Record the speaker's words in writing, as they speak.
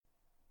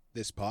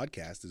This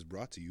podcast is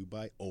brought to you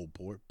by Old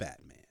Port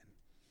Batman,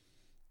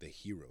 the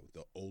hero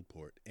the Old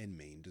Port and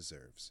Maine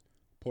deserves.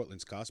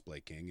 Portland's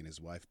cosplay king and his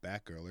wife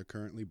Batgirl are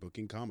currently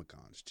booking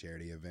Comic-Cons,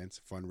 charity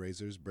events,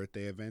 fundraisers,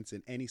 birthday events,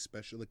 and any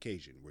special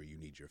occasion where you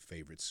need your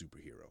favorite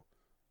superhero.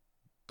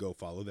 Go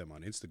follow them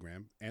on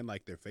Instagram and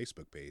like their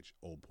Facebook page,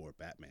 Old Port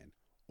Batman,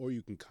 or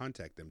you can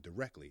contact them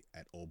directly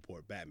at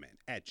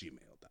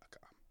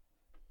oldportbatman@gmail.com.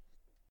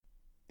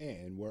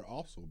 And we're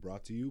also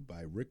brought to you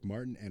by Rick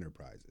Martin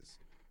Enterprises.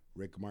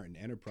 Rick Martin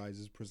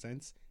Enterprises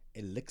presents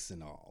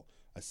Elixinol,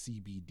 a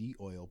CBD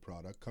oil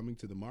product coming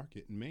to the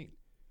market in Maine.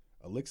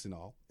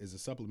 Elixinol is a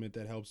supplement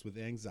that helps with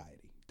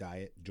anxiety,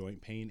 diet,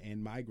 joint pain,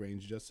 and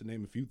migraines, just to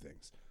name a few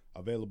things.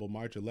 Available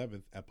March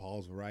 11th at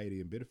Paul's Variety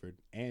in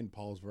Biddeford and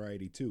Paul's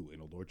Variety 2 in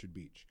Old Orchard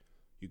Beach.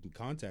 You can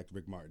contact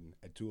Rick Martin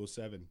at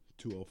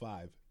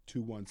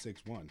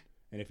 207-205-2161.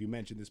 And if you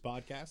mention this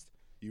podcast,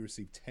 you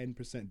receive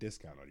 10%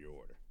 discount on your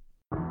order.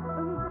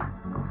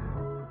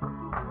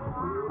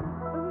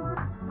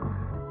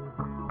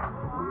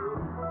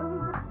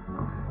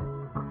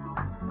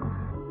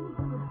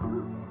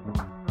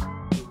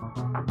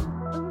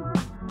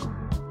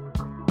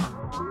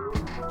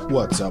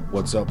 What's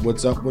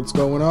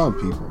going on,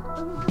 people?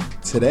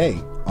 Today,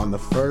 on the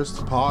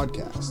first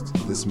podcast,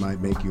 this might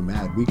make you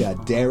mad, we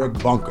got Derek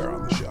Bunker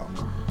on the show.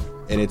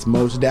 And it's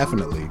most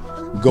definitely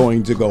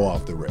going to go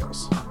off the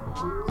rails.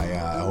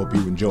 I hope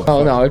you enjoy it.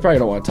 Oh, no, I probably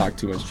don't want to talk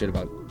too much shit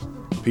about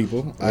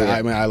people.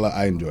 Yeah.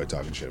 I enjoy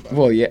talking shit about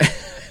Well, yeah.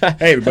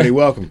 Hey, everybody,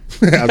 welcome.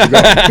 How's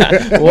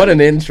it going? What an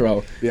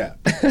intro. Yeah.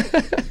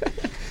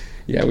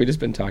 Yeah, we just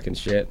been talking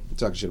shit.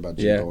 Talking shit about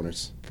Jeep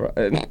owners.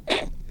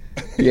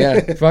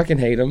 Yeah, fucking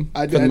hate them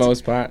for the that's-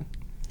 most part.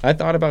 I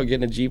thought about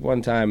getting a Jeep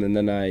one time, and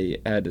then I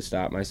had to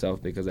stop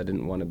myself because I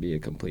didn't want to be a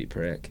complete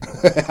prick.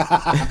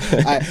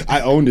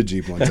 I owned a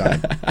Jeep one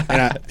time,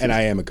 and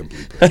I am a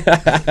complete prick.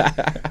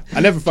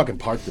 I never fucking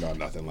parked it on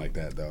nothing like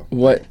that, though.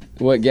 What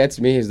gets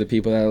me is the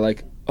people that are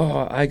like,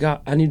 oh,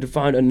 I need to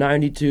find a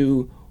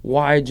 92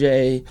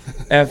 YJ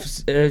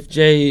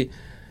FJ.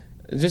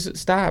 Just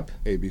stop.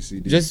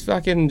 ABCD. Just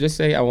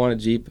say I want a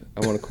Jeep.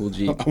 I want a cool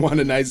Jeep. I want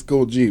a nice,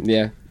 cool Jeep.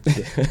 Yeah.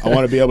 I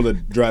want to be able to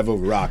drive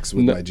over rocks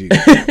with my Jeep.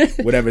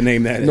 Whatever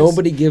name that is.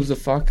 Nobody gives a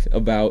fuck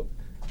about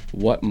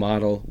what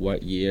model,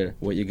 what year,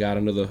 what you got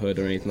under the hood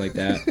or anything like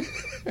that.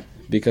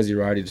 Because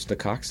you're already just a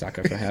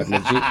cocksucker for having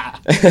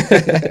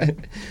a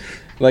Jeep.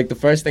 Like, the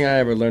first thing I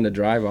ever learned to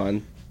drive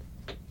on,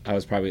 I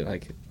was probably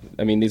like,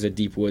 these are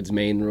deep woods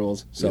Maine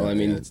rules. So,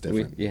 it's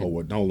different.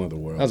 Whole other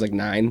world. I was like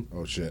 9.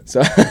 Oh, shit.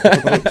 So,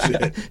 oh,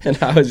 shit. And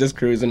I was just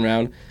cruising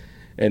around.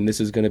 And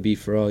this is going to be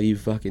for all you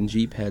fucking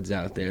Jeep heads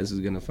out there. This is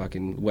going to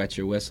fucking wet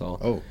your whistle.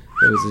 Oh.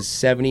 It was a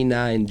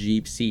 79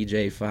 Jeep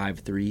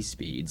CJ5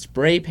 3-speed,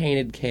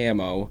 spray-painted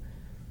camo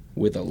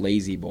with a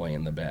Lazy Boy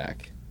in the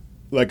back.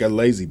 Like a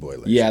Lazy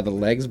Boy. Yeah, the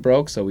legs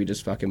broke, so we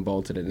just fucking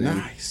bolted it in.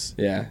 Nice.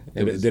 Yeah.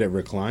 Did it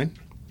recline?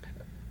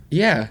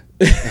 Yeah.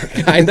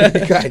 Kinda.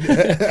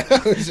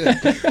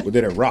 Well,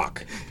 did it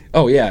rock?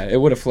 Oh, yeah. It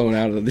would have flown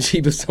out of the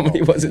Jeep if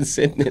somebody wasn't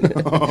sitting in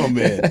it. Oh,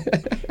 man.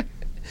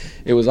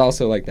 It was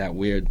also like that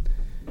weird...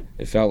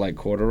 It felt like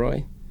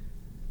corduroy,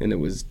 and it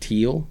was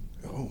teal.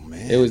 Oh,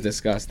 man. It was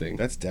disgusting.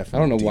 That's definitely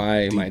I don't know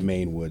why deep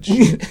Maine wood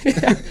shit.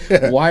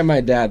 Why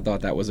my dad thought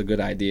that was a good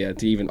idea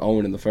to even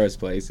own in the first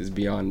place is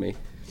beyond me.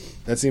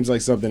 That seems like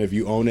something, if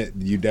you own it,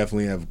 you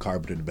definitely have a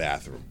carpeted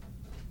bathroom.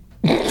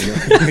 You know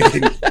what I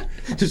mean?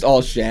 Just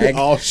all shag.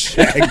 All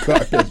shag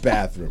carpeted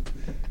bathroom.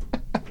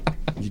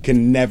 You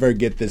can never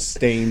get the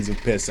stains of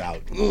piss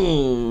out.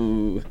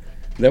 Ooh.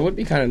 That would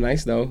be kind of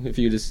nice, though, if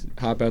you just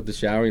hop out the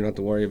shower. You don't have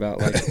to worry about,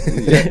 like,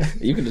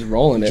 you can just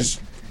roll in it. Just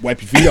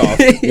wipe your feet off.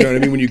 You know what I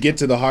mean? When you get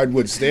to the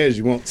hardwood stairs,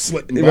 you won't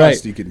slip and rust.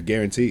 Right. You can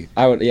guarantee.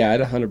 I'd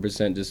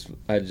 100%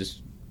 I'd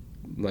just,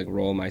 like,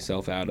 roll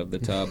myself out of the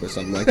tub or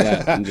something like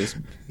that and just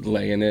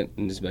lay in it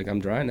and just be like, I'm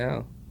dry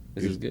now.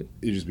 This is good.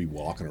 You'd just be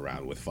walking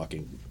around with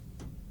fucking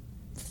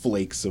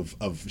flakes of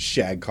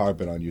shag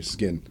carpet on your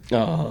skin.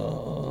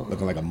 Oh.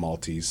 Looking like a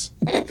Maltese.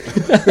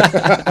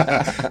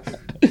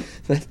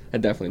 I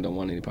definitely don't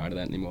want any part of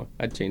that anymore.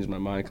 I'd change my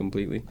mind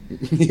completely.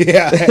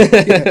 Yeah.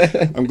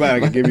 I'm glad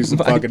I could give you some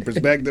fucking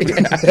perspective.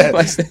 Yeah,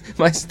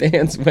 my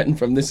stance went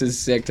from this is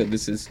sick to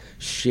this is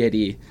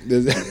shitty.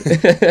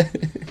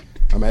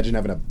 Imagine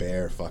having a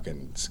bare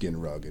fucking skin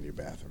rug in your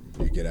bathroom.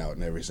 You get out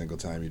and every single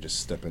time you're just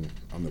stepping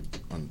on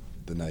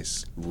the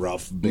nice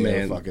rough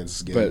bare fucking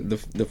skin. But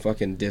the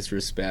fucking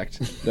disrespect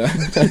to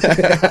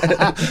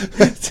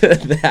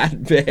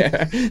that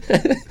bear.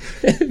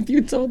 If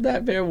you told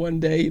that bear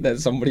one day that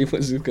somebody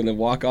was just gonna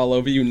walk all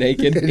over you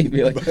naked, he'd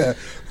be like,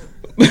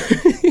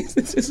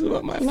 "This is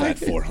what my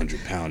life that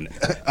 400-pound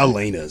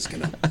Elena's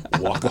gonna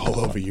walk all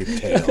over your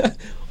tail."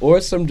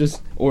 Or some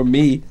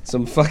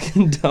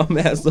fucking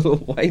dumbass little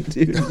white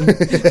dude.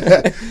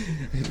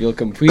 Feel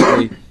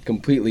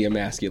completely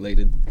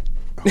emasculated.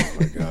 Oh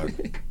my god.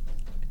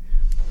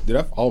 Dude,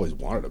 I've always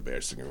wanted a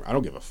bearskin rug. I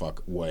don't give a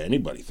fuck what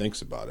anybody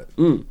thinks about it.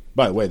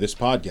 By the way, this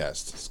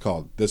podcast is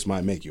called This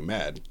Might Make You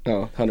Mad.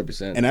 Oh,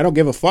 100%. And I don't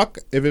give a fuck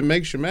if it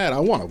makes you mad. I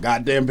want a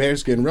goddamn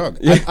bearskin rug.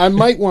 I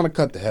might want to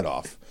cut the head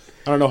off.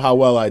 I don't know how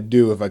well I'd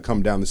do if I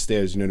come down the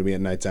stairs, to me, at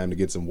nighttime to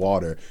get some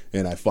water,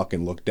 and I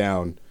fucking look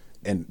down,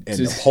 and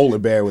a polar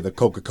bear with a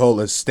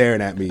Coca-Cola is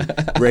staring at me,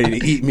 ready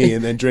to eat me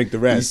and then drink the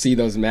rest. You see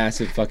those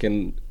massive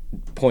fucking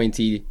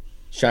pointy,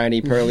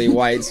 shiny, pearly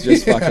whites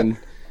just fucking...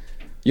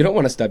 You don't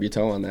want to stub your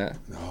toe on that.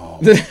 Oh,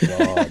 my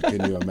God.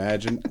 Can you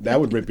imagine? That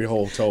would rip your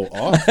whole toe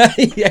off.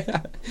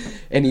 Yeah.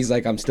 And he's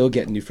like, I'm still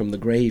getting you from the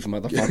grave,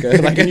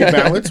 motherfucker. Can you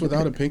balance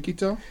without a pinky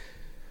toe?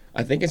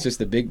 I think it's just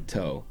the big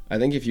toe. I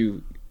think if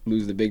you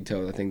lose the big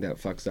toe, I think that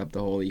fucks up the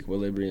whole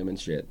equilibrium and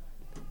shit.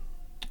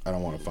 I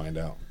don't want to find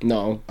out.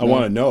 No. I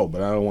want to know,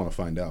 but I don't want to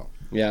find out.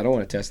 Yeah, I don't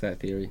want to test that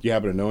theory. You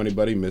happen to know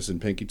anybody missing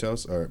pinky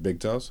toes or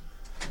big toes?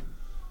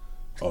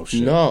 Oh,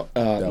 shit. No.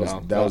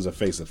 That was a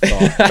face of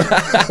thought.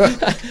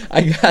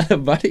 I got a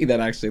buddy that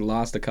actually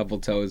lost a couple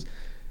toes,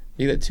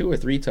 either 2 or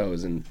 3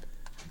 toes in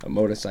a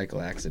motorcycle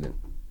accident.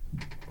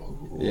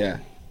 Ooh. Yeah.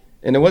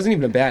 And it wasn't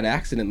even a bad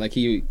accident. Like,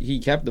 he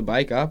kept the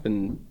bike up,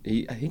 and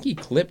I think he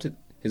clipped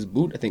his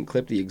boot,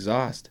 clipped the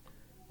exhaust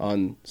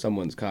on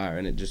someone's car,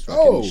 and it just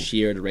fucking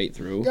sheared right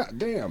through. God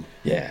damn.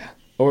 Yeah.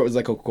 Or it was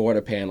like a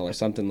quarter panel or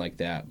something like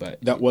that.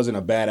 But that wasn't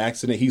a bad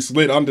accident. He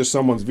slid under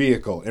someone's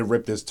vehicle and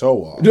ripped his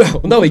toe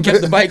off. No, he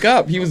kept the bike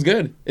up. He was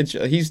good.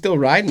 He's still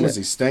riding Was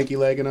he stanky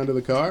legging under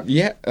the car?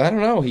 Yeah, I don't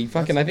know. I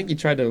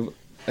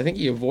think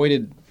he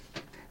avoided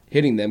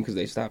hitting them because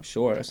they stopped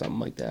short or something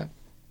like that.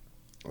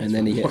 And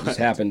then he just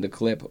happened to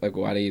clip like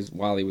while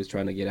he was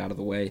trying to get out of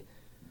the way.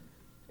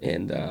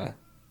 And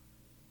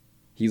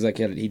he's like,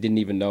 he didn't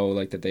even know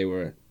like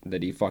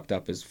that he fucked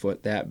up his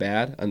foot that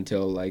bad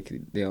until like,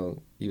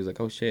 he was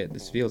like, oh shit,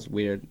 this feels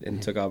weird, and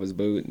took off his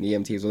boot, and the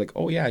EMTs were like,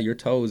 oh yeah, your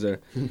toes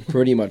are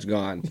pretty much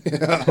gone.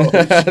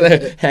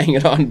 They're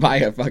hanging on by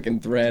a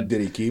fucking thread.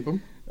 Did he keep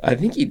them? I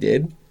think he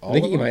did. I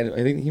think he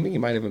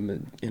might have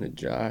them in a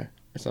jar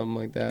or something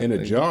like that. In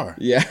a jar?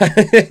 Yeah.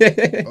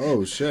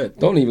 Oh shit.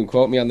 Don't even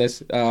quote me on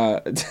this.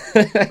 Pat,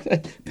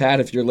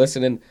 if you're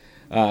listening,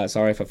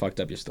 sorry if I fucked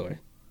up your story.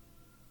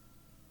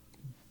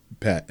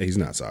 Pat, he's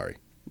not sorry.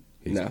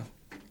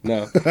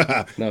 No,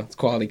 it's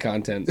quality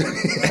content.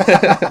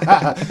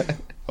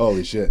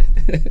 Holy shit.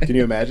 Can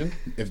you imagine?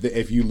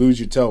 If you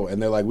lose your toe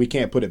and they're like, we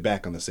can't put it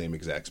back on the same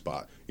exact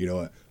spot. You know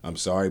what? I'm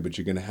sorry, but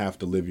you're going to have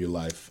to live your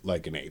life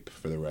like an ape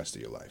for the rest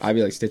of your life. I'd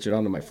be like, stitch it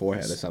onto my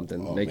forehead or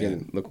something. Make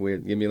it look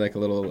weird. Give me like a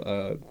little,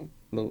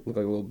 look like a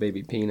little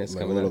baby penis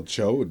like coming a little out.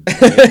 chode.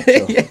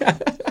 Yeah.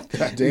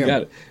 God damn. You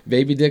got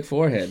baby dick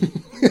forehead.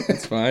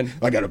 It's fine.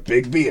 I got a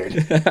big beard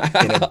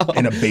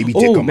and a baby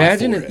dick on my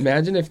forehead.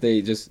 Imagine if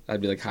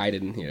I'd be like, hide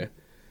it in here.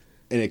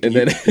 And it could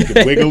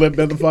wiggle it,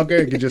 motherfucker.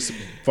 It could just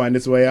find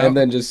its way out. And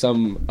then just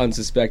some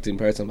unsuspecting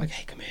person, I'm like,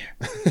 hey, come here.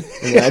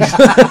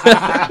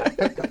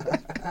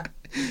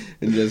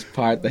 And just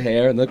part the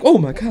hair and like, oh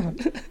my God.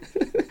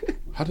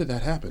 How did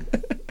that happen?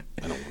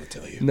 I don't want to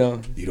tell you. No.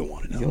 You don't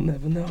want to know. You'll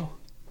never know.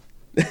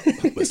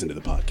 Listen to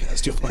the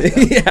podcast. You'll find out.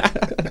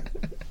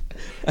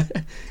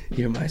 Yeah.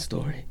 Hear my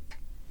story.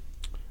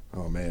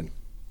 Oh, man.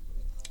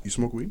 You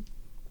smoke weed?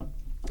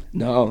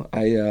 No,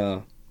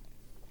 I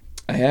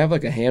have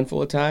like a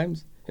handful of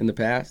times in the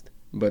past,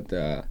 but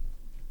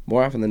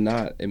more often than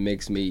not, it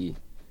makes me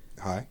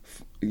high.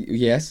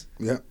 Yes.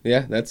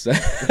 Yeah. That's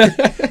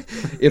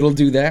it'll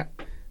do that,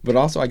 but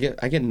also I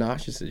get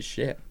nauseous as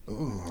shit.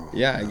 Oh,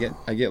 yeah,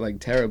 I get like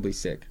terribly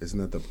sick. Isn't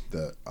that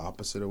the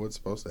opposite of what's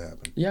supposed to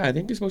happen? Yeah, I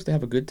think you're supposed to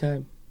have a good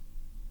time,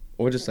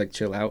 or just like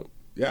chill out.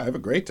 Yeah, I have a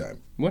great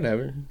time.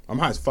 Whatever. I'm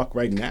high as fuck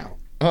right now.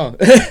 Oh,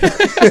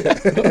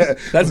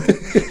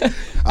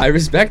 I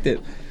respect it.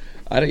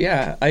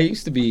 I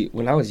used to be,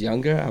 when I was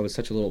younger, I was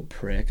such a little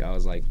prick. I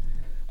was like,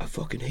 I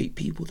fucking hate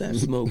people that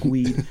smoke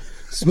weed.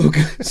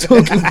 Smoking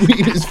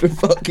weed is for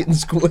fucking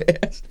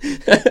squares.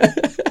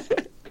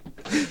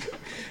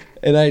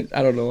 And I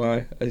don't know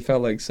why. I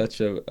felt like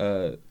such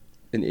an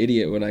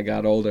idiot when I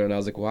got older, and I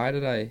was like, why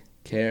did I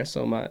care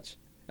so much?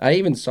 I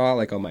even saw,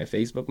 like, on my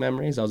Facebook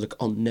memories, I was like,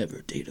 I'll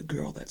never date a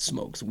girl that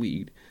smokes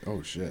weed.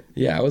 Oh, shit.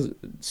 Yeah, I was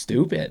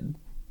stupid.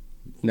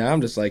 Now I'm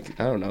just like,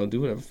 I don't know,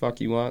 do whatever the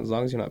fuck you want, as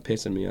long as you're not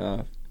pissing me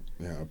off.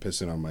 Yeah, I'm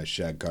pissing on my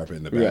shag carpet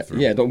in the bathroom.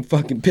 Right. Yeah, don't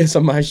fucking piss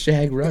on my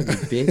shag rug, you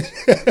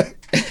bitch.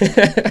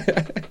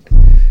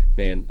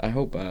 Man, I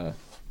hope, I'm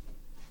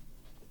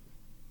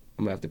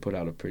gonna have to put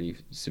out a pretty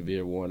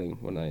severe warning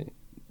when I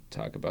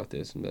talk about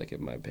this, and be like, if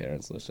my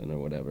parents listen or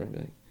whatever,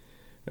 like,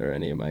 or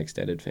any of my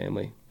extended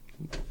family.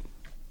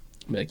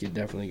 Like, you're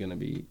definitely going to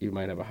be, you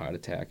might have a heart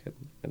attack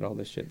and all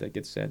this shit that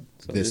gets said.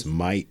 So this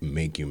might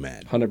make you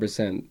mad.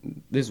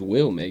 100%. This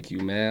will make you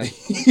mad.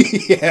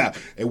 Yeah,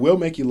 it will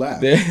make you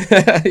laugh.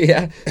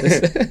 Yeah.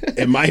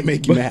 It might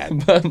make you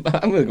mad. But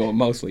I'm going to go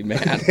mostly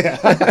mad.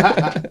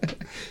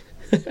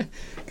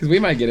 Because we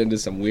might get into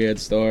some weird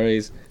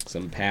stories,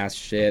 some past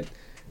shit.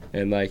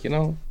 And like,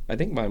 I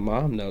think my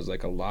mom knows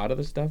like a lot of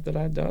the stuff that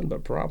I've done,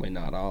 but probably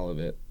not all of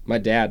it. My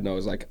dad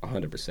knows like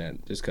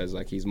 100%, just because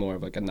like he's more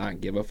of like a not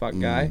give a fuck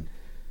guy.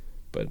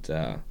 But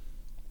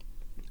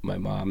my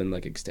mom and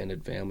like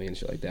extended family and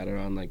shit like that are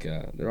on like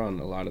they're on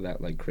a lot of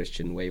that like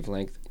Christian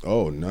wavelength.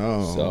 Oh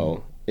no!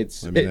 So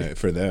it's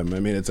for them. I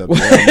mean, it's up to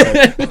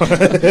them.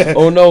 But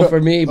oh no for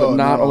me, but Oh,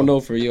 not no. oh no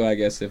for you. I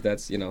guess if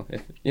that's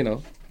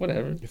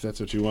whatever. if that's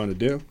what you want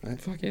to do,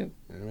 Fuck it.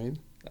 I mean,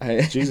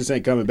 I, Jesus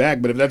ain't coming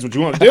back. But if that's what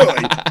you want to do,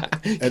 like,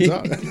 that's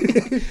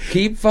all.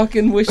 keep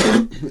fucking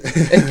wishing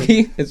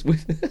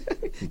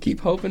and keep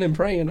hoping and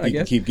praying. I You can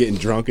guess. keep getting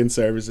drunk in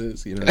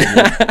services. You know, what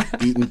I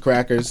mean? Eating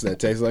crackers that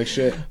taste like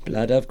shit.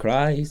 Blood of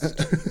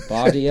Christ,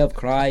 body of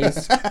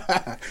Christ.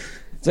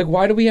 It's like,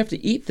 why do we have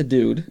to eat the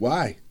dude?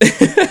 Why?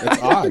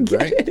 That's odd,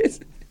 right?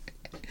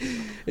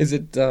 Is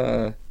it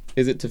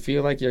to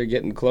feel like you're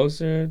getting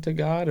closer to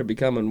God or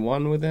becoming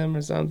one with Him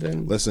or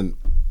something? Listen,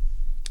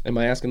 Am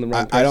I asking the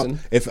wrong I person? don't.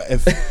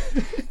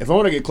 If I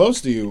want to get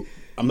close to you,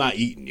 I'm not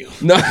eating you.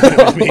 No. You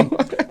know what I mean?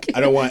 I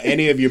don't want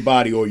any of your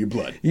body or your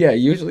blood. Yeah,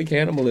 usually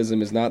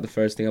cannibalism is not the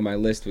first thing on my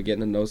list for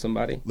getting to know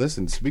somebody.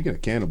 Listen, speaking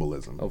of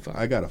cannibalism, Oh, fuck.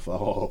 I got a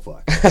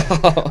fuck.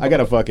 I got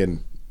a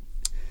fucking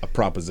a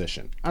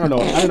proposition. I don't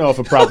know if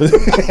a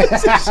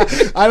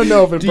proposition. I don't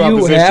know if a Do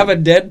proposition. you have a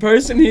dead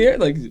person here,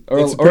 like, or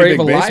It's a or pretty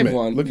even a big live basement.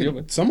 one?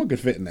 Look, someone could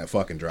fit in that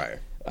fucking dryer.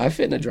 I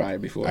fit in a dryer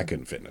before. I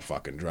couldn't fit in a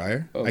fucking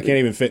dryer. Oh, I can't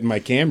even fit in my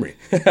Camry.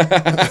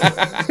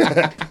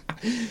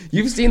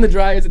 You've seen the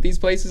dryers at these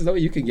places though.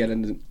 You can get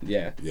into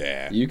Yeah.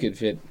 You could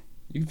fit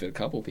a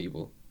couple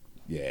people.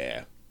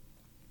 Yeah.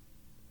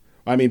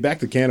 I mean, back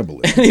to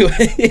cannibalism.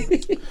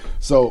 Anyway,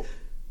 So,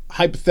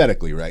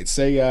 hypothetically, right?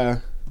 Say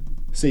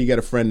you got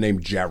a friend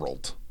named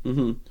Gerald.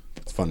 Mm-hmm.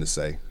 It's fun to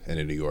say in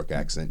a New York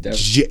accent. Def-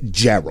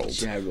 Gerald.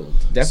 Gerald,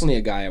 definitely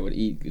a guy I would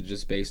eat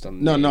just based on.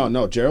 The No, name.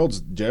 no.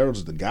 Gerald's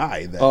the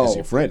guy that is Oh.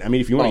 your friend. I mean,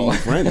 if you want to Oh. eat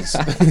friends,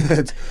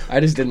 it's- I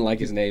just didn't like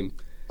his name.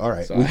 all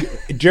right. So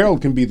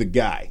Gerald can be the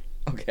guy.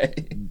 Okay.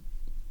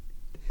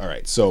 All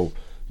right. So,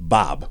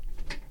 Bob,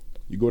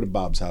 you go to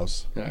Bob's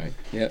house. All right.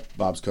 Yep.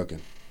 Bob's cooking.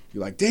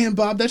 You're like, damn,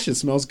 Bob, that shit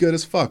smells good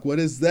as fuck. What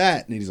is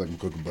that? And he's like, I'm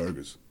cooking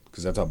burgers.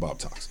 Because that's how Bob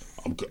talks.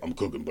 I'm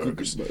cooking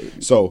burgers.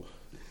 So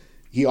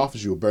he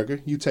offers you a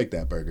burger. You take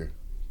that burger.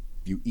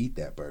 You eat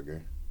that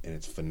burger. And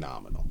it's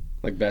phenomenal.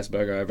 Like best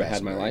burger I ever had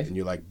in my life. And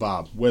you're like,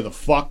 Bob, where the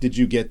fuck did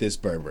you get this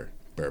burger?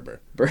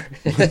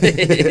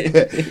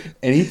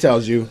 And he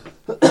tells you,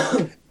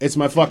 it's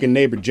my fucking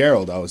neighbor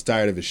Gerald. I was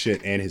tired of his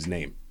shit and his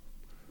name.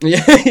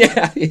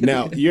 yeah.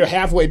 Now, you're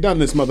halfway done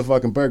this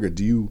motherfucking burger.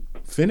 Do you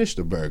finish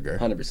the burger?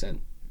 100%.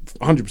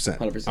 100%.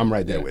 100%. I'm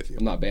right there Yeah. with you.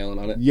 I'm not bailing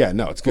on it. Yeah,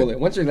 no, it's good. Fully.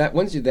 Once you're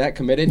that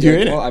committed, You're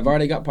you're in like, it. well, I've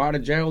already got part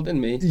of Gerald in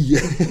me.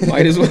 Yeah.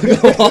 Might as well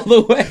go all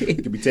the way.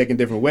 It could be taken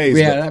different ways.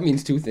 Yeah, but that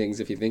means two things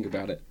if you think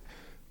about it.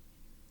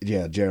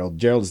 yeah,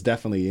 Gerald is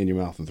definitely in your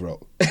mouth and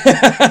throat.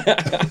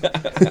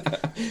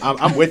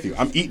 I'm with you.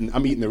 I'm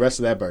eating the rest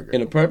of that burger.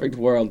 In a perfect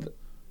world,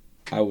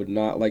 I would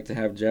not like to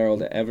have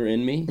Gerald ever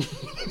in me.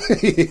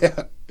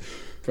 Yeah.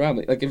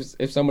 Probably. Like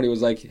if somebody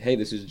was like, "Hey,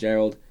 this is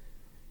Gerald,"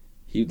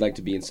 he'd like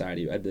to be inside of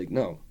you. I'd be like,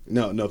 "No,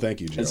 No, thank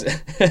you, Gerald.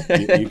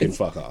 It's- you can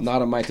fuck off.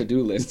 not on my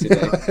to-do list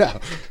today."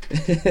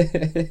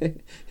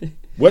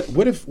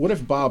 What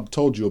if Bob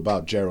told you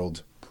about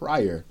Gerald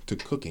prior to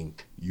cooking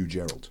you,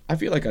 Gerald? I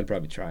feel like I'd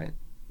probably try it.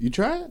 You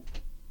try it?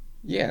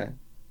 Yeah,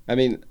 I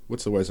mean,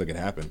 What's the worst that could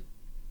happen?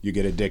 You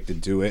get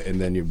addicted to it,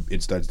 and then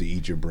it starts to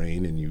eat your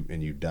brain, and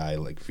you die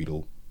like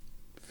fetal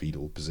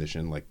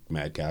position, like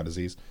mad cow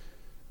disease.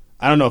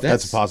 I don't know if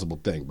that's a possible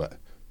thing, but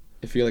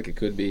I feel like it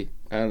could be.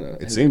 I don't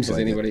know. Seems has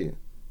like anybody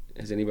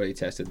has anybody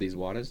tested these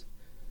waters?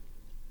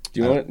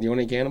 Do you want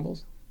any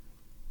cannibals?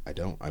 I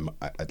don't.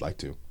 I'd like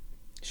to. You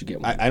should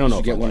get one. I don't know You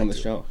if should get I'd one on like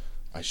the to. show.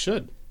 I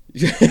should.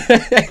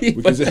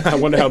 Because I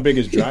wonder how big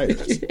his dryer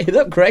is. Hit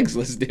up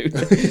Craigslist, dude.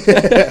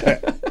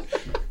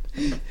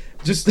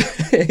 Just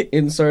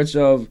in search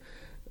of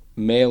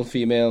male,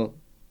 female,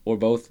 or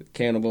both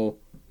cannibal.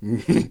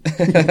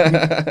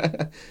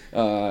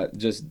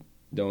 Just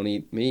don't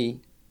eat me.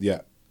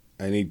 Yeah,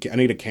 I need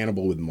a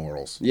cannibal with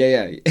morals.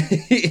 Yeah.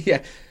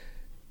 Yeah.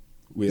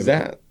 We Is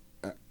have-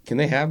 that? Can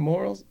they have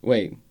morals?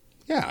 Wait.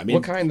 Yeah, I mean,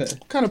 What kind of?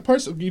 what kind of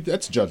person?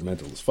 That's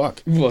judgmental as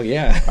fuck. Well,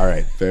 yeah. All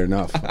right, fair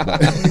enough.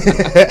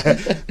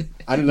 But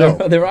I don't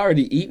know. They're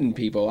already eating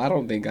people. I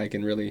don't think I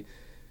can really.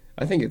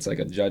 I think it's like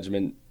a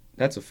judgment.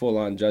 That's a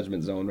full-on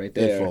judgment zone right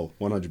there. They're full,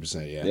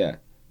 100%. Yeah. Yeah.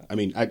 I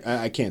mean,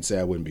 I can't say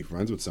I wouldn't be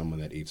friends with someone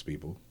that eats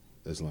people,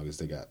 as long as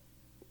they got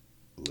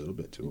a little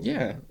bit to them.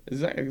 Yeah.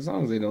 As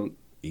long as they don't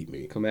Eat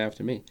me. come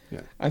after me.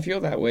 Yeah. I feel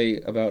that way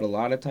about a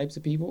lot of types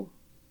of people.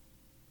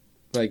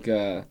 Like,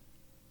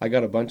 I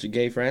got a bunch of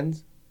gay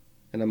friends,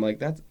 and I'm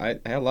like,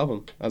 I love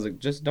them. I was like,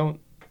 just don't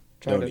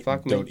try to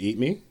fuck me. Don't eat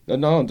me.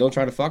 No, don't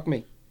try to fuck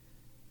me.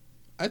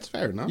 That's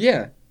fair enough.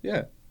 Yeah.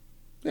 Yeah.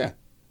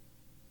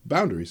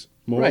 Boundaries.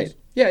 Morals. Right.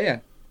 Yeah.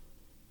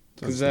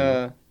 Because, You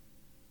I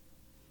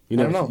don't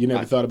never, know. you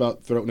never thought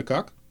about throating a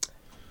cock?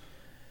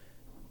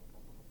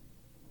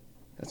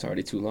 That's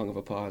already too long of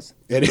a pause.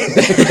 It is.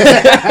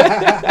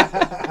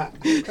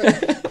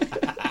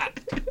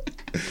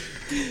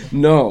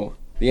 No.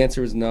 The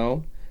answer is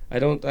no. I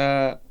don't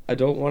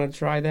want to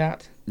try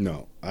that.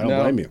 No, I don't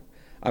blame you.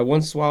 I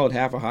once swallowed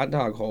half a hot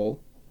dog whole.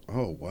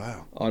 Oh,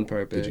 wow. On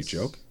purpose. Did you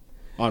choke?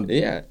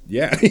 Yeah.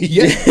 Yeah.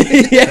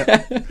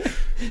 Yeah.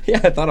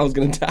 Yeah, I thought I was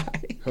going to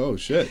die. Oh,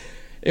 shit.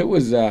 It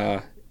was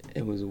a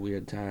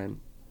weird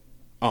time.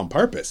 On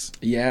purpose?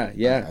 Yeah.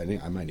 I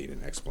think I might need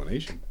an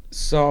explanation.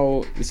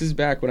 So, this is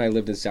back when I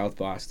lived in South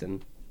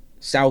Boston.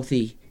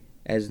 Southie,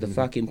 as the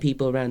fucking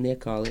people around there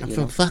call it. I'm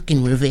from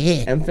fucking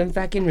Revere. I'm from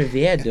fucking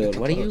Revere, dude.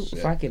 What do you shit.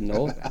 fucking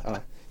know about?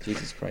 Oh,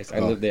 Jesus Christ. I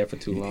lived there for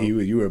too long.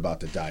 You were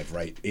about to dive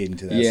right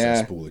into that Yeah.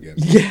 cesspool again.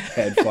 Yeah.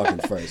 Head fucking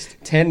first.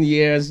 10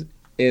 years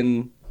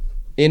in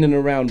and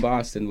around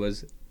Boston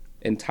was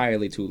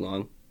entirely too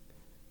long.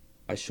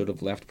 I should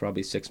have left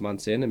probably 6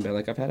 months in and been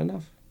like, I've had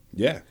enough.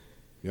 Yeah.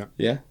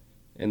 Yeah.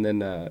 And then,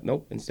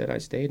 nope, instead I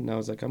stayed and I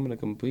was like, I'm going to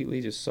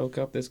completely just soak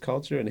up this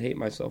culture and hate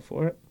myself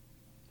for it.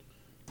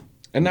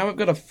 And now I've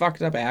got a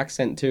fucked up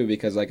accent too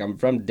because, like, I'm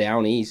from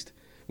down east,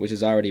 which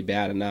is already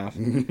bad enough.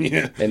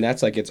 Yeah. And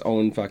that's like it's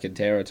own fucking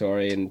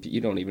territory and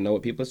you don't even know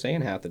what people are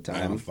saying half the I don't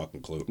have time. a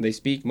fucking clue. They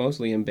speak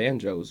mostly in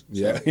banjos.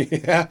 So.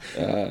 Yeah.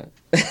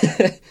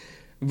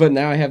 But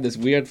now I have this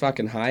weird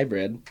fucking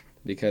hybrid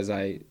because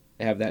I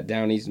have that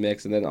down east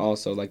mix and then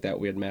also like that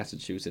weird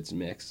Massachusetts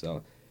mix.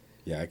 So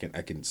Yeah, I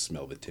can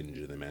smell the tinge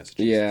of the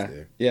Massachusetts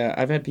there. yeah.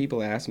 I've had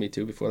people ask me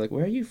too before, like,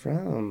 where are you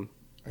from?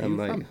 Are you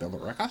from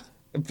Billerica?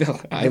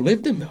 I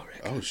lived in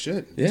Millrick. Oh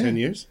shit! Yeah. 10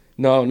 years?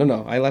 No.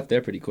 I left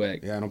there pretty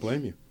quick. Yeah, I don't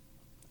blame you.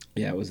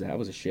 Yeah, that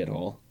was a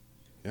shithole.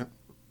 Yeah,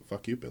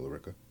 fuck you,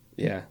 Billerica.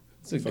 Yeah,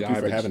 it's a Fuck garbage.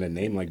 you for having a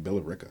name like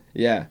Billerica.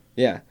 Yeah.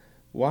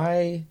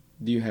 Why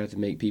do you have to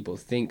make people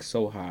think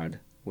so hard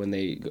when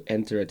they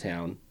enter a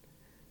town?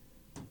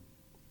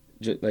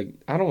 Like,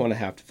 I don't want to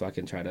have to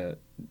fucking try to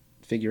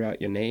figure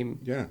out your name.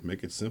 Yeah,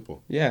 make it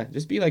simple. Yeah,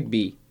 just be like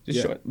B. Just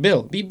Yeah. short.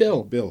 Bill. Be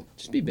Bill. Bill,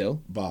 Just be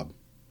Bill. Bob,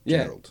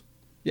 Yeah. Gerald.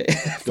 Yeah,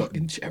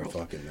 fucking Gerald.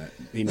 Fucking that.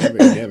 He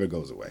never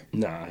goes away.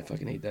 Nah, I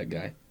fucking hate that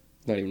guy.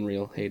 Not even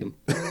real. Hate him.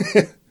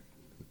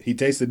 He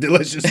tasted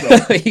delicious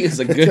though. He was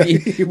a good.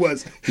 He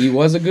was. He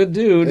was a good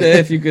dude.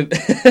 If you could.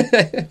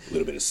 A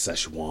little bit of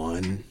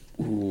Szechuan.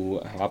 Ooh,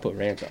 I'll put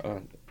ranch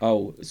on.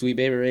 Oh, Sweet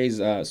Baby Ray's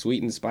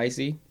sweet and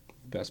spicy.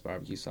 Best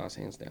barbecue sauce,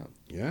 hands down.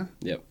 Yeah.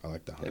 Yep. I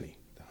like the honey.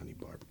 The honey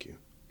barbecue.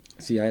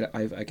 See,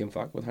 I can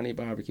fuck with honey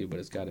barbecue, but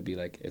it's got to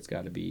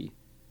be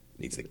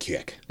Needs the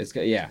kick. it's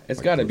got Like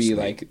to Bruce be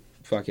Lee. like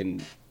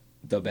fucking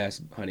the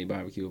best honey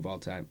barbecue of all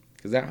time.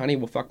 Because that honey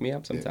will fuck me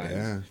up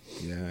sometimes.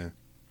 Yeah.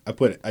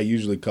 I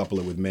usually couple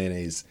it with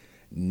mayonnaise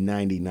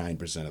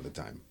 99% of the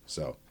time.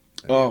 So.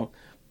 Oh,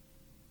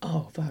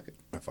 fuck.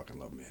 I fucking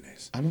love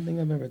mayonnaise. I don't think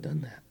I've ever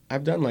done that.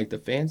 I've done like the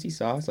fancy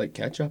sauce, like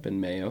ketchup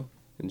and mayo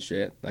and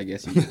shit. I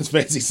guess you It's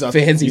fancy sauce.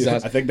 fancy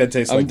sauce. I think that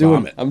tastes I'm like doing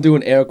vomit. I'm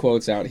doing air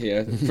quotes out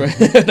here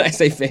when I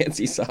say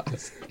fancy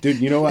sauce. Dude,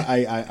 you know what?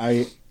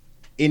 I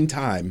in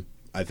time,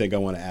 I think I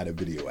want to add a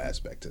video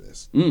aspect to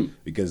this.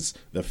 Because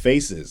the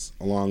faces,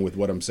 along with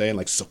what I'm saying,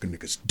 like suck a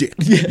nigga's dick.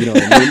 You know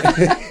what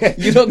I mean?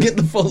 You don't get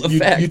the full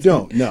effect. You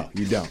don't. No,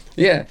 you don't.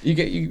 Yeah,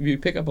 you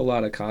pick up a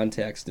lot of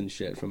context and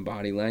shit from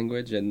body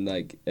language and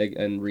like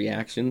and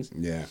reactions.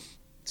 Yeah.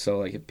 So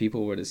like if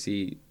people were to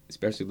see,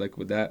 especially like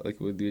with that, like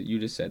what you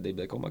just said, they'd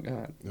be like, "Oh my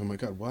god, Oh my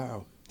God!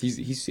 Wow.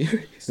 he's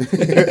serious."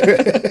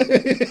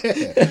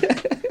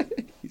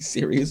 He's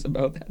serious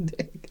about that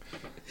dick.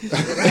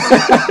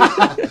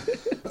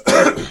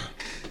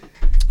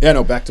 Yeah.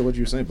 No. Back to what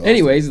you were saying. Boss.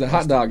 Anyways, the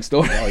hot dog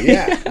story. Oh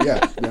yeah.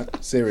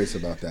 Serious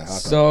about that. Hot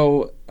dog.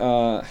 So,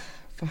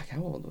 fuck,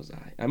 how old was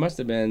I? I must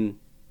have been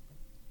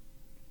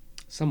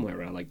somewhere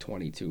around like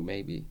 22,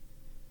 maybe.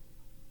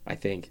 I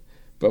think.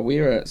 But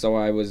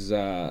I was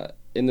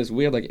in this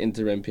weird like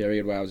interim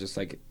period where I was just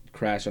like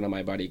crashing on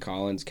my buddy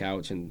Colin's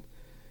couch in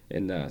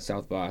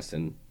South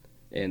Boston,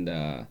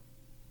 and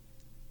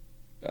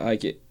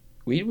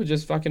we would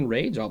just fucking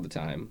rage all the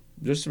time,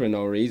 just for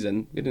no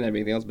reason. We didn't have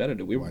anything else better to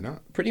do. We Why were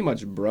not? pretty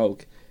much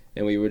broke,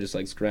 and we would just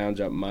like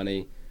scrounge up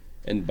money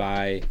and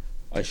buy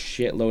a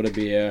shitload of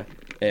beer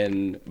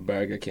and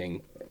Burger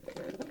King,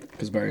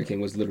 because Burger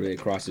King was literally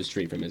across the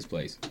street from his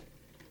place.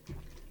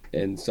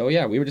 And so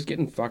yeah, we were just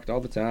getting fucked all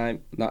the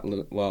time.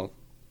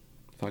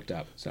 Fucked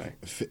up. Sorry.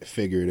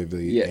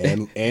 Figuratively Yeah.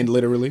 and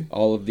literally.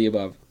 All of the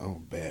above.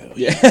 Oh, bad.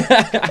 Yeah.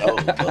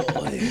 Oh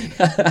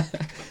boy.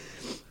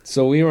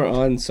 So we were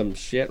on some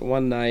shit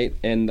one night,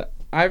 and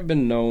I've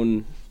been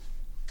known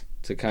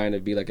to kind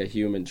of be like a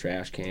human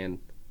trash can.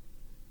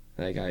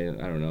 Like I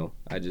don't know.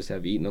 I just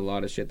have eaten a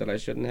lot of shit that I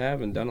shouldn't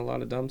have and done a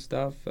lot of dumb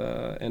stuff.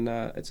 And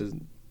it's a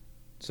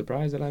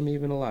surprise that I'm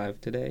even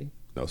alive today.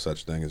 No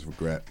such thing as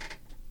regret.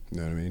 You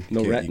know what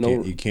I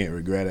mean? You can't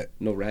regret it.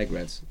 No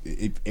regrets.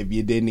 If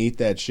you didn't eat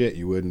that shit,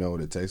 you wouldn't know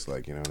what it tastes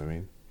like. You know what I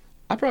mean?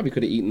 I probably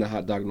could have eaten the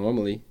hot dog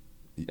normally,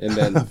 and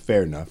then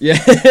Fair enough. yeah,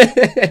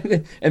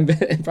 and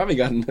probably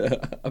gotten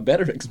a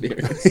better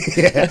experience.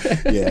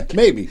 yeah,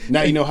 maybe.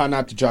 Now you know how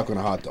not to choke on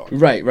a hot dog.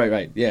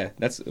 Right. Yeah,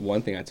 that's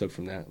one thing I took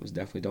from that was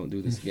definitely don't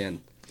do this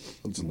again.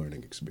 It's a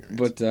learning experience.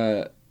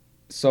 But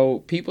so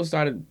people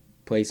started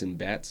placing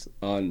bets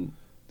on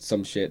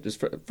some shit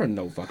just for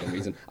no fucking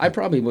reason. I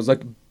probably was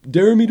like,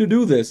 dare me to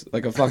do this,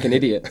 like a fucking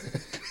idiot.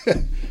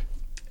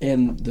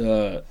 And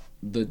the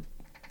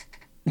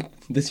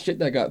shit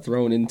that got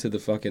thrown into the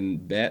fucking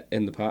bet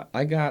in the pot,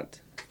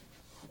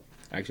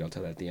 actually I'll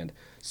tell that at the end.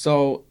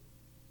 So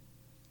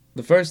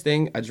the first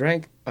thing, I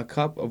drank a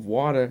cup of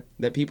water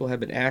that people had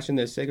been ashing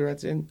their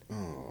cigarettes in.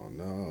 Oh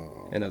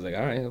no. And I was like,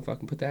 all right, I'll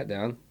fucking put that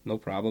down, no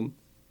problem.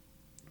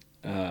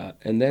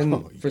 And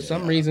then for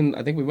some reason,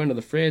 I think we went to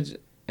the fridge,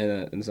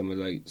 and someone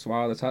was like,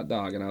 swallow this hot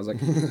dog. And I was like,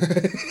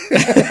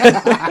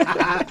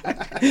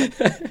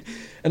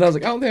 and I was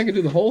like, I don't think I can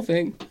do the whole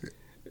thing.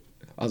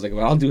 I was like,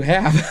 well, I'll do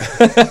half.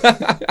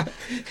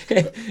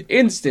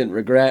 Instant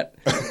regret.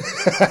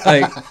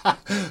 Like,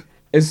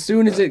 as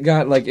soon as it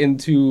got like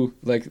into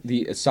like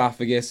the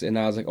esophagus, and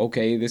I was like,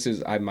 okay,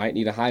 I might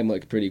need a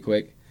Heimlich pretty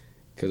quick,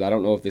 because I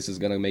don't know if this is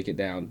gonna make it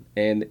down.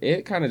 And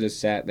it kind of just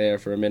sat there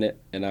for a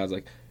minute, and I was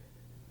like,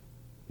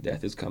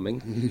 death is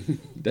coming.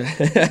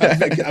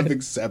 I've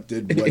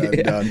accepted what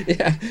I've done.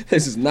 Yeah,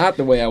 this is not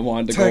the way I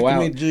wanted to go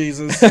out. Take me,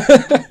 Jesus.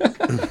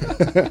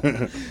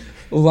 A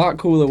lot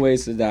cooler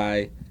ways to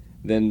die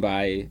than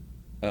by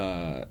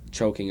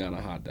choking on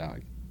a hot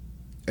dog.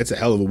 It's a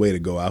hell of a way to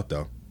go out,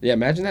 though. Yeah,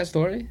 imagine that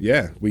story.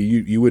 Yeah,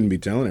 you wouldn't be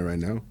telling it right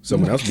now.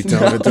 Someone else be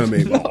telling it to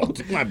me.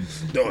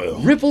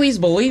 Ripley's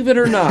Believe It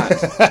or Not.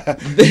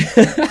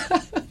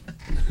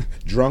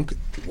 Drunk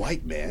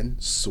white man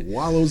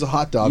swallows a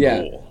hot dog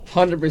bowl.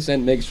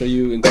 100% make sure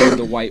you include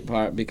the white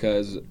part,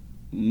 because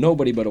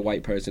nobody but a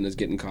white person is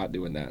getting caught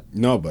doing that.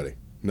 Nobody.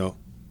 No.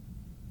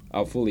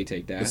 I'll fully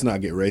take that. Let's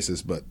not get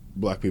racist, but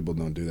black people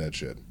don't do that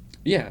shit.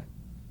 Yeah.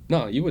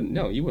 No, you wouldn't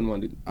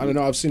want to. I don't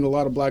know. I've seen a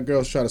lot of black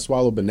girls try to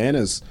swallow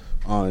bananas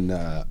on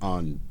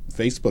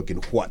Facebook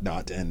and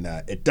whatnot, and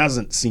it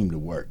doesn't seem to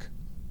work.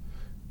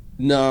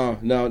 No.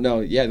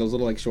 Yeah, those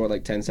little like short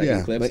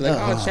 10-second clips.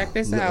 Like, check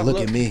this out. Look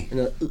at me.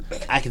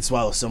 I can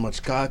swallow so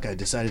much cock. I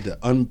decided to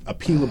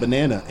peel a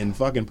banana and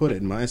fucking put it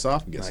in my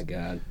esophagus. My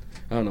God.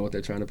 I don't know what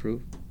they're trying to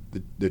prove.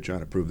 They're trying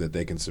to prove that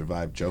they can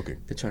survive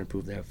choking. They're trying to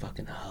prove they're a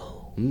fucking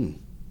hoe. Mm.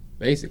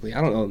 Basically,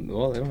 I don't know.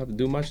 Well, they don't have to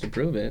do much to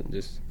prove it.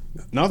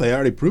 No, they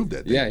already proved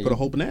it. They put a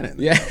whole banana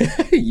in it. Yeah,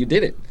 you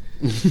did it.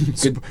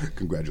 Good.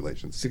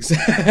 Congratulations.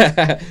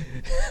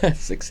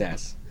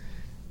 Success.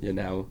 You're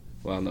now...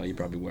 Well, no, you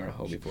probably were a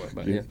hoe before,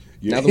 but yeah.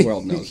 Now the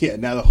world knows. Yeah,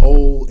 now the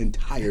whole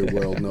entire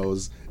world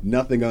knows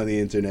nothing on the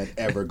internet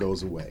ever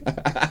goes away.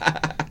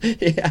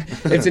 Yeah,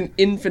 it's an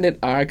infinite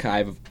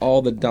archive of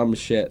all the dumb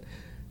shit.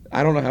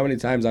 I don't know how many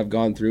times I've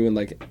gone through and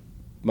like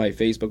my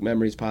Facebook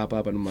memories pop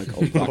up, and I'm like,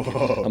 oh fuck,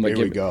 I'm like,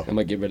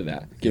 get rid of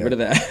that. Get rid of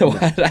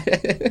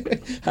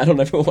that. I don't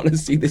ever want to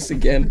see this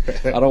again.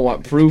 I don't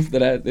want proof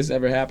that this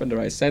ever happened or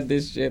I said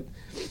this shit.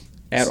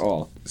 At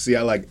all. See,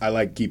 I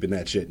like keeping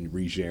that shit and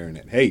resharing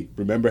it. Hey,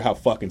 remember how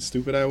fucking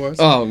stupid I was?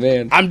 Oh,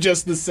 man. I'm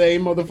just the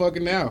same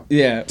motherfucker now.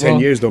 Yeah.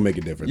 10 years don't make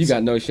a difference. You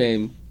got no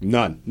shame.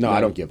 None. No,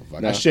 I don't give a fuck.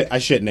 No. I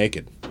shit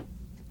naked.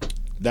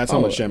 That's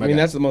how much shame I got. I mean,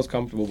 that's the most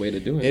comfortable way to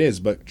do it. It is,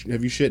 but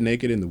have you shit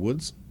naked in the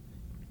woods?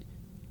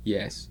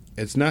 Yes.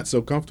 It's not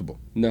so comfortable.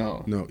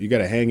 No. No, you got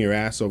to hang your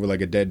ass over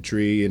like a dead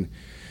tree, and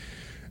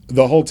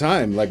the whole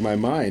time, like, my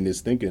mind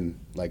is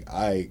thinking, like,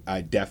 I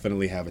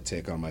definitely have a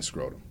tick on my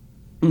scrotum.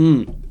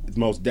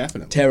 Most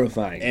definitely.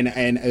 Terrifying.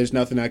 And there's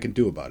nothing I can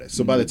do about it.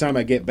 So by the time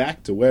I get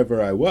back to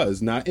wherever I was,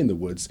 not in the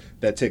woods,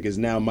 that tick is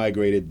now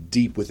migrated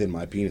deep within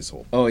my penis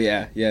hole. Oh,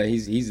 yeah. Yeah,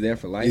 he's there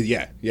for life.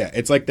 Yeah.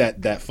 It's like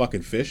that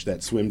fucking fish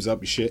that swims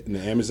up shit in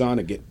the Amazon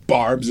and get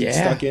barbs and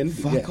stuck in.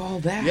 Fuck all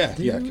that, Yeah,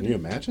 dude. yeah. Can you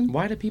imagine?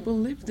 Why do people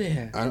live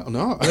there? I don't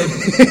know.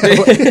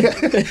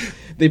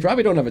 They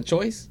probably don't have a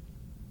choice.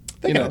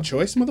 They got a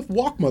choice,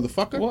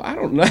 motherfucker. Well, I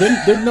don't know.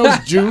 Didn't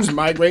those Jews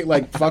migrate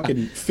like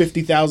fucking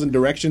 50,000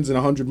 directions in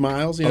 100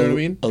 miles? You know what I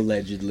mean?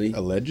 Allegedly.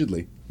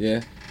 Allegedly.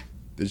 Yeah.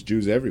 There's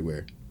Jews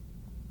everywhere.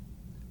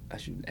 I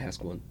should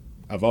ask one.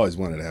 I've always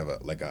wanted to have a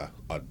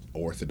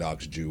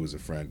Orthodox Jew as a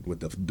friend with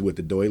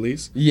the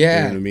doilies. Yeah.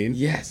 You know what I mean?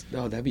 Yes.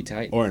 Oh, that'd be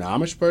tight. Or an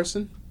Amish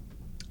person.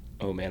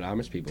 Oh man,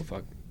 Amish people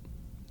fuck.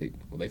 They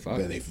fuck.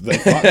 They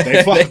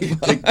fuck.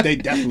 They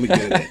definitely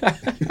did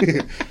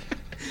it.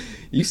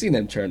 You seen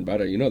them churn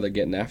butter? You know they're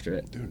getting after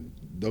it. Dude,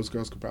 those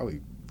girls could probably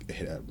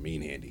hit a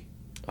mean handy.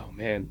 Oh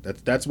man,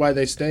 that's why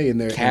they stay in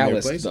their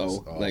places.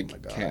 Though, oh, like my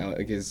God.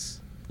 Because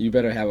you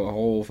better have a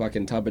whole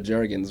fucking tub of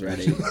Jergens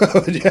ready.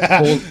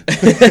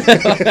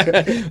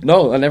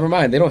 No, never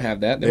mind. They don't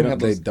have that. They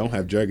don't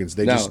have Jergens.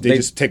 They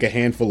just take a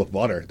handful of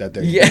butter that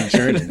they're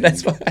churning.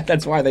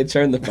 That's why they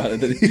churn the butter,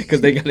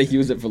 because they got to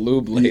use it for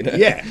lube later.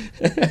 Yeah,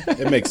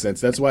 it makes sense.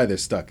 That's why they're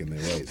stuck in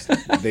their ways.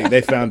 They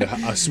found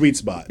a sweet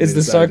spot. It's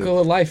the circle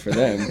of life for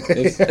them.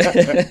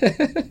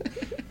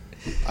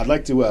 I'd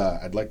like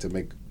to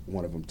make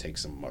one of them take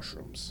some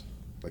mushrooms.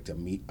 Like to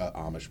meet an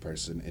Amish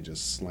person and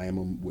just slam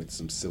them with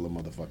some Scylla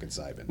motherfucking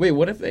Cybin. Wait,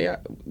 what if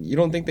you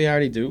don't think they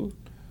already do?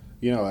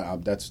 You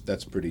know,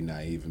 that's pretty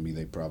naive of me.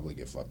 They probably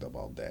get fucked up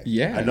all day.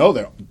 Yeah. I know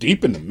they're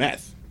deep into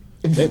meth.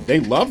 They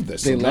love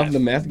this. They love the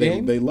meth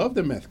game? They love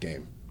the meth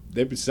game.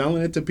 They've been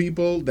selling it to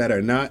people that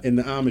are not in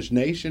the Amish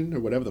Nation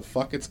or whatever the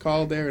fuck it's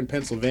called there in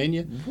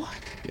Pennsylvania. What?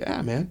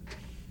 Yeah, man.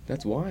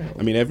 That's wild.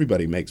 I mean,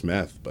 everybody makes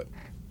meth, but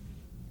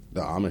the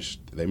Amish,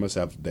 they must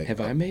have...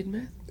 Have I made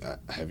meth?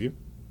 Have you?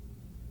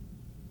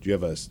 Do you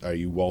have are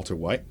you Walter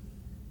White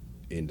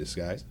in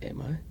disguise?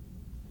 Am I?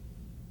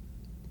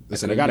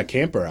 Listen, I got a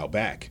camper out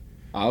back.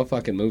 I'll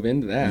fucking move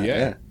into that.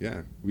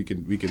 Yeah. We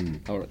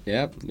can Oh,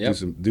 yep.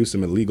 do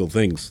some illegal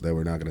things that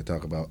we're not going to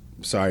talk about.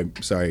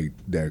 Sorry,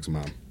 Derek's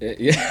mom.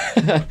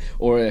 Yeah.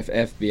 Or if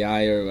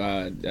FBI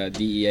or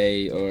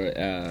DEA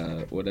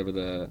or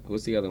whatever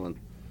what's the other one?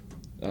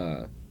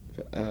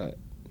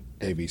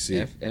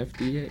 ABC.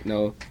 FDA?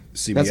 No.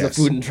 CBS. That's the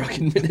Food and Drug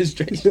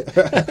Administration.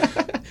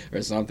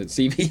 Or something.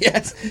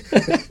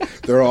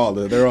 CVS. They're all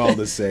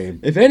the same.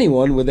 If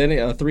anyone with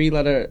any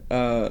three-letter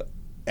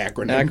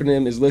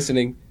Acronym is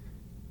listening,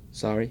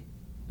 sorry,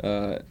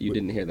 you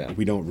didn't hear that.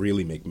 We don't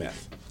really make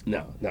meth.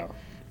 No.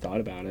 Thought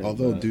about it.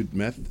 Although, dude,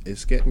 meth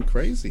is getting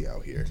crazy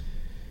out here.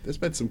 There's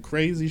been some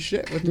crazy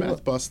shit with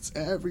meth busts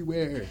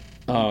everywhere.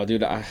 Oh,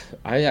 dude, I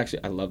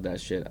love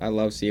that shit. I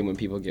love seeing when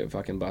people get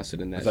fucking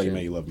busted in that shit. I thought you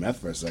meant you love meth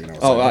for a second.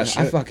 I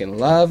fucking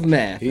love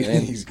meth.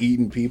 He's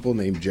eating people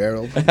named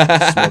Gerald, smoking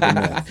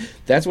meth.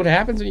 That's what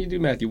happens when you do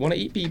meth. You want to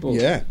eat people.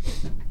 Yeah.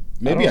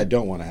 Maybe I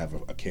don't want to have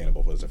a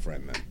cannibal as a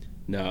friend then.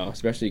 No,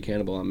 especially a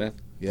cannibal on meth.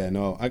 Yeah,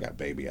 no, I got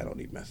baby. I don't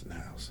need meth in the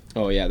house.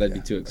 Oh, yeah, that'd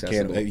be too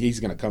accessible. He's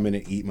going to come in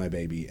and eat my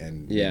baby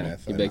and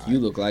meth. He'd be like, you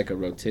look like a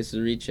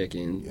rotisserie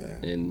chicken,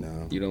 and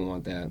no. you don't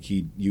want that.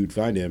 You'd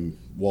find him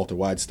Walter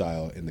White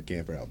style in the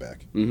camper out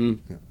back.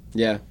 Mm-hmm.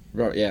 Yeah.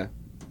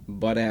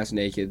 Butt-ass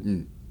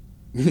naked.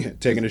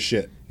 Taking a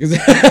shit.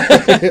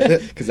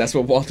 Because that's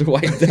what Walter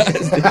White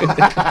does,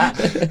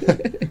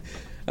 dude.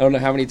 I don't know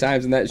how many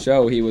times in that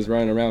show he was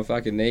running around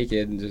fucking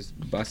naked and just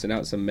busting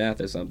out some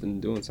meth or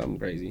something, doing something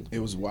crazy. It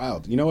was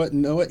wild. You know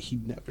what? He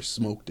never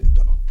smoked it,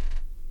 though.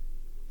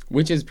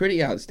 Which is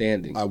pretty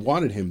outstanding. I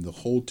wanted him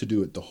to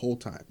do it the whole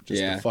time.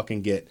 Just to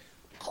fucking get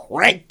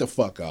cranked the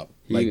fuck up.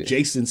 Like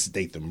Jason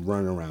Statham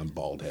running around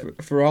bald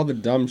head. For all the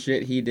dumb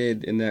shit he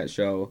did in that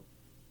show,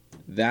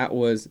 that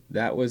was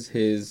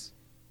his...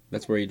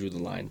 That's where he drew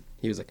the line.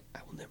 He was like, I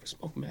will never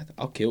smoke meth.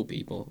 I'll kill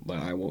people, but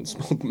I won't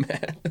smoke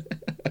meth.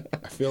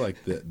 I feel like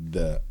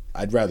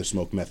I'd rather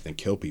smoke meth than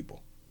kill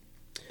people.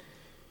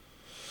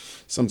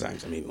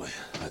 Sometimes, I mean,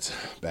 that's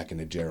back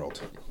into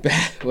Gerald.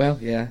 Well,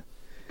 yeah.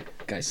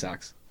 Guy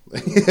sucks.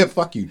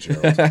 Fuck you,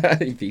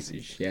 Gerald. You piece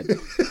of shit.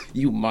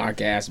 You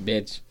Mark-ass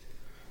bitch.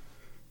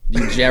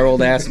 You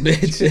Gerald-ass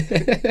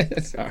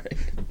bitch. Sorry.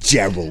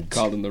 Gerald.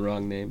 Called him the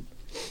wrong name.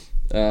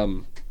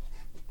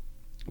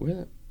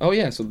 Where? Oh,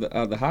 yeah, so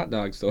the hot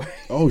dog story.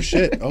 Oh,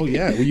 shit. Oh,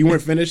 yeah. Well, you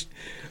weren't finished?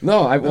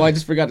 No, I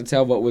just forgot to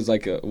tell what was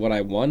what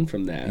I won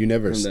from that. You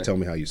never tell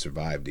me how you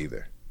survived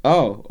either.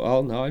 Oh,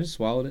 well, no, I just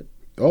swallowed it.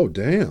 Oh,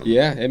 damn.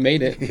 Yeah, it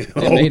made it.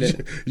 Made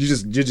it. You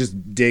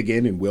just dig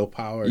in and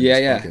willpower.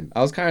 And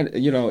I was kind of,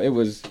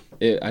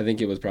 I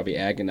think it was probably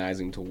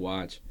agonizing to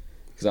watch.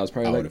 Because I was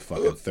probably I would have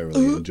fucking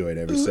thoroughly enjoyed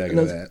every second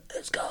of that.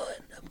 It's going.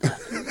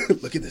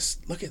 Look at this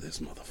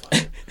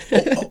motherfucker.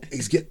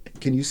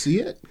 Can you see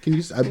it?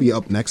 I'd be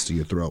up next to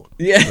your throat.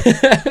 Yeah.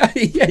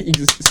 Yeah, you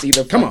just see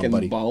the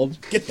fucking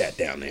bulge. Get that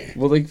down there.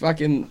 Well, like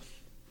fucking,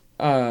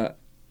 I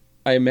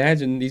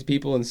imagine these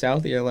people in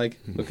Southie are like,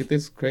 look at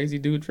this crazy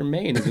dude from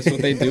Maine. Is this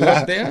what they do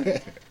up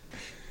there?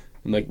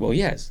 I'm like, well,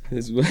 yes.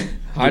 It's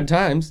hard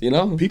times,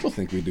 People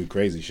think we do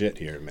crazy shit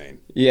here in Maine.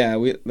 Yeah,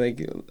 we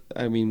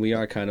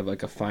are kind of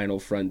like a final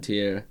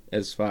frontier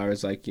as far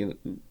as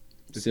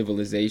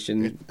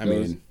civilization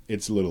goes.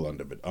 It's a little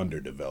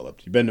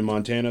underdeveloped. You been to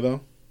Montana,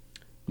 though?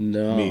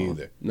 No. Me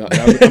either. No.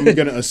 I'm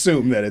going to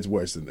assume that it's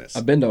worse than this.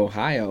 I've been to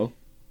Ohio.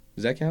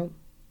 Does that count?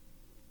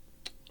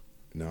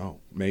 No,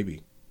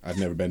 maybe. I've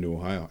never been to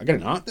Ohio. I got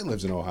an aunt that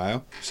lives in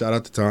Ohio. Shout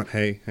out to Taunt.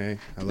 Hey,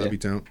 I love you,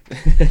 Taunt.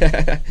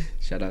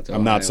 Shout out to Ohio.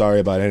 I'm not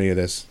sorry about any of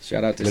this.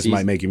 Shout out to This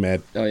might make you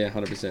mad. Oh, yeah,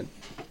 100%.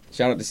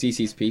 Shout out to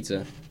CC's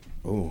Pizza.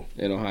 Ooh.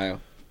 In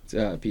Ohio. It's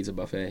a pizza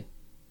buffet.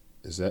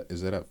 Is that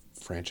a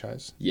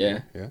franchise?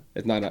 Yeah. Yeah.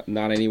 It's not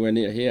anywhere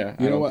near here.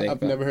 You know what?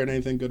 I've never heard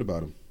anything good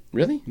about them.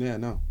 Really? Yeah,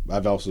 no.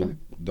 I've also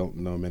don't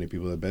know many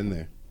people that have been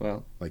there.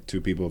 Well. Like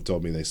 2 people have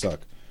told me they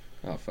suck.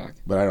 Oh, fuck.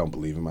 But I don't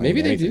believe them.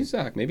 Maybe they do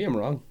suck. Maybe I'm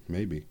wrong.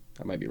 Maybe.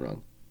 I might be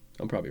wrong.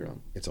 I'm probably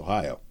wrong. It's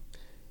Ohio.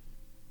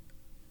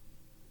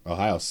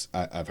 Ohio,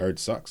 I've heard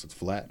sucks. It's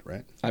flat,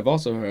 right? I've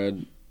also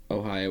heard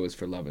Ohio is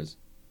for lovers.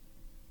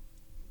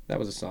 That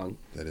was a song.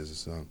 That is a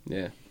song.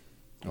 Yeah.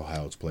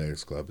 Ohio's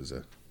Players Club is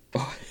a...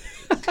 Oh,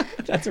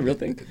 that's a real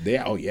thing.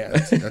 Yeah. Oh, yeah.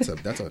 That's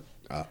a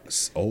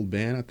old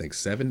band. I think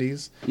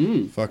 70s.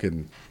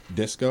 Fucking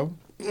disco.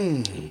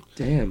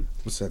 Damn.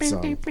 What's that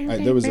song?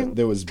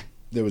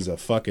 There was a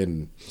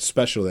fucking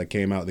special that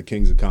came out, The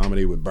Kings of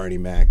Comedy, with Bernie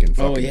Mac and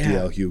fucking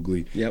D.L.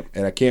 Hughley. Yep.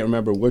 And I can't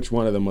remember which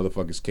one of the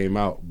motherfuckers came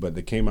out, but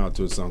they came out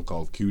to a song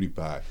called Cutie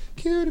Pie.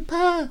 Cutie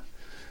Pie,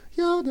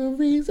 you're the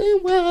reason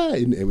why.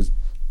 And it was,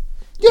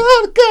 you're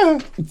the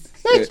girl.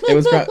 It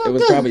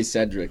was probably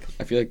Cedric.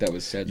 I feel like that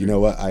was Cedric. You know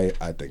what? I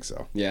think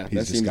so. Yeah, He's that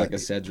just seems got- like a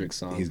Cedric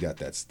song. He's got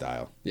that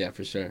style. Yeah,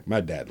 for sure.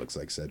 My dad looks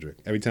like Cedric.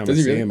 Every time Does I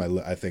he see really?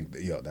 him, I think,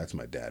 yo, that's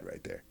my dad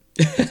right there.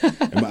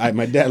 And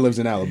my dad lives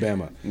in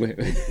Alabama. Wait.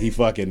 He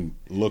fucking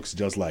looks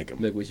just like him.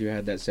 Look, wish you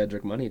had that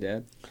Cedric money,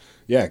 Dad.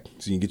 Yeah,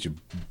 so you can get your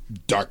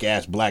dark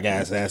ass, black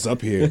ass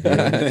up here, you know,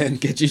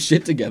 and Get your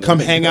shit together. come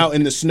hang out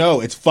in the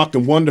snow. It's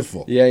fucking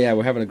wonderful. Yeah,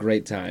 we're having a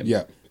great time.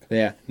 Yeah.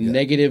 Yeah.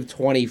 Negative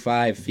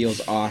 25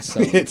 feels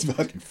awesome. It's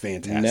fucking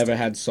fantastic. Never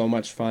had so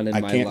much fun in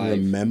I my can't life.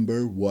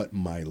 remember what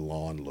my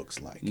lawn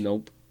looks like.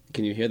 Nope.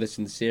 Can you hear the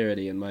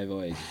sincerity in my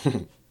voice?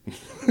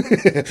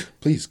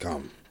 Please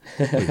come.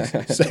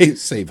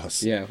 Please. Save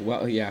us. Yeah,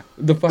 well, yeah.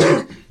 The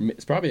fucking,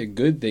 it's probably a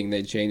good thing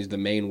they changed the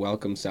main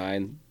welcome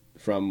sign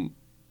from,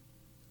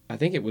 I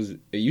think it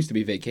used to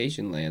be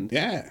Vacation Land.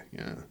 Yeah.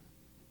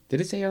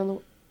 Did it say on the,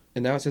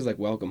 and now it says like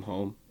welcome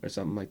home or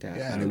something like that.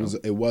 Yeah, I and don't know.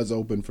 it was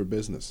open for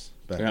business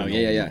back Oh, when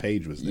yeah. the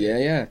page was there.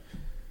 Yeah.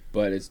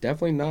 But it's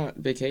definitely not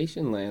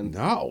Vacation Land.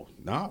 No.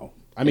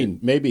 I mean,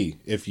 maybe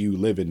if you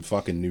live in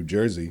fucking New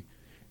Jersey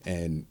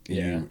and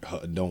you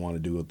don't want to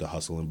do the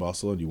hustle and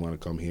bustle and you want to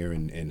come here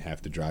and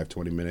have to drive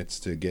 20 minutes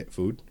to get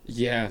food.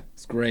 Yeah,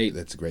 it's great.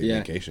 That's a great Yeah.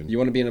 vacation. You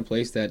want to be in a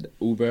place that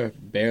Uber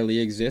barely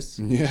exists,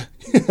 Yeah.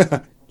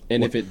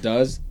 and if it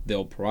does,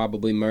 they'll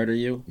probably murder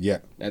you Yeah.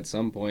 at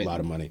some A point. lot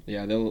of money.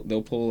 Yeah,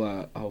 they'll pull.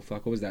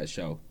 What was that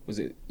show? Was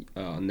it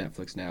on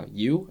Netflix now?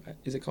 You?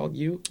 Is it called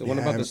You? The one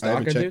Yeah, about the I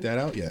haven't stalker checked dude? that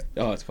out yet.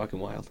 Oh, it's fucking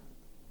wild.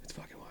 It's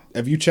fucking wild.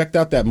 Have you checked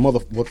out that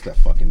what's that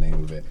fucking name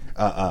of it?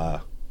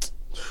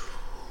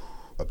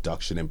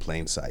 Abduction in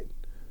Plain Sight.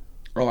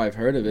 Oh, I've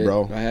heard of it.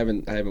 Bro. I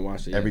haven't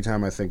watched it yet. Every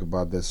time I think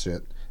about this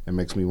shit, it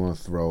makes me want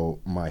to throw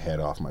my head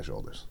off my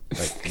shoulders.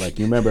 Like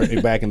you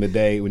remember back in the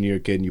day when you were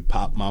a kid and you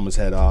pop mama's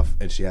head off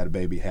and she had a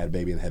baby and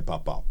the head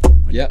pop off.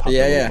 And you Yep. pop the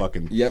little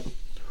fucking- Yep.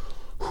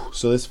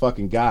 So this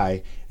fucking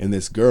guy and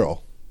this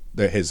girl,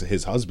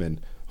 his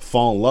husband,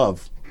 fall in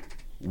love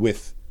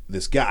with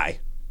this guy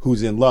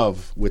who's in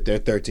love with their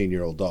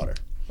 13-year-old daughter.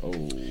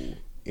 Oh.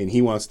 And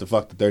he wants to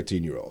fuck the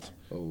 13-year-old.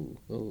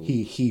 Oh.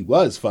 He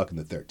was fucking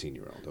the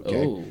 13-year-old,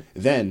 okay? Oh.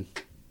 Then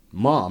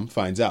mom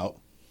finds out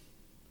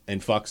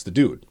and fucks the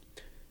dude.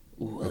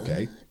 What?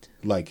 Okay?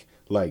 Like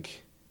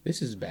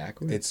This is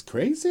backwards. it's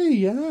crazy,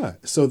 yeah.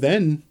 So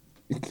then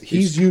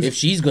he's used If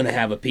she's gonna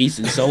have a piece,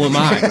 and so am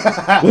I.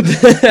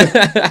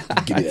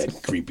 give me that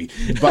creepy.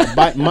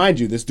 But mind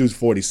you, this dude's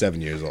 47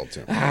 years old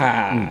too.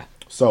 Ah.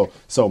 So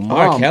mom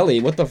R.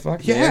 Kelly, what the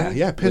fuck? Yeah, man?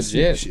 yeah, pissed.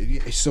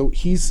 Legit. So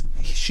she's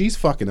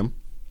fucking him,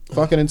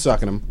 fucking and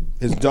sucking him.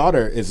 His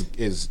daughter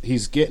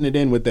he's getting it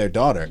in with their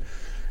daughter,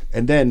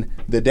 and then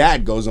the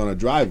dad goes on a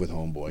drive with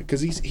homeboy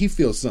because he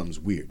feels something's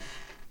weird.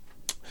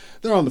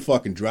 They're on the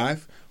fucking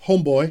drive.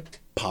 Homeboy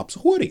pops a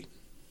woody.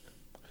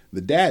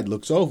 The dad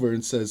looks over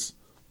and says,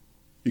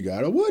 "You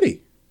got a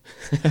woody."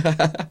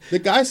 The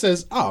guy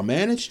says, "Oh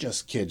man, it's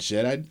just kid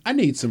shit. I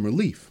need some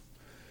relief."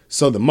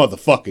 So the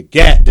motherfucker,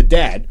 the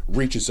dad,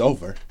 reaches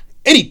over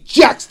and he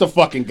jacks the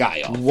fucking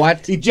guy off.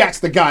 What? He jacks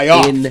the guy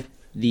off In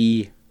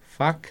the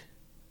fuck?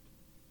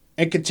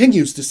 and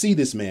continues to see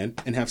this man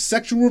and have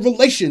sexual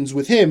relations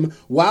with him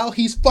while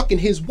he's fucking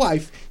his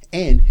wife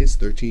and his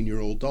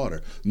 13-year-old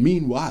daughter.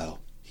 Meanwhile,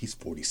 he's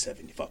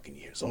 47 fucking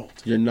years old.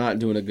 You're not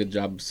doing a good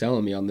job of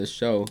selling me on this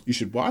show. You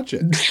should watch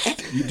it.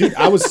 Dude,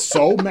 I was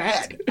so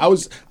mad.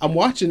 I'm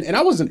watching and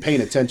I wasn't paying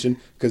attention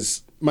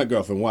because my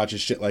girlfriend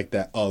watches shit like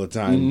that all the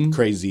time. Mm-hmm.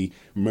 Crazy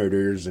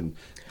murders and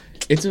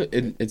It's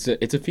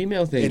a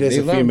female thing. It is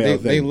they a love, female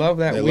they thing. love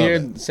that They love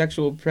weird it.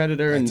 sexual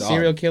predator and That's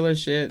serial odd. killer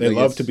shit. they Like,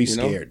 love it's, to be you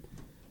know, scared.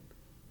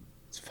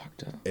 it's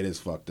fucked up. It is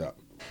fucked up.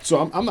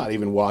 So I'm not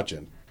even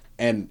watching.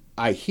 And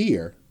I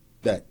hear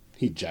that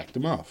he jacked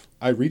him off.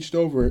 I reached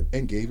over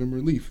and gave him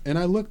relief. And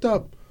I looked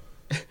up.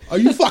 Are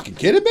you fucking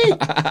kidding me?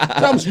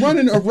 And I was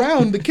running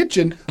around the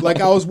kitchen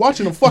like I was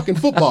watching a fucking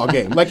football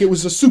game. Like it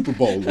was a Super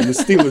Bowl and the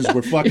Steelers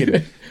were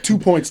fucking 2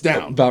 points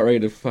down. About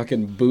ready to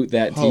fucking boot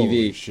that TV.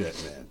 Holy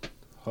shit, man.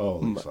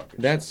 Holy fucking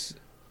That's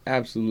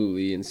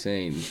absolutely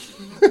insane.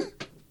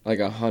 Like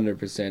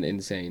 100%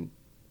 insane.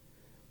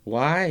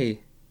 Why?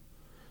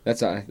 I'm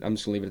just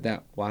gonna leave it at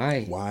that.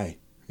 Why? Why?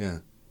 Yeah.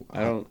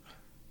 I don't.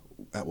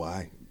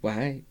 Why?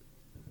 Why?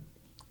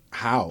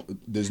 How?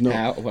 There's no.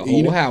 How? Well,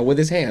 you know- how? With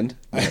his hand.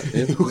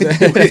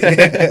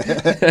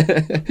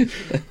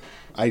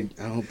 I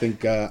don't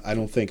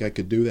think I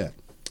could do that.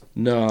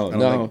 No, don't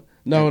no, think-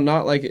 no,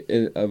 not like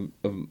of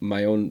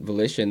my own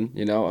volition.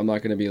 You know, I'm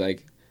not gonna be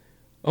like,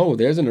 oh,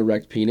 there's an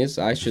erect penis.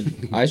 I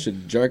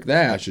should jerk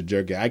that. I should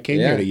jerk it. I came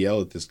Yeah. here to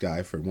yell at this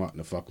guy for wanting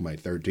to fuck my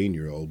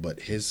 13-year-old, but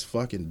his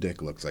fucking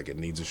dick looks like it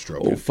needs a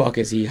stroke. Oh fuck,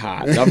 is he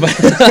hot?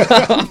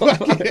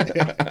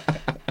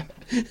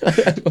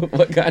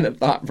 What kind of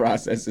thought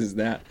process is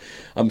that?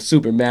 I'm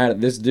super mad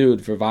at this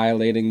dude for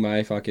violating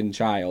my fucking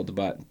child,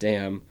 but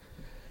damn,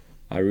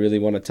 I really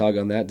want to tug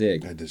on that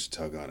dick. I just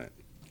tug on it.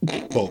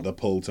 Pull the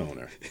pull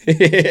toner.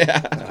 Yeah.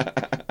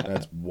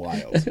 That's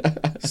wild.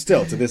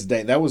 Still to this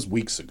day, that was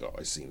weeks ago.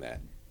 I seen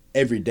that.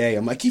 every day.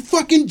 I'm like, he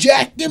fucking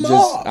jacked him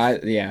off.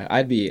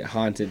 I'd be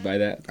haunted by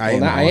that. I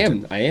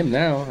am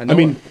now.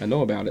 I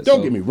know about it.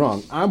 Don't get me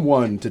wrong. I'm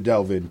one to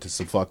delve into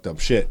some fucked up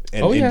shit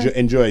and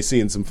enjoy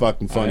seeing some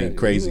fucking funny,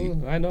 crazy.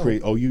 I know.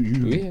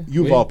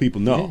 You of all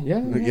people know.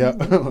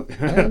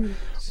 Yeah.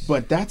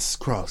 But that's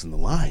crossing the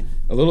line.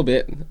 A little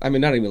bit. I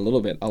mean, not even a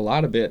little bit. A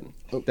lot of bit.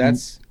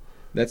 That's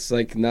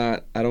like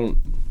not. I don't.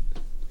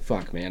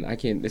 Fuck, man. I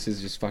can't. This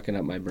is just fucking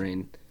up my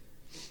brain.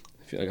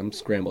 I feel like I'm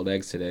scrambled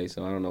eggs today,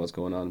 so I don't know what's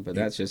going on. But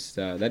that's just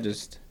that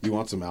just. You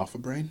want some Alpha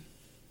Brain?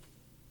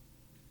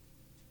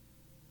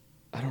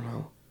 I don't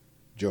know.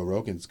 Joe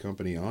Rogan's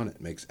company on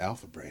it makes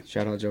Alpha Brain.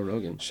 Shout out Joe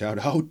Rogan. Shout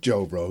out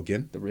Joe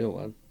Rogan. The real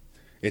one.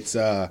 It's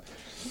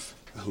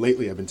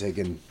lately I've been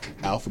taking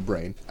Alpha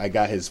Brain. I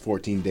got his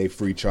 14-day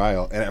free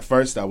trial, and at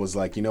first I was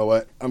like, you know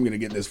what? I'm gonna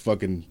get this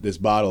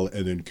bottle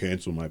and then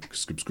cancel my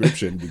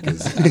subscription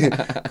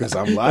because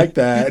I'm like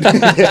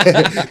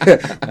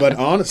that. But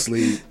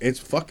honestly, it's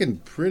fucking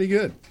pretty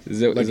good.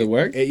 Does it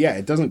work?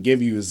 It doesn't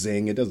give you a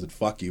zing. It doesn't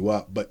fuck you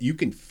up, but you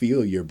can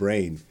feel your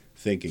brain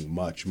thinking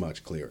much,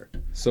 much clearer.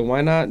 So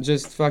why not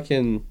just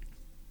fucking,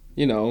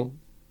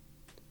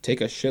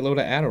 take a shitload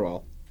of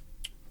Adderall?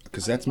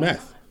 Because that's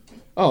meth.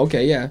 Oh,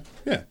 okay, yeah.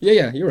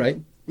 Yeah, you're right.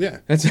 Yeah.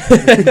 That's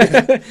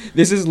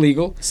this is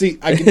legal. See,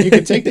 you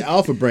can take the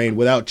Alpha Brain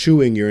without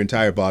chewing your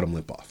entire bottom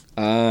lip off.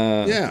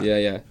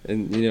 Yeah.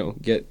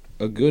 And, get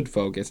a good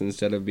focus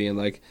instead of being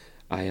like,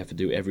 I have to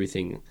do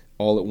everything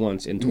all at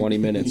once in 20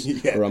 minutes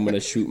or I'm going to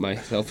shoot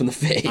myself in the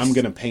face. I'm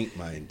going to paint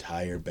my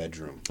entire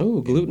bedroom.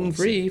 Oh,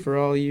 gluten-free for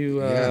all you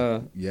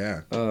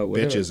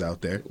bitches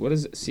out there. What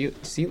is it?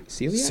 Celiac?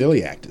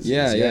 Celiac disease.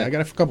 Yeah. I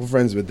got a couple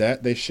friends with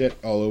that. They shit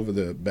all over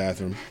the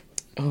bathroom.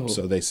 Oh.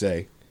 So they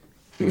say.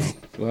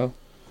 Well,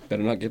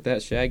 better not get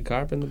that shag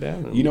carp in the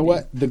bathroom. You know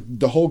what?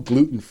 The whole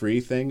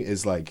gluten-free thing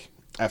is like,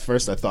 at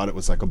first I thought it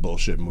was like a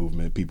bullshit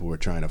movement. People were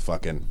trying to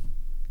fucking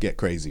get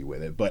crazy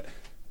with it. But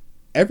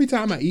every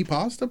time I eat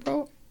pasta,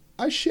 bro,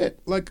 I shit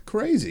like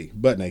crazy,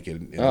 butt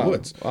naked in the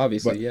woods.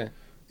 Obviously, but,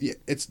 yeah.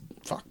 It's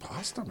fuck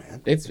pasta,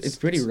 man. It's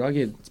pretty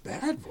rugged. It's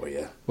bad for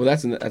you. Well,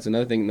 that's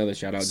another thing. Another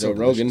shout out, So Joe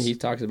Rogan. delicious. He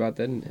talks about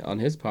that on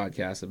his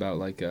podcast about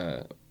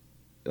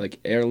like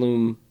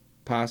heirloom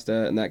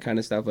pasta and that kind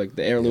of stuff, like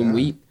the heirloom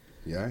wheat.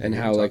 Yeah, and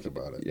how like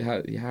about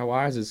it. how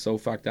ours is so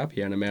fucked up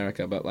here in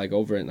America, but like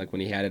over in like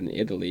when he had it in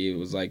Italy,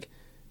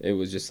 it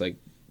was just like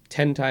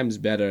 10 times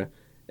better,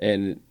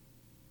 and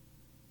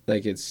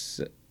like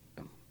it's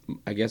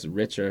I guess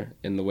richer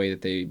in the way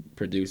that they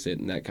produce it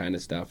and that kind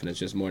of stuff, and it's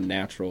just more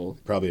natural.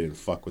 Probably didn't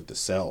fuck with the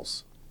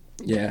cells.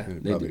 Yeah,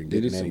 Probably didn't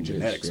get any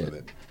genetics with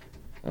it.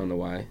 I don't know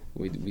why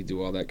we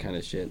do all that kind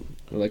of shit.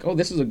 We're like, oh,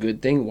 this is a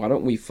good thing. Why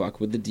don't we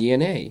fuck with the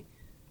DNA?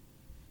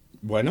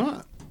 Why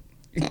not?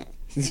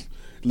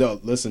 No,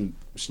 listen.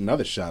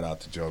 Another shout out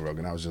to Joe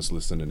Rogan. I was just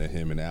listening to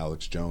him and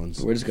Alex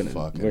Jones. We're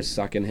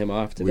sucking him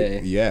off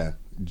today.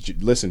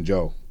 Listen,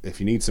 Joe. If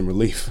you need some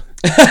relief,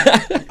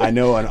 I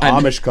know an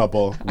Amish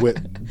couple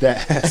that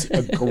has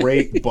a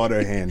great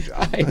butter hand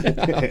job.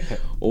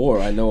 Or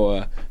I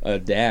know a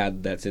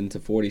dad that's into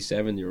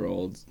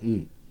 47-year-olds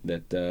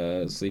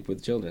that sleep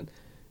with children.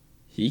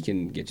 He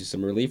can get you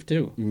some relief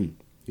too.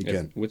 He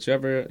can.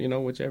 Whichever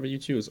you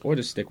choose, or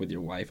just stick with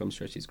your wife. I'm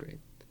sure she's great.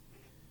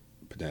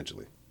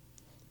 Potentially.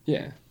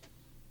 Yeah,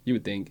 you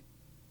would think.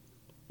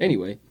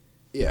 Anyway.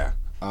 Yeah.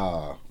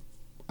 I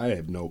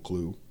have no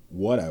clue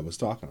what I was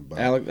talking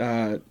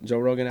about. Joe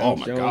Rogan,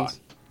 Alex Jones. God.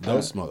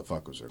 Those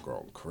motherfuckers are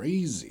growing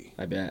crazy.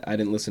 I bet. I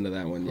didn't listen to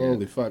that one yet.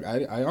 Holy fuck.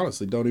 I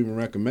honestly don't even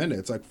recommend it.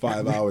 It's like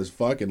 5 hours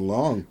fucking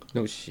long.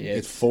 No shit.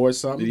 It's 4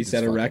 something. Did he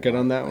set a record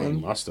on that one?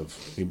 He must have.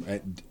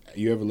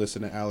 You ever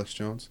listen to Alex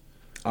Jones?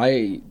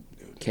 I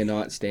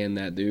cannot stand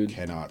that dude.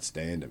 Cannot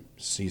stand him.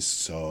 He's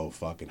so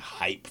fucking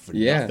hype for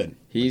Yeah, nothing.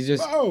 he's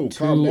just calm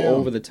too down.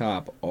 over the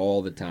top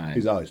all the time.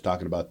 He's always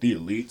talking about the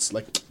elites.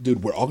 Like,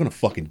 dude, we're all gonna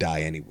fucking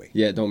die anyway.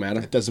 Yeah, it don't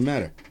matter. It doesn't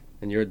matter.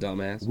 And you're a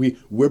dumbass.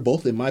 We're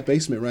both in my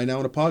basement right now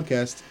on a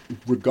podcast,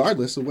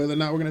 regardless of whether or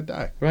not we're gonna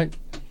die. Right.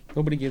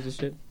 Nobody gives a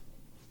shit.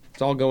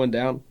 It's all going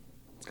down.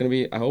 It's gonna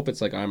be. I hope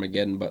it's like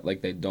Armageddon, but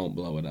like they don't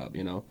blow it up.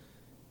 You know.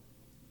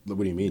 What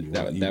do you mean?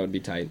 That would be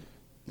tight.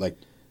 Like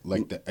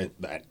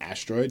an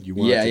asteroid? You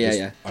want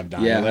Yeah.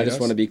 annihilate Yeah, I just us?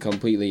 want to be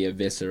completely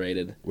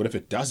eviscerated. What if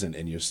it doesn't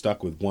and you're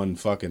stuck with one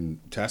fucking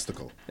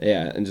testicle?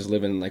 Yeah, and just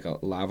live in like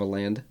a lava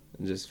land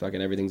and just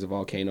fucking everything's a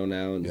volcano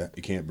now. And Yeah,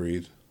 you can't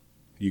breathe.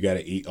 You got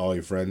to eat all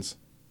your friends,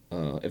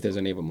 if there's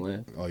any of them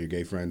left. all your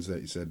gay friends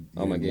that you said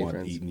you All my didn't gay want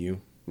friends. eating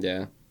you.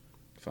 Yeah.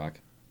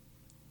 Fuck.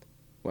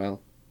 Well.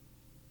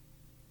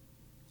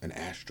 An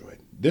asteroid.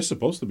 There's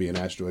supposed to be an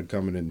asteroid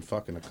coming in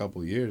fucking a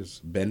couple years.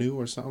 Bennu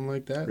or something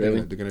like that.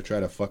 Really? They're gonna try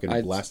to fucking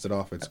blast it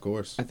off its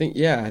course. I think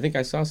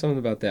I saw something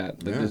about that.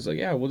 They're Yeah. just like,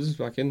 we'll just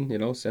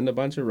fucking, send a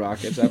bunch of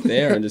rockets up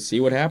there and just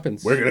see what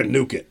happens. We're gonna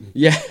nuke it.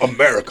 Yeah.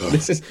 America.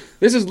 This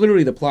is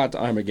literally the plot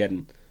to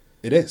Armageddon.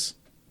 It is.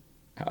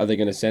 Are they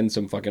gonna send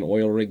some fucking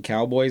oil rig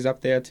cowboys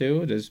up there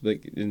too? Just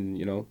like, Ben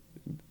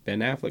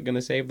Affleck gonna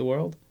save the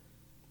world?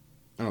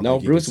 I don't No,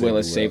 think he Bruce can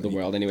Willis saved the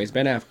world. Anyways,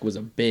 Ben Affleck was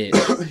a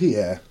bitch.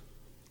 Yeah.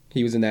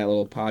 He was in that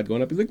little pod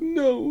going up. He's like,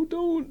 no,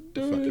 don't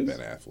do Fucking it. Ben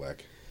Affleck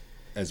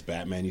as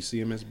Batman. You see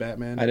him as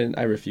Batman?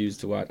 I refuse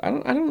to watch. I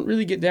don't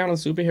really get down on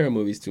superhero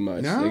movies too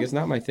much. No? Like, it's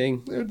not my thing.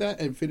 Dude, that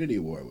Infinity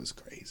War was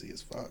crazy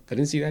as fuck. I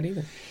didn't see that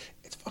either.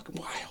 It's fucking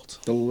wild.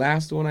 The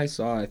last one I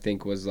saw, I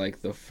think, was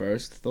like the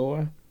first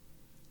Thor.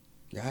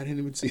 Yeah, I didn't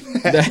even see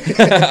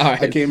that.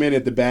 I came in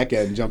at the back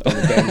end and jumped on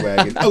the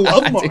bandwagon. I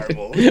love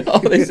Marvel. Oh,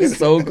 this is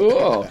so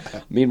cool.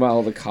 Meanwhile,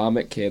 all the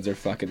comic kids are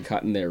fucking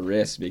cutting their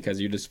wrists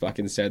because you just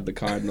fucking said the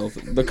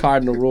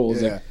cardinal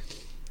rules. Yeah.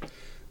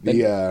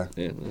 Yeah.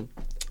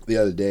 The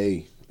other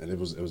day, and it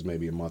was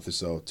maybe a month or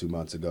so, 2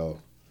 months ago,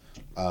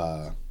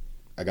 I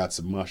got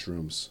some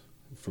mushrooms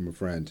from a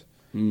friend,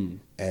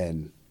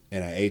 and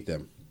I ate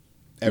them.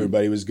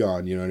 Everybody was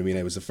gone, you know what I mean?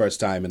 It was the first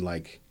time in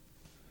like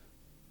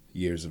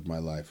years of my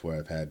life where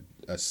I've had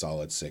a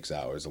solid 6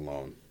 hours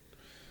alone.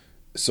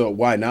 So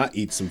why not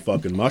eat some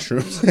fucking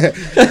mushrooms?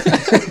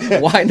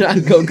 Why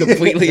not go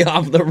completely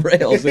off the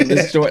rails in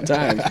this short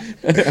time?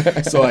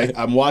 So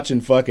I'm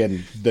watching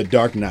fucking The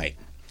Dark Knight.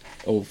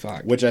 Oh,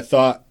 fuck. Which I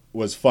thought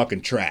was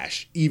fucking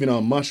trash. Even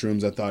on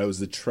mushrooms, I thought it was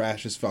the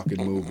trashiest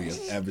fucking movie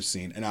I've ever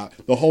seen. And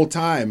the whole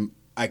time,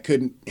 I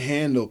couldn't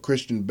handle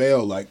Christian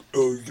Bale like,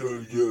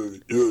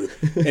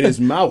 in his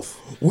mouth.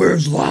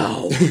 Where's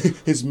Lau?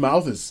 His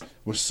mouth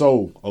was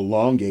so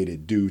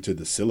elongated due to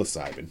the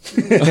psilocybin.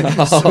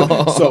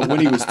 so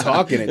when he was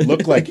talking, it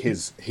looked like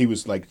he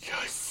was like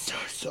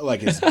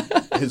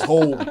his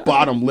whole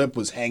bottom lip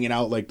was hanging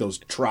out like those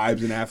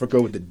tribes in Africa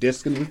with the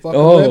disc in the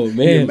fucking lip.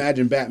 Man. You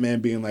imagine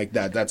Batman being like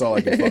that. That's all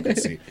I can fucking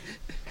see.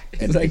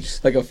 And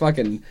It's like a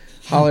fucking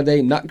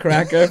holiday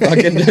nutcracker,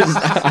 fucking just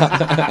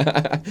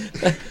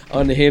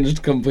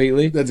unhinged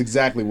completely. that's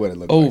exactly what it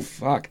looked like. Oh,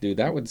 fuck, dude.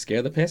 That would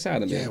scare the piss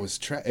out of me. Yeah, it was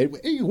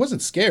it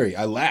wasn't scary.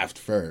 I laughed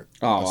for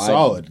Oh, a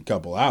solid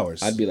couple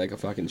hours. I'd be like a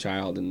fucking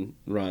child and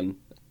run.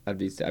 I'd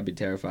be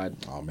terrified.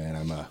 Oh man,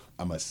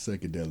 I'm a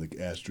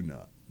psychedelic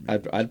astronaut.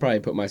 I'd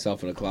probably put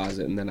myself in a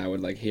closet and then I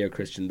would like hear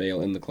Christian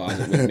Bale in the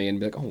closet with me and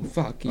be like, oh,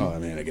 fuck. Oh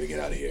man, I gotta get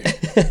out of here.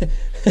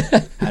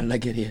 How did I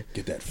get here?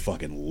 Get that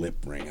fucking lip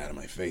ring out of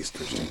my face,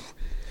 Christian.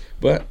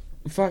 But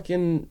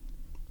fucking,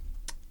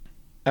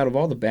 out of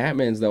all the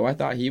Batmans though, I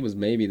thought he was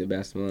maybe the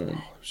best one. Oh,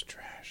 it was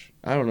trash.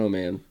 I don't know,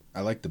 man.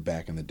 I like the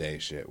back in the day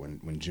shit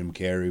when Jim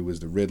Carrey was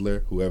the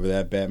Riddler, whoever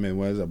that Batman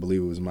was. I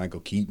believe it was Michael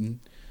Keaton.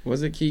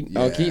 Was it Keaton?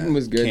 Yeah. Oh, Keaton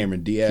was good.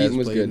 Cameron Diaz Keaton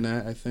was played good. in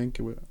that, I think.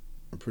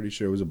 I'm pretty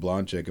sure it was a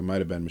blonde chick. It might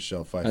have been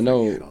Michelle Pfeiffer. I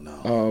know. Yeah, I don't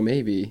know. Oh,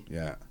 maybe.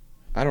 Yeah.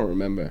 I don't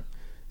remember.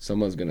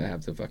 Someone's gonna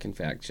have to fucking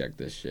fact check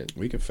this shit.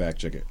 We can fact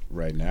check it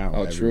right now.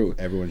 Oh, true.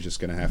 Everyone's just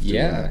gonna have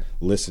to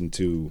listen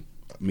to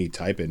me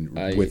typing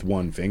with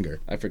one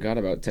finger. I forgot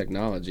about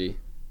technology.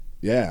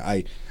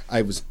 Yeah,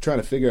 I was trying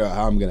to figure out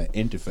how I'm gonna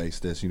interface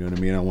this. You know what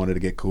I mean? I wanted to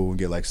get cool and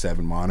get like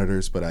 7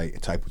 monitors, but I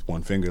type with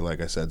one finger, like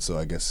I said. So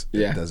I guess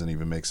it doesn't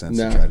even make sense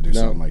to try to do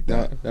something like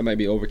that. No, that might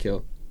be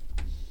overkill.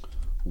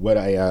 What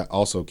I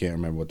also can't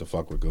remember what the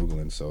fuck we're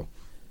googling. So,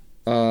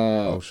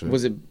 shit.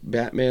 Was it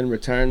Batman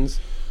Returns?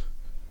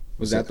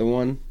 Was that the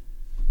one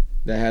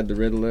that had the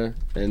Riddler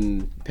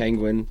and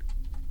Penguin?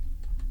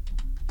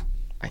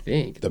 I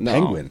think the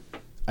Penguin.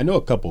 I know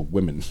a couple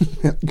women.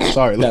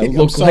 Sorry, that ladies.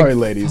 look I'm sorry,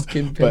 like ladies.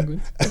 But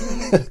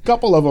a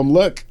couple of them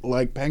look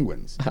like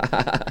penguins.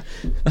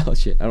 Oh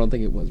shit! I don't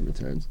think it was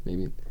Returns.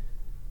 Maybe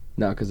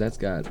no, because that's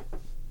got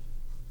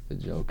the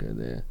Joker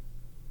there.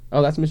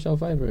 Oh, that's Michelle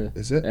Pfeiffer.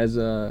 Is it? As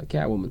a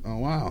Catwoman. Oh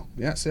wow!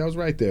 Yeah, see, I was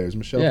right there. It's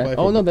Michelle Yeah. Pfeiffer.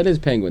 Oh no, that is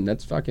Penguin.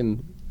 That's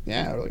fucking.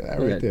 Yeah, look at that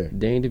Look right at there. that.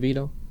 Danny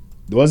DeVito.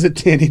 Was it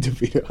Danny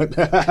DeVito?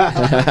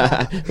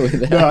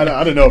 No,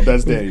 I don't know if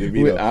that's Danny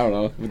DeVito. I don't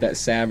know. With that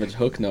savage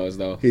hook nose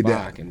though.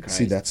 Fucking Christ.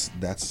 See,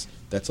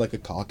 that's like a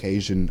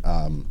Caucasian.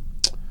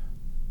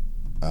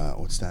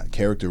 What's that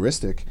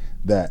characteristic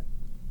that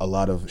a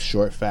lot of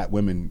short, fat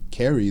women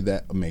carry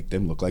that make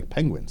them look like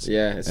penguins?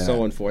 Yeah, it's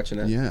so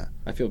unfortunate. Yeah,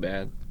 I feel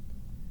bad.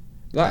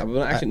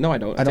 Actually, no, I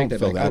don't. I don't take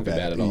feel back. I don't that feel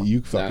bad. bad at all.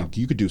 You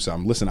could do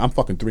something. Listen, I'm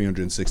fucking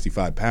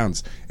 365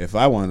 pounds. If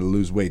I wanted to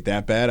lose weight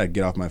that bad, I'd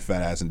get off my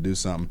fat ass and do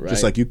something. Right.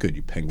 Just like you could,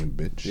 you penguin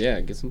bitch.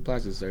 Yeah, get some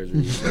plastic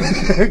surgery.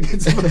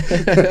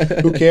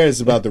 Who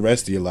cares about the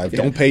rest of your life?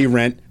 Don't pay your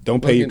rent.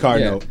 Don't pay your car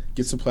note.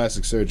 Get some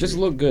plastic surgery. Just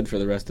look good for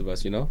the rest of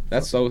us, you know?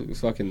 That's so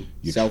fucking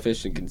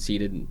selfish and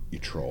conceited. You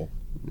troll.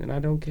 And I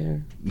don't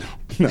care. No.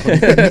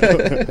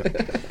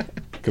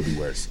 Could be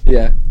worse.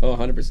 Yeah. Oh,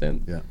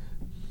 100%. Yeah.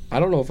 I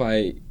don't know if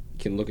I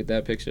can look at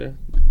that picture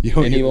Any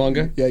any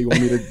longer. Yeah, you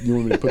want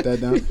me to put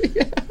that down?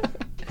 Yeah.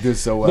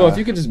 Just so, No, if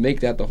you could just make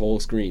that the whole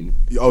screen.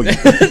 Oh, yeah.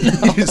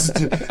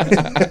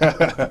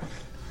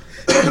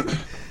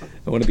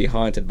 I want to be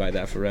haunted by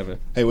that forever.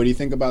 Hey, what do you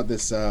think about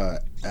this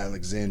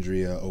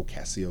Alexandria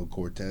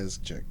Ocasio-Cortez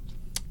chick?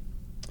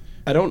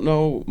 I don't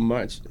know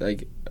much.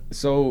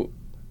 So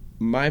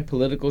my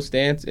political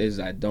stance is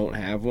I don't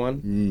have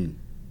one.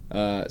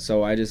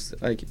 So I just,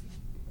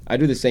 I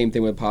do the same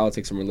thing with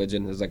politics and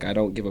religion. It's like I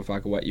don't give a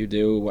fuck what you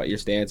do, what your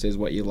stance is,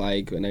 what you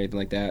like, and everything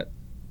like that.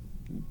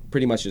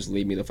 pretty much just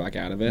leave me the fuck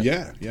out of it.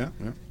 Yeah.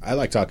 I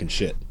like talking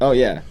shit. Oh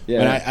yeah.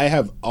 And I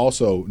have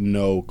also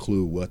no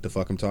clue what the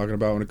fuck I'm talking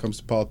about when it comes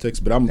to politics,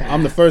 but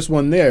I'm the first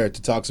one there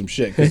to talk some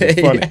shit because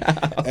it's funny.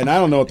 And I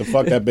don't know what the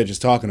fuck that bitch is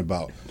talking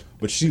about,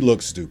 but she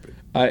looks stupid.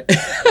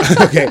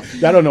 Okay,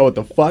 I don't know what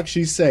the fuck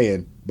she's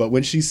saying, but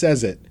when she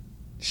says it,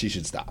 she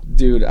should stop.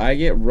 Dude, I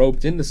get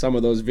roped into some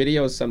of those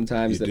videos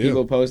sometimes that do.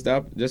 people post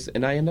up,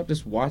 and I end up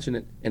just watching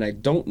it, and I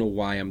don't know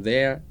why I'm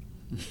there.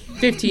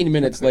 15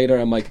 minutes later,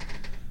 I'm like,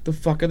 the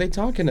fuck are they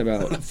talking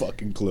about? Not a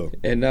fucking clue.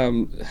 And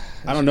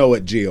I don't know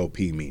what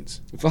GOP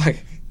means. fuck,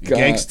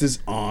 Gangsters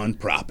on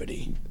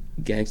property.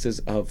 Gangsters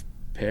of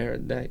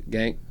Paradise,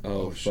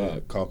 Oh fuck,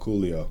 Shit. Call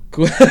Coolio.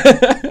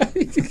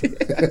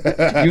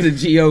 You the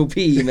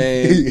GOP,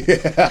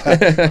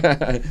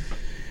 man. Yeah.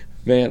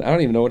 Man, I don't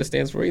even know what it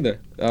stands for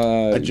either.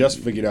 I just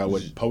figured out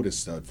what POTUS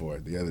stood for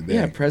the other day.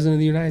 Yeah, President of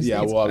the United Yeah,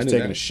 States. well, I was knew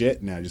taking that. a shit,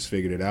 and I just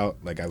figured it out.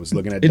 Like, I was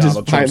looking at It just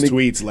Donald Trump's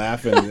finally- tweets,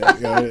 laughing,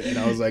 and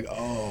I was like,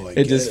 oh, I It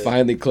get just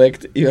finally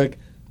clicked. You're like,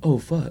 oh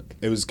fuck.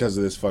 It was because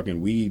of this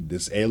fucking weed,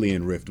 this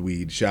alien rift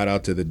weed. Shout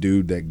out to the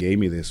dude that gave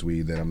me this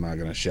weed that I'm not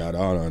going to shout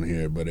out on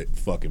here, but it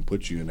fucking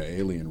puts you in an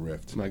alien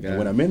rift. My God. And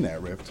when I'm in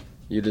that rift,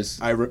 You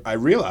just I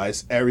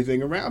realize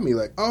everything around me,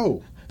 like,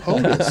 oh,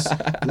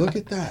 POTUS, look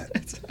at that.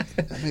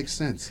 That makes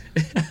sense.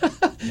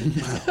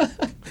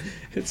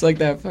 It's like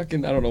that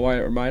fucking, I don't know why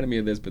it reminded me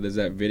of this, but there's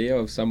that video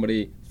of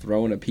somebody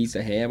throwing a piece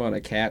of ham on a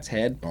cat's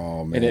head.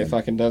 Oh, man. And it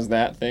fucking does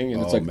that thing,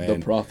 and it's Oh, like, man.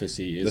 the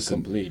prophecy is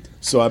Listen, complete.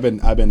 So I've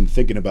been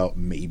thinking about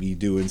maybe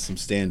doing some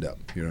stand up.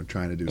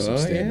 Trying to do some Oh,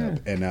 stand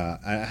up, and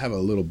I have a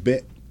little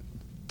bit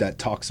that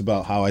talks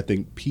about how I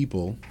think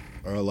people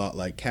are a lot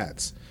like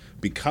cats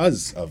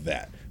because of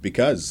that.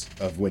 Because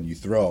of when you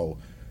throw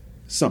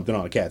something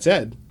on a cat's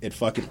head, it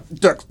fucking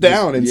ducks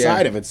down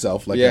inside of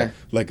itself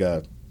like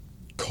a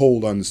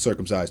cold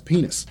uncircumcised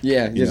penis.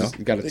 Yeah, you know?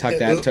 just got to tuck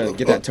that,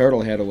 get that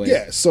turtle head away.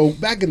 Yeah, so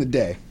back in the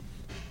day,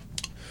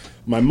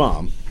 my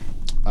mom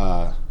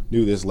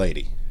knew this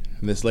lady.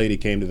 And this lady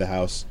came to the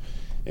house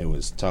and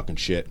was talking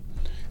shit.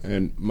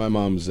 And my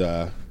mom's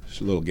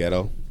she's a little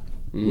ghetto.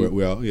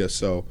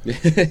 So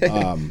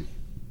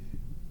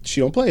she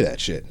don't play that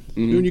shit.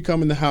 When you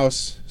come in the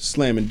house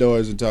slamming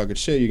doors and talking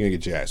shit, you're going to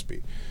get your ass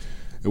beat.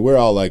 And we're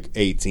all like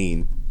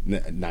 18,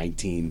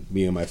 19,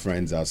 me and my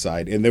friends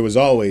outside. And there was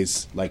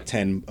always like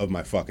 10 of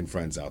my fucking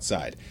friends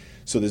outside.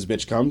 So this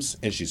bitch comes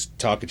and she's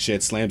talking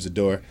shit, slams the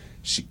door.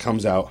 She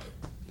comes out.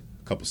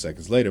 A couple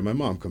seconds later, my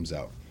mom comes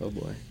out, Oh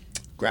boy.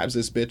 grabs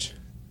this bitch,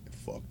 and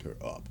fucked her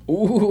up.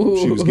 Ooh.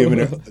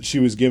 She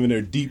was giving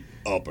her deep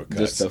uppercuts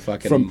Just a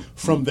fucking-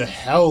 from the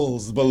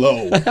hells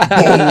below, boom,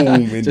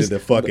 into Just the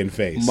fucking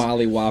face.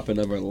 Molly whopping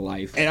of her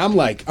life. And I'm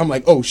like,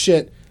 oh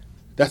shit,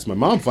 that's my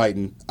mom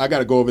fighting. I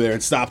gotta go over there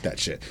and stop that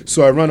shit.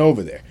 So I run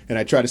over there and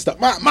I try to stop.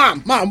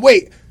 Mom,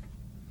 wait!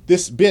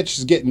 This bitch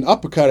is getting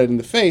uppercutted in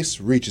the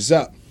face. Reaches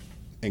up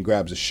and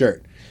grabs a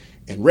shirt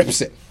and rips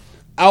it.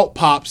 Out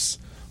pops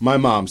my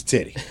mom's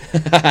titty.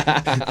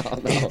 Oh,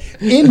 no.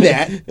 In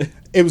that,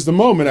 it was the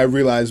moment I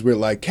realized we're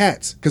like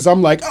cats. Because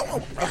I'm like,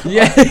 oh.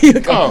 Yeah.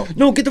 Oh.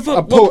 No, get the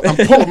fuck.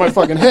 I'm pulling my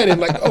fucking head in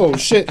like, oh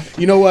shit.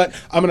 You know what?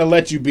 I'm gonna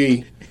let you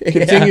be.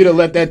 Continue to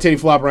let that titty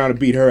flop around and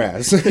beat her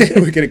ass.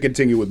 We're gonna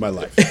continue with my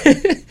life.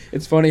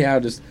 It's funny how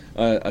just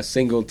a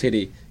single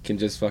titty can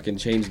just fucking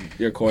change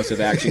your course of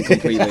action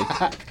completely.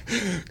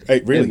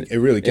 It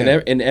really can.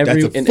 In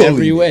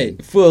every way,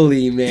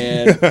 fully,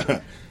 man.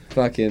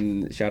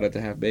 Fucking shout out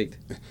to Half Baked.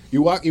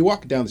 You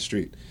walk down the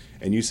street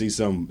and you see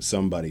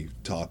somebody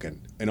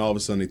talking, and all of a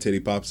sudden the titty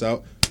pops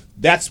out.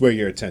 That's where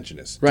your attention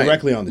is,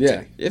 directly on the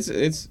titty.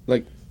 It's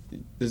like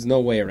there's no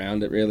way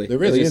around it, really. There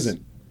really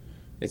isn't.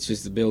 It's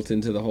just built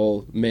into the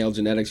whole male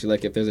genetics. You're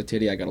like, if there's a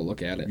titty, I gotta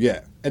look at it.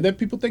 Yeah, and then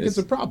people think it's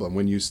a problem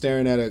when you're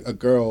staring at a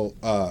girl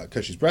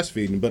because she's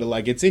breastfeeding, but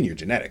like it's in your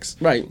genetics.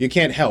 Right. You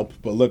can't help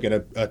but look at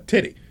a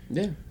titty.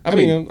 Yeah. I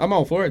mean, I'm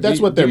all for it. That's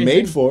what Do they're your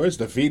made thing. for, is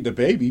to feed the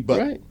baby, but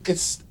Right.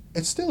 it's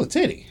still a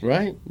titty.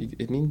 Right.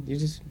 I mean, you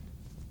just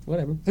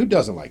whatever. Who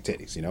doesn't like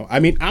titties, you know? I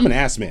mean, I'm an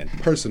ass man,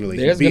 personally,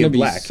 There's being gonna be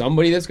black.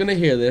 somebody that's gonna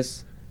hear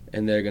this,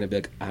 and they're gonna be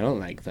like, I don't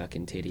like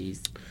fucking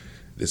titties.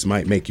 This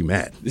might make you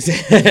mad.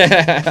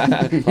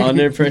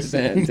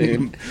 100%,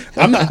 dude.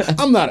 I'm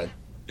not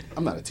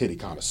a titty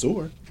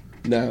connoisseur,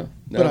 No.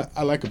 but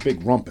I like a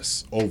big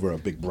rumpus over a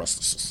big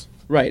breastus.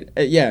 Right.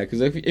 Yeah,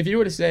 because if you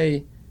were to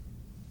say,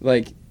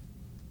 like,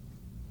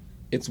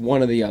 it's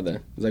one or the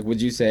other. Like,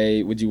 would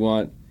you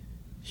want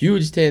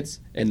huge tits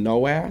and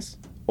no ass?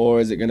 Or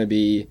is it going to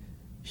be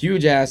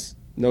huge ass,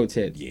 no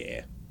tits?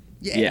 Yeah.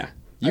 Yeah.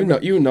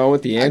 You know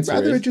what the answer I'd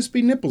rather is. it just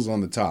be nipples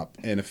on the top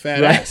and a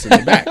fat Right. ass in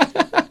the back.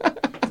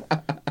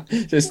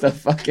 Just a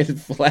fucking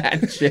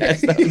flat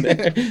chest up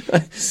there.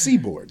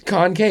 Seaboard.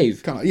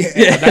 Concave.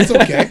 Yeah, that's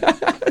okay.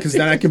 Because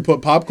then I can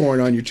put popcorn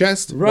on your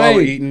chest while we're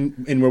Right. eating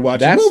and we're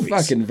watching That's movies.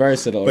 fucking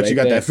versatile. But right you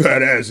got there. that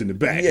fat ass in the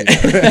back.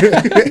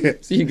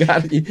 So you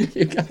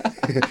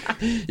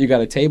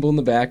got a table in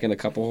the back and a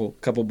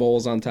couple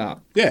bowls on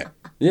top. Yeah.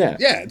 Yeah.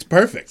 Yeah, it's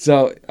perfect.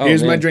 So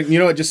Here's my man. drink. You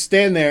know what? Just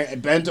stand there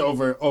and bent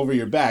over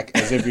your back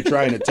as if you're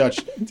trying to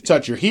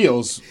touch your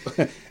heels,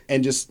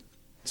 and just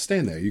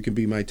stand there. You can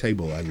be my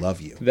table. I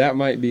love you. That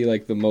might be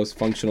like the most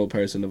functional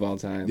person of all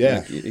time.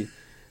 Yeah.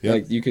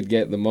 Like you could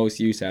get the most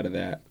use out of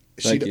that.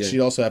 Like, She'd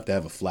also have to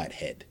have a flat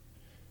head.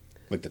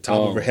 Like the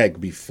top of her head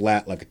could be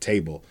flat like a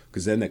table,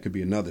 because then that could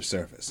be another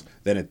surface.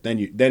 Then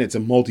it's a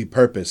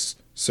multi-purpose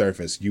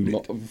surface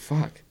unit.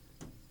 Fuck.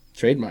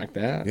 Trademark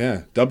that.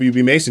 Yeah,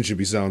 WB Mason should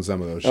be selling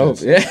some of those Oh,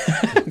 shits.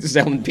 yeah.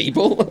 Selling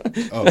people.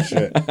 Oh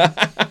shit!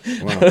 I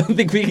Wow. don't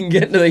think we can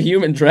get into the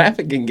human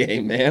trafficking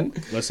game, man.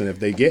 Listen, if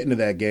they get into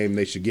that game,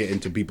 they should get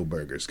into people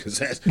burgers, because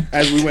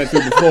as we went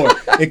through before,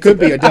 it could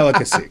be a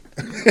delicacy.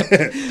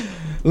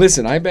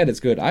 Listen, I bet it's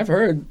good. I've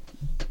heard.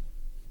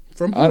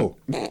 From who?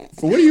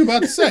 For what are you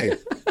about to say?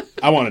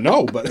 I want to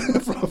know, but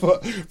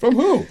from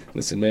who?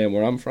 Listen, man,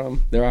 where I'm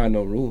from, there are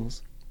no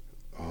rules.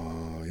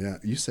 Oh yeah,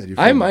 you said you're.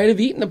 I might have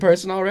eaten the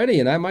person already,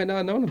 and I might not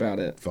have known about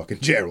it. Fucking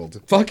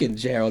Gerald. Fucking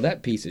Gerald,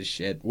 that piece of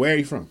shit. Where are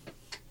you from?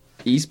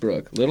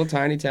 Eastbrook, little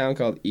tiny town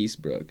called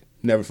Eastbrook.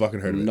 Never fucking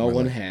heard of it. No in my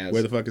one life. has.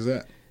 Where the fuck is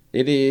that?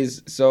 It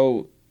is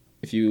so.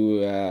 If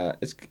you, I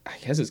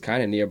guess it's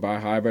kind of near Bar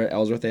Harbor,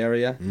 Ellsworth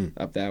area,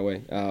 up that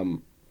way.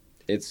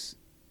 It's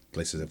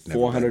Places I've never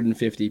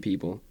 450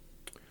 people.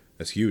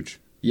 That's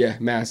huge. Yeah,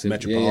 massive.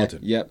 Metropolitan.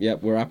 Yeah.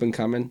 Yep. We're up and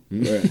coming.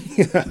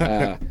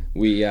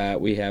 We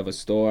have a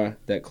store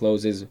that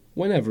closes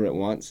whenever it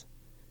wants,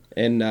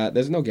 and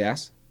there's no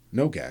gas.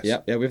 No gas.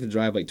 Yep. Yeah, we have to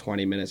drive like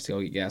 20 minutes to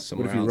go get gas What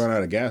somewhere if you else. run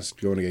out of gas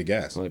going to get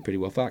gas? Well, they're pretty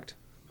well fucked,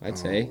 I'd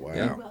say. Wow.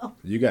 Yeah.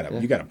 You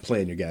gotta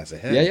plan your gas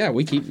ahead. Yeah.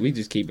 We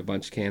just keep a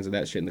bunch of cans of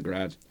that shit in the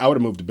garage. I would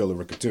have moved to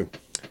Billerica too.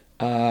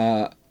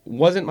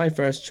 Wasn't my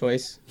first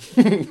choice.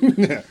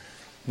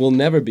 Will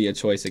never be a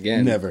choice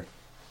again. Never.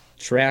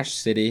 Trash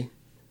City.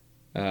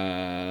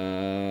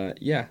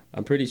 Yeah,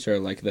 I'm pretty sure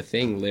like the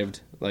Thing lived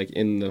like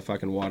in the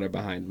fucking water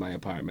behind my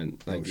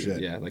apartment. Like, Oh,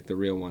 shit. Yeah, like the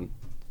real one.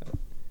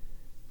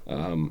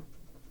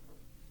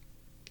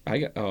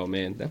 Oh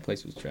man, that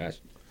place was trash.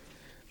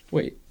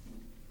 Wait,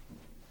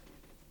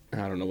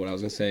 I don't know what I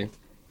was gonna say.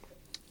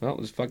 Well,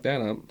 just fuck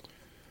that up.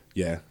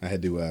 Yeah, I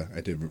had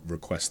to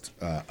request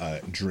a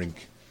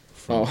drink.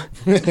 Oh,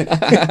 Let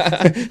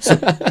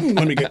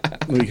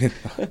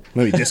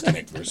me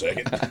disconnect for a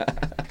second.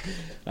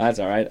 that's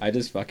all right. I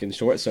just fucking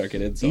short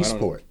circuited. So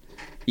Eastport.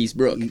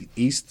 Eastbrook.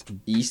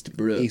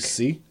 Eastbrook. East.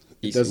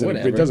 It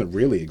Whatever. doesn't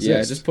really exist.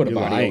 Yeah, just put You're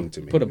a lying to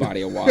me. put a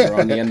body of water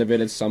on the end of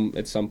it. It's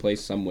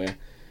someplace somewhere.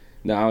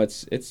 No,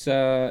 it's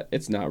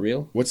not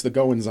real. What's the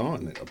goings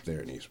on up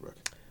there in Eastbrook?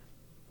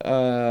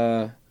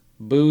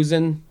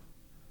 Boozing,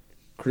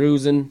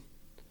 cruising,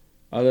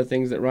 other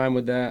things that rhyme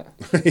with that.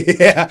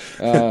 Yeah.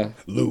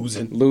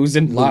 Losing.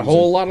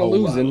 Whole lot of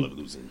losing.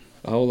 losing.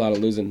 A whole lot of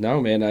losing.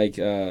 No, man, like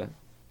a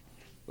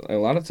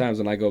lot of times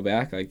when I go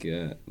back, like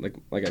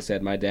I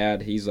said, my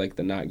dad, he's like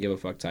the not give a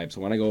fuck type. So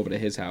when I go over to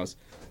his house,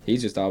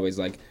 he's just always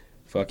like,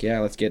 fuck yeah,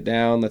 let's get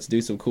down, let's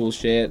do some cool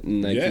shit,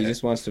 and like he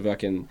just wants to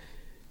fucking.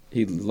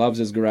 He loves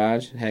his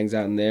garage, hangs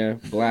out in there,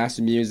 blasts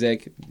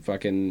music,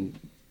 fucking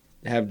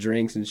have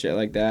drinks and shit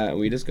like that, and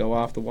we just go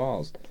off the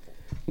walls.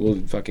 We'll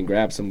fucking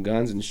grab some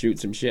guns and shoot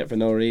some shit for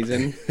no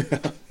reason,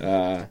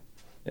 and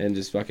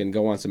just fucking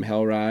go on some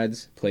hell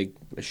rides, play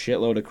a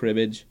shitload of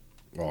cribbage.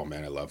 Oh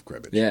man, I love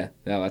cribbage. Yeah,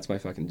 no, that's my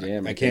fucking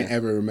jam. I can't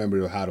ever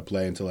remember how to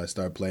play until I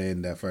start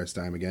playing that first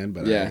time again,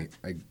 but Yeah.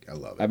 I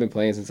love it. I've been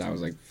playing since I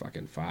was like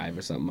fucking 5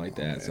 or something like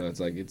that. man. So it's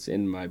like it's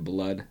in my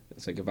blood.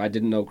 It's like if I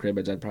didn't know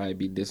cribbage, I'd probably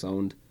be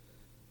disowned.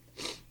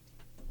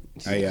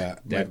 Dad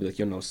would be like,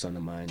 "You're no son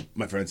of mine."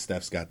 My friend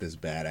Steph's got this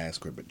badass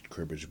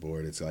cribbage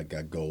board. It's like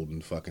got gold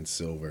and fucking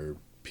silver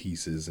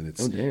pieces, and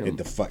it's Oh, damn.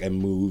 it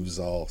moves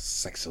all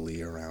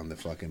sexily around the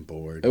fucking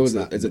board. Is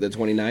it the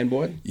 29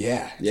 board?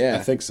 Yeah, Yeah. I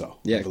think so.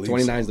 Yeah, I believe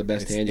 29 is so. the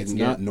best hand you It's can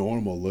not get.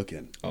 normal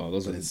looking. Oh,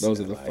 those are But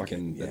the I like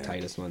fucking it, the yeah.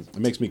 tightest ones. It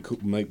makes me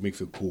make me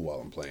feel cool while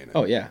I'm playing it.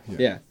 Oh yeah.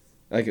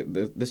 Like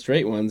the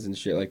straight ones and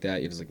shit like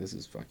that. You're just like, this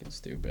is fucking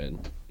stupid.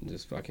 And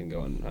just fucking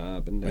going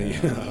up and down,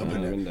 Yeah, up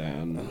and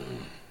down.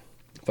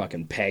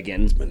 Fucking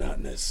pegging.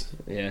 Monotonous.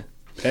 Yeah.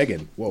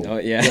 Pegging. Whoa. Oh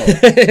yeah.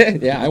 Whoa.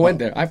 Yeah, I went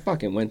there. I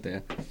fucking went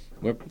there.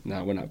 We're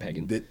not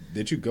pegging.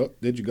 Did you go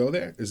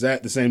there? Is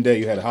that the same day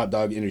you had a hot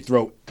dog in your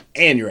throat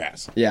and your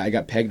ass? Yeah, I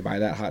got pegged by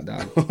that hot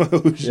dog.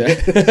 Oh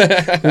shit.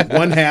 Yeah.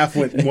 One half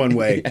went one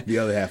way, the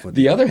other half went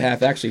The other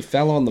half actually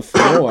fell on the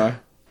floor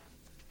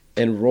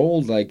and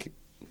rolled like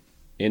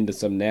into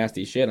some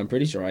nasty shit. I'm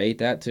pretty sure I ate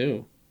that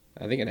too.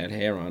 I think it had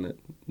hair on it,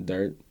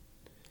 dirt.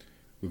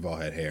 We've all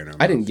had hair in our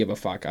I didn't mouths. give a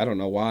fuck. I don't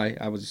know why.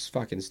 I was just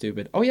fucking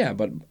stupid. Oh yeah,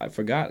 but I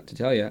forgot to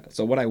tell you.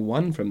 So what I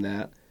won from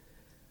that,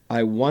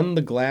 I won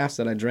the glass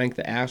that I drank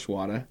the ash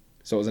water.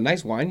 So it was a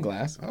nice wine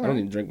glass. I don't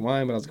even drink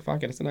wine, but I was like,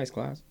 fuck it, it's a nice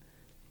glass.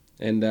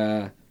 And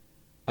a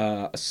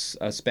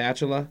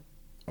spatula.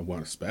 I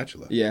want a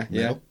spatula. Yeah,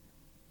 Metal?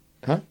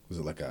 Huh? Was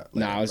it like a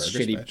No, it was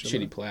burger shitty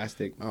spatula?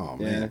 plastic. Oh,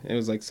 Yeah, man. it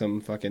was like some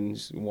fucking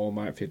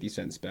Walmart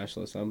 50-cent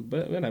special or something.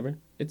 But whatever.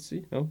 It's,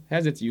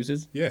 has its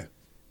uses. Yeah.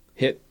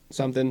 Hit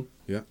something.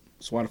 Yeah.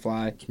 swat a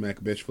fly. Smack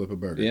a bitch, flip a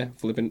burger. Yeah,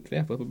 flip a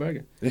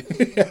burger.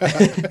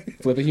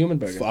 Flip a human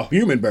burger. A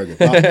human burger.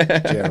 Wow.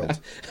 Gerald.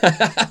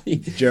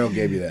 Gerald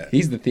gave you that.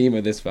 He's the theme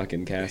of this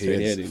fucking cast right here,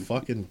 He's dude.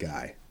 fucking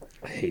guy.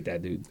 I hate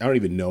that dude. I don't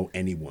even know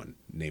anyone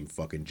named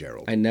fucking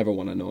Gerald. I never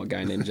want to know a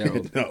guy named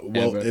Gerald. No,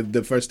 well, ever.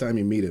 the first time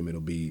you meet him, it'll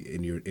be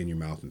in your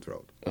mouth and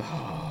throat.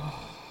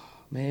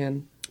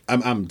 Man.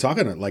 I'm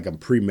talking like I'm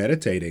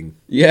premeditating.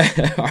 Yeah,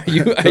 are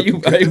you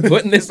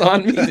putting this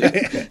on me?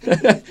 Dude?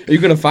 Are you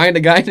gonna find a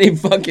guy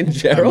named fucking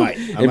Gerald I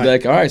and might. be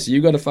like, all right, so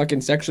you gotta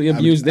fucking sexually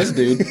abuse this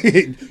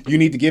dude? You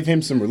need to give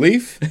him some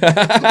relief.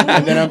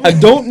 And then I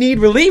don't need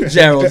relief,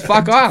 Gerald.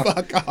 Fuck off.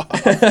 fuck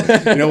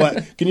off. You know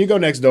what? Can you go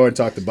next door and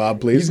talk to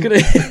Bob, please? He's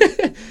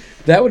gonna.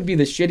 That would be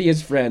the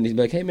shittiest friend. He'd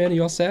be like, "Hey man, are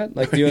you all set?"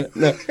 Like, do you?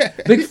 No.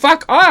 Like,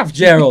 fuck off,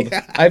 Gerald.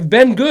 Yeah. I've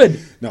been good.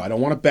 No, I don't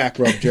want a back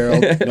rub,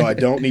 Gerald. No, I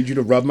don't need you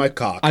to rub my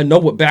cock. I know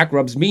what back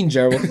rubs mean,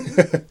 Gerald.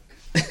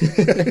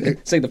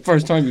 It's like the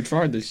first time you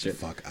tried this shit.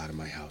 Fuck out of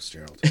my house,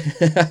 Gerald.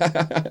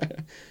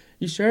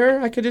 You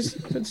sure? I could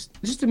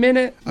just a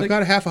minute. I've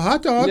got a half a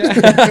hot dog.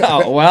 Yeah.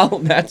 Oh, well,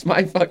 that's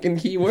my fucking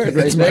key word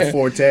right That's there. my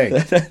forte.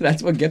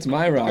 That's what gets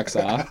my rocks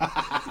off.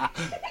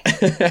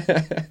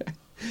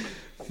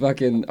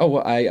 Fucking,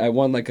 I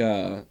won like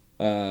I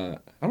don't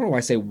know why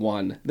I say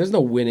won. There's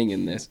no winning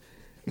in this.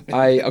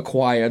 I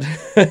acquired,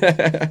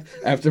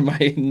 after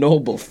my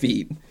noble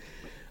feat,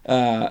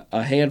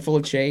 a handful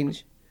of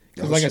change.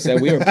 Because like I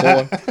said, we were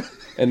poor.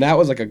 And that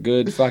was like a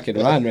good fucking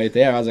run right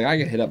there. I was like, I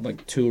could hit up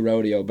like 2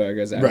 rodeo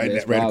burgers out of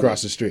this. Right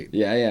across the street.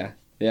 Yeah.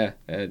 I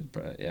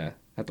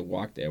had to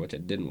walk there, which I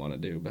didn't want to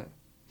do, but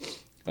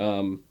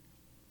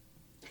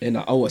and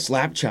a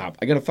slap chop.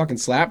 I got a fucking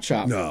slap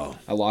chop. No.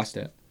 I lost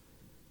it.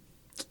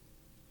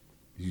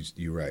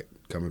 You're right.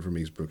 Coming from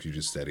East Brooks, you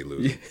just steady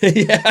losing.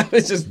 Yeah,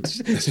 it's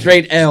just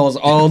straight L's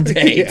all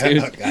day, Yeah,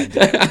 dude.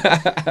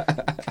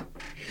 goddamn.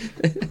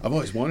 I've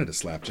always wanted a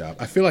slap chop.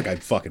 I feel like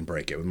I'd fucking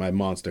break it with my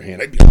monster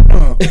hand. I'd be like,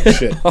 oh,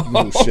 shit.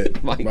 Oh, shit.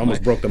 I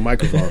almost broke the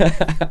microphone.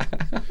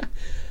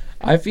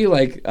 I feel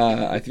like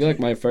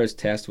my first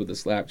test with the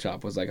slap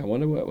chop was like, I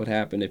wonder what would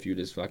happen if you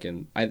just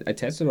fucking. I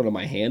tested it on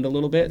my hand a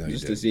little bit No,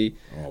 just you to see.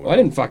 Oh, Well, I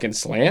didn't fucking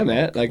slam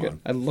it. Like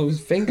on. I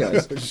lose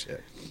fingers. Oh,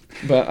 shit.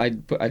 But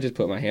I just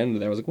put my hand in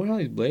there. I was like, "Well,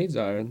 these blades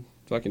are." And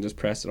fucking just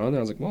pressed it on there.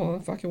 I was like, "Well,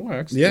 it fucking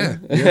works." Yeah.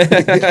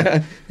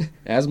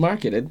 As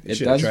marketed, You it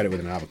should have does. tried it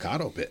with an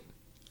avocado pit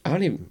I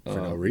don't even for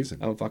no reason.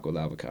 I don't fuck with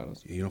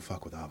avocados. You don't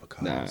fuck with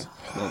avocados. Nah.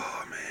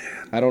 Oh,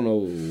 man. I don't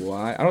know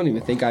why. I don't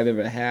even think I've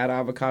ever had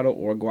avocado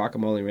or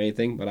guacamole or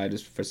anything. But I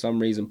just, for some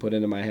reason, put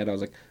it in my head. I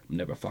was like, I'm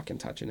never fucking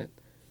touching it.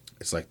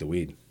 It's like the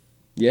weed.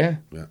 Yeah,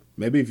 Yeah.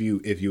 Maybe if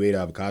you ate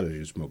avocados,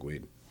 you smoke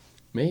weed.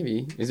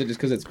 maybe. Is it just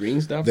because it's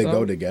green stuff? They though?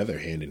 go together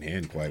hand in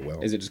hand quite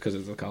well. Is it just because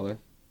it's the color?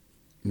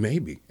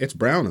 Maybe. It's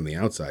brown on the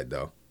outside,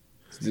 though.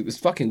 It's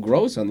fucking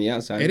gross on the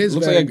outside. It is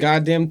looks very like a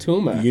goddamn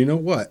tumor. You know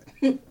what?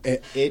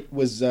 it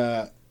was,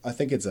 I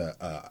think it's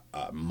a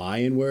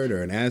Mayan word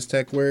or an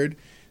Aztec word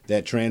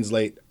that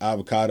translate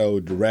avocado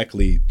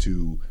directly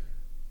to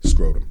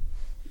scrotum.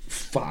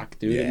 Fuck,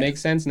 dude. Yeah. It makes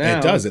sense now.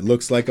 It does. It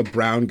looks like a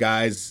brown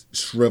guy's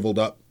shriveled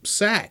up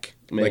sack.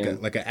 Man.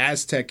 Like an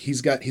Aztec.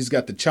 He's got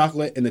the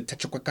chocolate and the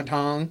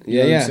techuacatong.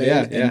 Yeah, what I'm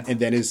saying? yeah. And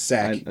then his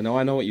sack. I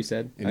know what you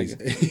said. And he's-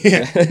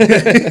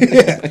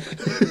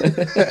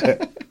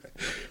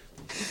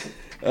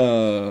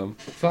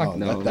 Fuck Oh,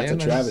 no, that's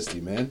man. a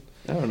travesty, man.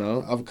 I don't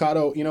know.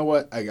 Avocado, you know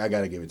what? I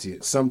gotta give it to you.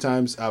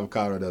 Sometimes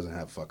avocado doesn't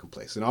have a fucking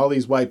place. And all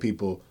these white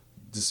people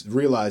just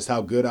realized how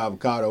good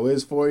avocado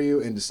is for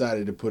you and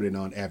decided to put it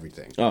on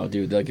everything. Oh,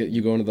 dude, like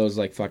you go into those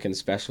like fucking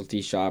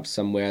specialty shops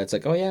somewhere. It's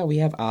like, oh yeah, we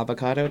have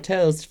avocado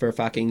toast for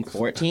fucking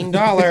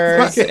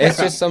 $14. It's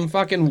just some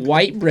fucking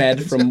white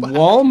bread from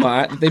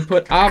Walmart that they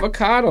put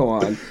avocado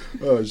on,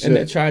 Oh, and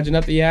they're charging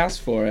up the ass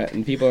for it.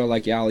 And people are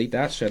like, yeah, I'll eat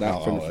that shit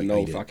up for I no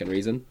eat it. fucking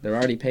reason. They're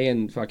already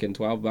paying fucking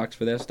 $12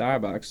 for their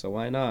Starbucks, so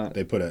why not?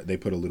 They put a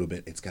little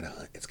bit. It's got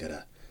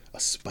a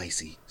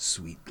spicy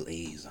sweet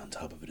glaze on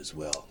top of it as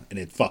well, and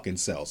it fucking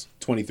sells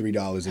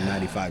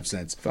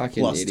 $23.95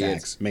 Fucking plus idiots.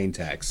 tax, main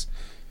tax.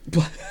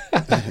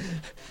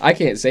 I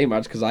can't say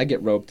much because I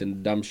get roped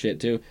in dumb shit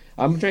too.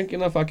 I'm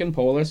drinking a fucking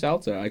polar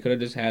seltzer. I could have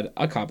just had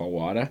a cup of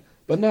water,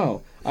 but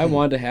no, I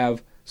wanted to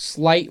have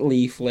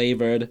slightly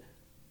flavored,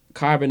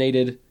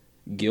 carbonated,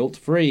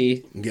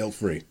 guilt-free Guilt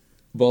free.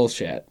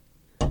 bullshit.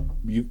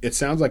 It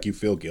sounds like you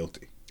feel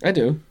guilty. I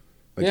do.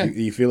 Like Yeah.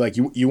 you feel like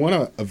you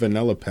want a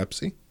vanilla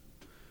Pepsi.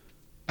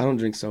 I don't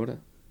drink soda.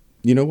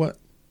 You know what?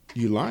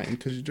 You lying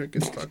because you're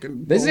drinking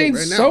fucking. This Bull ain't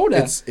right now. soda.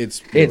 It's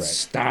It's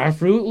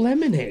Starfruit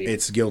lemonade.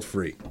 It's guilt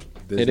free.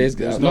 It is.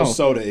 There's no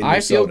soda in I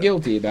your feel soda.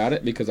 guilty about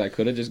it because I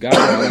could have just got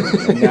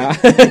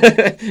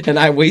it, and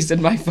I wasted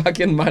my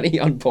fucking money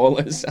on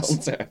polar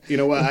seltzer. You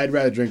know what? I'd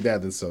rather drink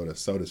that than soda.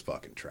 Soda's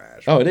fucking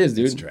trash. Oh, it is,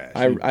 dude. It's trash.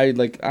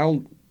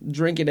 I'll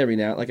drink it every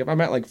now. Like if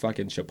I'm at like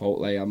fucking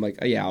Chipotle, I'm like,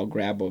 oh, yeah, I'll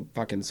grab a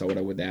fucking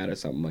soda with that or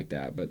something like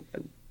that. But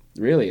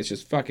really, it's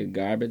just fucking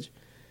garbage.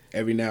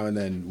 Every now and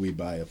then we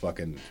buy a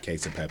fucking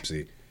case of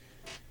Pepsi,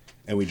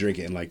 and we drink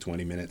it in like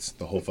 20 minutes,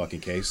 the whole fucking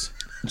case.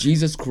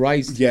 Jesus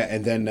Christ. Yeah,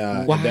 and then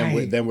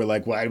Why? then we're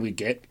like, why do we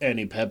get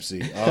any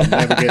Pepsi? Oh, I'm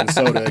never getting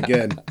soda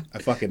again.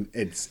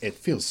 It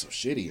feels so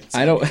shitty.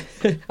 I don't.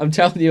 I'm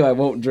telling you, I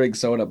won't drink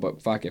soda.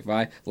 But fuck,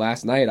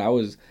 last night I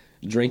was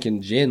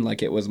drinking gin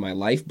like it was my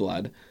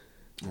lifeblood.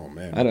 Oh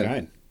man, I what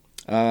don't.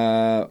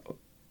 kind?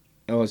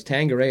 It was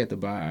Tanqueray at the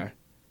bar,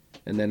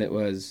 and then it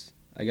was.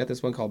 I got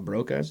this one called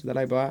Brokers that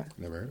I bought.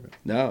 Never heard of it.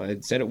 No,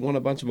 it said it won a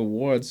bunch of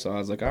awards, so I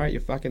was like, all right, you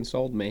fucking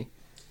sold me.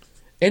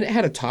 And it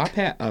had a top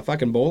hat, a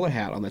fucking bowler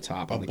hat on the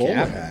top on the Bowler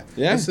cap. hat.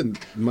 Yeah. Listen,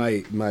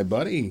 my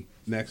buddy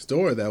next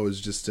door that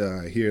was just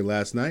here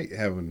last night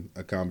having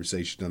a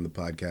conversation on the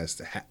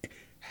podcast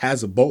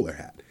has a bowler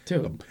hat,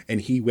 Dude.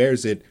 and he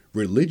wears it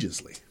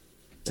religiously.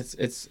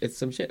 It's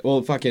some shit.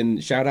 Well, fucking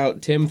shout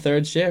out Tim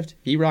Third Shift.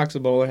 He rocks a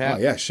bowler hat.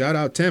 Oh yeah, shout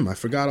out Tim. I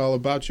forgot all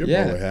about your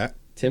Yeah. bowler hat.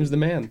 Tim's the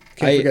man.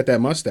 Can't forget that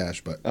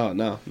mustache, but Oh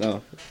no,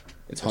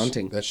 it's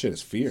haunting. that shit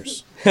is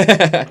fierce.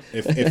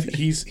 if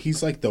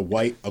he's like the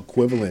white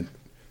equivalent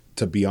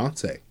to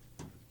Beyonce,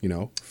 you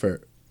know,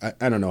 for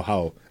I don't know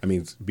how. I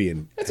mean, it's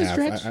being It's a half.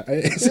 stretch.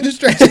 It's a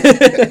stretch.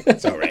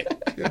 It's all right.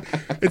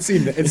 It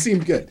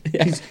seemed good.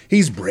 Yeah.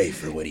 He's brave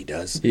for what he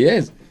does. He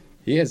is.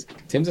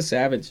 Tim's a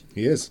savage.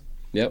 He is.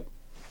 Yep.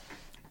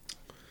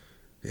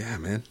 Yeah,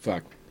 man.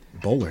 Fuck.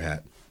 Bowler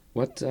hat.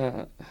 What?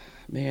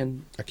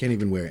 Man, I can't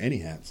even wear any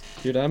hats.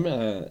 dude, I'm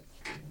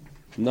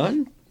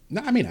none.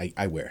 No, I mean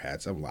I wear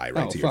hats. I'm lie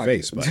right Oh, to your fuck.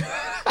 face, but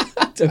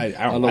I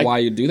don't know why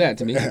you do that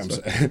to me. I'm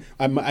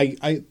sorry.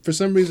 I for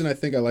some reason I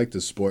think I like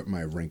to sport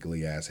my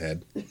wrinkly ass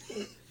head.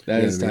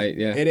 That You is know what I tight.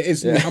 mean? Yeah. It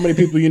is. Yeah. How many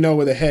people you know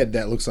with a head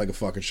that looks like a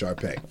fucking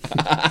Shar-Pei?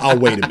 I'll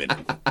wait a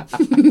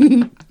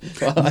minute.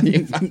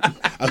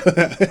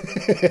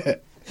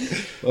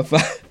 Well,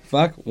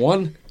 fuck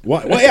one.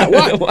 What? Well, yeah,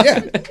 what?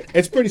 Yeah,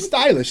 it's pretty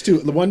stylish too.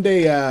 The one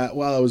day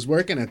while I was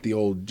working at the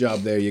old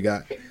job there,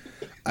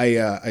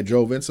 I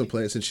drove in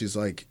someplace and she's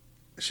like,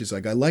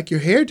 I like your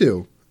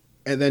hairdo,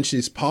 and then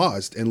she's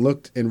paused and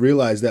looked and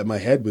realized that my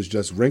head was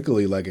just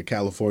wrinkly like a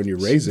California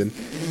raisin,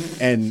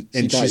 and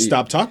she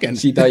stopped talking.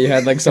 She thought you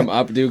had like some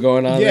updo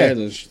going on yeah,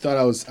 there. she thought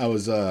I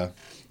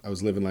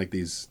was living like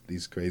these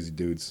crazy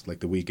dudes like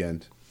The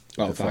Weeknd.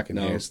 Oh the fuck fucking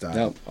no! hairstyle.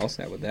 No, I'll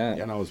snap with that.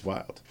 Yeah, no, it was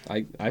wild.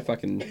 I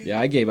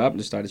gave up and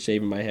just started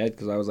shaving my head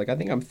because I was like, I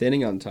think I'm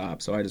thinning on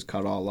top, so I just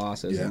cut all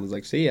losses Yeah. and was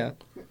like, see ya.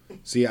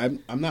 See, I'm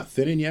not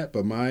thinning yet,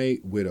 but my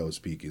widow's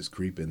peak is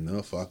creeping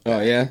the fuck Oh,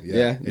 back. yeah?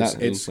 Yeah.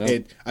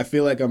 I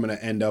feel like I'm gonna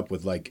end up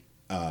with like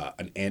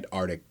an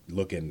Antarctic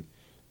looking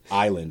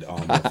island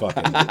on the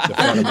fucking the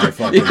front of my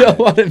fucking You don't head.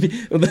 want to be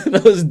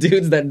those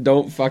dudes that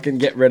don't fucking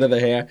get rid of the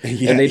hair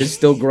Yeah. and they just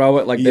still grow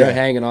it like Yeah. they're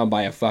hanging on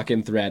by a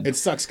fucking thread. It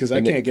sucks because I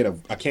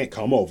can't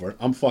come over.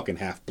 I'm fucking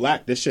half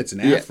black. This shit's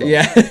an Yeah, afro.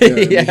 yeah, You know what I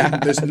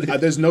mean? yeah.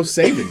 There's no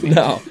saving me.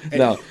 No,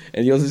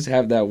 and you'll just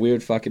have that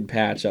weird fucking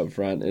patch up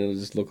front, and it'll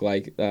just look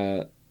like,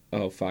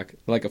 oh fuck,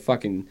 like a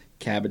fucking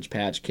Cabbage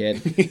Patch Kid.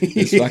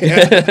 Just fucking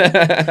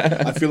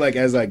I feel like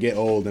as I get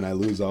old and I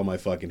lose all my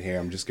fucking hair,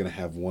 I'm just gonna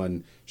have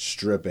one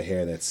strip of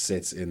hair that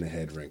sits in the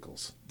head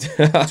wrinkles. Two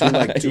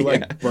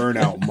like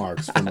burnout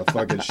marks from a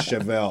fucking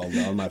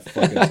Chevelle on my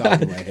fucking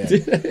top of my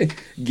head.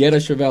 Get a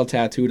Chevelle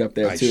tattooed up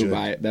there I too. should.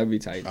 By it, that'd be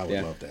tight. I would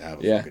yeah. love to have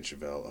a Yeah. fucking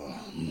Chevelle.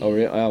 Oh. Oh,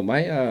 really? Oh,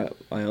 my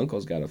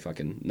uncle's got a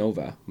fucking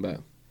Nova,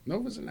 but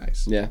Novas are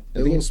nice. yeah,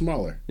 They're a little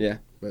smaller, yeah.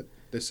 but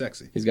they're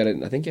sexy. He's got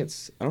it. I think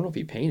it's. I don't know if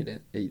he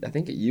painted it. I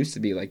think it used to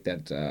be like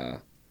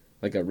that,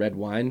 like a red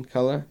wine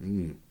color.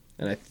 Mm.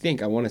 And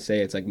I want to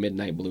say it's like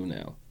midnight blue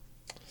now.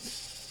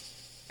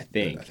 I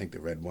think. I think the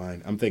red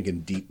wine. I'm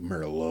thinking deep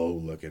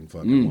Merlot looking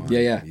fucking wine.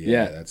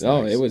 Yeah. That's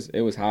oh, nice.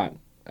 it was hot.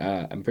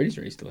 I'm pretty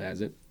sure he still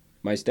has it.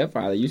 My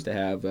stepfather used to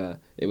have.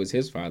 It was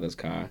his father's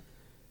car,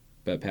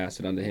 but passed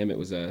it on to him. It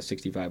was a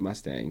 '65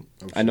 Mustang.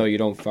 Oh, I know you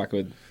don't fuck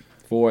with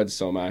Fords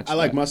so much. I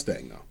like but-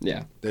 Mustang though.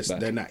 Yeah, but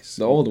They're nice.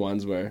 the old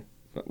ones were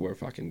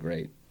fucking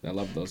great. I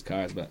loved those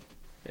cars, but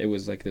it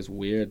was like this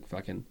weird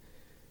fucking.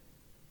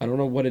 I don't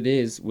know what it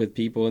is with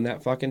people in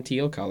that fucking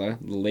teal color.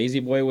 The Lazy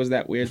Boy was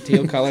that weird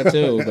teal color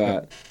too,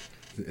 but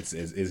Is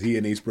he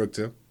in Eastbrook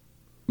too?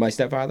 my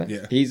stepfather,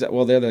 Yeah.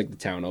 they're like the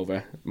town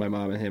over. My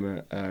mom and him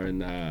are in.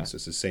 So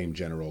it's the same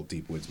general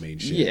Deep Woods main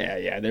shit.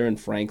 Yeah, they're in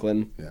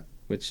Franklin. Yeah.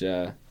 Which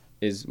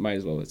is might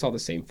as well. It's all the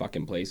same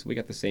fucking place. We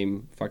got the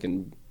same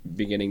fucking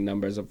beginning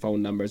numbers of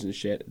phone numbers and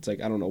shit. It's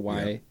like I don't know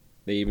why Yeah.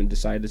 they even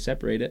decided to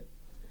separate it.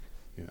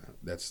 Yeah,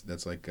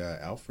 that's like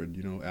Alfred.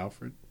 You know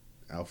Alfred.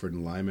 Alfred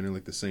and Lyman are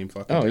like the same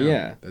fucking. Oh town.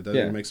 yeah, That doesn't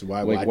yeah. make sense.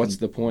 Why? Like, why what's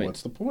can- the point?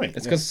 What's the point?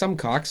 It's because some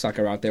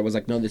cocksucker out there was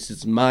like, no, this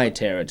is my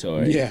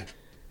territory. Yeah.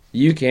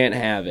 You can't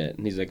have it.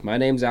 And he's like, my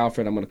name's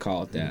Alfred. I'm gonna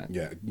call it that.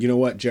 Yeah. You know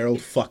what,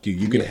 Gerald? Fuck you.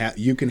 You can have.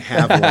 You can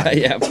have one.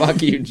 Yeah,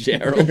 fuck you,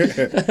 Gerald.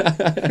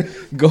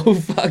 Go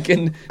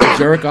fucking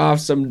jerk off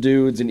some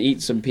dudes and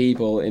eat some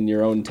people in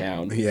your own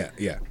town. Yeah.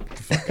 Yeah. Get the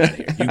fuck out of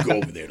here. You go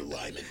over there to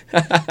Lyman.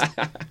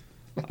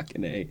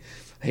 Fucking A.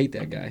 I hate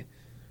that guy.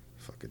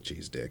 Fucking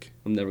cheese dick.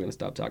 I'm never gonna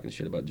stop talking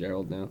shit about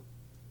Gerald now.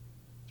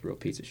 He's a real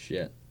piece of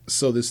shit.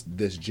 So this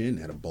gin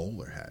had a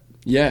bowler hat.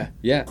 Yeah.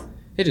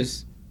 It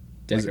just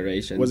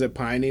decoration. Was it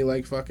piney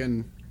like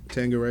fucking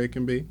Tanqueray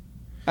can be?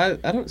 I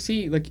don't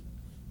see, like,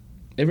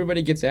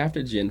 everybody gets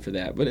after gin for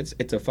that, but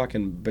it's a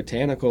fucking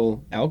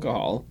botanical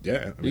alcohol.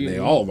 Yeah, I mean, they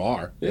all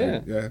are.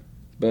 Yeah. Yeah.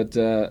 But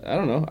I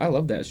don't know. I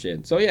love that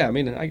shit. So yeah, I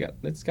mean,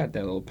 it's got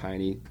that little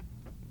piney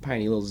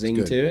little zing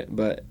good. to it.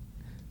 But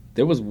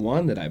there was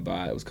one that I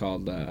bought. It was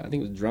called I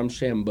think it was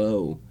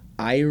Drumshambo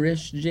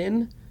Irish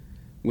gin,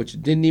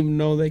 which didn't even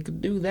know they could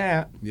do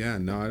that. Yeah,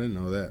 no, I didn't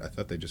know that. I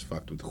thought they just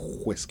fucked with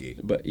whiskey.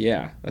 But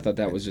yeah, I thought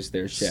that was just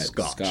their shit.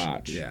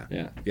 Scotch. Yeah.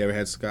 Yeah. You ever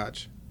had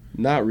scotch?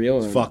 Not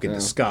real. It's fucking no.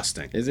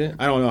 disgusting. Is it?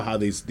 I don't know how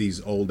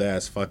these old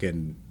ass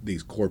fucking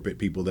these corporate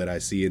people that I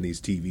see in these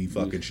TV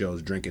fucking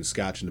shows drinking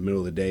scotch in the middle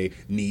of the day,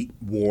 neat,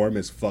 warm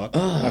as fuck.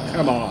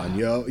 Come on,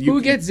 yo.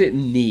 Who gets it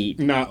neat?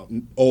 Not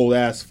old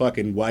ass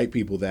fucking white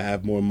people that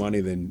have more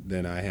money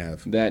than I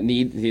have. That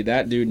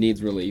dude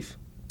needs relief.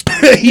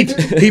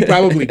 he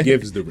probably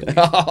gives the relief.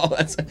 Oh,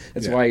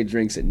 that's why he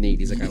drinks it neat.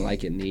 He's like, I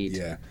like it neat.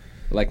 Yeah.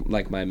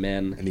 Like my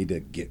men. I need to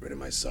get rid of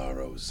my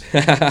sorrows.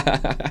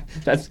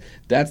 That's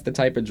the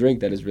type of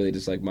drink that is really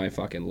just like my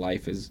fucking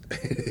life is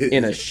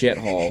in a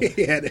shithole.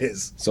 Yeah, it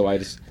is. So I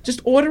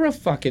just order a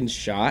fucking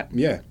shot.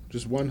 Yeah,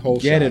 just one whole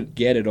get shot.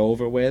 Get it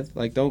over with.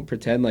 Like, don't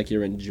pretend like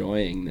you're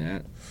enjoying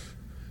that.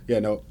 Yeah,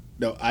 no.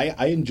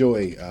 I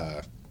enjoy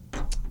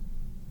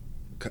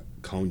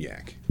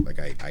cognac. Like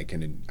I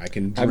can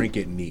drink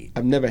it neat.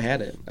 I've never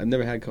had it. I've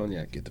never had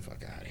cognac. Get the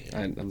fuck out of here.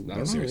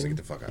 I'm Seriously, get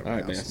the fuck out of All my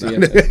right, man. house. See ya.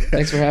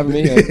 Thanks for having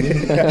me.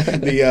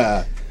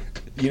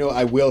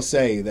 I will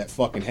say that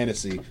fucking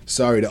Hennessy,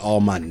 sorry to all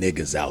my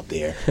niggas out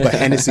there, but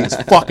Hennessy is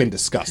fucking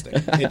disgusting.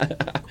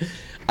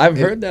 I've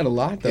heard that a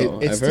lot, though.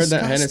 It's I've heard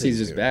that disgusting, Hennessy's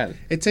just dude. bad.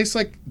 It tastes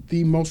like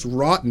the most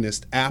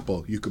rottenest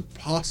apple you could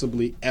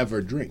possibly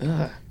ever drink.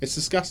 It's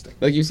disgusting.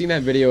 Like, you seen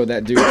that video of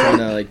that dude trying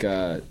to, like,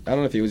 I don't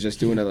know if he was just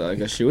doing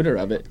a shooter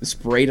of it,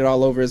 sprayed it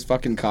all over his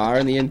fucking car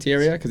in the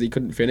interior because he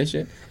couldn't finish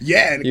it.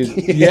 Yeah,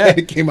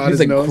 it came out his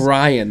his like nose.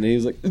 crying, and he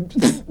was like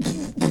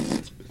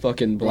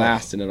fucking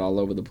blasting it all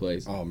over the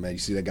place. Oh man, you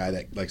see that guy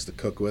that likes to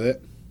cook with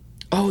it?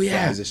 Oh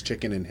yeah, Fries his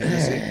chicken in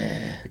Hennessy.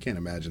 I can't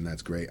imagine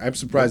that's great. I'm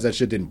surprised that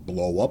shit didn't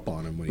blow up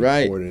on him when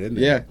he poured it in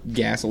there. Yeah,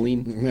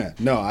 gasoline. Yeah.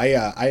 No,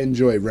 I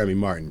enjoy Remy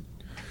Martin.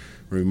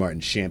 Remy Martin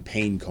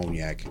Champagne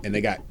Cognac, and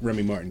they got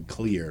Remy Martin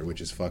Clear, which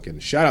is fucking.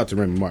 Shout out to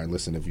Remy Martin.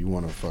 Listen, if you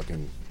want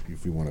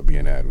to be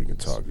an ad, we can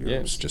talk.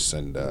 Just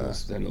send a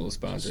little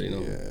sponsor.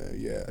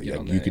 Yeah. You You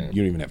don't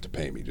even have to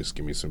pay me. Just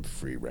give me some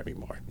free Remy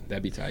Martin.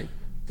 That'd be tight.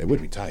 It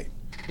would be tight.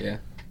 Yeah,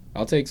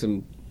 I'll take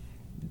some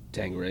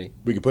Tanqueray.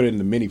 We could put it in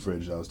the mini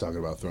fridge I was talking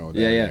about throwing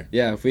down there.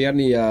 Yeah. If we had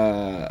any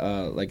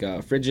like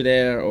a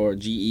Frigidaire or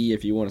GE,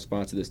 if you want to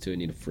sponsor this too, I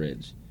need a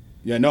fridge.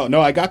 Yeah, no,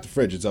 I got the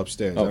fridge. It's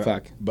upstairs. Oh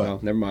fuck! But well,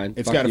 never mind.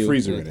 It's Fuck got a you.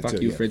 freezer in it Fuck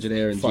too. you, yeah.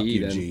 Frigidaire and Fuck GE.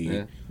 you, Then. GE.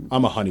 Yeah.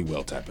 I'm a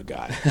Honeywell type of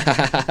guy.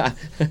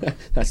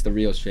 That's the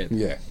real shit.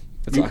 Yeah.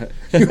 That's You, all.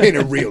 you ain't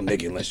a real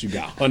nigga unless you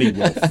got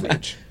Honeywell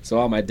fridge. So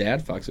all my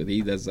dad fucks with.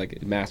 He does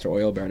like master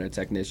oil burner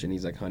technician.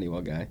 He's like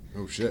Honeywell guy.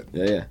 Oh shit.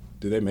 Yeah.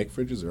 Do they make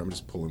fridges, or I'm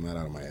just pulling that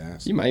out of my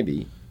ass? You might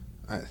be.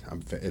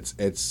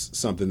 It's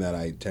something that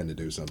I tend to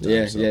do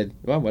sometimes. Yeah.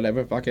 Well,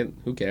 whatever. Fuck it.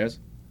 Who cares?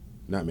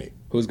 Not me.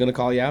 Who's gonna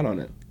call you out on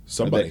it?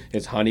 Somebody.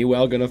 Is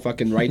Honeywell gonna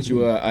fucking write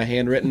you a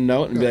handwritten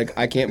note and be like,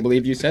 I can't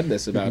believe you said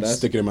this about us?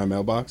 Stick it in my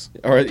mailbox.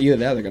 Or either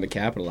that, they're gonna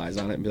capitalize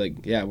on it and be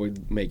like, yeah, we're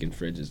making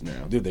fridges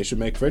now. Dude, they should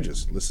make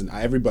fridges. Listen,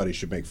 everybody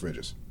should make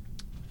fridges.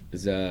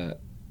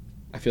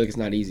 I feel like it's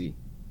not easy.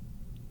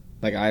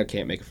 Like, I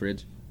can't make a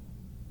fridge.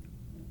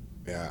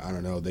 Yeah, I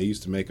don't know. They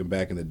used to make them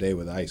back in the day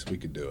with ice. We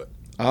could do it.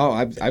 Oh,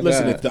 I've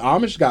Listen, if the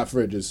Amish got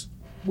fridges,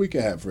 we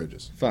could have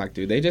fridges. Fuck,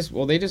 dude. They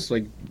just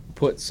like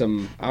put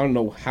some. I don't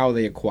know how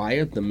they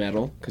acquired the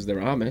metal because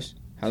they're Amish.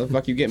 How the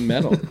fuck you get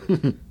metal?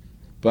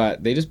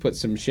 But they just put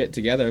some shit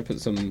together,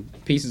 put some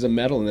pieces of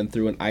metal, and then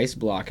threw an ice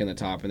block in the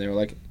top, and they were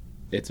like,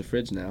 "It's a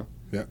fridge now."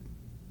 Yeah.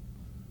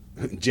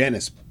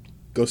 Janice,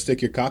 go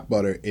stick your cock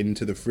butter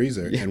into the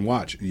freezer and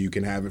watch. You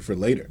can have it for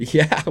later.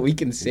 Yeah, we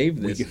can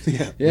save this.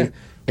 Yeah.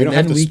 You don't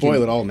have to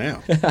spoil it all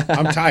now.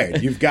 I'm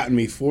tired. You've gotten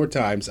me 4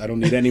 times. I don't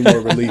need any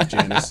more relief,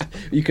 Janice.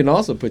 You can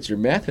also put your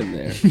meth in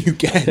there. You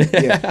can.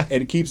 Yeah.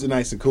 And it keeps it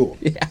nice and cool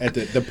at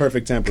the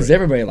perfect temperature. Because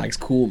everybody likes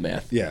cool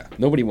meth. Yeah.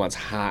 Nobody wants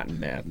hot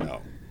meth.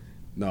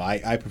 No,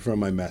 I prefer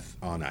my meth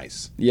on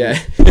ice. Yeah.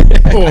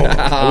 Oh,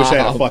 I wish I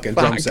had a fucking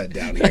drum set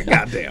down here.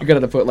 Goddamn. We're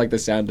going to put like the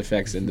sound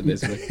effects into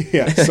this one.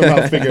 Yeah,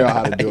 somehow figure out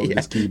how to do it with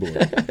this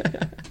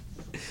keyboard.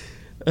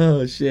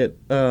 Oh, shit.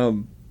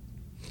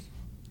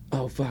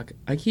 Oh, fuck.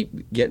 I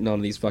keep getting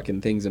on these fucking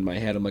things in my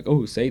head. I'm like,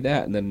 oh, say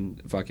that. And then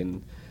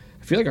fucking,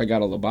 I feel like I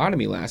got a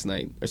lobotomy last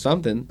night or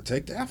something.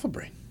 Take the Alpha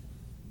Brain.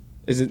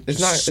 Is it? It's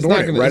Just not. snort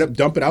It's not it right up.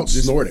 Dump it out.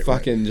 just Snort it.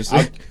 Fucking just.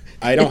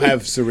 I don't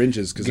have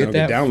syringes because I don't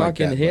get down like that.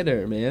 Get that fucking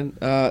hitter,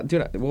 man.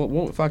 Dude, it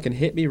won't fucking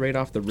hit me right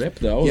off the rip,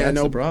 though. Yeah,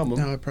 That's the problem.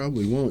 No, it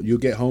probably won't. You'll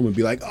get home and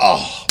be like,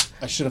 oh,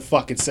 I should have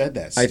fucking said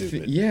that,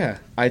 stupid.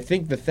 I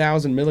think the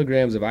 1,000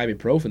 milligrams of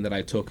ibuprofen that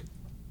I took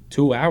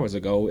 2 hours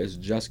ago is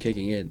just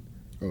kicking in.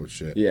 Oh,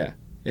 shit. Yeah.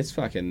 It's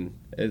fucking,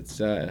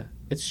 it's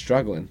it's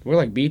struggling. We're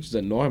like beaches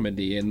of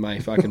Normandy in my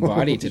fucking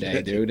body today,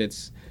 shit. dude.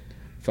 It's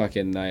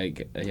fucking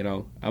like,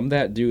 I'm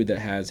that dude that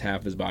has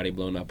half his body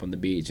blown up on the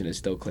beach and is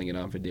still clinging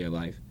on for dear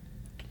life.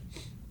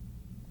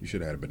 You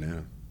should have had a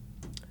banana.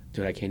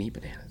 Dude, I can't eat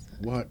bananas.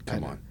 What?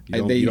 Come on. They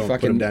You don't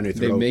put them down your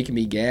They throat. make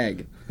me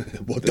gag.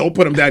 Well, don't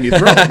put them down your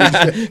throat.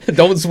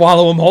 Don't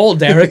swallow them whole,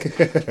 Derek.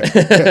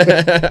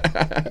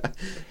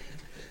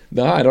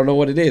 No, I don't know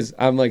what it is.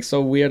 I'm like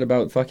so weird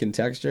about fucking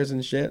textures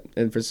and shit.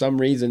 And for some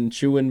reason,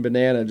 chewing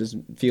banana just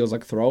feels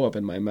like throw up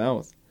in my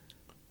mouth.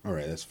 All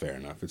right, that's fair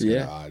enough. It's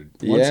Yeah. kind of odd.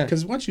 Yeah.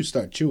 Because once you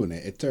start chewing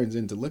it, it turns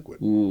into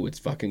liquid. Ooh, it's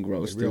fucking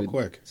gross, Real dude.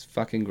 quick. It's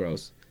fucking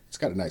gross. It's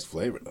got a nice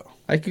flavor, though.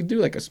 I could do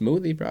like a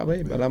smoothie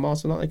probably, but I'm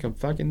also not like a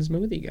fucking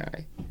smoothie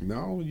guy.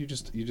 No, you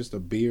just a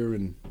beer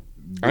and.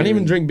 I don't even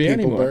and drink beer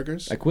people anymore.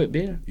 Burgers. I quit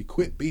beer. You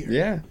quit beer.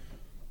 Yeah.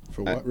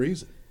 For what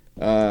reason?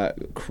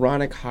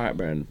 Chronic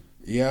heartburn.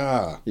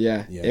 Yeah.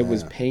 Yeah. It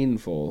was Yeah.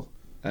 painful.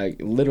 Like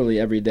literally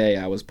every day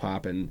I was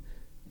popping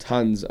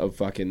tons of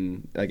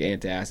fucking like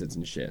antacids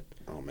and shit.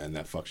 Oh man,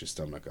 that fucks your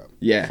stomach up.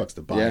 Yeah. Fucks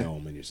the Yeah.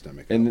 biome in your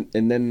stomach. And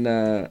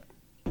then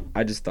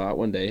I just thought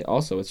one day,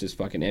 also it's just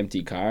fucking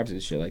empty carbs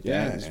and shit like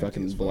Yeah, that. Just empty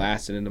fucking as fuck.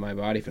 blasting into my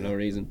body for no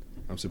reason.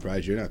 I'm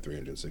surprised you're not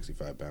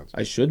 365 pounds.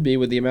 I should be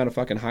with the amount of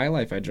fucking High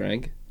Life I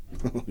drank.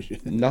 Oh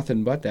shit.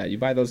 Nothing but that. You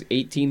buy those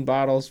 18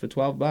 bottles for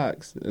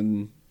 $12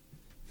 and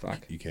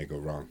fuck. You can't go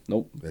wrong.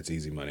 Nope. That's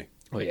easy money.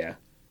 Oh yeah.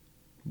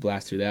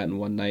 Blast through that in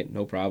one night,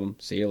 no problem.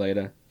 See you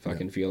later.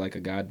 Fucking feel like a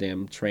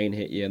goddamn train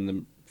hit you in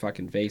the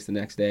fucking face the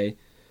next day.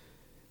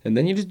 And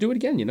then you just do it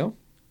again,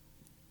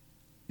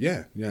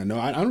 Yeah. No,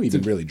 I don't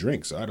even really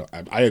drink, so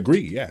I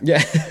agree. Yeah.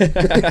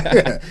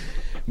 Yeah.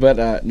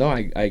 But no,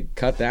 I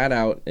cut that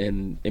out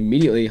and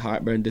immediately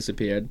heartburn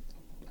disappeared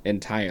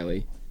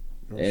entirely.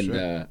 Oh, and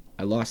shit.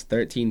 I lost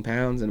 13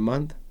 pounds in a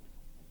month.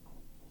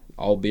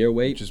 All beer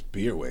weight. Just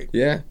beer weight.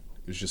 Yeah.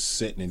 It was just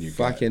sitting in your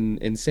Fucking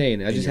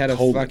insane. I In just your had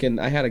colon.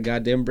 I had a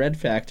goddamn bread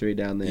factory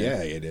down gut. there.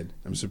 Yeah, you did.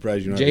 I'm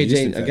surprised you don't have a yeast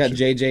JJ, I got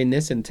infection. JJ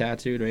Nissen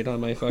tattooed right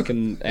on my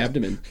fucking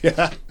abdomen. Yeah.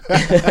 Come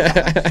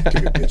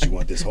here, bitch. You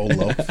want this whole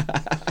loaf?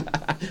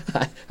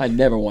 I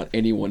never want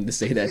anyone to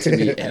say that to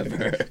me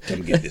ever.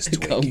 Come get this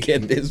Twinkie. Come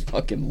get this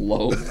fucking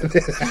loaf.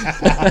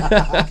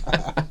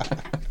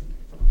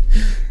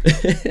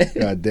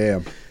 God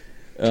damn.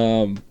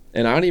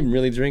 And I don't even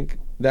really drink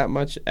that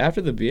much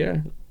after the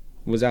beer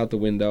was out the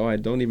window. I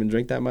don't even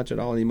drink that much at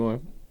all anymore.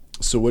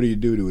 So what do you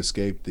do to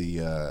escape the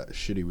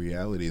shitty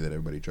reality that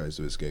everybody tries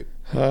to escape?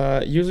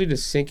 Usually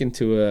just sink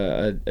into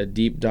a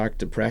deep dark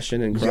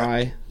depression and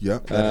cry.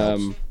 Yep, that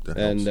helps. That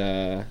helps.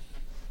 And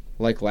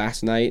like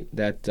last night,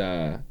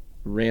 that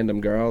random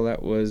girl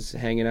that was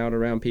hanging out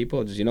around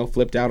people just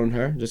flipped out on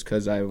her just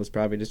because I was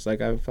probably just like,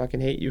 I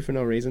fucking hate you for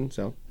no reason.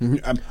 So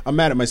I'm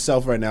mad at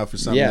myself right now for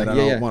something Yeah, that I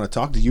yeah, don't yeah. want to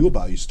talk to you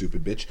about, you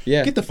stupid bitch.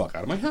 Yeah. Get the fuck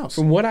out of my house.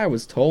 from what I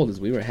was told is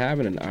we were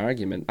having an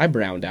argument. I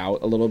browned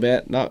out a little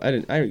bit.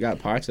 I got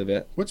parts of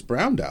it. What's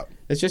browned out?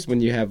 It's just when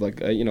you have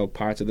like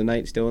parts of the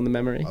night still in the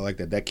memory. I like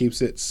that. That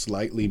keeps it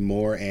slightly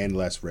more and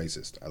less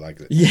racist. I like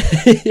it.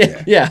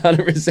 Yeah,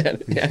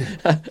 100%. Yeah,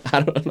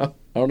 I don't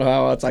know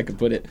how else I could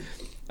put it.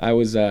 I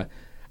was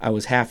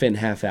half in,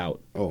 half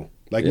out. Oh,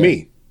 like Yeah.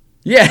 me.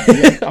 Yeah,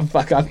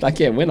 I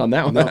can't win on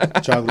that one. No,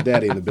 chocolate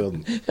daddy in the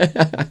building.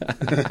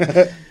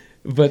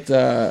 But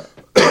I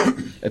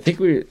think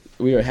we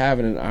were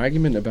having an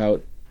argument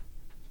about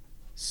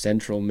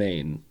Central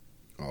Maine.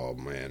 Oh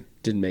man.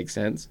 Didn't make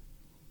sense.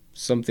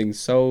 Something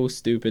so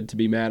stupid to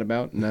be mad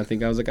about, and I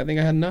think I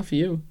had enough of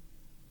you.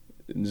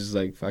 And just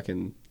like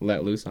fucking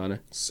let loose on her.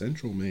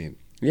 Central Maine.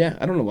 Yeah,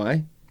 I don't know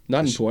why.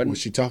 Not important. Was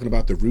she talking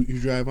about the route you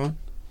drive on?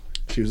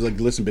 She was like,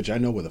 "Listen, bitch, I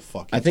know where the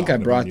fuck." I think I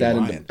brought that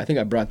into. into. I think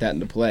I brought that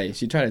into play.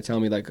 She tried to tell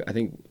me like I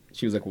think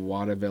she was like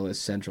Waterville is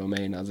Central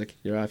Maine. I was like,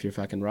 you're off your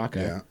fucking rocker.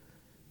 Yeah,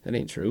 That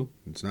ain't true.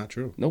 it's not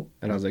true. Nope.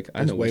 And I was like, I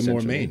There's know way where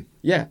more Central Maine.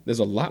 Yeah, there's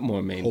a lot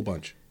more A Maine. whole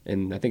bunch.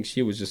 And I think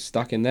she was just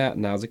stuck in that.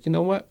 And I was like, you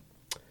know what?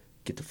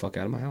 Get the fuck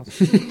out of my house.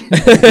 I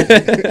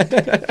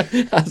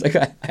was like,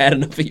 I had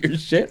enough of your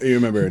shit. You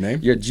remember her name?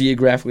 You're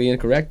geographically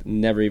incorrect.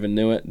 Never even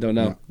knew it. Don't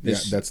know. No. Yeah,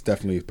 that's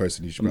definitely a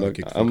person you should probably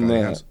kick the fuck I'm, out of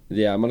your house.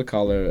 yeah, I'm gonna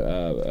call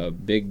her a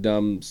big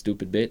dumb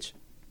stupid bitch.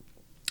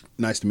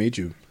 Nice to meet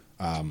you.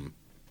 BDSB.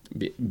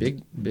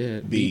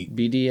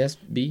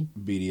 BDSB.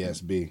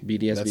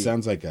 BDSB. That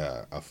sounds like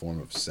a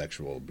form of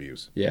sexual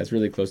abuse. Yeah, it's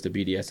really close to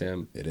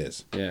BDSM. It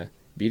is. Yeah,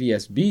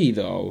 BDSB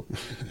though,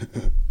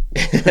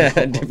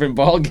 different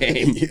ball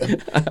game.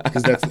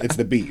 Because it's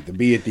the B. The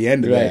B at the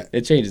end of Right, that.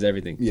 it changes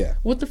everything. Yeah.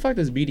 What the fuck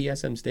does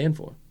BDSM stand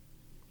for?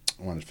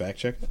 I want to fact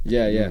check it.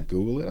 Yeah, You yeah. wanna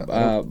Google it.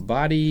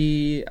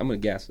 Body. I'm gonna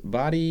guess.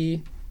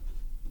 Body.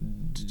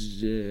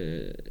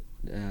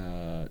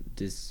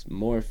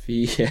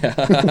 Dysmorphia.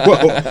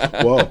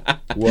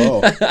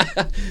 Whoa.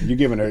 You're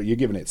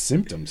giving it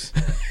symptoms.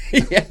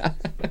 Yeah.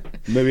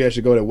 Maybe I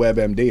should go to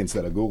WebMD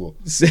instead of Google.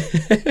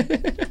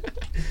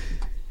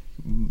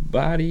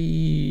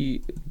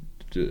 Body.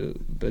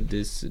 But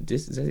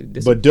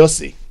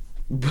Badussy.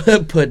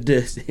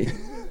 Badussy.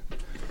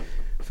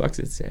 Fuck's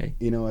it say?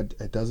 You know,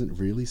 it doesn't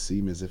really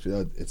seem as if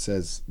it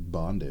says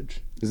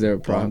bondage. Is there a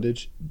problem?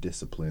 Bondage,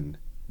 discipline,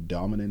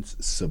 dominance,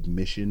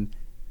 submission,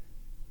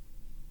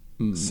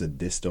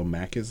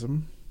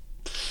 sadistomasochism.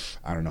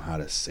 I don't know how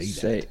to say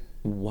that.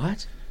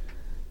 What?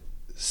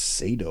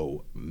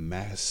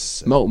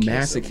 Sadomasochism.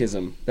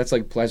 Masochism. That's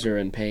like pleasure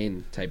and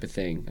pain type of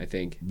thing, I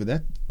think. But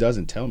that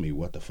doesn't tell me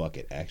what the fuck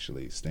it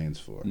actually stands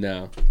for.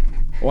 No.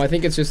 Well, I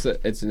think it's just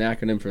it's an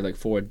acronym for like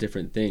 4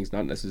 different things,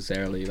 not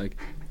necessarily like,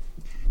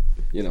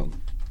 you know,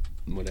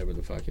 whatever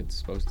the fuck it's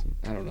supposed to.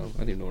 I don't know. I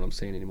don't even know what I'm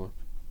saying anymore.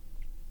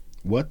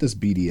 What does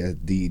ABCD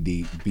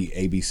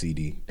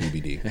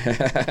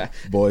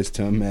Boys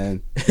to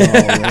Men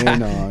all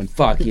in on?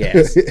 Fuck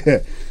yes.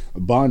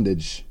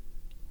 Bondage.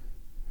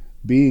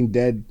 Being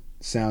dead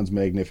sounds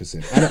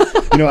magnificent.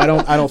 I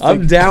don't think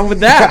I'm down with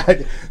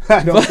that.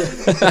 I don't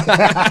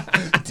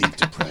deep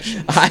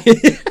depression.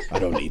 I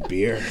don't need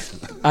beer.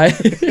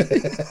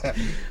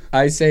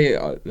 I say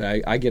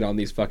I get on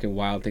these fucking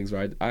wild things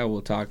where I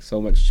will talk so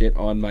much shit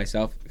on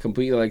myself,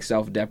 completely like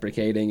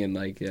self-deprecating, and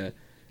like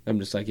I'm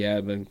just like, yeah,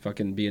 I've been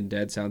fucking being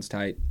dead sounds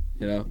tight,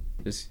 you know,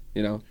 just,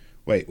 you know.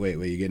 Wait,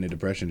 you get into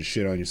depression to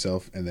shit on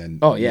yourself and then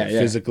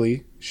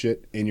physically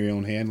shit in your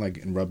own hand, like,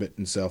 and rub it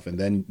and stuff, and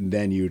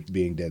then you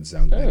being dead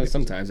sounds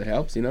sometimes it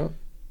helps, you know.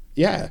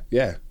 Yeah.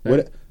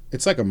 What?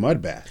 It's like a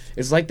mud bath.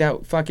 It's like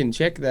that fucking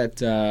chick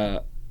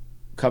that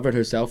covered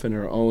herself in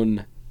her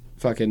own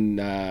fucking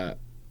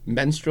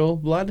menstrual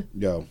blood.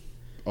 Yo,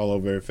 all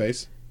over her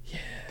face. Yeah,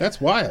 that's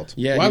wild.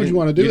 Yeah, why would you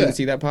want to do that? You didn't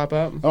see that pop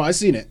up? Oh, I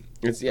seen it.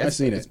 I've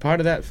seen it. It's part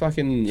of that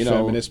fucking, you know,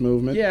 feminist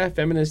movement. Yeah,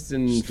 feminist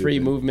and free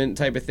movement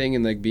type of thing,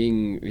 and like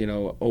being, you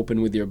know, open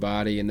with your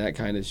body and that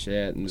kind of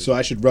shit. And so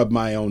I should rub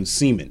my own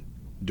semen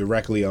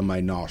directly on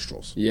my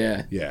nostrils.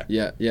 Yeah.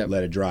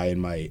 Let it dry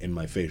in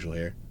my facial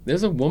hair.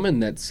 There's a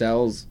woman that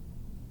sells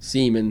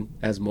semen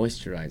as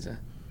moisturizer.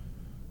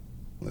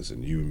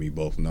 Listen, you and me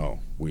both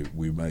know.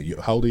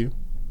 How old are you?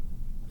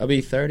 I'll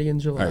be 30 in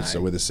July. All right, so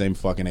we're the same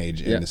fucking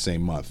age in the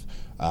same month.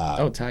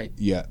 Tight.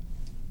 Yeah.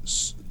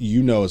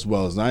 You know as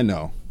well as I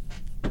know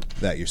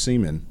that your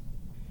semen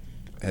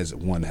has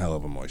one hell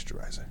of a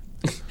moisturizer.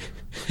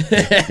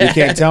 You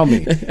can't tell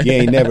me you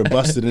ain't never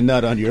busted a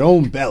nut on your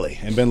own belly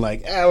and been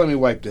like, let me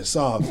wipe this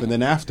off, and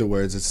then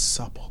afterwards it's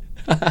supple.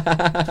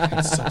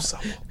 It's so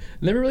supple.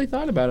 Never really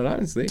thought about it,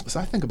 honestly. So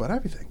I think about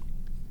everything.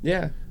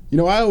 Yeah. You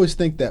know, I always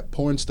think that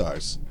porn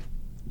stars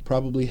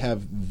probably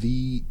have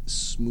the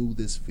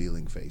smoothest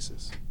feeling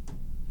faces.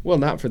 Well,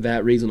 not for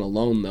that reason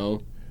alone,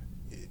 though.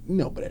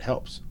 No, but it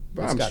helps.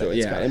 I'm sure.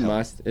 Yeah, it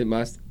must. It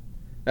must.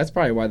 That's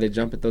probably why they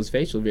jump at those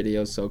facial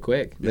videos so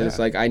quick. Yeah. It's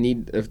like I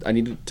need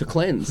to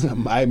cleanse.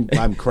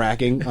 I'm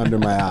cracking under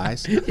my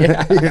eyes.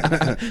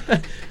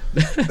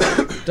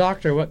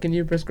 Doctor, what can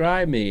you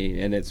prescribe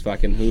me? And it's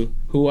fucking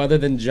who other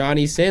than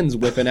Johnny Sins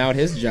whipping out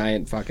his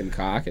giant fucking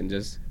cock and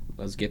just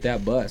let's get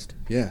that bust.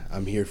 Yeah,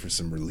 I'm here for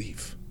some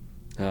relief.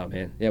 Oh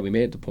man, yeah, we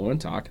made it to porn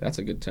talk. That's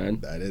a good turn.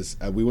 That is.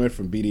 We went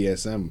from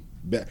BDSM.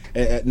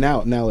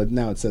 Now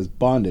it says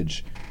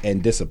bondage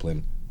and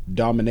discipline,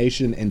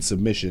 domination and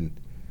submission,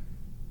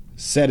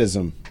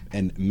 sadism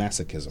and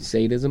masochism.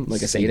 Sadism,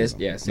 like a sadist.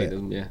 Sadism. Yeah,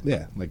 sadism.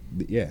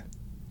 Yeah.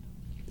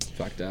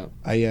 Fucked up.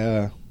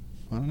 I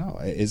don't know.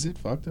 Is it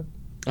fucked up?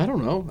 I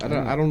don't know.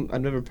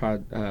 I've never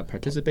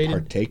participated.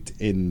 Partaked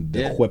in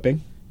the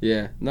whipping.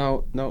 Yeah.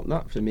 No,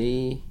 not for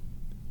me.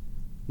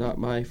 Not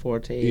my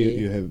forte.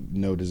 You have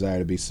no desire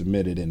to be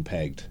submitted and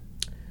pegged.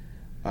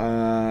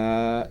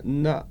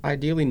 No.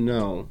 Ideally,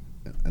 no.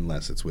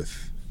 Unless it's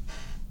with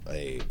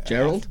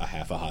Gerald, a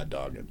half a hot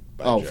dog.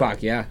 Gerald.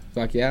 Fuck yeah!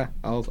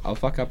 I'll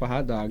fuck up a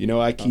hot dog. You know,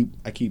 I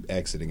keep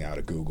exiting out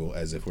of Google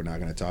as if we're not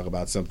going to talk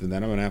about something that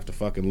I'm going to have to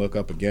fucking look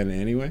up again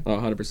anyway. Oh,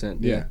 100%.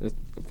 Yeah.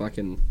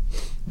 Fucking.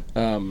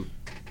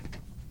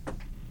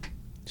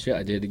 Shit,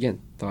 I did it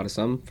again. Thought of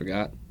some,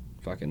 forgot.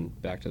 Fucking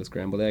back to the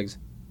scrambled eggs.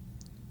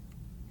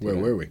 Where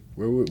were we?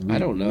 I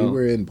don't know. We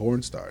were in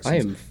porn stars.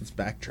 Let's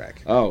backtrack.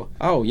 Oh,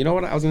 you know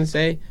what I was gonna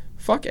say?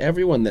 Fuck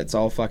everyone that's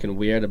all fucking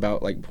weird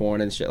about like porn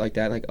and shit like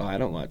that. Like, I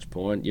don't watch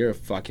porn. You're a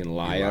fucking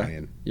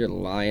liar. You're a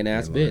lying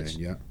ass bitch.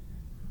 Yeah.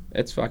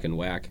 It's fucking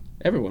whack.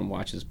 Everyone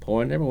watches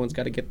porn. Everyone's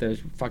got to get their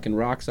fucking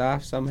rocks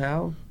off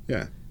somehow.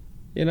 Yeah.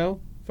 You know,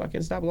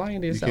 fucking stop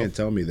lying to yourself. You can't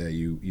tell me that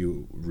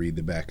you read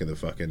the back of the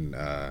fucking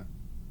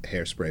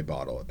hairspray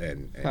bottle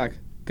and fuck.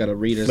 Got a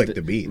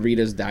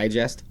Reader's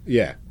Digest.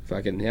 Yeah.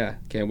 Fucking yeah.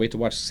 Can't wait to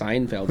watch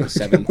Seinfeld at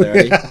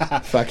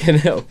 7:30. Fucking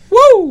hell.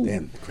 Woo!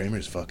 Damn,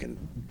 Kramer's fucking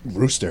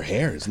rooster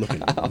hair is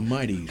looking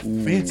mighty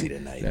fancy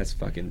tonight. That's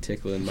fucking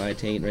tickling my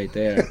taint right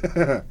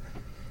there.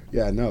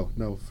 Yeah, no,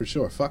 for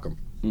sure. Fuck them.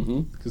 Mm-hmm.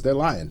 Because they're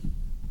lying.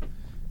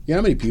 You know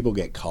how many people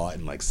get caught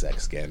in like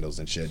sex scandals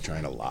and shit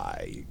trying to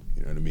lie?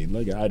 You know what I mean?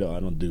 Like, I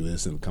don't do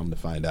this, and come to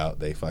find out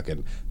they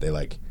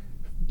like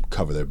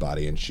cover their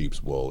body in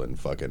sheep's wool and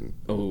fucking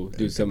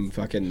do some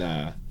fucking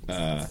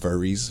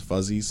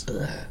fuzzies.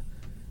 Ugh.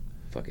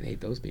 Fucking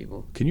hate those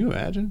people. Can you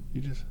imagine?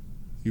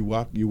 You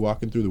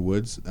walking through the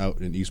woods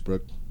out in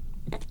Eastbrook,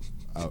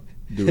 out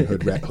doing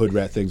hood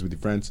rat things with your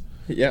friends.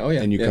 Yeah, oh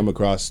yeah. And you yeah. come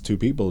across two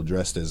people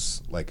dressed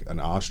as like an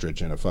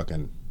ostrich and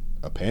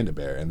a panda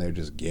bear, and they're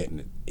just getting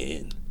it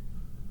in.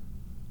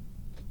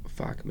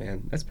 Fuck,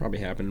 man. That's probably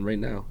happening right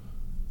now.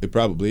 It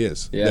probably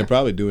is. Yeah. They're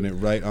probably doing it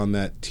right on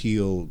that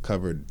teal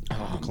covered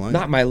recliner.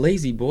 Not my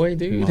lazy boy,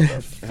 dude.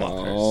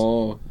 Motherfuckers.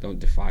 Oh, don't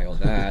defile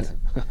that.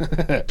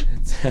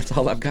 That's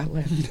all I've got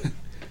left.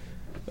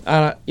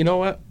 You know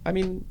what? I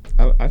mean,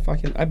 I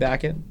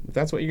back it. If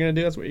that's what you're gonna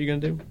do, that's what you're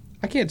gonna do.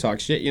 I can't talk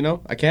shit, you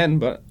know. I can,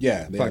 but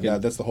Yeah,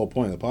 that's the whole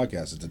point of the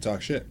podcast, is to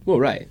talk shit. well,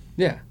 right,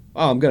 yeah.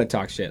 Oh, I'm gonna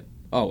talk shit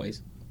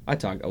always. I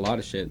talk a lot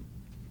of shit.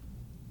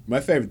 My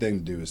favorite thing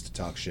to do is to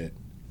talk shit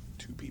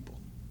to people.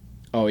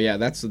 Oh yeah,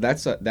 that's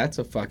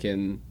a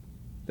fucking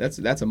that's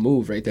a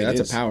move right there. It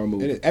That's is. a power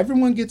move. It is.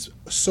 Everyone gets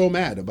so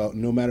mad about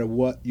no matter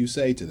what you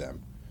say to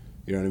them.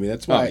 You know what I mean?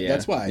 That's why. yeah.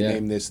 That's why I Yeah.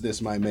 named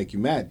this might make you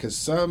mad, because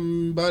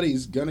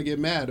somebody's gonna get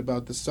mad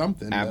about the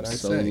something that I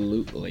say.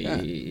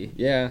 Absolutely,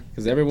 yeah.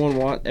 Because everyone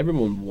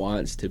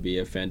wants to be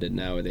offended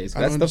nowadays.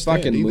 I That's don't the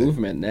understand fucking either.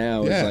 movement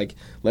now. Yeah. It's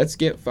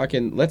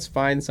like let's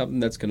find something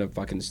that's gonna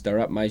fucking stir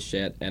up my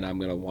shit, and I'm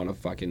gonna want to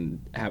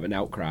fucking have an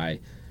outcry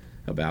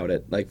about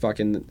it. Like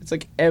fucking, it's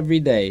like every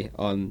day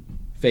on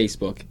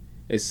Facebook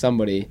is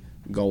somebody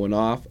going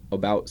off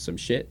about some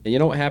shit, and you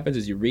know what happens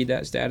is you read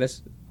that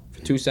status for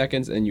 2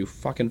 seconds and you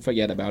fucking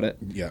forget about it,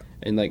 Yeah.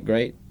 and like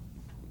great,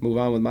 move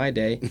on with my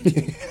day.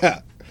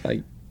 Yeah.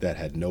 Like. That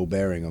had no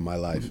bearing on my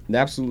life.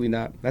 Absolutely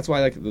not. That's why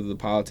I like the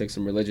politics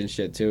and religion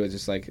shit too. It's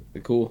just like,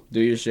 cool, do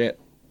your shit,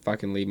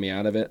 fucking leave me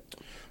out of it.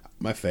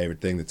 My favorite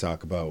thing to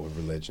talk about with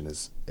religion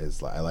is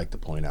like, I like to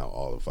point out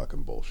all the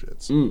fucking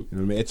bullshits. You know what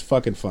I mean? It's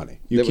fucking funny.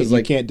 You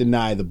can't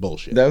deny the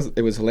bullshit.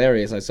 It was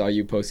hilarious. I saw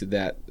you posted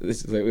that.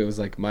 It was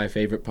like my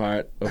favorite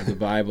part of the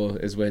Bible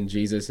is when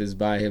Jesus is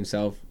by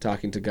himself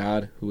talking to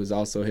God, who is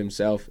also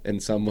himself,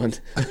 and someone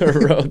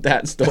wrote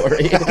that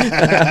story.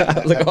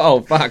 I was like,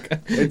 oh fuck,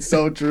 It's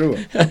so true.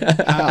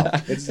 How?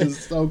 It's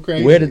just so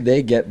crazy. where did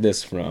they get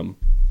this from?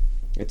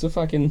 It's a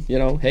fucking,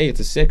 hey, it's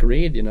a sick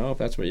read, if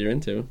that's what you're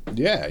into.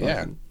 Yeah, yeah.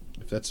 Fucking-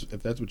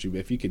 If that's what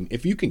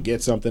if you can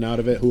get something out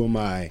of it, who am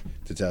I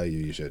to tell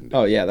you shouldn't?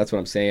 Oh yeah, that's what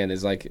I'm saying.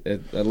 Is like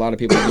a lot of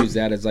people use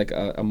that as like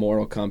a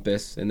moral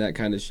compass and that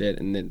kind of shit,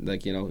 and it,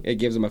 like it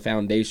gives them a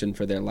foundation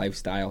for their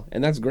lifestyle,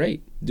 and that's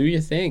great. Do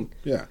your thing.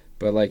 Yeah.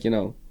 But like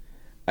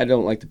I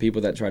don't like the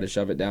people that try to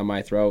shove it down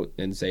my throat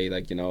and say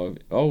like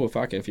oh well,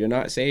 fuck, if you're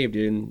not saved,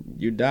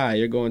 you die,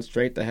 you're going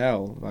straight to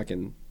hell.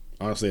 Fucking.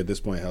 Honestly, at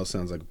this point, hell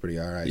sounds like a pretty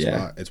alright Yeah.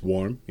 spot. It's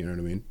warm. You know what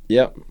I mean?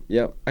 Yep.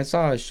 I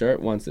saw a shirt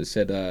once that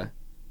said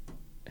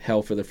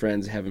hell for the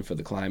friends, heaven for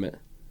the climate.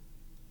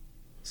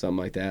 Something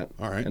like that.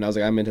 All right. And I was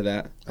like, I'm into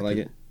that. I like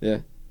it. Yeah.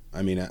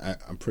 I mean,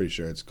 I'm pretty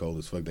sure it's cold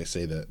as fuck. They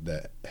say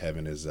that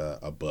heaven is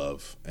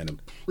above, and I'm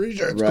pretty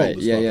sure it's cold as fuck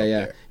up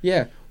there.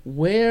 Yeah.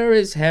 Where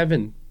is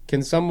heaven?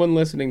 Can someone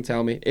listening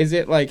tell me? Is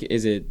it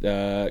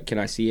can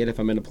I see it if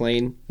I'm in a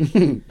plane?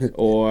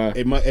 Or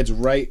It's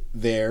right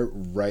there,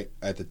 right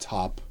at the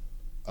top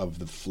of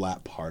the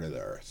flat part of the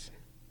earth.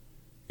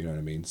 You know what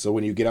I mean? So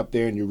when you get up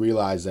there and you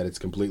realize that it's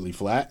completely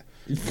flat,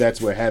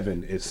 that's where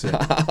heaven is sitting.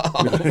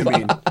 You know what I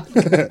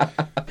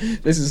mean?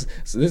 this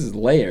is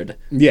layered.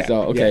 Yeah.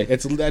 So okay.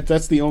 Yeah.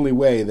 That's the only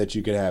way that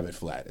you could have it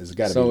flat. It's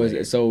got to be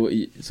layered. So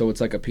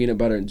it's like a peanut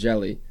butter and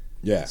jelly.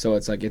 Yeah. So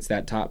it's like it's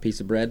that top piece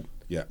of bread.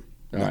 Yeah.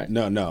 All right.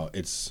 No.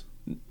 It's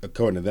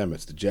according to them,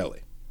 it's the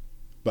jelly.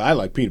 But I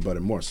like peanut butter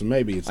more, so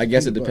maybe it's. I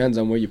guess it peanut depends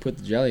on where you put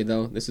the jelly,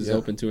 though. This is Yeah.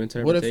 open to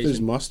interpretation. What if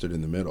there's mustard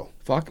in the middle?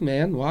 Fuck,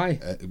 man, why?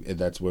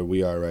 That's where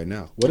we are right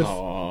now.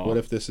 What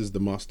if this is the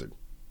mustard?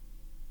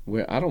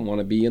 Where I don't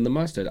want to be in the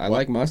mustard. I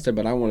like mustard,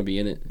 but I want to be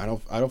in it. I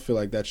don't feel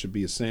like that should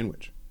be a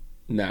sandwich.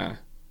 Nah,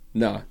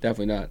 no,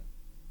 definitely not.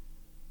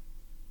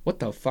 What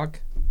the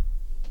fuck?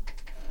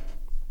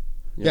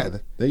 Yeah,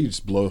 they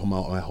just blow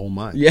my whole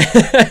mind. Yeah,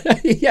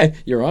 yeah.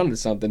 You're on to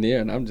something here,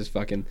 and I'm just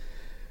fucking.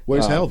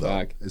 Where's Oh, hell though?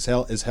 fuck.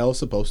 Is hell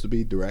supposed to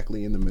be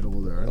directly in the middle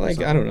of the earth? or Like,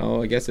 I something? don't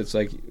know. I guess it's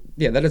like,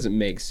 yeah, that doesn't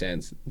make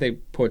sense. They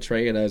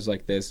portray it as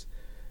like this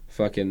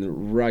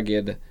fucking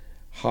rugged,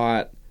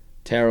 hot,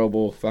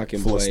 terrible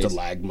fucking Full place. of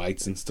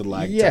stalagmites and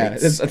stalactites. Yeah,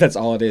 that's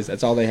all it is.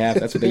 That's all they have.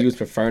 That's what they use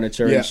for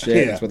furniture Yeah, and shit.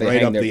 yeah, That's what they right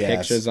hang up their the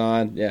ass. pictures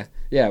on. Yeah,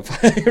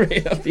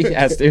 right up the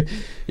ass, dude.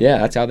 Yeah,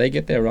 that's how they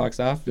get their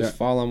rocks off. Just Yeah.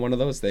 fall on one of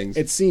those things.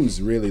 It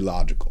seems really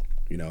logical,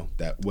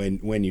 that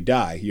when you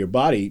die, your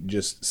body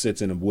just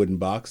sits in a wooden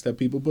box that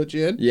people put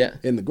you in, Yeah.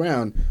 in the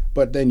ground,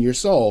 but then your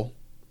soul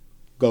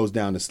goes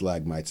down to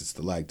stalagmites and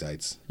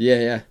stalactites,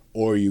 Yeah,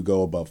 or you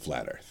go above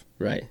flat Earth.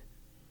 right.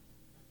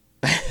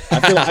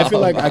 I feel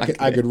like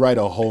I could write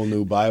a whole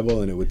new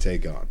Bible and it would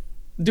take on.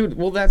 Dude,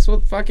 well, that's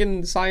what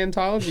fucking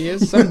Scientology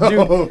is. Some dude,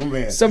 Oh,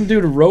 man. some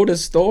dude wrote a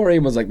story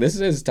and was like, "This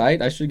is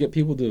tight. I should get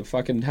people to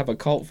fucking have a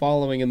cult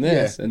following in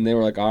this." Yeah. And they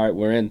were like, "All right,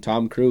 we're in."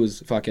 Tom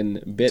Cruise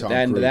fucking bit Tom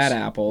into Cruise. that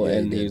apple, Yeah, he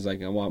and he did. was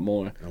like, "I want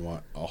more." I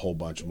want a whole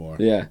bunch more.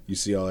 Yeah. You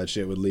see all that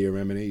shit with Leah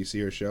Remini? You see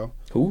her show?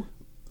 Who?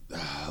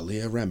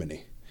 Leah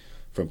Remini.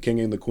 from King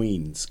and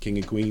Queens.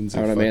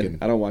 I don't know, man.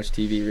 I don't watch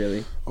TV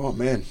really. Oh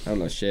man, I don't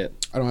know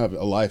shit. I don't have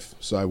a life,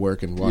 so I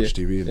work and watch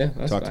TV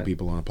and talk to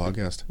people on a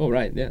podcast. Oh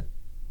right, yeah.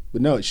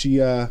 But no,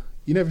 she.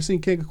 You never seen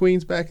King of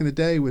Queens back in the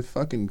day with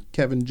fucking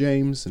Kevin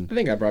James and I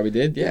think I probably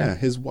did. Yeah,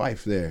 his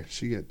wife there.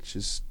 She got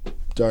just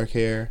dark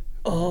hair,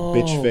 oh,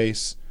 bitch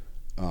face.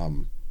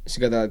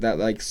 She got that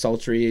like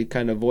sultry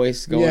kind of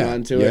voice going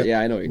on to it. Yeah,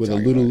 I know what you're with a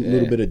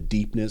little bit of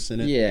deepness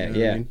in it. Yeah, you know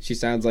what I mean? She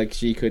sounds like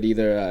she could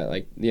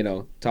either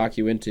talk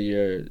you into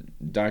your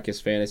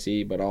darkest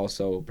fantasy, but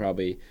also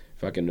probably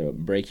fucking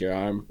break your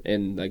arm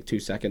in like 2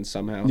 seconds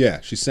somehow.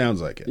 Yeah, she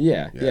sounds like it.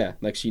 Yeah.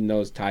 Like she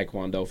knows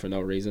Taekwondo for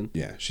no reason.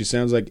 Yeah, she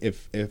sounds like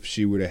if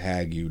she were to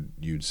hag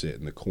you'd sit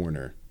in the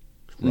corner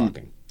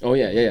rocking. Oh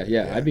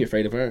yeah. I'd be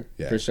afraid of her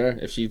for sure.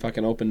 If she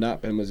fucking opened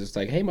up and was just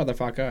like, "Hey,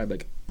 motherfucker," I'd be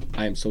like,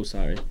 "I am so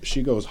sorry."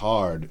 She goes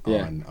hard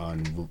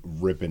on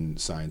ripping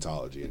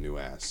Scientology a new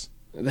ass.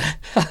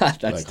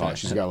 That's like hard.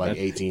 She's got like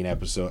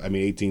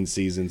 18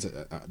 seasons.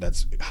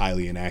 That's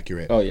highly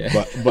inaccurate. Oh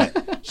yeah,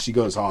 but she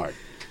goes hard.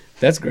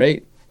 That's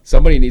great.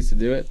 Somebody needs to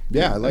do it.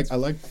 Yeah, I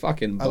like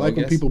fucking bogus. I like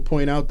when people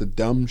point out the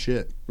dumb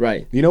shit.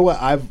 Right. You know what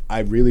I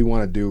really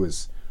want to do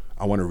is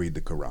I want to read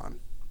the Quran.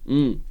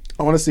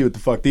 I want to see what the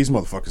fuck these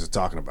motherfuckers are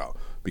talking about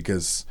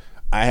because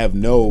I have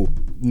no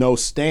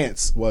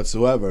stance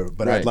whatsoever,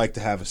 but I'd like to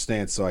have a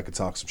stance so I could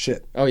talk some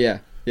shit. Oh yeah.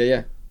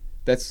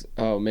 That's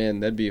man,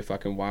 that'd be a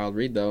fucking wild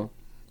read though.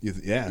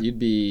 You'd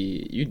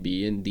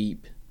be in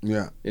deep.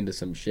 Yeah. Into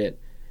some shit.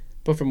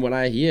 But from what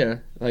I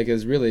hear, like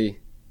it's really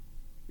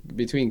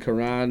between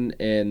Quran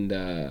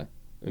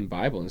and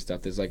Bible and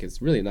stuff, there's like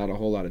it's really not a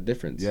whole lot of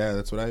difference. Yeah,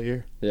 that's what I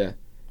hear. Yeah.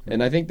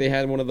 And I think they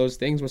had one of those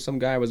things where some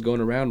guy was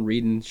going around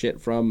reading shit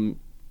from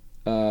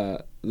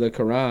the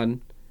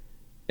Quran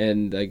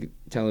and like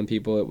telling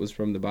people it was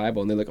from the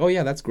Bible, and they're like, "Oh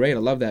yeah, that's great, I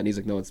love that." And he's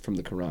like, "No, it's from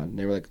the Quran." And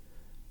they were like,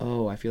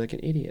 "Oh, I feel like an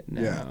idiot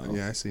now."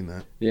 Yeah, I seen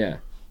that. Yeah,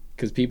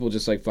 because people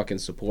just like fucking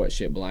support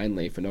shit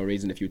blindly for no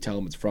reason. If you tell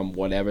them it's from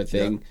whatever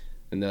thing,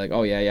 and they're like,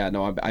 "Oh yeah,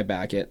 no, I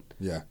back it."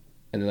 Yeah.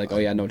 And they're like, "Oh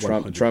yeah, no,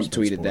 Trump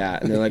tweeted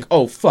that," and they're like,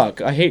 "Oh fuck,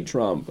 I hate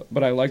Trump,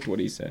 but I liked what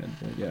he said."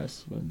 I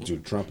guess. But.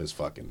 Dude, Trump is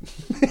fucking.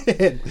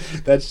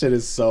 That shit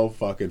is so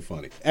fucking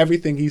funny.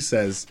 Everything he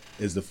says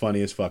is the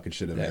funniest fucking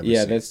shit I've ever seen.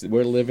 Yeah,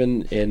 we're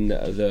living in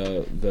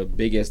the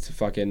biggest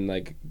fucking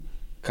like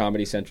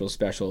Comedy Central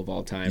special of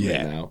all time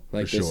right now.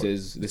 Like this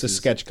is a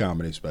sketch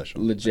comedy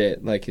special.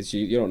 Legit, like it's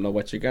you don't know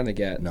what you're gonna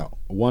get. No,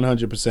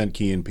 100%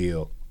 Key and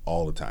Peele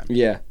all the time.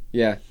 Yeah.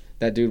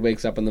 That dude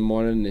wakes up in the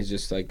morning and is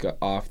just like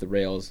off the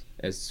rails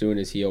as soon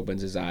as he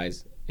opens his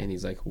eyes, and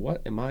he's like,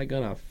 "What am I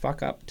gonna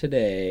fuck up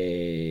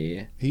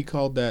today?" He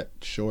called that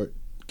short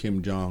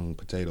Kim Jong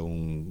potato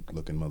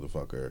looking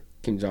motherfucker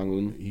Kim Jong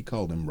Un. He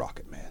called him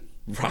Rocket Man.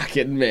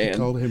 Rocket Man. He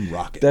called him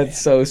Rocket Man.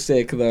 That's so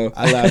sick, though.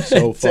 I laughed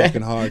so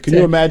fucking hard. Can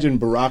you imagine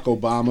Barack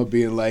Obama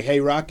being like, "Hey,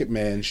 Rocket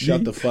Man,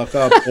 shut the fuck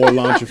up or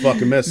launch your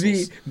fucking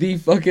missiles"? The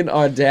fucking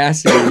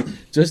audacity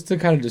just to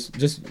kind of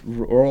just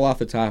roll off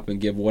the top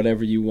and give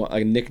whatever you want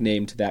a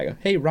nickname to that.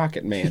 Hey,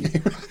 Rocket Man.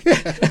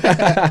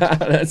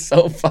 That's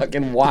so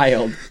fucking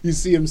wild. You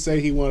see him say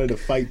he wanted to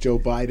fight Joe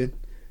Biden?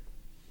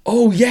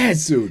 Oh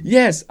yes, dude.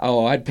 Yes.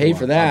 Oh, I'd pay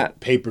for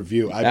that.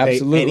 Pay-per-view. I'd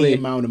Absolutely. pay any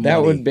amount of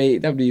money.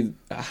 That would be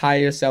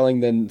higher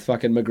selling than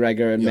fucking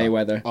McGregor and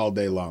Mayweather. All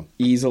day long.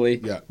 Easily.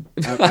 Yeah.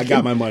 I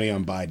got my money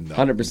on Biden though.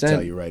 100%. I'll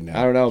tell you right now.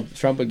 I don't know.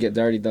 Trump would get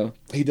dirty though.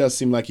 He does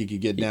seem like he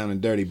could get down and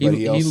dirty, but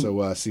he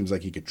also seems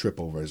like he could trip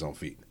over his own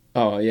feet.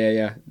 Oh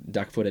yeah.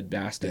 Duck-footed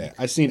bastard. Yeah.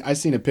 I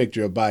seen a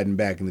picture of Biden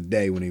back in the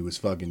day when he was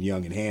fucking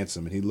young and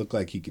handsome, and he looked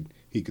like he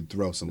could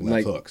throw some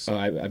left hooks. Oh,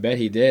 I bet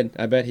he did.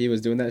 I bet he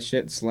was doing that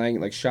shit, slang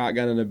like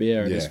shotgun in a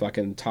beer, and just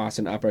fucking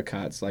tossing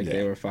uppercuts like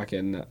they were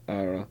fucking I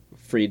don't know,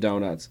 free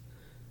donuts.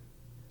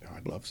 Oh,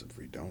 I'd love some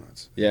free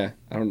donuts. Yeah,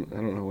 I don't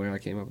know where I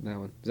came up with that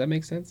one. Does that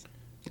make sense?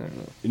 I don't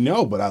know.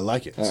 No, but I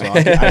like it, so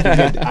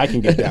I can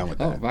get down with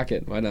that. Oh, fuck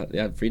it, why not?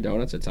 Yeah, free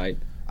donuts are tight.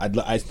 I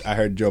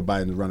heard Joe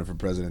Biden's running for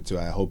president too.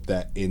 I hope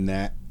that in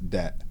that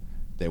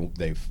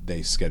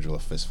they schedule a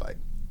fist fight.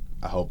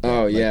 I hope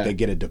that, they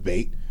get a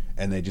debate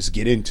and they just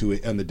get into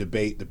it on the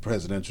debate, the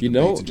presidential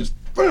debates, and just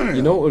bam!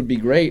 You know what would be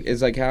great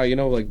is like how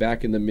like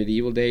back in the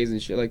medieval days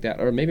and shit like that,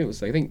 or maybe it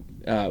was I think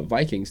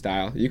Viking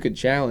style. You could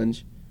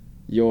challenge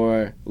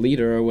your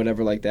leader or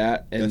whatever like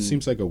that. And that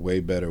seems like a way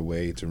better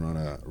way to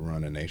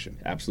run a nation.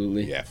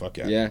 Absolutely. Yeah, fuck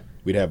yeah. Yeah.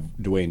 We'd have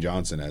Dwayne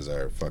Johnson as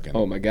our fucking.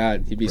 Oh my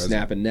God, he'd be president.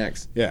 snapping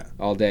necks. Yeah.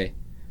 All day.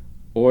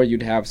 Or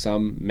you'd have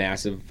some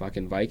massive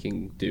fucking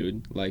Viking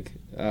dude like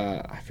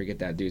I forget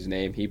that dude's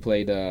name. He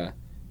played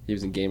he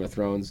was in Game of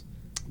Thrones.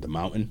 The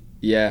Mountain.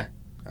 Yeah.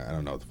 I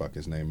don't know what the fuck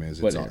his name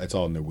is. What, it's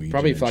all Norwegian.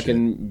 Probably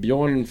fucking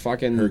Bjorn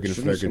fucking.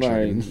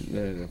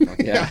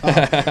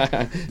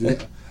 Yeah.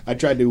 I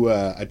tried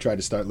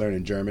to start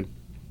learning German.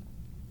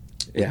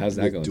 Yeah, how's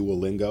that going?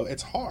 Duolingo.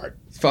 It's hard.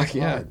 Fuck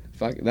yeah.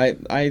 Fuck.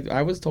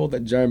 I was told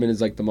that German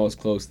is like the most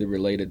closely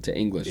related to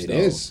English. It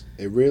is.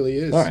 It really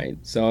is. All right.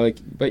 So like,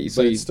 but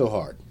it's still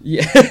hard.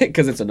 Yeah,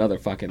 because it's another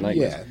fucking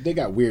language. Yeah, they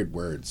got weird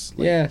words.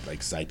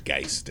 Like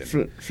zeitgeist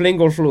and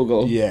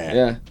Flingelflugel. Yeah.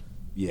 Yeah.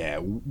 Yeah,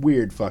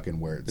 weird fucking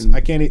words.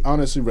 I can't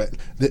honestly read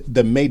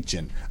the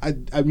Mädchen.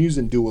 I'm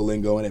using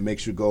Duolingo and it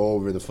makes you go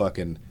over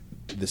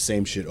the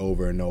same shit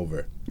over and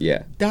over.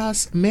 Yeah.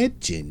 Das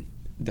Mädchen.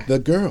 The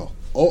girl.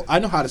 Oh, I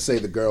know how to say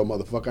the girl,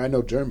 motherfucker. I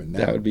know German now.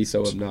 That would be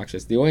so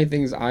obnoxious. The only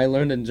things I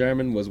learned in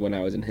German was when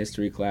I was in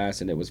history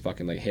class and it was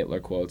fucking like Hitler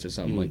quotes or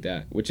something like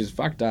that, which is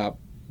fucked up.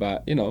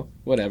 But, you know,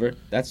 whatever.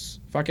 That's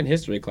fucking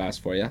history class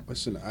for you.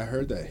 Listen, I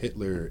heard that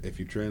Hitler, if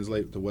you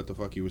translate to what the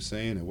fuck he was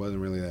saying, it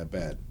wasn't really that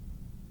bad.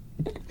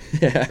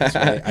 That's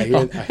right.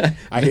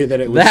 I hear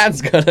that it was...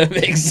 That's gonna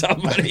make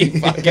somebody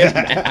fucking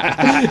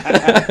mad.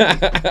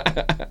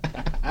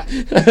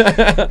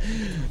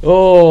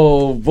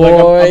 Oh,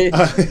 boy.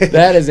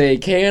 That is a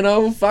can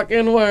of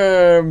fucking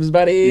worms,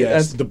 buddy.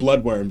 Yes, That's the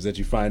bloodworms that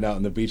you find out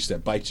on the beach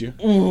that bite you.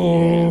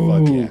 Ooh, Yeah,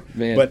 fuck yeah.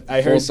 man, But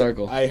I full heard,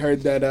 circle. I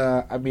heard that,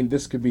 I mean,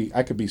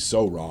 I could be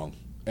so wrong.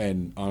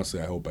 And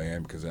honestly, I hope I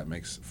am because that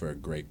makes for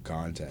great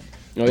content.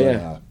 Oh,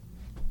 yeah.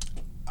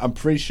 I'm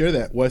pretty sure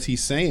that what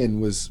he's saying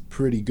was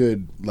pretty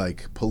good,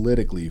 like,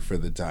 politically for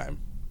the time.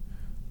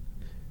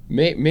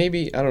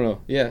 Maybe, I don't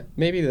know. Yeah,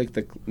 maybe like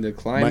the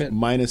climate.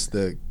 Minus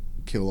the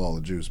kill all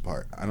the Jews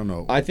part. I don't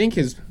know. I think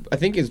his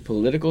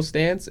political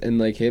stance and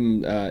like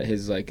him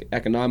his like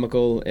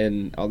economical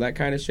and all that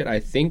kind of shit I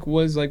think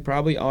was like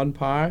probably on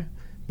par,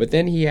 but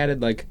then he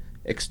added like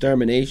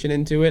extermination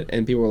into it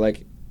and people were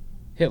like,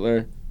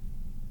 Hitler,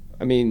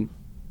 I mean,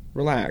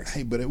 relax.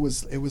 Hey, but it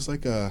was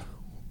like a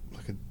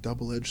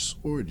double-edged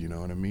sword, you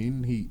know what I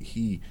mean?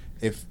 He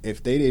if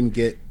they didn't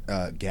get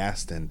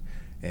gassed and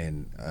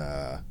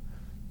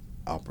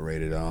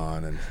operated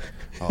on and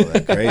all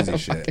that crazy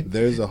shit,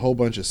 there's a whole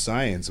bunch of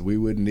science we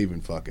wouldn't even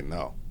fucking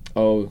know.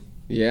 Oh,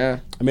 yeah.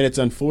 I mean, it's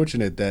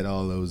unfortunate that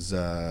all those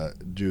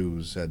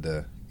Jews had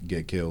to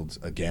get killed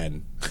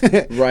again.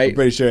 Right. I'm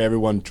pretty sure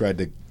everyone tried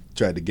to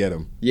get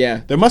them.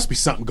 Yeah. There must be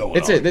something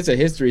going on. It's a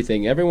history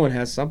thing. Everyone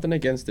has something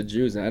against the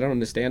Jews and I don't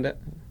understand it.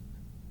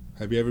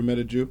 Have you ever met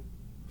a Jew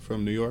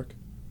from New York?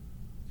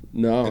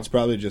 No. It's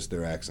probably just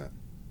their accent.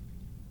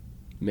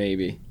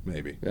 Maybe.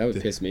 That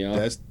would piss me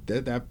off.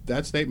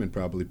 That statement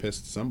probably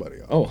pissed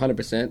somebody off. Oh,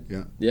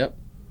 100%. Yeah.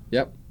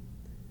 Yep.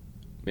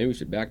 Maybe we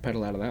should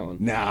backpedal out of that one.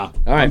 Nah.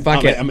 All right,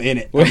 fuck it. I'm in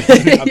it.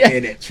 I'm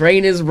in it.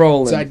 Train is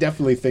rolling. So I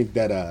definitely think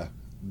that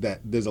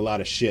that there's a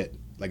lot of shit.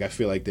 Like, I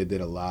feel like they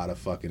did a lot of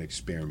fucking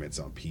experiments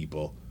on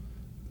people.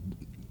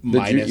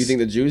 You think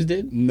the Jews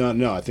did?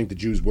 No. I think the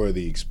Jews were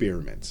the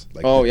experiments.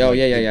 Like,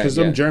 yeah. Because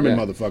some German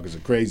motherfuckers are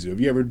crazy. Have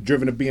you ever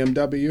driven a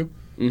BMW?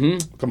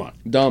 Mm-hmm. Come on.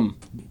 Dumb.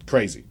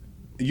 Crazy.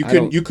 You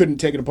couldn't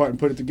take it apart and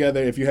put it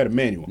together if you had a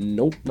manual.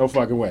 Nope. No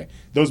fucking way.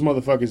 Those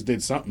motherfuckers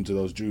did something to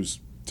those Jews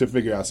to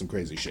figure out some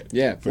crazy shit.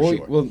 Yeah, for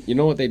sure. Well, you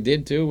know what they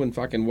did too when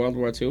fucking World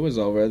War II was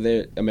over?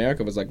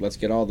 America was like, let's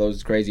get all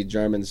those crazy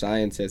German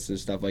scientists and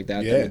stuff like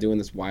that that were doing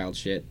this wild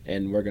shit,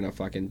 and we're gonna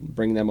fucking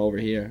bring them over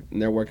here, and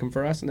they're working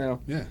for us now.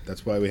 Yeah,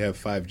 that's why we have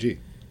 5G.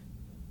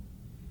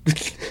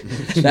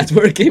 That's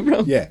where it came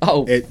from. Yeah.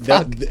 Oh,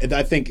 fuck.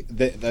 I think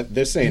that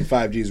they're saying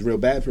 5G is real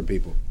bad for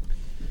people.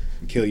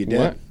 Kill you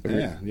dead.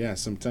 What? Yeah,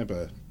 some type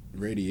of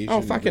radiation.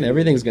 Oh, fucking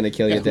everything's gonna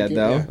kill you dead,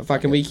 though. Yeah,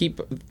 fucking, we keep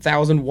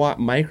 1,000-watt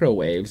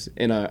microwaves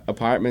in our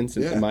apartments.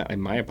 In my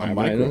apartment. A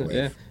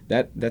microwave.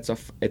 Yeah,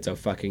 it's a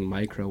fucking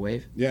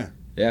microwave. Yeah.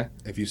 Yeah.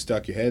 If you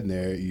stuck your head in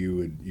there,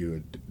 you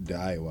would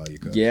die while you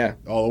cooked. Yeah.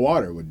 All the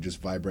water would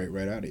just vibrate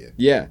right out of you.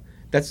 Yeah.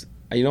 That's,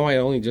 I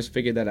only just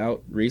figured that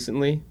out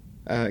recently.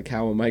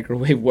 How a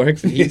microwave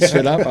works and heats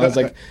shit up. I was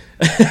like,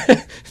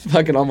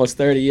 fucking almost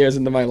 30 years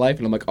into my life,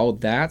 and I'm like, oh,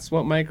 that's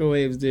what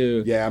microwaves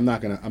do. Yeah, I'm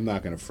not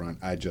gonna front.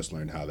 I just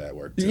learned how that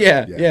worked. Too.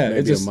 Yeah.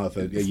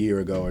 Maybe a year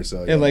ago or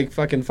so. It like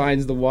fucking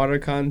finds the water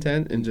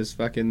content and just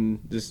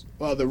fucking just.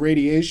 Well, the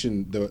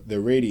radiation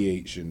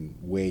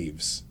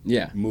waves.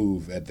 Yeah.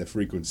 Move at the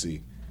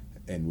frequency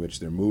in which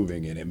they're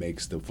moving, and it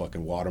makes the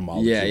fucking water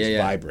molecules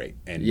vibrate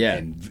and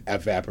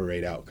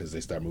evaporate out because they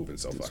start moving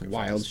so fucking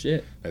wild fast.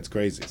 Shit. That's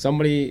crazy.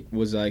 Somebody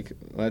was like,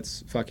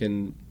 let's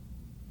fucking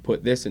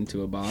put this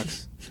into a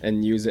box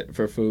and use it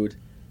for food.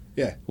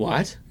 Yeah.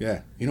 What?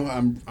 Yeah. You know,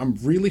 I'm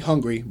really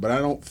hungry, but I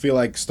don't feel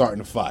like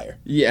starting a fire.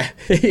 Yeah.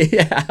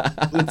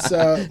 Yeah.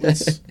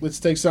 Let's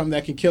take something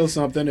that can kill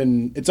something,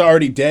 and it's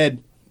already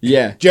dead.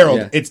 Yeah.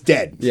 Gerald, it's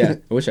dead. Yeah.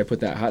 I wish I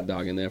put that hot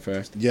dog in there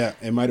first. Yeah,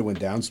 it might have went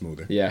down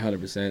smoother. Yeah,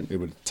 100%. It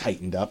would have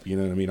tightened up, you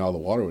know what I mean? All the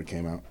water would have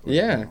came out.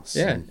 Yeah.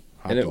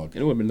 Hot dog.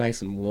 It would have been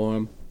nice and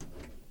warm.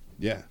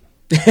 Yeah.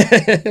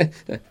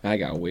 I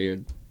got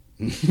weird.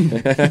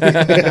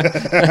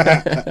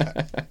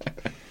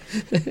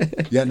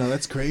 Yeah, no,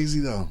 that's crazy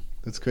though.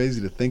 That's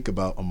crazy to think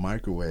about a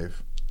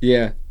microwave.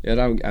 Yeah, I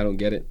don't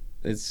get it.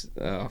 It's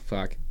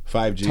fuck.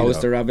 5G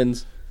toaster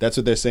ovens. That's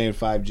what they're saying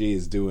 5G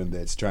is doing.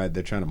 They're trying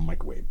to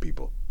microwave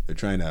people. They're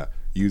trying to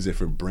use it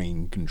for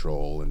brain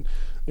control and.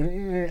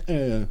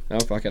 Oh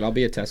fuck it! I'll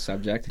be a test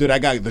subject. Dude, I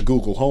got the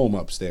Google Home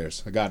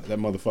upstairs. I got that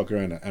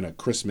motherfucker in a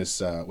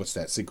Christmas. What's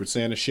that? Secret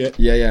Santa shit.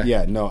 Yeah.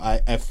 Yeah. No,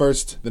 I at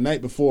first the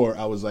night before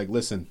I was like,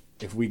 listen,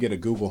 if we get a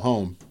Google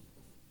Home,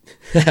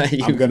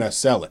 I'm going to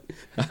sell it.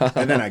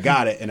 And then I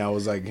got it, and I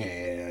was like,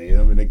 yeah,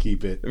 I'm going to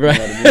keep it. Right.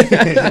 You know what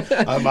I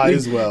mean? I might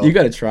as well. You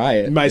got to try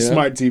it. My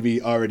smart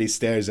TV already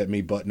stares at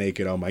me butt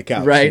naked on my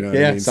couch. Right, you know what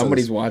I mean?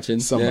 Somebody's so watching.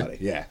 Somebody,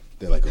 yeah.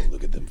 They're like, oh,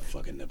 look at them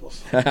fucking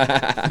nipples.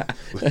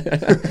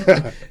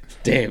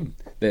 Damn.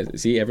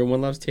 See,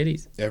 everyone loves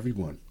titties.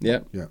 Everyone.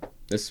 Yep. Yeah.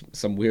 There's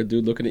some weird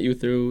dude looking at you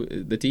through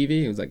the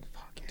TV. He was like,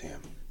 fuck it.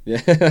 Damn.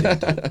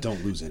 Yeah.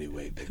 Don't lose any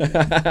weight, big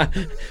man.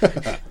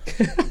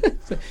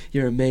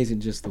 You're amazing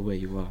just the way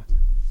you are.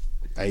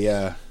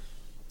 I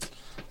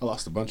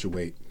lost a bunch of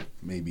weight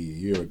maybe a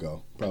year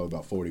ago, probably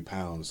about 40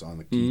 pounds on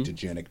the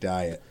ketogenic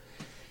diet.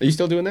 Are you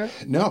still doing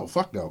that? No,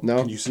 fuck no. No?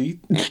 Can you see?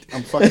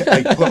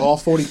 I put all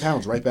 40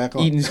 pounds right back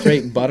on. Eating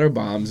straight butter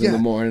bombs in Yeah. the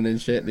morning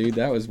and shit, dude.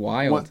 That was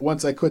wild.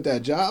 Once I quit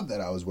that job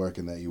that I was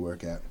working that you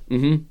work at,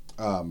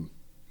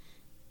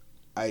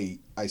 I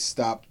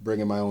stopped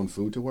bringing my own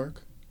food to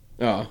work.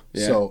 Oh,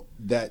 yeah. So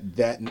that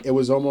it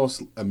was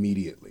almost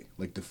immediately.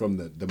 Like from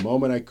the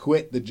moment I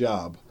quit the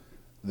job,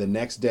 the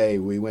next day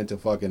we went to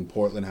fucking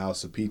Portland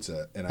House of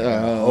Pizza and I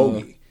got a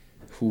hoagie.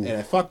 Ooh. And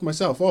I fucked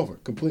myself over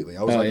completely.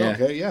 I was like, yeah.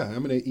 okay, yeah,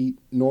 I'm gonna eat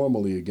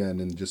normally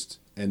again and just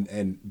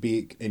and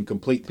be in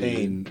complete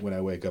pain when I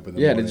wake up in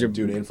the morning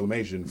due to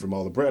inflammation from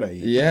all the bread I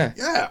eat. Yeah.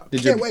 Yeah.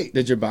 Can't wait.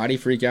 Did your body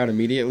freak out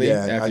immediately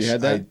after you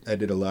had that? I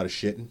did a lot of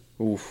shitting.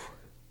 Oof.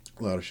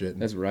 A lot of shitting.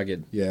 That's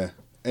rugged. Yeah.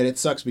 And it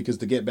sucks because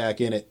to get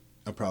back in it,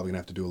 I'm probably gonna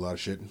have to do a lot of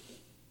shitting.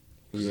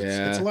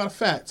 Yeah. It's a lot of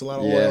fat. It's a lot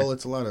of oil.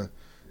 It's a lot of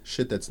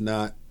shit that's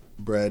not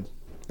bread.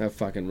 That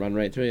fucking run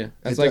right through you.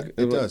 That's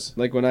It does.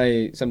 Like when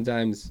I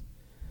sometimes,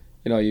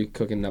 you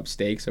cooking up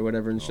steaks or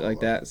whatever and shit like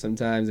that.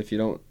 Sometimes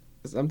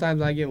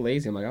sometimes I get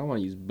lazy. I'm like, I don't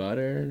want to use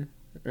butter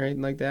or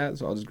anything like that.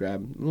 So I'll just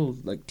grab a little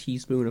like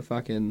teaspoon of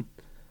fucking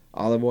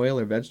olive oil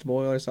or vegetable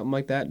oil or something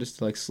like that just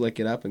to like slick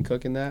it up and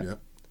cook in that. Yep.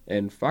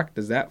 And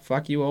does that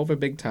fuck you over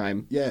big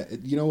time? Yeah,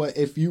 you know what?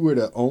 If you were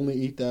to only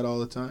eat that all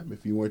the time,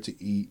 if you were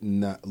to eat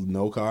no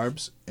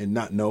carbs, and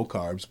not no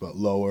carbs, but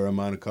lower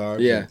amount of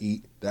carbs, and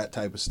eat that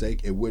type of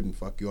steak, it wouldn't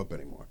fuck you up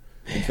anymore.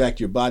 In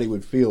fact, your body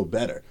would feel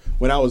better.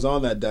 When I was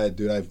on that diet,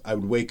 dude, I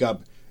would wake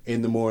up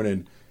in the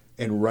morning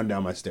and run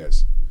down my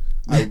stairs.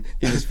 You're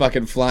just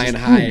fucking flying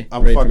high.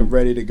 I'm fucking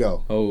ready to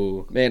go.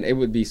 Oh, man, it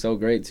would be so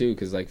great, too,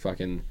 because, like,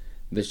 fucking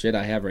the shit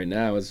I have right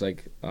now is,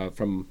 like,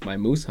 from my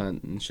moose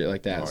hunt and shit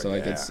like that. Oh, so,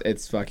 like, yeah.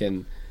 it's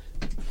fucking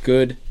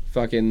good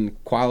fucking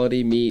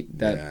quality meat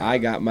that I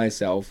got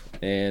myself,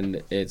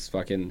 and it's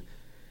fucking...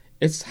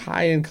 It's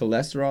high in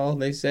cholesterol,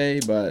 they say,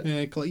 but...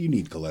 Yeah, you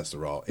need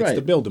cholesterol. It's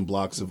the building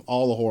blocks of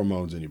all the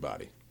hormones in your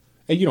body.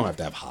 And you don't have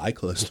to have high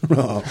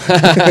cholesterol,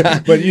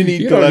 but you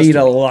need cholesterol. You don't need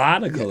a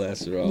lot of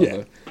cholesterol.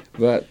 Yeah.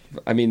 But,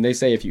 I mean, they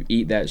say if you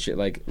eat that shit,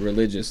 like,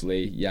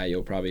 religiously, yeah,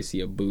 you'll probably see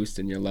a boost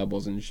in your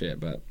levels and shit,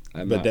 but...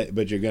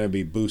 But you're going to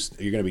be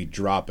you're going to be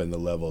dropping the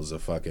levels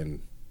of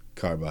fucking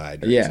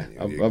carbohydrates.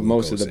 Of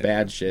most of the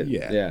bad shit.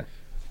 Yeah.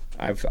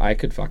 I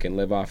could fucking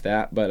live off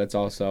that, but it's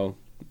also...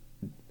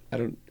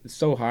 It's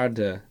so hard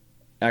to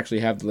actually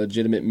have the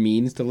legitimate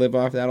means to live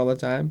off that all the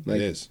time. Like,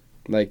 it is.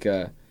 Like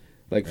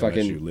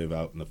fucking... you live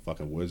out in the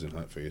fucking woods and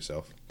hunt for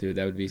yourself. Dude,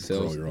 that would be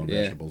so... Grow your own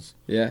vegetables.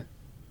 Yeah.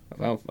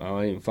 I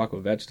don't even fuck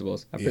with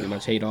vegetables. I pretty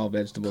much hate all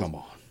vegetables. Come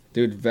on.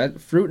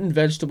 Dude, fruit and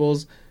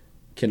vegetables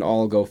can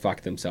all go fuck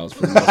themselves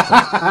for the most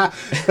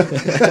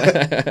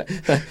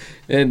part.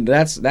 And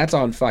that's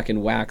on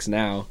fucking wax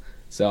now.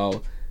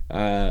 So,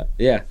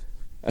 yeah.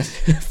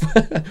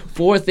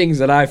 4 things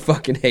that I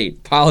fucking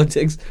hate: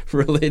 politics,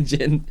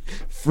 religion,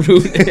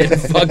 fruit, and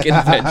fucking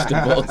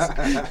vegetables.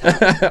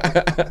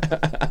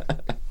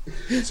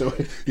 So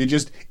you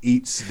just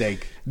eat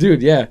steak,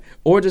 dude. Yeah,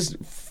 or just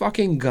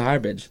fucking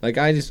garbage. Like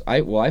I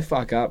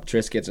fuck up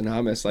Triscuits and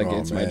hummus. Like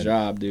it's my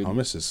job, dude.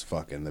 Hummus is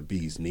fucking the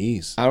bee's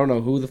knees. I don't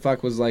know who the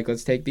fuck was like,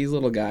 let's take these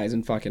little guys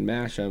and fucking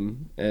mash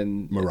them.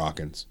 And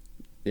Moroccans.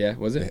 Yeah,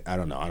 was it? I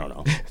don't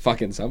know.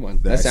 Fucking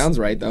someone. That sounds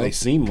right, though. They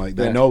seem like...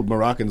 I know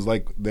Moroccans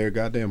like their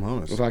goddamn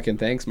hummus. Fucking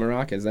thanks,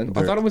 Moroccans. Then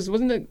I thought it was...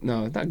 Wasn't it...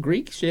 No, it's not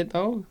Greek shit,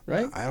 though,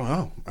 right? I don't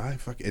know.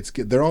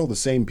 They're all the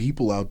same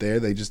people out there.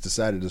 They just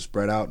decided to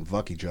spread out and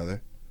fuck each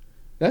other.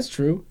 That's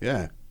true.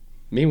 Yeah.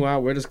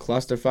 Meanwhile, we're just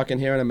cluster fucking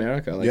here in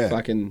America. Like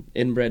fucking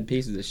inbred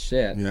pieces of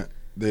shit. Yeah.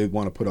 They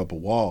want to put up a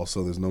wall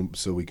so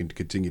we can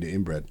continue to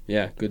inbred.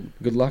 Yeah,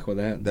 good luck with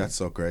that. That's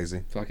so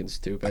crazy. Fucking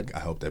stupid.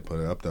 I hope they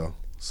put it up, though.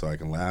 So I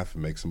can laugh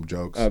and make some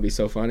jokes. Oh, it'd be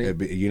so funny.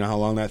 You know how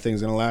long that thing's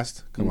going to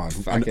last? Come on.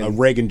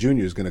 Reagan Jr.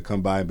 is going to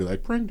come by and be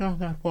like, bring down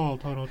that wall,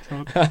 Donald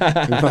Trump.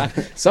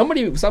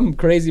 Some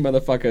crazy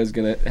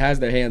motherfucker has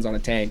their hands on a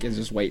tank and is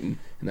just waiting.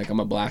 And like, I'm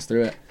going to blast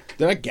through it.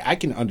 I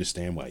can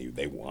understand why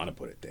they want to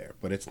put it there,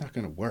 but it's not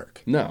going to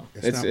work. No,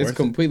 it's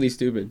completely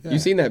stupid. Yeah. You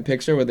seen that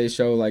picture where they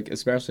show, like,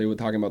 especially with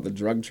talking about the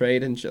drug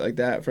trade and shit like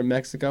that from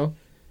Mexico?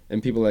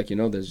 And people are like,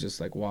 there's just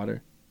like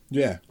water.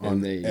 Yeah,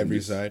 on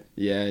every side.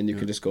 Yeah, and you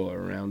could just go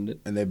around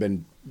it. And they've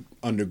been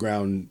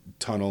underground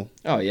tunnel.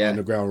 Oh, yeah.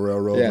 Underground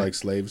railroad like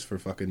slaves for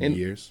fucking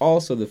years.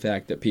 Also the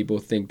fact that people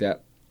think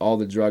that all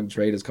the drug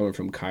trade is coming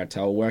from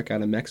cartel work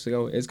out of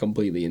Mexico is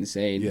completely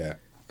insane. Yeah.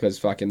 because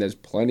fucking there's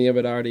plenty of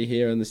it already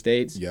here in the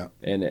States. Yeah.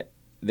 And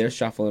they're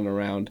shuffling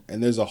around.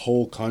 And there's a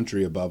whole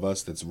country above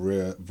us that's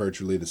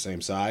virtually the same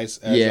size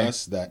as Yeah.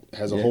 us that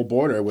has a whole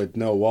border with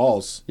no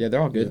walls. Yeah,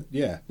 they're all good.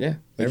 Yeah. Yeah.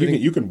 Like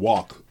you can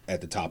walk at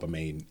the top of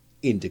Maine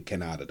into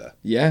Canada.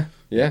 Yeah.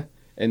 Yeah.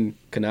 And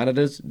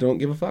Canadians don't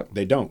give a fuck.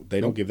 They don't.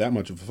 They don't give that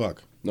much of a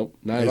fuck. Nope.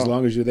 Not at As all.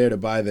 long as you're there to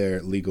buy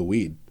their legal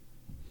weed,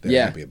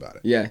 they're happy about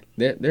it. Yeah,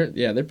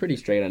 they're pretty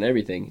straight on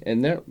everything,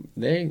 and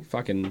they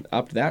fucking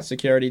upped that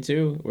security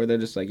too, where they're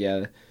just like, yeah,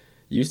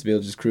 you used to be able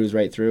to just cruise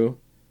right through,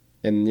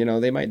 and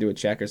they might do a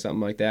check or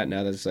something like that.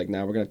 Now they're just like,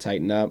 now we're gonna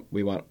tighten up.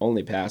 We want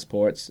only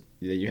passports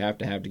that you have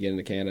to get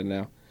into Canada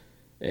now,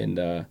 and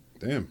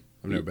Damn,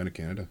 I've never been to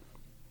Canada.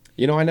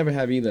 I never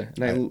have either,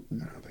 and I don't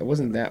think I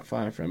wasn't that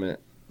far from it.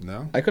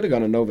 No, I could have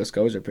gone to Nova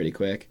Scotia pretty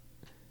quick.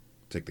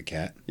 take the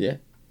cat. Yeah.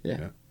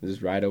 Yeah.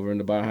 Just ride over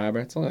into Bar Harbor.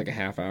 It's only like a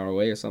half hour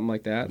away or something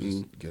like that, and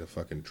Just get a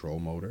fucking troll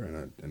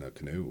motor and a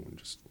canoe and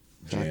just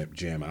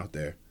jam out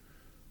there.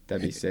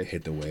 that'd be sick.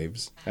 Hit the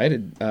waves.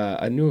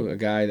 I knew a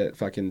guy that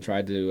fucking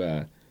tried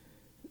to.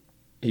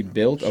 He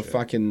built a shit.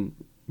 fucking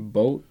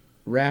boat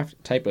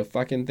raft type of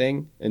fucking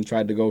thing and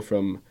tried to go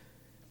from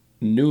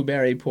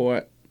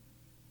Newburyport,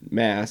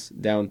 Mass,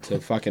 down to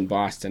fucking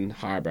Boston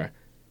Harbor.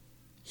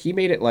 He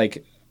made it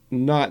like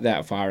not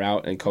that far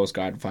out, and Coast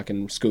Guard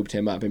fucking scooped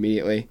him up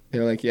immediately.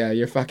 They're like, "Yeah,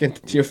 you're fucking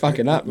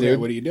up, dude. Yeah,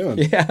 what are you doing?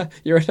 Yeah,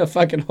 you're in a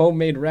fucking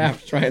homemade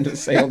raft trying to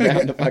sail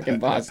down to fucking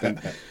Boston.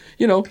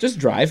 Just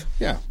drive."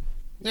 Yeah,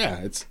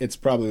 it's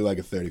probably like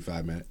a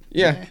 35-minute.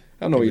 Yeah, I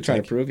don't know what Give you're or trying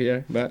take. to prove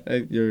here, but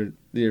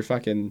you're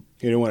fucking.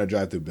 You don't want to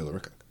drive through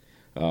Billerica.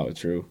 Oh,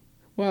 true.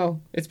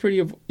 Well, it's pretty.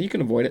 You can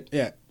avoid it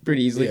Yeah,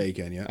 pretty easily. yeah, you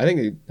can. Yeah, I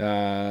think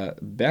the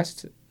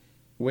best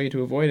way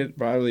to avoid it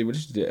probably would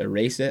just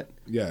erase it.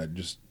 yeah,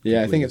 just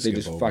Yeah, I think completely if they skip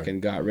just over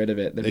fucking got rid of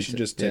it, it. They should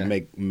just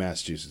make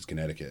Massachusetts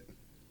Connecticut.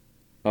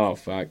 Oh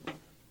fuck,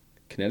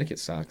 Connecticut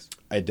sucks.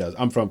 It does.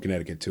 I'm from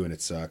Connecticut too, and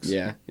it sucks.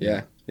 Yeah.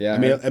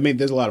 I mean,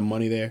 there's a lot of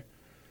money there,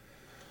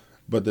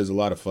 but there's a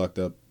lot of fucked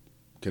up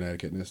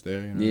Connecticutness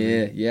there. You know what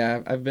I mean?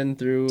 Yeah. I've been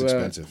through. It's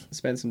expensive.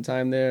 Spent some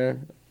time there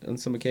on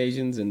some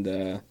occasions,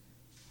 and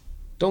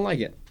don't like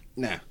it.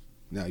 Nah.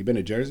 You been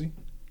to Jersey?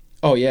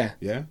 Oh yeah.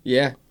 Yeah.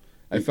 Yeah.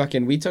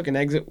 We took an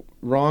exit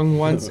wrong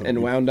once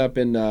and wound up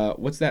in,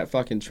 what's that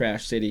fucking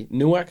trash city?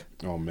 Newark?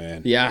 Oh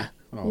man. Yeah.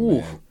 Oh Ooh.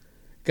 man.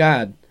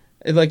 God.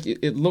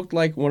 It looked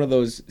like one of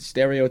those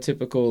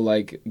stereotypical,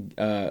 like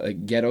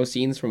ghetto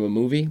scenes from a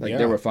movie. Like, Yeah.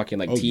 there were fucking,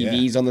 like, Oh,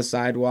 TVs on the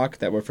sidewalk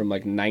that were from,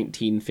 like,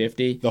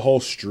 1950. The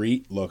whole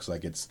street looks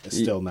like it's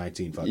still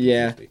 1950.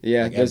 Yeah.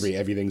 Like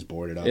everything's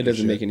boarded up. It and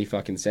doesn't shit. make any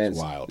fucking sense.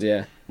 It's wild.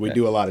 Yeah. We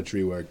do a lot of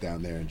tree work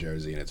down there in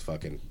Jersey, and it's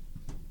fucking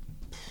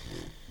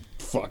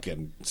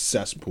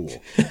cesspool.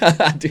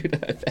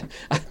 Dude,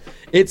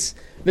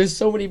 there's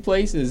so many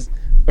places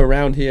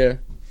around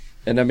here,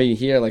 and I mean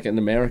here, like in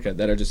America,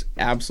 that are just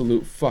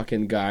absolute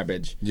fucking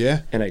garbage.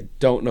 Yeah. And I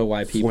don't know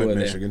why people Flint, are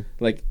there. Michigan.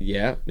 Like,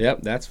 yep,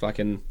 that's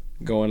fucking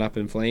going up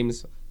in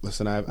flames.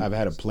 Listen, I've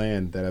had a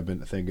plan that I've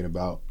been thinking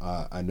about.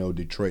 I know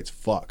Detroit's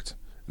fucked,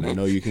 and I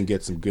know you can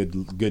get some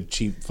good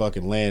cheap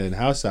fucking land and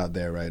house out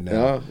there right now.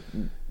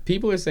 No,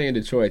 people are saying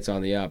Detroit's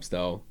on the ups,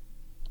 though.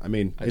 I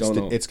mean, I don't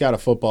know. It's got a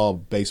football,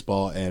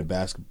 baseball, and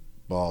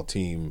basketball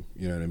team.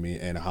 You know what I mean,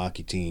 and a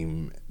hockey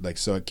team. Like,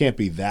 so it can't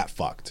be that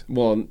fucked.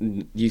 Well,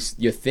 you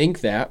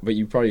think that, but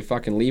you probably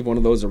fucking leave one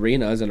of those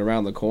arenas, and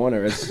around the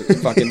corner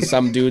is fucking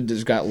some dude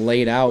just got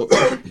laid out,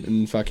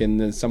 and fucking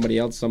then somebody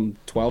else, some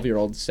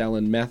 12-year-old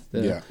selling meth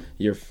to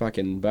your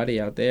fucking buddy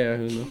out there.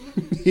 Who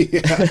knows?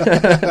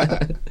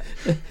 Yeah.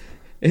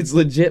 It's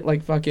legit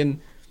like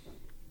fucking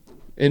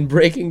in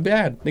Breaking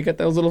Bad. They got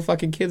those little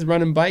fucking kids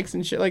running bikes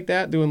and shit like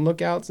that, doing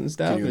lookouts and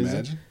stuff. Can you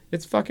imagine?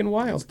 It's fucking It's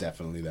wild.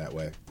 definitely that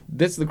way.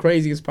 That's the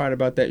craziest part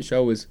about that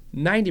show is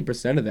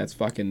 90% of that's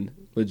fucking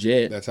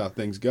legit. That's how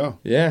things go.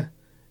 Yeah.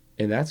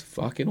 And that's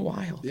fucking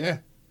wild. Yeah.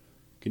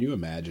 Can you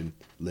imagine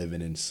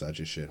living in such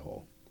a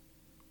shithole?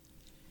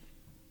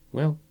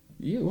 Well,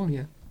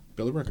 yeah.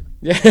 Billerica.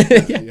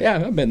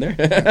 Yeah, I've been there.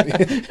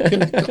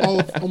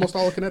 Almost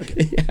all of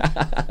Connecticut.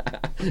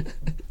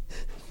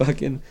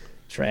 Fucking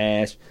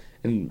trash.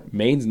 And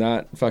Maine's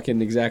not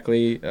fucking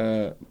exactly,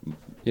 fucking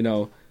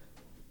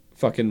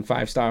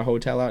 5-star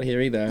hotel out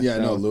here either. Yeah,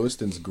 so. no,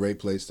 Lewiston's a great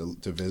place to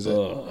visit.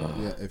 Ugh.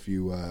 Yeah, if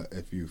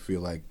you feel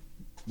like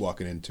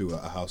walking into a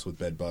house with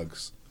bed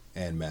bugs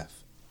and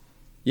meth.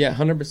 Yeah,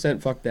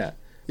 100% fuck that.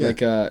 Yeah.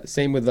 Like,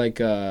 same with,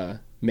 like,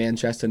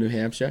 Manchester, New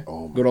Hampshire.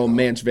 Oh my Good old God.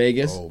 Manch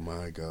Vegas. Oh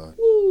my God.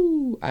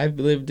 Woo! I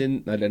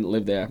didn't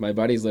live there. My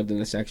buddies lived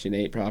in a Section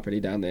 8 property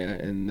down there.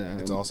 And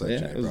It's all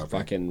Section 8 it was property.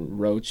 fucking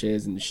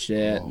roaches and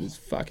shit. Oh. It was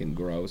fucking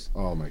gross.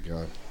 Oh my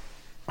God.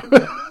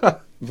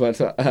 But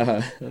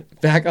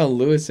back on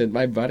Lewiston,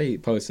 my buddy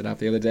posted up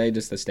the other day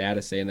just a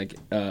status saying, like,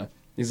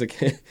 he's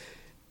like,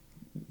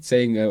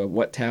 saying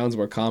what towns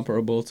were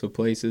comparable to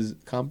places,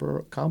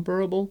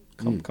 comparable?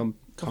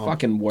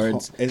 Fucking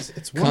words.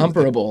 It's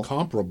Comparable.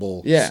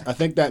 Comparable. Yeah. I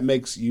think that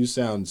makes you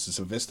sound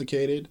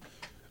sophisticated,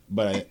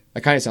 but I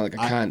kind of sound like a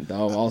cunt,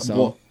 though, also.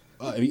 well,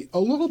 a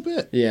little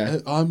bit. Yeah.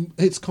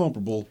 It's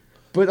comparable.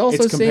 But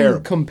also It's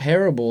saying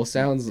comparable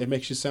sounds. It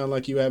makes you sound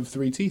like you have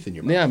 3 teeth in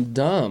your mouth. Yeah, I'm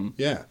dumb.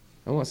 Yeah.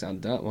 I want to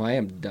sound dumb. Well, I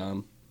am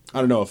dumb. I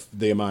don't know if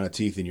the amount of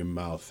teeth in your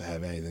mouth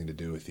have anything to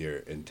do with your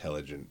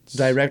intelligence.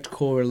 Direct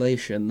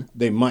correlation.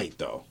 They might,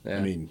 though. Yeah.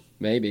 I mean,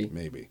 Maybe.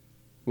 maybe.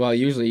 Well,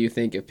 usually you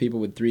think if people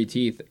with 3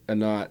 teeth are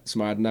not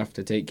smart enough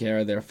to take care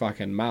of their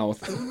fucking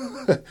mouth,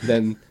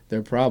 then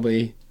they're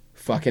probably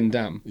fucking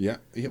dumb. Yeah.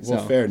 Well, So,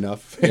 fair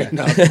enough. Fair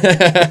enough.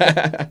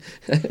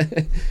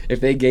 If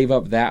they gave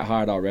up that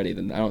hard already,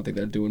 then I don't think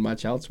they're doing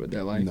much else with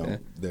their life. No,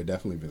 they're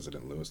definitely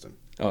visiting Lewiston.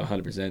 Oh,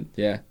 100%.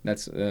 Yeah,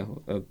 that's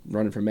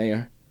running for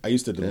mayor. I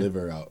used to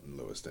deliver out in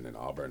Lewiston and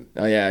Auburn.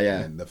 Oh, yeah, yeah.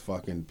 And the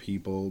fucking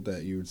people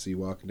that you would see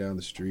walking down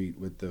the street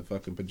with the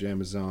fucking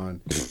pajamas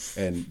on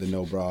and the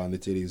no bra and the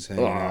titties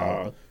hanging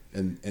out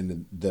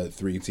and the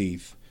 3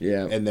 teeth.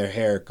 Yeah. And their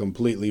hair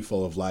completely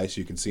full of lice.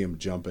 You can see them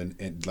jumping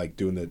and like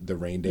doing the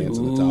rain dance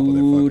on the top of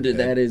their fucking head.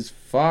 That is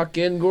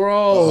fucking Oh,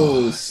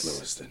 gross.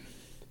 Lewiston.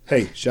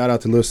 Hey, shout out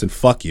to Lewiston.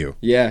 Fuck you.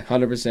 Yeah,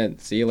 100%.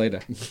 See you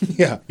later.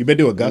 Yeah. You been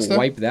to Augusta?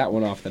 Wipe that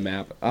one off the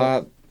map.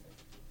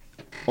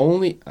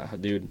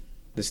 Dude,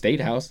 the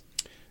State House.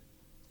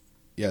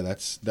 Yeah,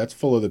 that's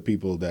full of the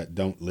people that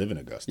don't live in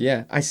Augusta.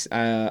 Yeah, I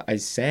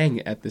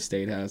sang at the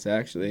State House,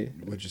 actually.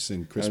 Would you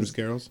sing Christmas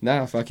carols?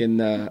 Nah, fucking,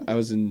 I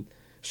was in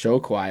show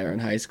choir in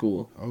high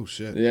school. Oh,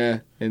 shit. Yeah,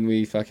 and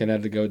we fucking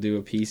had to go do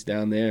a piece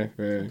down there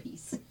for...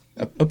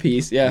 A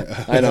piece,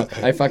 yeah. I know.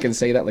 I fucking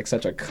say that like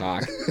such a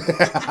cock.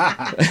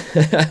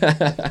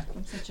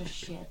 I'm such a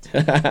shit.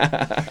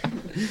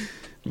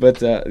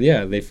 But,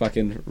 yeah, they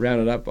fucking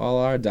rounded up all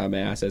our dumb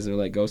asses and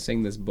were like, go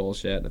sing this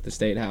bullshit at the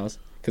State House.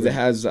 Because it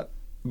has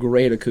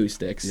great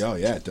acoustics. Oh,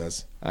 yeah, it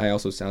does. I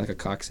also sound like a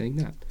cock saying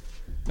that.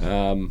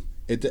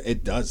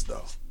 It does,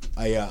 though.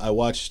 I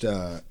watched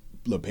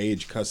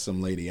LePage cuss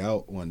some lady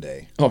out one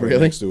day. Oh, right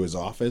really? next to his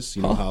office.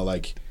 You know how,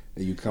 like,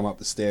 you come up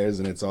the stairs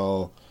and it's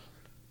all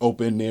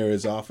open near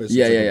his office?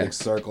 Yeah, it's like yeah, a yeah. big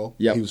circle.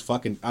 Yep. He was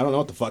fucking... I don't know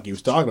what the fuck he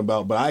was talking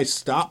about, but I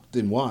stopped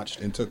and watched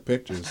and took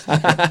pictures.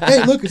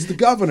 Hey, look, it's the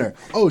governor.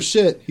 Oh,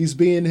 shit. He's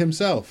being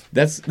himself.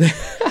 That's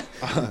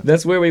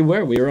that's where we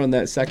were. We were on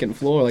that second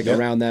floor, like Yep.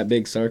 around that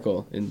big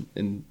circle,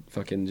 and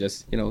fucking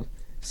just,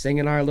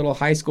 singing our little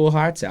high school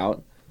hearts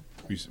out.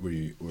 Were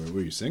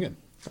you singing?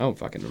 I don't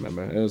fucking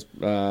remember. It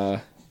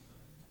was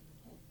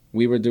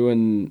we were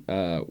doing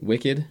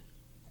Wicked,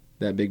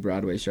 that big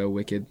Broadway show,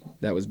 Wicked,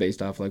 that was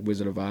based off like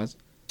Wizard of Oz.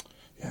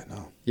 Yeah,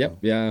 no. Yep,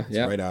 yeah, It's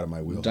yeah. right out of my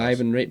wheelhouse.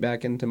 Diving right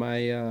back into my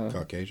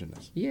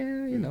Caucasianness.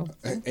 yeah,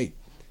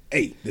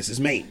 Hey, this is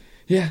Maine.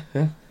 Yeah.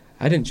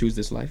 I didn't choose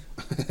this life.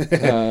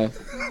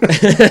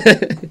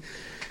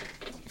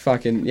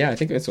 Fucking yeah, I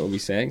think that's what we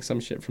sang. Some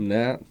shit from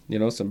that,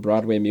 some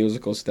Broadway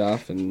musical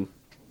stuff, and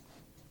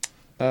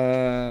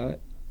yeah,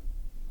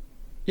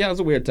 it was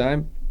a weird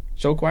time.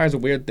 Show choir's a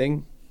weird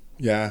thing.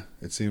 Yeah,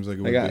 it seems like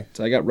it would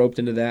be. I got roped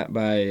into that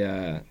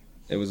by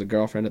it was a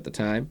girlfriend at the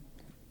time.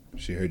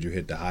 She heard you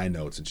hit the high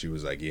notes and she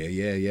was like,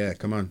 yeah,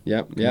 come on.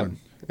 Yep. Come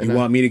on. You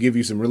want me to give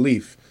you some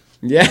relief?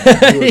 Yeah,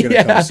 You were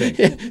gonna come sing.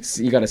 yeah.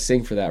 So you got to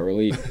sing for that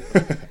relief.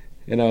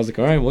 And I was like,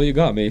 all right, well, you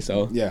got me.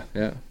 So Yeah.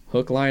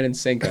 hook, line, and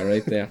sinker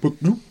right there.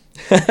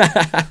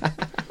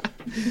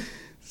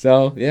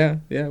 So yeah,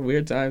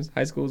 weird times.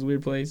 High school's a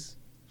weird place.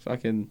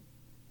 Fucking.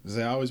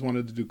 I always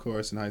wanted to do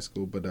chorus in high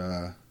school, but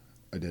I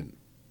didn't.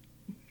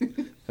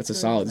 That's a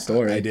solid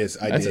story. I did.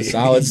 That's a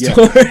solid Yeah,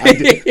 story.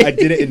 I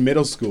did it in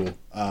middle school.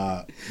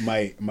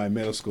 My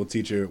middle school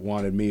teacher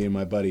wanted me and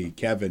my buddy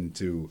Kevin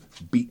to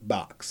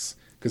beatbox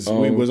because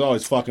we was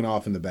always fucking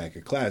off in the back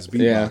of class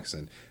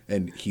beatboxing,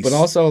 and he's But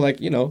also, like,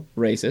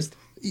 racist.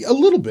 a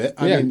little bit.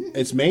 I Yeah. mean,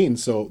 it's Maine,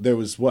 so there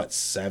was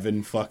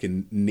 7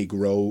 fucking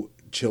Negro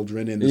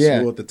children in the Yeah.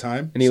 school at the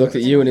time. And he looked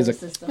at you and he's like,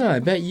 System. oh, I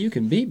bet you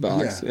can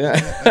beatbox. Yeah.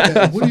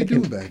 Yeah. What are you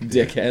doing back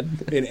there?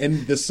 Dickhead.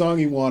 And the song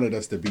he wanted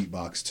us to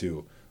beatbox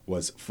to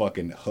was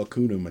fucking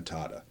Hakuna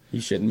Matata. You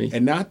shitting me?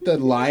 And not the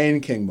Lion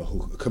King.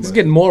 It's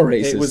getting more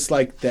racist. It was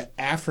like the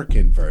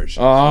African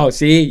version. Oh,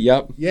 see?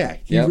 Yep. Yeah.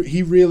 Yep.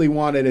 He really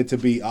wanted it to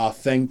be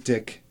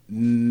authentic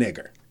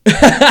nigger.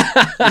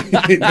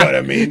 You know what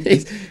I mean?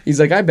 He's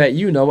like, I bet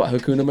you know what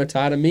Hakuna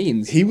Matata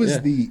means. He was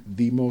Yeah.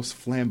 the most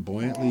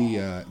flamboyantly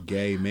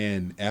gay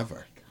man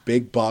ever.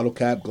 Big bottle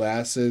cap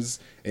glasses,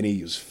 and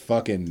he was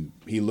fucking.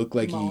 He looked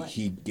like Mullet.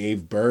 he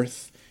gave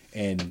birth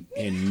and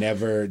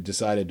never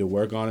decided to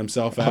work on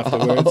himself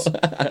afterwards.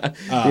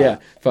 Yeah.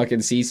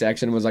 Fucking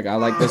C-section was like, I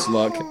like this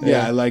look.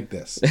 Yeah, I like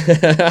this.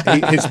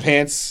 His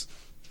pants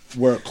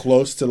were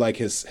close to like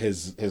his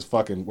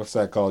fucking, what's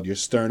that called? Your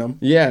sternum.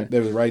 Yeah. They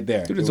was right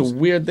there. Dude, It it's was- a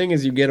weird thing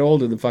as you get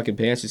older, the fucking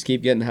pants just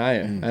keep getting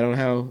higher. I don't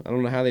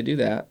know how they do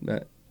that,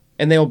 but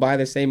and they'll buy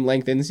the same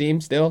length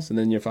inseam still, so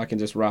then you're fucking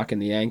just rocking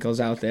the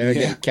ankles out there,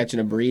 Yeah. catching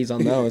a breeze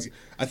on those.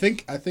 I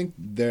think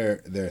their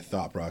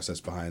thought process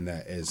behind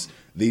that is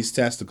these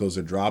testicles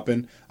are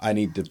dropping. I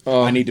need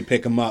to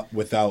pick them up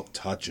without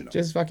touching them.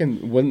 Just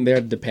fucking wouldn't their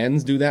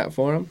Depends do that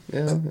for them?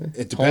 Yeah,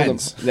 It Hold 'em.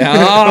 depends.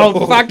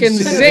 No, fucking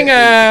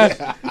singer.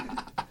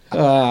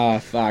 Ah,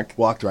 fuck.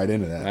 Walked right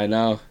into that. I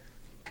know.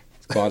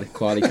 It's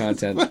quality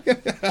content.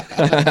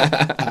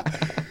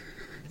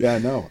 Yeah,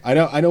 no. I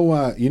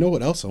know. You know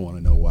what else I want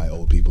to know why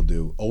old people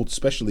do?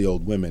 Especially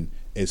old women,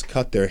 is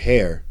cut their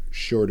hair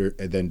shorter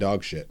than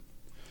dog shit.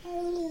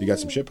 You got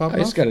some shit popping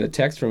I off? just got a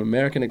text from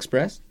American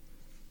Express.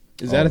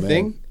 Is that a man.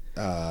 thing?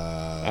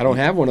 I don't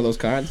have one of those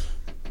cards.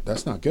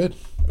 That's not good.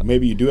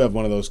 Maybe you do have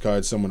one of those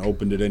cards. Someone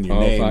opened it in your Oh,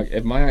 name. fuck.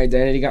 If my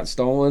identity got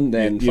stolen,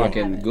 then You don't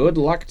fucking have it. good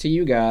luck to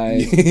you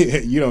guys.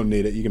 You don't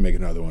need it. You can make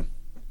another one.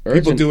 People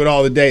Urgent. do it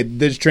all the day.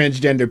 There's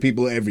transgender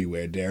people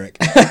everywhere, Derek.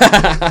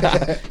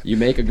 You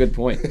make a good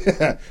point.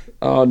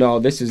 Oh, no.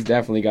 This is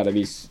definitely got to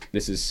be...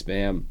 This is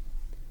spam.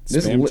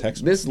 Spam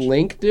text This message.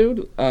 link,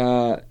 dude,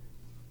 well,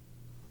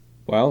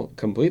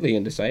 completely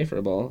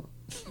indecipherable.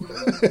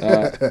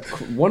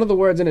 One of the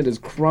words in it is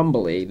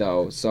crumbly,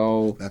 though,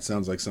 so... That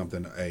sounds like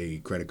something a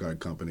credit card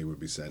company would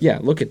be saying. Yeah,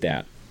 look at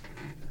that.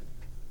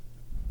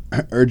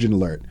 Urgent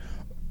alert.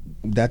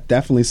 That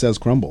definitely says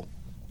crumble.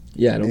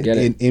 Yeah, I don't get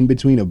it. In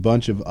between a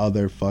bunch of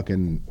other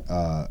fucking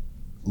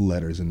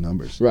letters and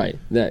numbers. Right.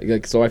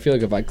 So I feel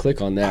like if I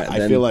click on that, I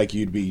then feel like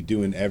you'd be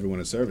doing everyone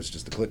a service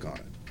just to click on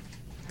it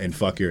and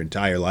fuck your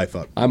entire life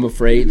up. I'm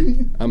afraid.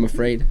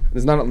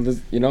 There's not,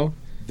 you know?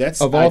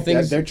 That's Of all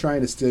things- they're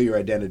trying to steal your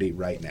identity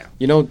right now.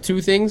 You know,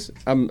 two things.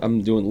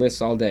 I'm doing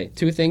lists all day.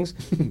 Two things.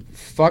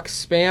 Fuck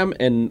spam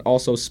and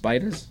also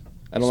spiders.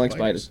 I don't like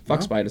Spiders? spiders. Fuck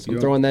No? spiders. You I'm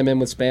don't- throwing them in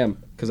with spam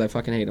because I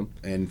fucking hate them.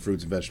 And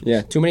fruits and vegetables.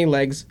 Yeah, too many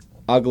legs,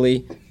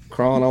 ugly,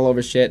 crawling all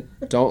over shit.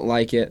 Don't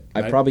like it.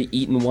 I've probably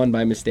eaten one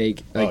by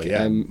mistake. Oh,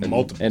 yeah,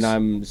 multiples. And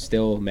I'm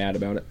still mad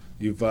about it.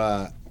 You've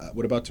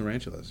what about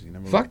tarantulas? You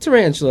never. Fuck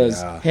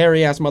tarantulas, Yeah.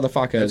 hairy ass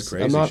motherfuckers. That's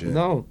crazy I'm not. shit.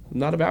 No, I'm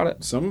not about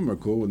it. Some of them are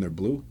cool when they're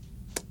blue.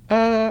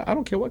 I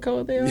don't care what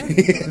color they are.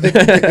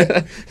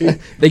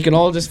 They can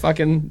all just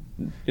fucking,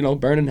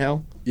 burn in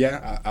hell.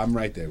 Yeah, I'm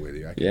right there with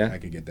you. I Yeah.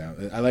 can get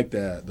down. I like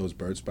those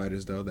bird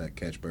spiders though that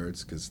catch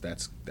birds because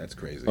that's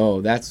crazy. Oh,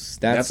 that's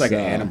like an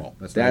animal.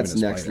 That's not even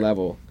a next spider.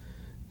 level.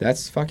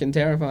 That's fucking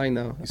terrifying,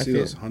 though. You I see feel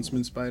those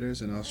huntsman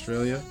spiders in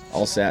Australia?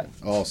 all set.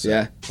 All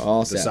set. Yeah, all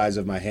The set. size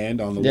of my hand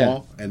on the Yeah.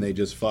 wall, and they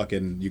just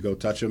fucking you go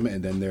touch them,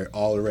 and then they're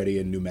already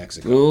in New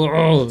Mexico by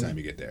the Ugh. time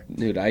you get there.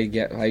 Dude,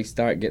 I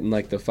start getting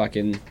like the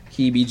fucking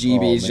heebie-jeebies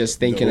Oh, man. just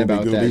The thinking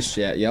about that ooby-goobies?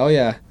 shit. Yeah, oh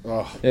yeah,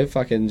 Oh, it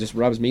fucking just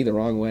rubs me the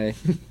wrong way.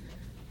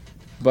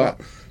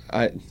 But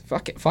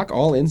fuck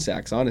all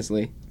insects,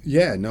 honestly.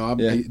 yeah, no,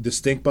 Yeah. the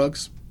stink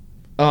bugs.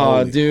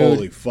 Oh, dude.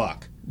 holy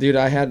fuck! Dude,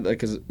 I had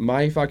cause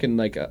my fucking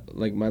like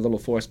my little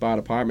 4-spot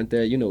apartment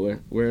there. You know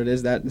where it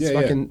is. That it's Yeah,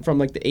 yeah. fucking from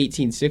like the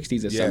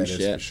 1860s or Yeah, some it is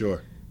shit. for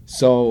sure.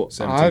 So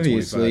 1725.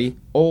 obviously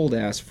old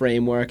ass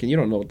framework, and you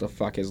don't know what the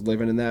fuck is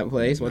living in that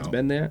place. What's No.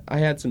 been there? I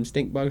had some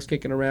stink bugs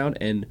kicking around,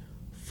 and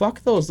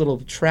fuck those little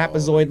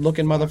trapezoid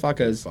looking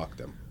motherfuckers. Fuck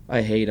them.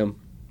 I hate them.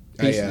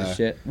 Pieces of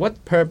shit.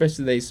 What purpose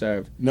do they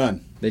serve?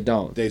 None. They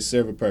don't. They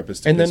serve a purpose.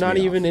 To And they're piss not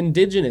me even off.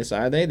 indigenous,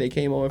 are they? They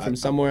came over from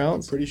somewhere I'm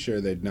else. pretty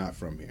sure they're not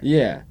from here.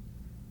 Yeah.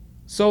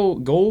 So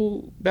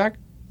go back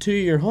to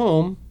your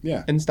home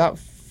Yeah. and stop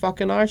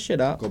fucking our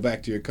shit up. Go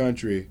back to your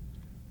country.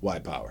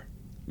 White power.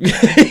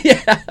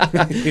 Yeah.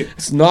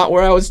 It's not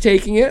where I was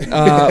taking it,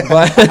 but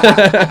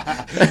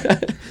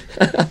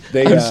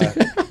They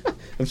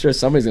I'm sure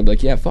somebody's gonna be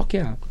like, yeah, fuck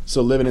yeah.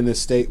 so living in this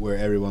state where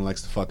everyone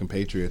likes the fucking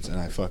Patriots, and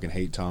I fucking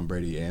hate Tom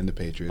Brady and the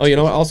Patriots. Oh, you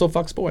know what? Also,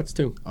 fuck sports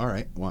too. All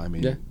right. Well, I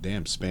mean, Yeah.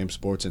 damn, spam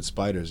sports and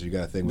spiders. You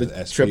got a thing The with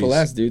SPs. triple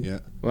S, dude. Yeah.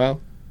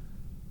 Well,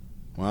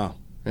 Wow.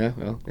 yeah,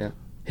 well, yeah.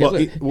 Well,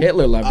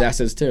 Hitler loved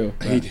S's too.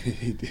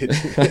 He did.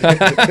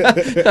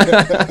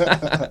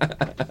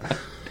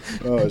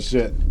 Oh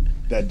shit!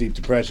 That deep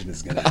depression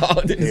is gonna.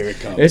 Oh, Here it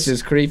comes. It's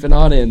just creeping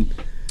on in.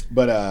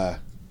 But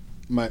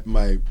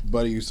my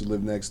buddy used to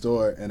live next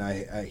door, and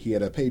he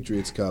had a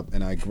Patriots cup,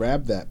 and I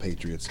grabbed that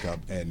Patriots cup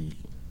and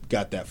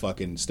got that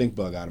fucking stink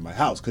bug out of my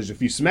house. Because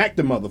if you smack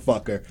the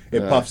motherfucker, it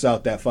puffs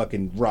out that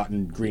fucking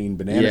rotten green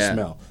banana Yeah.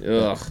 smell.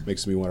 Ugh.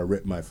 Makes me want to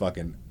rip my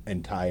fucking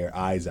entire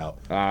eyes out.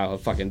 I'll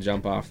fucking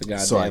jump off the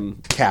goddamn So I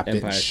capped it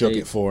Empire and shook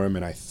State. it for him,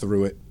 and I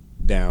threw it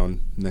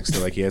down next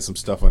to, like, he had some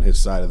stuff on his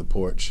side of the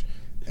porch.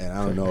 And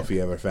I don't know if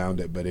he ever found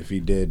it, but if he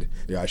did,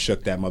 I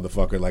shook that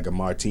motherfucker like a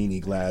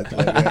martini glass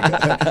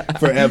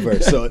forever.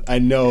 So I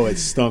know it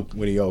stunk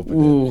when he opened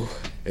Ooh.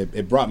 it.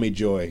 It brought me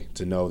joy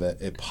to know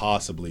that it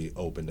possibly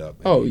opened up.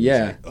 And Oh he was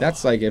yeah, like, that's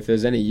 "Ugh." like if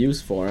there's any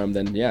use for them,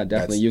 then yeah,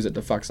 definitely That's- use it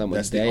to fuck someone's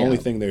That's the day only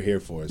up. thing they're here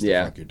for is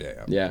Yeah. to fuck your day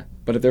up. Yeah,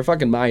 but if they're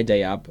fucking my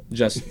day up,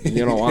 just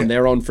on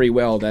their own free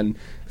will, then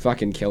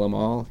fucking kill them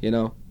all.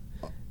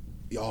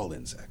 All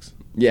insects.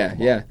 Yeah,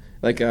 yeah.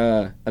 Like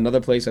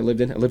another place I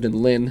lived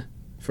in Lynn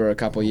for a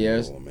couple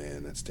years. Oh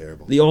man, that's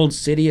terrible. The old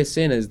city of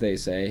sin, as they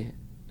say.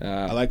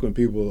 I like when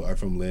people are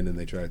from Lynn and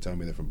they try to tell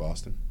me they're from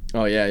Boston.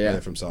 Oh yeah, Or yeah.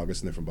 they're from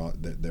Saugus and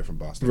they're from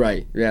Boston.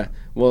 Right, yeah.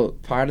 Well,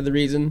 part of the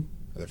reason.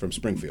 Or they're from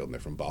Springfield and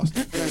they're from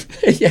Boston.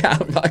 Yeah,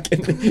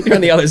 fucking. You're on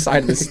the other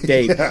side of the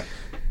state. Yeah.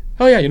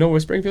 Oh yeah, you know where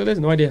Springfield is?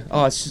 No idea.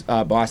 Oh, it's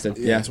Boston.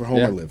 Yeah, Yeah, that's where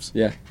Homer yeah, lives.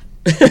 Yeah.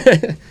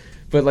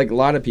 But like a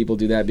lot of people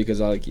do that because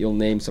like you'll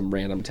name some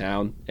random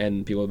town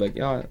and people will be like,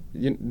 oh,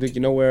 you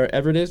know where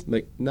Everett is?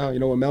 Like, no, you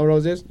know where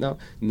Melrose is? No,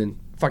 and then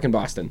fucking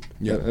Boston.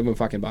 Yeah. I live in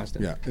fucking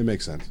Boston. Yeah, it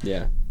makes sense.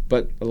 Yeah.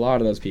 But a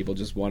lot of those people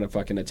just want to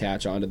fucking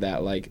attach onto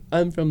that, like,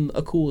 I'm from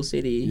a cool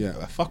city. Yeah,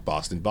 fuck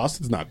Boston.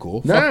 Boston's not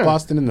cool. Nah, Fuck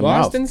Boston in the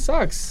Boston mouth.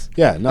 sucks.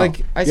 Yeah, no. Like,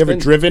 you ever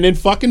driven in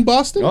fucking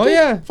Boston? Oh dude?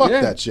 yeah, Fuck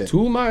yeah. that shit.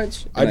 Too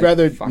much. I'd And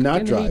rather I fucking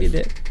not drive. hated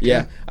it.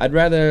 Yeah, I'd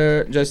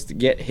rather just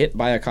get hit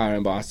by a car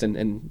in Boston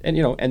and end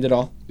it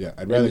all. Yeah,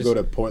 I'd rather go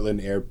to Portland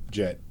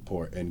Airjet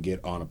Port and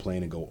get on a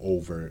plane and go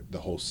over the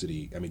whole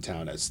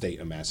town, state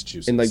of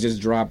Massachusetts. And like just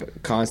drop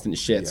constant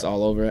shits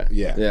all over it.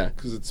 Yeah, Yeah.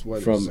 because it's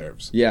what it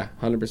deserves. Yeah,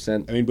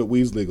 100%. I mean, but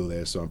weed's legal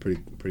there, so I'm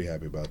pretty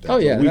happy about that. Oh,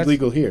 yeah, But weed's that's-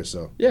 legal here,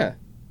 so Yeah.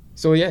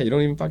 So yeah, you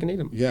don't even fucking need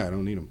them. yeah, I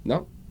don't need them.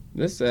 No.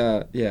 This,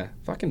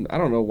 fucking, I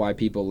don't know why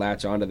people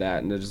latch onto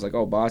that and they're just like,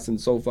 oh,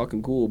 Boston's so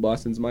fucking cool.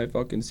 Boston's my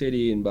fucking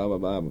city and blah, blah,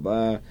 blah, blah,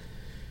 blah.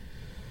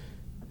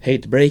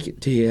 Hate to break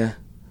it to you.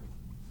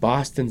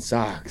 Boston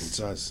sucks. It's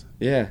us.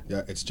 Yeah.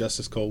 Yeah, it's just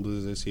as cold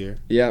as it is here.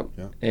 Yep.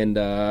 Yeah.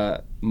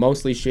 And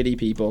mostly shitty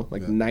people,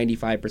 like Yeah.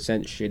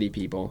 95% shitty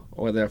people,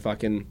 or they're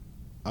fucking.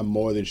 I'm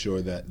more than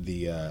sure that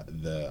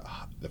the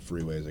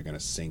freeways are gonna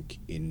sink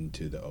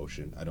into the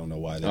ocean. I don't know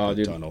why they put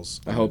dude, tunnels.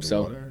 I hope under the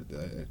so.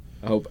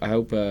 water. I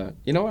hope.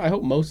 You know what? I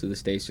hope most of the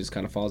states just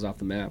kind of falls off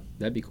the map.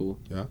 That'd be cool.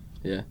 Yeah.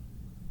 Yeah.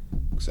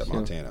 Except Yeah.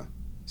 Montana.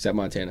 Except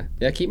Montana.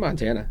 Yeah, keep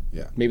Montana.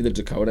 Yeah. Maybe the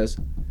Dakotas.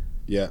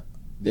 Yeah.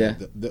 Yeah.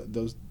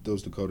 Those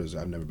Dakotas,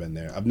 I've never been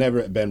there. I've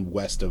never been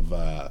west of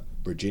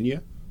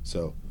Virginia,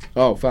 so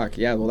Oh fuck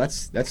yeah! Well,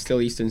 that's still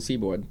Eastern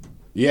Seaboard.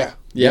 yeah.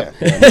 Yep.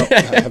 Yeah, no,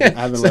 I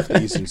haven't left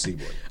the Eastern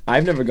Seaboard.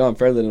 I've never gone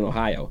further than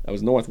Ohio. I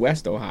was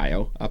Northwest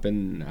Ohio, up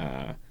in.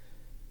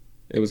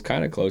 It was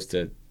kind of close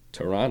to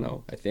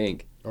Toronto, I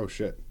think. Oh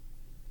shit.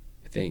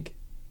 I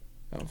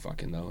don't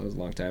fucking know. It was a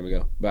long time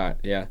ago. But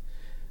yeah,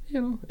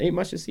 ain't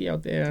much to see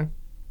out there.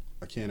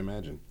 I can't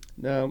imagine.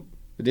 No,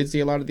 I did see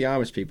a lot of the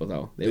Amish people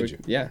though. Did you?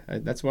 Yeah,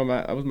 that's where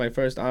that was my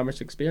first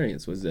Amish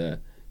experience. Was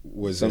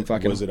Was some it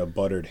fucking- was it a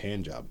buttered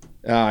hand job?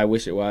 I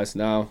wish it was.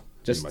 No, Be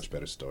a just much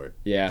better story.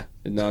 yeah,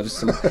 no, just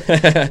some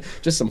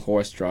just some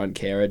horse-drawn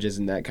carriages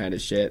and that kind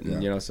of shit,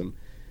 and Yeah.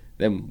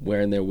 them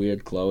wearing their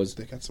weird clothes.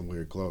 They got some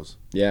weird clothes.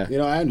 Yeah, You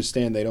know, I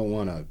understand they don't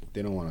want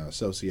to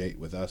associate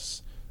with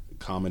us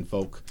common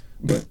folk,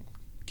 but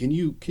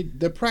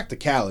the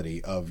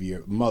practicality of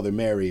your Mother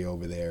Mary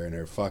over there and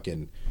her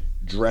fucking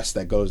dress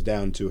that goes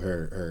down to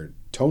her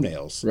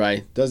toenails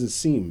right. doesn't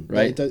seem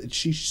Right. if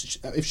she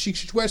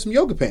should wear some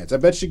yoga pants, I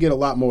bet she'd get a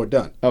lot more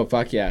done. Oh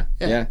fuck yeah,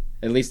 Yeah. yeah.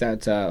 At least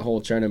that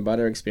whole churn and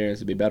butter experience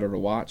would be better to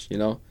watch. It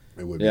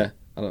would Yeah,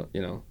 I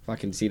don't.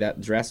 Fucking see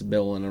that dress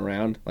billowing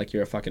around like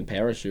you're a fucking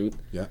parachute.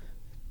 be.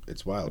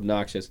 It's wild.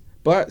 Obnoxious.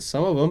 But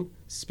some of them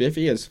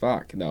spiffy as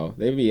fuck. No,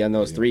 they be in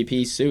those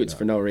 3-piece suits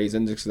for no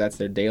reason, just 'cause that's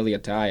their daily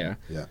attire.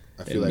 Yeah,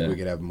 I feel And, like we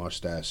could have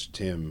mustache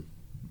Tim.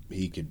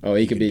 He could. Oh,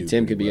 he could be. do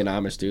Tim pretty could be well.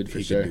 an Amish dude for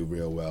He sure. could do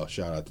real well.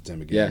 Shout out to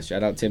Tim again. Yeah,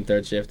 shout out Tim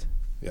Third Shift.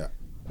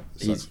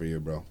 Sucks he's- for you,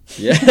 bro.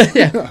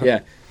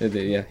 Yeah,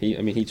 yeah.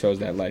 He chose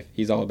that life.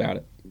 He's all about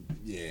it.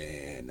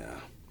 Yeah,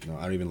 no,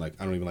 I don't even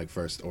like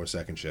first or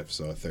second shift.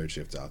 So a third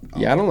shift's out.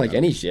 Yeah, I don't like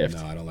any shift.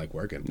 No, I don't like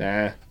working.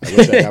 Nah.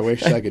 I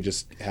wish I could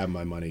just have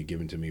my money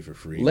given to me for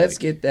free. Let's like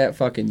get that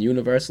fucking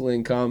universal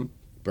income,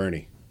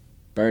 Bernie.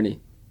 Bernie.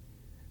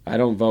 I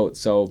don't vote,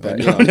 so but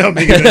No,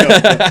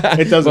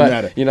 it doesn't but,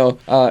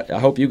 matter. I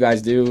hope you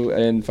guys do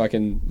and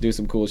fucking do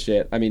some cool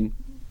shit. I mean,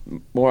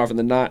 more often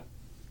than not,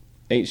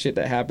 ain't shit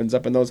that happens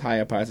up in those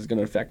higher parts is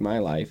gonna affect my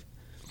life.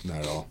 Not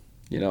at all.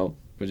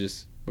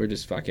 We're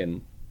just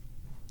fucking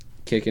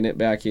kicking it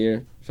back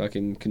here,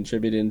 fucking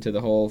contributing to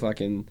the whole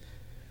fucking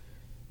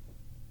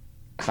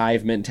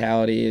hive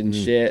mentality and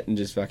shit, and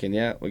just fucking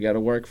we gotta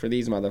work for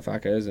these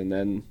motherfuckers, and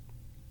then,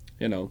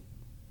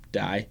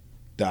 die.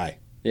 Die.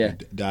 Yeah.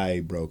 Die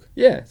broke.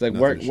 Yeah, it's like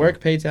Nothing to work, show.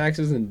 pay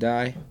taxes, and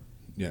die.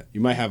 Yeah,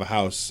 you might have a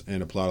house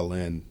and a plot of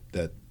land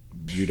that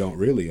you don't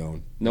really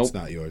own. Nope. It's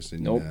not yours.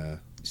 And, Nope.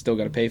 Still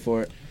gotta pay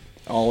for it,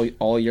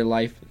 all your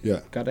life.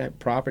 Yeah. Gotta have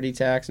property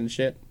tax and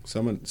shit.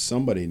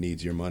 Somebody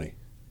needs your money.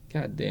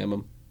 God damn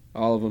them,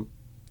 all of them.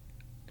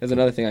 There's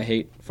another thing I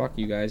hate. Fuck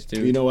you guys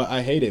too. You know what?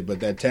 I hate it,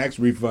 but that tax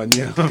refund,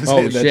 you know what I'm Oh,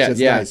 saying? That's shit, just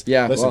yeah, nice.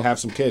 yeah, Listen, well- have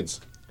some kids.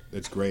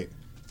 It's great.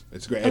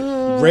 It's great.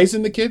 And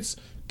raising the kids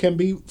can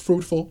be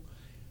fruitful.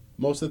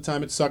 Most of the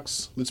time it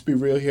sucks. Let's be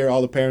real here.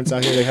 All the parents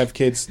out here, they have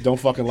kids. Don't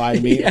fucking lie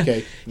to me. Yeah.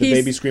 Okay. The He's-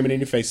 baby screaming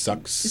in your face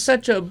sucks.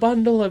 Such a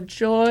bundle of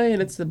joy,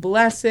 and it's a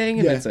blessing,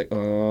 and Yeah. it's like,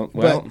 well,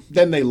 But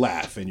then they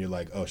laugh and you're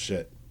like, oh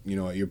shit. You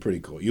know what? You're pretty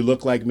cool. You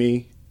look like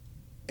me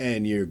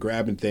and you're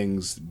grabbing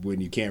things when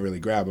you can't really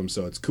grab them,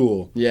 so it's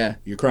cool. yeah,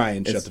 You're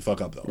crying. Shut It's- the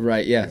fuck up, though.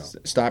 right, You yes.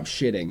 know. Stop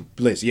shitting.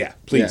 Please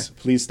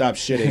stop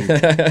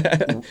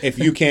shitting if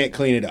you can't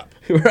clean it up.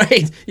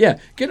 Right, yeah.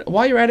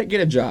 While you're at it,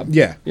 get a job.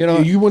 Yeah, You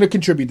you want to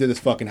contribute to this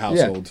fucking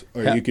household,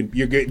 or Yeah.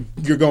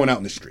 you're going out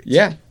in the streets.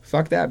 Yeah,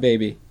 fuck that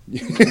baby.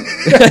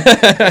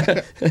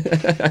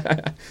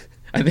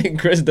 I think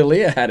Chris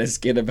D'Elia had a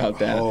skit about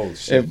that. Oh,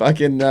 shit. And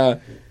fucking,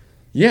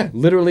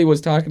 literally was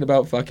talking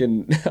about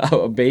fucking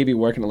a baby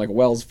working at like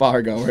Wells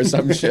Fargo or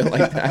some shit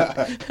like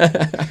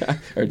that.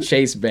 Or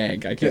Chase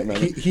Bank, I can't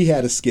remember. He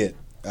had a skit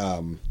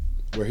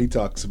where he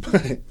talks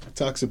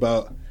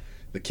about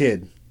the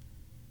kid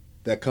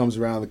that comes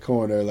around the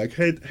corner like,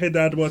 hey,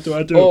 Dad, what do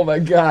I do? Oh my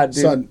god,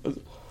 dude. Son,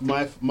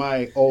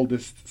 my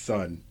oldest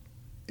son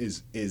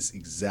is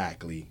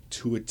exactly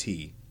to a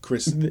T.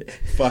 Chris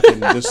fucking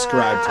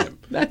described him.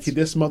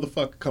 This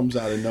motherfucker comes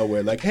out of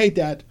nowhere like, hey,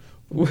 Dad,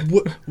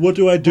 what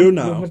do I do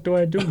now? What do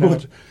I do now?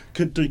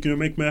 Can you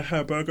make me a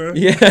hamburger?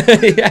 Yeah,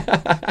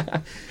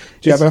 yeah.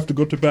 Do you ever have to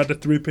go to bed at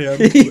 3 p.m.?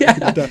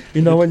 Yeah.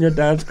 You know when your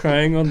dad's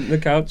crying on the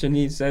couch and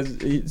he says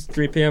it's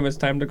 3 p.m. It's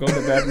time to go to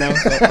bed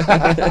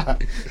now.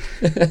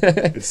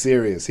 It's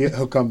serious.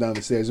 He'll come down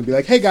the stairs and be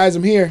like, "Hey guys,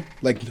 I'm here."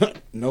 Like,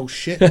 no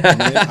shit,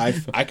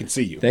 man. I can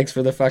see you. Thanks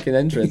for the fucking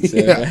entrance.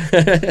 Yeah.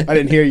 I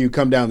didn't hear you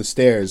come down the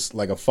stairs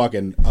like a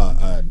fucking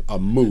a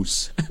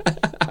moose,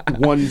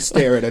 one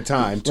stair at a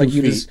time, 2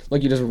 feet.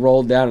 You just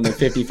rolled down in a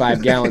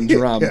 55-gallon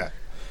drum. Yeah.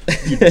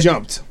 You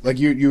jumped like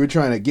you were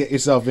trying to get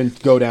yourself in,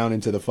 go down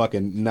into the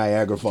fucking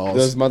Niagara Falls.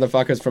 Those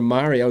motherfuckers from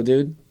Mario,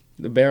 dude.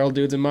 The barrel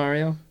dudes in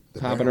Mario,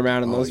 hopping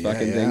around in those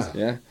fucking things.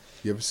 Yeah.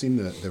 You ever seen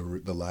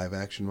the live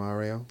action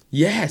Mario?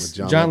 Yes,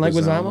 With John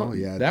Leguizamo.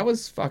 Yeah, that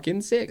was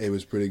fucking sick. It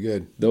was pretty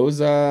good. Those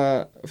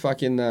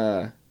fucking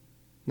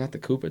not the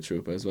Koopa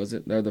Troopas, was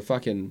it? They're the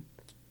fucking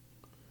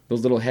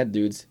those little head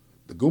dudes.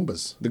 The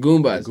Goombas. The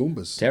Goombas. The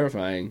Goombas.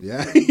 Terrifying.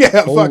 Yeah,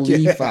 yeah.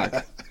 Holy fuck.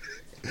 fuck.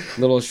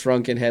 Little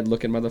shrunken head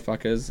looking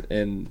motherfuckers,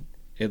 and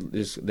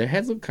their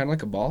heads look kind of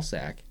like a ball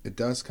sack. It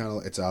does kind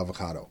of. It's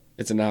avocado.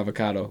 It's an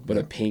avocado, but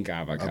a pink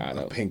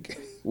avocado. A pink.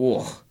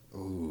 Whoa.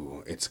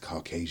 Ooh, it's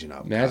Caucasian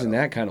avocado. Imagine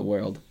that kind of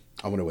world.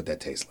 I wonder what that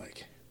tastes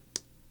like.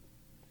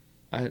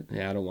 I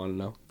don't want to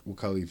know. What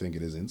color do you think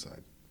it is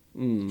inside?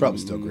 Probably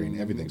still green.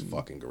 Everything's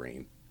fucking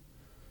green.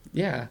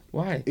 Yeah,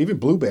 why? Even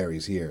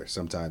blueberries here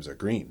sometimes are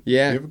green.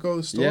 Yeah. You ever go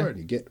to the store and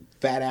you get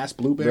fat ass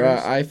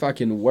blueberries? Bruh, I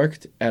fucking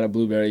worked at a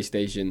blueberry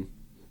station.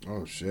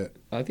 Oh shit!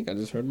 I think I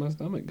just heard my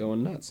stomach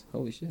going nuts.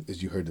 Holy shit!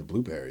 Is you heard the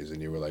blueberries and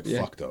you were like,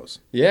 "Fuck those."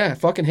 Yeah, I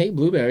fucking hate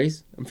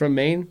blueberries. I'm from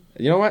Maine.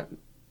 You know what?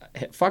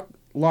 Fuck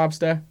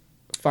lobster.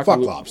 Fuck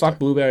lobster. Fuck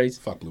blueberries.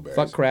 Fuck blueberries.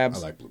 Fuck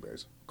crabs. I like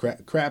blueberries.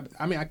 Crab.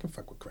 I mean, I can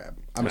fuck with crab.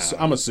 I'm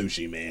a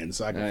sushi man,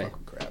 so I can fuck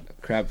with crab.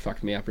 Crab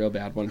fucked me up real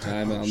bad one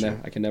time, and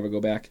I can never go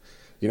back.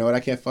 You know what I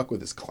can't fuck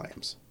with is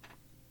clams.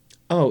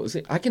 Oh,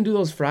 see, I can do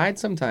those fried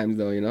sometimes,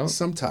 though. You know.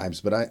 Sometimes,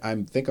 but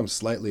I think I'm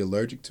slightly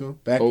allergic to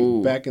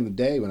them. Back in the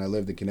day when I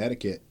lived in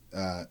Connecticut,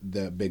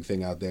 the big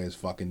thing out there is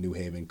fucking New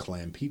Haven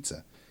clam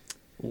pizza.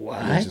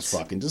 What? Which is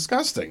fucking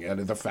disgusting.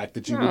 And the fact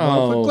that you would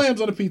want to put clams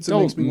on a pizza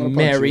makes me want to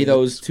punch you. Marry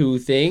those two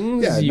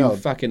things, you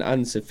fucking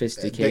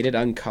unsophisticated,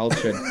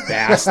 uncultured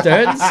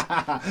bastards.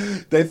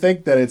 They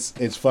think that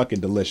it's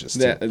fucking delicious.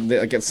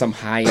 They get some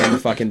high-end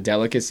fucking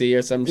delicacy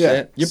or some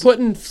shit. You're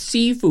putting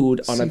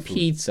seafood on a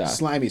pizza.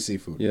 Slimy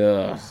seafood.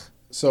 Yeah.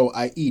 So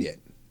I eat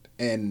it,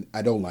 and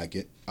I don't like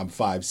it. I'm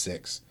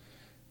 5'6",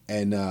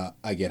 and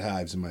I get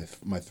hives and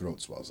my throat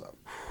swells up.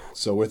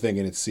 So we're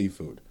thinking it's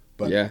seafood.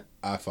 But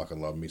I fucking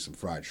love me some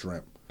fried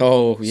shrimp.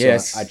 Oh,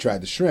 yes. So I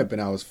tried the shrimp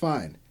and I was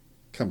fine.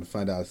 Come to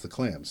find out it's the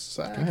clams.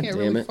 So I can't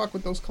really fuck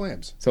with those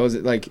clams. So is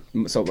it like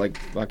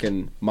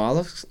fucking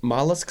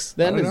mollusks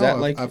then? I don't is know. that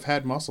like I've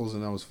had mussels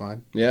and I was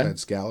fine. Yeah. I had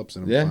scallops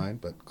and I'm fine,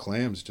 but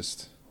clams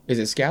just. Is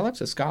it scallops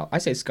or I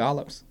say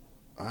scallops.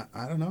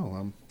 I don't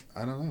know.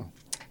 I don't know.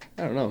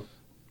 I don't know.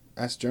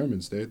 Ask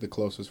Germans. They're the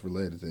closest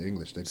related to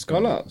English.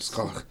 Scallops.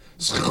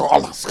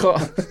 Scallops.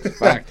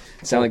 Fuck.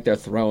 Sound like they're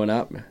throwing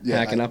up,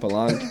 hacking up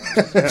along.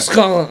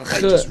 I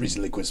just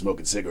recently quit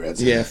smoking cigarettes.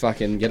 Yeah,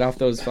 fucking get off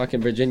those fucking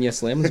Virginia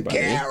Slims, buddy.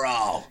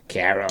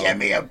 Carol. Give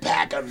me a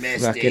pack of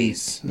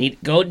Misties.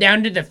 Go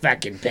down to the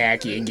fucking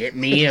packy and get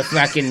me a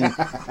fucking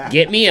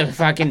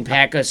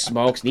pack of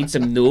smokes. Need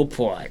some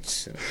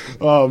Newports.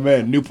 Oh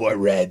man, Newport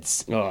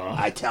Reds. Oh.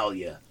 I tell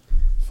you.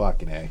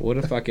 Fucking A.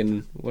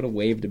 What a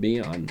wave to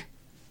be on.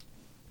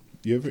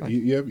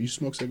 You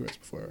smoked cigarettes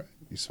before, right?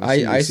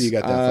 I see you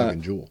got that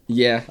fucking Juul.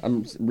 Yeah,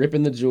 I'm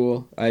ripping the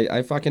Juul.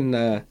 I fucking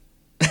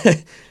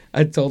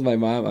I told my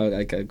mom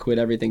I quit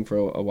everything for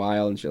a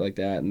while and shit like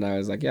that, and I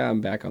was like, yeah,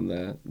 I'm back on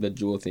the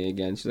Juul thing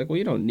again. She's like, well,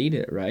 you don't need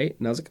it, right?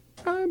 And I was like,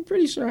 I'm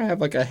pretty sure I have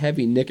like a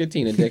heavy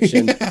nicotine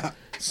addiction.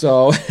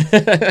 So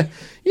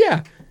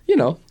yeah, you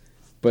know.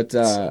 But it's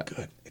so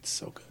good. It's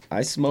so good.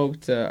 I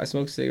smoked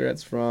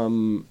cigarettes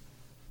from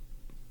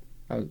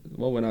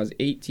when I was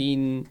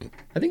 18,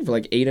 I think for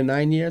like 8 or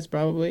 9 years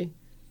probably.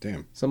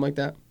 Damn. Something like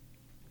that.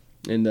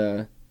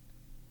 And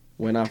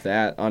went off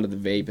that onto the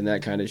vape and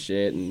that kind of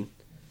shit and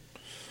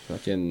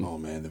fucking. Oh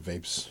man, the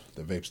vapes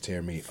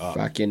tear me up.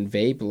 Fucking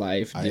vape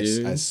life,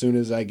 dude. As soon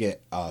as I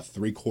get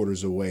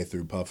 3/4 away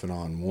through puffing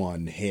on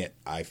one hit,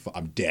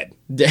 I'm dead.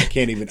 I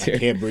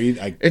can't breathe.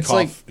 I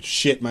cough,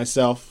 shit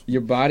myself.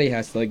 Your body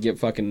has to like get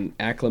fucking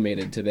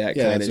acclimated to that kind of shit.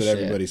 Yeah, that's what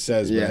everybody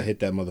says. But I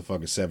hit that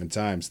motherfucker 7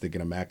 times thinking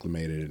I'm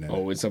acclimated.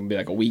 And it's gonna be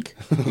like a week.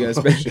 You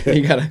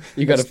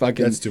gotta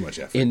fucking. That's too much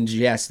effort.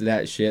 Ingest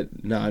that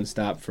shit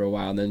nonstop for a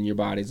while, and then your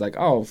body's like,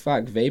 oh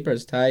fuck,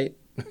 vapor's tight.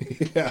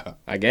 Yeah,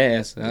 I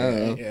guess. I don't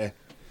know. Yeah,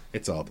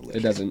 it's all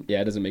delicious.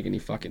 It doesn't make any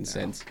fucking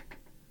sense.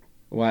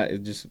 Why?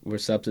 We're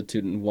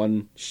substituting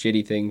one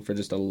shitty thing for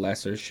just a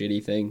lesser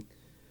shitty thing.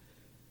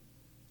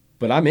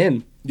 but I'm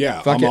in.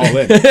 Yeah, Fuck I'm all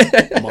in.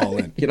 I'm all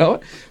in. You know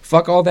what?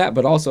 Fuck all that,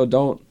 but also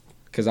don't,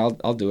 because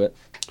I'll do it.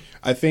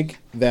 I think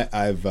that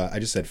I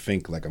just said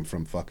think like I'm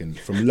from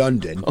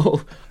London.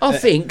 Oh, I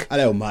think.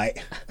 Hello,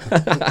 mate.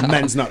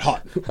 Man's not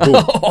hot.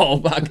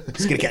 Oh, fuck.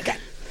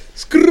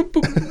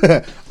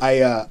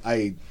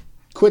 I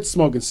quit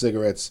smoking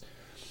cigarettes.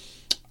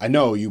 I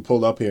know you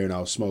pulled up here and I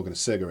was smoking a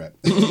cigarette.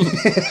 You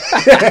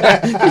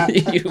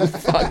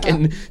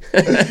fucking.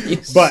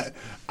 But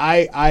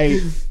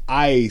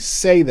I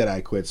say that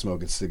I quit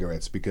smoking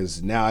cigarettes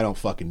because now I don't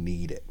fucking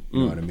need it.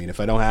 You know what I mean? If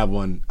I don't have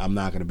one, I'm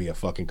not going to be a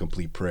fucking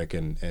complete prick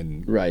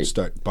and Right.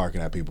 start barking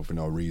at people for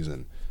no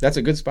reason. That's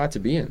a good spot to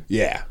be in.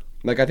 Yeah.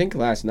 Like, I think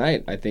last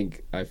night, I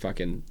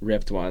fucking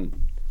ripped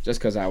one just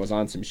because I was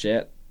on some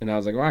shit. And I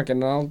was like, well,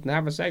 I'll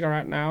have a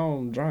cigarette now.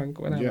 I'm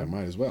drunk, whatever. Yeah,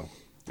 might as well.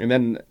 And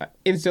then I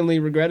instantly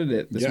regretted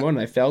it this morning.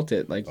 I felt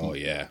it. Like, Oh,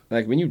 yeah.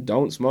 Like, when you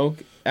don't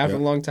smoke after a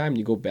long time and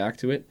you go back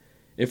to it,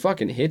 it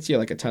fucking hits you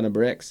like a ton of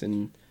bricks.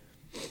 And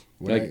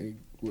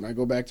When I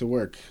go back to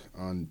work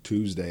on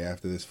Tuesday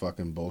after this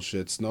fucking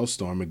bullshit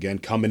snowstorm again,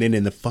 coming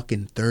in the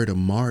fucking 3rd of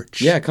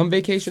March. yeah, come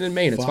vacation in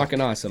Maine. It's Fuck,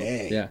 fucking awesome.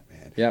 dang, Yeah.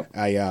 man. Yep.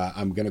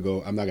 I'm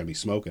not gonna be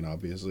smoking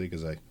obviously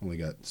because I only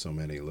got so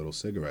many little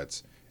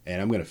cigarettes,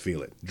 and I'm gonna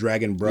feel it.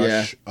 Dragon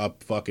brush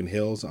up fucking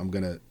hills. I'm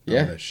gonna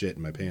shit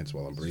in my pants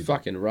while I'm breathing. It's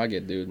fucking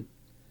rugged, dude.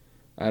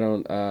 I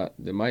don't.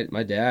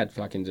 My dad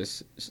fucking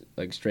just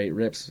like straight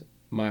rips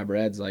my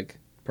breads like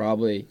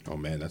probably. Oh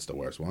man, that's the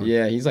worst one.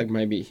 Yeah,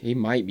 he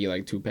might be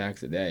like 2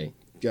 packs a day.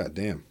 God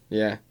damn.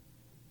 Yeah.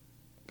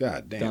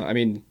 God damn. I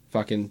mean,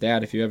 fucking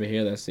dad, if you ever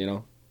hear this,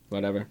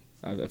 whatever.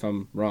 If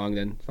I'm wrong,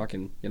 then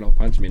fucking,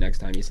 punch me next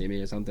time you see me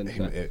or something.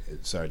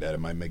 Sorry, Dad. It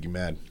might make you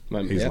mad.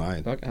 He's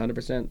lying. Fuck,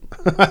 100%.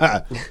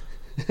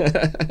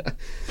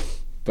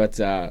 But,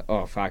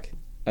 oh, fuck.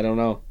 I don't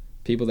know.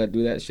 People that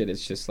do that shit,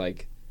 it's just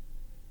like,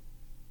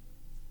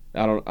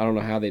 I don't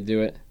know how they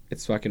do it.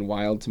 It's fucking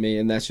wild to me.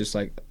 And that's just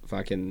like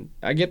fucking,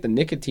 I get the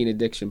nicotine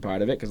addiction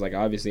part of it. Cause like,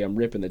 obviously I'm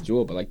ripping the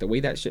jewel, but like the way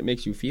that shit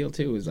makes you feel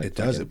too is like, it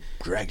does. It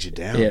drags you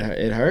down.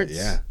 It hurts.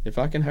 Yeah. It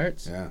fucking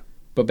hurts. Yeah.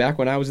 But back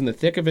when I was in the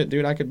thick of it,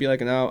 dude, I could be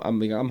like, no,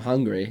 I'm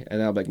hungry. And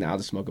I'll be like, nah, I'll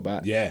just smoke a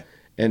butt. Yeah.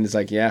 And it's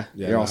like, you're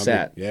all hungry.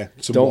 set. Yeah.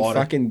 Some Don't water.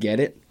 fucking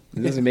get it.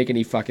 It doesn't make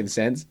any fucking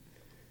sense.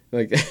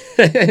 Like,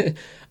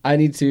 I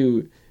need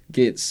to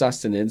get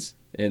sustenance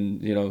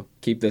and,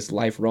 keep this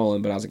life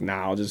rolling. But I was like,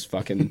 nah, I'll just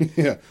fucking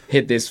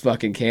hit this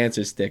fucking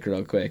cancer stick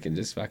real quick and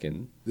just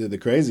fucking. The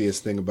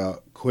craziest thing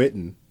about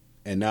quitting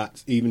and not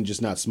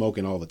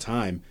smoking all the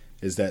time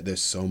is that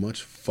there's so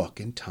much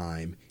fucking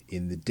time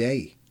in the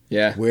day.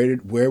 Yeah. Where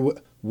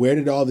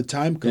did all the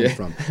time come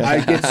from? I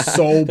get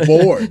so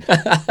bored.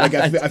 Like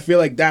I feel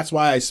like that's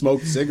why I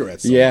smoke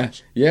cigarettes so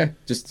much. Yeah.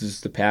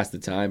 Just to pass the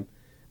time.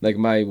 Like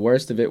my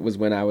worst of it was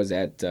when I was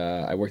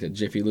I worked at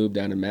Jiffy Lube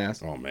down in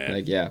Mass. Oh man.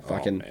 Like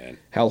fucking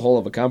hellhole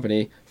of a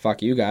company.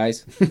 Fuck you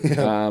guys.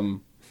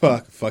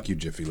 Fuck you,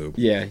 Jiffy Lube.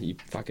 Yeah, you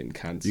fucking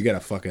cunts. You got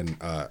a fucking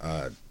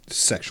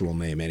sexual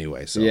name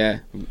anyway. So yeah,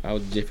 I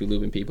was Jiffy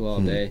Lubing people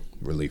all day.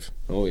 Relief.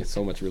 Oh, it's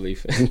so much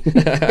relief.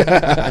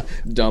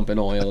 Dumping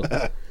oil.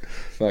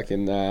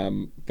 Fucking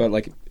but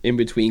like in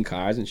between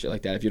cars and shit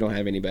like that, if you don't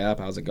have any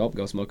backup, I was like,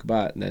 go smoke a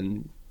butt, and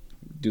then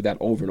do that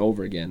over and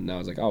over again. And I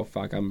was like, oh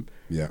fuck, I'm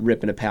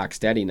ripping a pack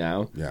steady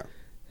now. Yeah.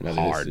 And I was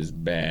like, this is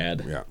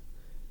bad. Yeah.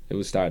 It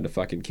was starting to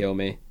fucking kill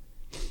me.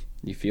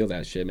 You feel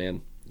that shit,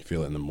 man. You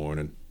feel it in the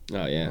morning.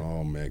 Oh yeah.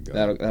 Oh my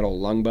god. That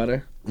old lung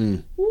butter.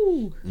 Mm.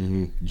 Woo.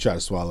 Mm-hmm. You try to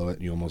swallow it,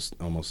 you almost.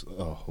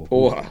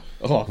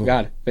 Oh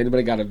god. If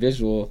anybody got a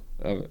visual,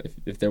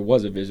 if there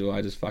was a visual,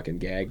 I just fucking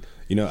gagged.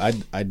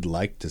 I'd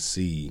like to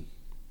see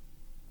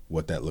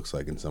what that looks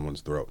like in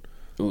someone's throat.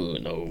 Ooh,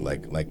 no.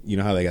 Like you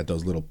know how they got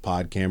those little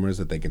pod cameras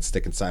that they can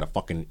stick inside a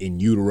fucking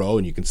in utero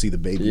and you can see the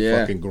baby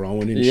fucking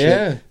growing and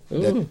shit.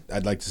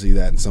 I'd like to see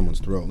that in someone's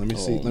throat. Let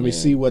me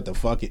see what the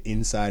fucking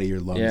inside of your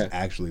lungs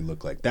actually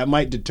look like. That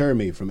might deter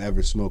me from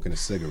ever smoking a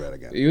cigarette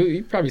again.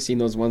 You've probably seen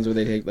those ones where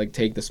they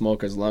take the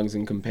smoker's lungs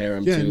and compare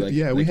them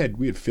to we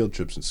had field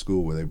trips in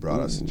school where they brought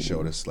us and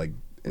showed us like.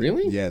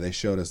 Really? Yeah, they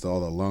showed us all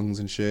the lungs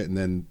and shit,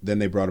 and then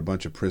they brought a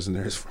bunch of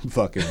prisoners from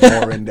fucking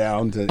Warren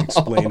down to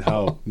explain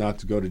how not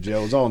to go to jail.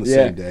 It was all on the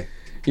same day.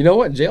 You know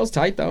what? Jail's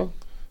tight though.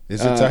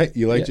 Is it tight?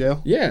 You like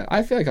jail? Yeah,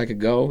 I feel like I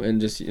could go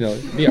and just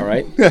be all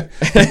right. Like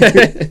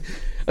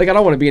I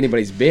don't want to be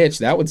anybody's bitch.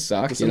 That would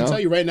suck. So I'll tell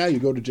you right now, you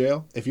go to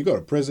jail. If you go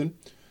to prison,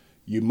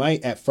 you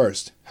might at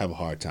first have a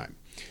hard time.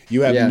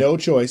 You have no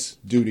choice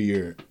due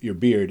to your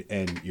beard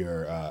and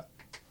your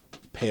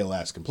pale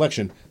ass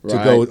complexion to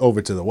go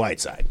over to the white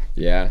side.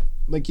 Yeah.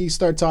 Like you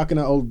start talking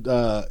to old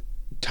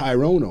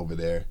Tyrone over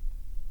there,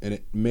 and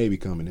it may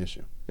become an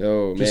issue.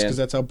 Oh, just because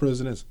that's how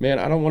prison is. Man,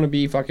 I don't want to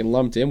be fucking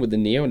lumped in with the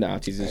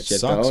neo-Nazis and shit,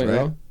 sucks, though, you right?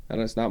 know?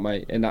 And it's not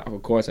my... And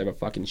of course, I have a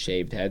fucking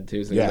shaved head,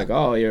 too. So they're like,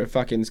 oh, you're a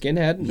fucking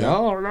skinhead?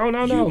 No.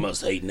 You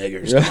must hate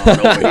niggers. Come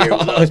on over here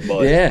with us,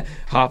 boy. Yeah,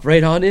 hop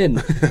right on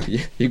in.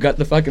 You got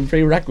the fucking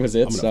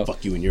prerequisites. I'm going to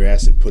fuck you in your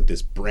ass and put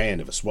this brand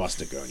of a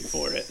swastika on your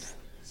forehead.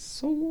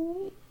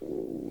 So...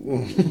 All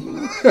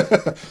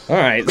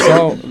right,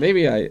 so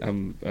maybe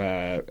I'm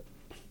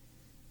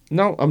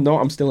No,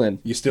 I'm still in.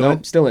 You still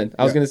in? Still in.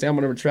 I was Yeah. gonna say I'm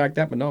gonna retract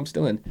that, but no, I'm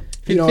still in.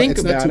 If You know, think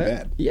it's not about too it,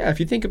 bad. yeah. If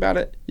you think about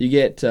it, you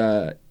get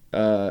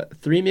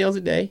 3 meals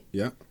a day.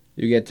 Yeah.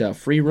 You get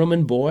free room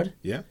and board,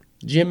 Yeah.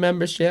 gym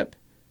membership,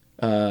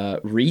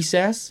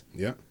 recess,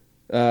 Yeah.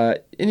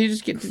 and you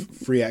just get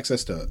Free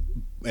access to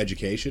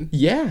education.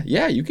 yeah.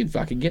 You can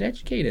fucking get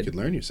educated. You could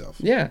learn yourself.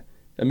 Yeah,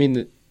 I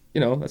mean,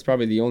 that's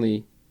probably the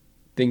only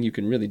thing you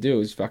can really do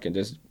is fucking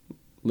just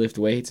lift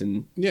weights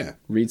and Yeah.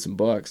 read some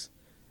books.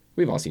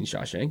 We've all seen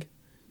Shawshank.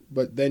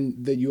 But then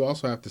you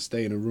also have to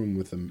stay in a room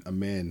with a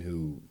man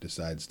who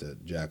decides to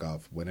jack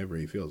off whenever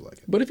he feels like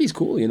it. But if he's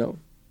cool,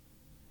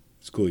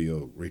 It's cool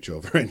you'll reach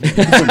over and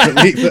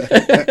relieve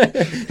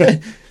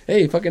it.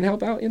 hey, fucking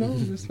help out,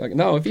 Just like,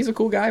 no, if he's a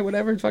cool guy,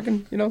 whatever,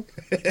 fucking,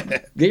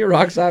 get your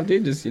rocks off,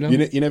 dude. Just,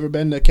 You never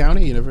been to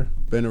county? You never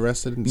been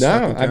arrested and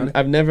stuck No, in county?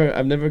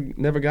 I've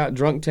never got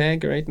drunk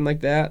tank or anything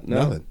like that.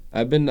 No, Nothing.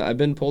 I've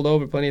been pulled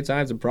over plenty of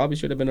times and probably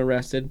should have been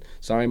arrested.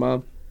 Sorry,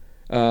 mom.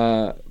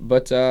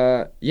 But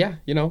yeah,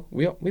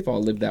 we've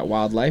all lived that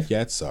wild life.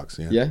 Yeah, it sucks.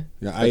 Yeah.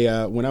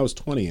 I when I was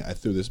 20, I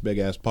threw this big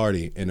ass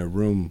party in a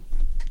room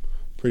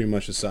pretty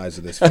much the size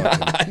of this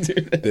fucking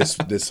Dude.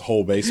 this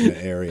whole basement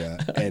area,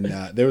 and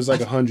there was like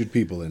 100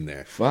 people in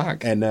there.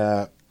 Fuck.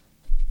 And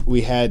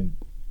we had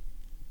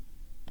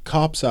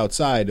cops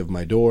outside of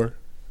my door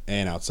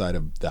and outside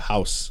of the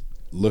house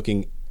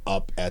looking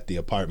up at the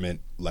apartment,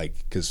 like,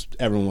 because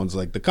everyone's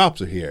like, the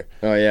cops are here.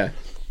 Oh yeah.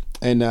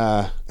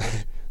 And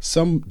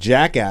some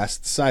jackass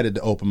decided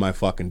to open my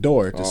fucking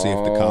door to see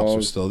if the cops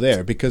were still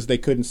there because they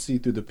couldn't see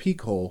through the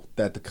peek hole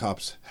that the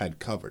cops had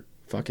covered.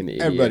 Fucking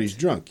idiot. Everybody's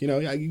drunk. You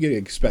can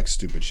expect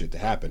stupid shit to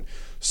happen.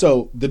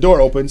 So the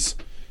door opens,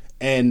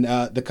 and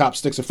the cop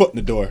sticks a foot in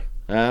the door.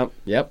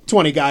 Yep.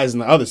 20 guys on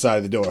the other side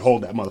of the door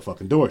hold that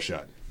motherfucking door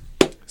shut.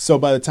 So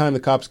by the time the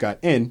cops got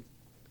in,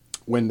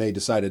 when they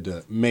decided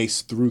to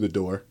mace through the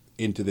door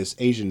into this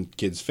Asian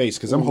kid's face,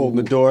 because I'm holding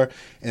the door,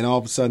 and all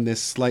of a sudden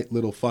this slight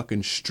little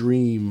fucking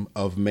stream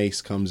of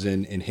mace comes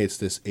in and hits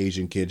this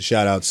Asian kid.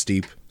 Shout out,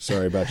 Steep.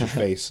 Sorry about your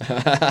face.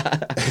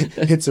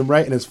 Hits him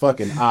right in his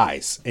fucking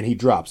eyes, and he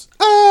drops.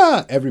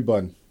 Ah!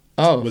 Everyone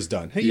was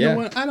done. Hey, you know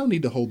what? I don't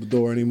need to hold the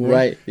door anymore.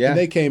 Right, yeah. And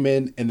they came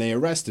in, and they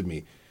arrested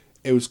me.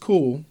 It was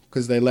cool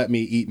because they let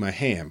me eat my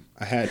ham.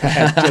 I had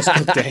just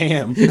cooked a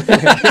ham.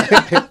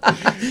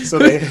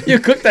 So You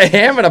cooked a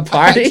ham at a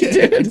party,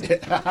 dude?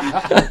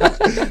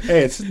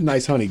 Hey, it's a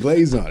nice honey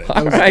glaze on it.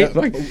 All right.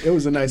 It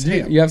was a nice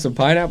ham. You have some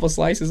pineapple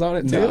slices on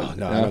it too?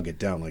 No, I don't get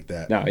down like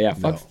that. No, yeah,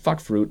 No. fuck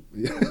fruit.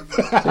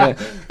 Yeah.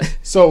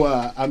 So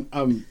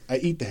I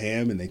eat the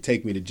ham and they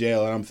take me to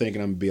jail, and I'm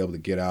thinking I'm gonna be able to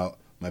get out.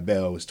 My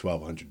bail was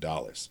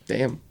 $1,200.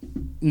 Damn.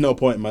 No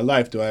point in my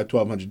life do I have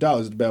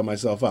 $1,200 to bail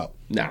myself out.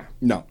 Nah.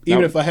 No.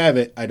 Even if I have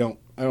it, I don't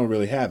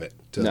really have it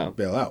to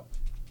bail out.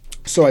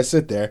 So I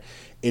sit there.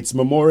 It's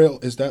Memorial.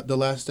 Is that the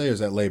last day or is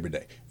that Labor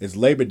Day? It's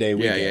Labor Day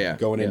weekend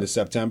going into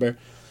September.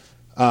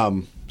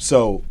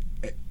 So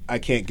I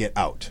can't get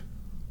out.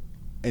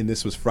 And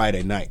this was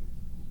Friday night.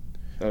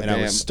 Oh, and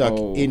I was stuck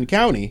in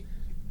county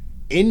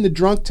in the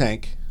drunk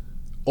tank,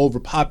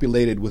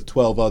 overpopulated with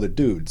 12 other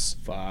dudes.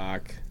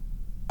 Fuck.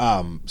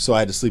 So I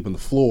had to sleep on the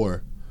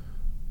floor.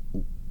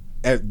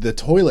 The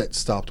toilet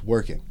stopped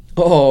working.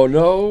 Oh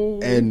no!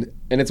 And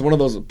it's one of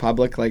those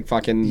public like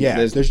fucking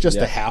There's just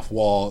a half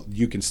wall.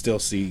 You can still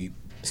see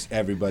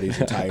everybody's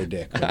entire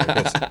dick.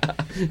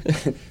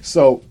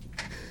 So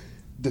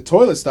the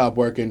toilet stopped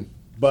working,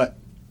 but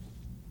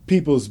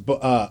people's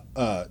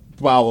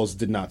bowels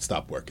did not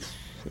stop working.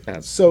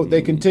 So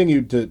they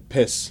continued to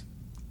piss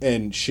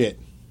and shit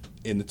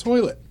in the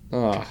toilet.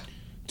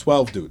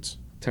 12 dudes.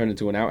 Turned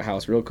into an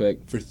outhouse real quick.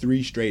 For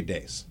 3 straight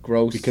days.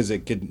 Gross. Because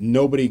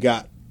nobody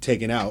got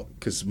taken out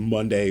because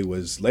Monday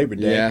was Labor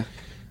Day. Yeah.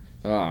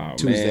 Oh,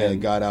 Tuesday man. I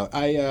got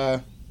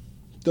out.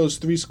 Those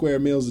 3 square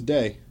meals a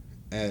day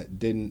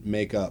didn't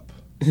make up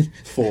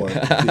for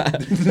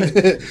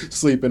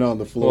sleeping on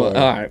the floor Well,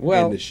 all right,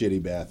 well, in the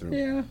shitty bathroom.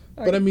 Yeah.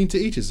 But I mean, to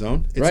each his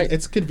own.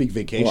 It could be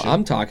vacation. Well,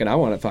 I'm talking. I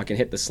want to fucking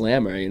hit the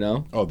slammer.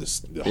 Oh,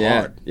 Yeah.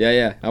 hard.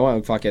 Yeah. I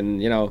want to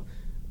fucking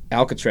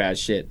Alcatraz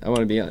shit. I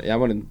want to be on. I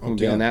want to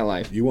be on that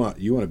life. You want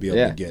to be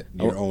able to get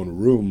your own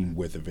room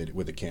with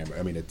a camera.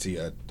 I mean, a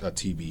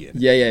TV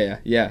in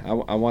it. Yeah.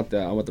 I want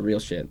the real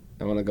shit.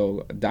 I want to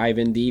go dive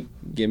in deep.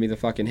 Give me the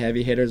fucking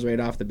heavy hitters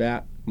right off the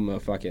bat. I'm gonna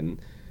fucking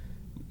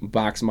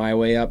box my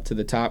way up to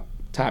the top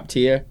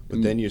tier.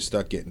 But then you're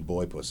stuck getting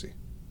boy pussy,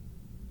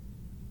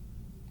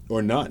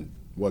 or none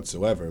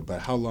whatsoever.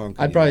 But how long?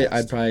 I'd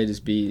probably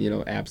just be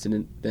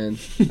abstinent then.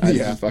 I'd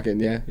just fucking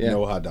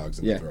No hot dogs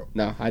in the throat.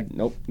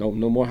 No,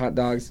 no more hot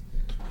dogs.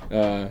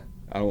 I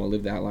don't want to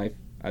live that life.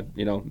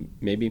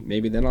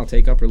 Maybe then I'll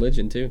take up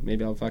religion too.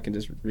 Maybe I'll fucking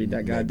just read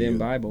that goddamn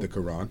Bible. The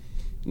Quran.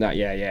 No,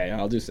 yeah.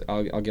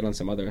 I'll get on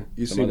some other.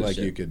 You some seem other like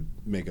shit. you could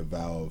make a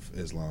vow of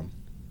Islam.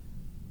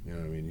 You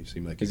know what I mean? You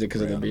seem like. Is it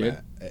because of the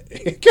beard?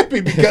 It could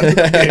be because of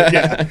the beard.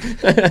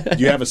 Yeah.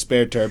 Do you have a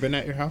spare turban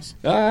at your house?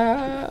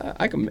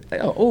 I can. I've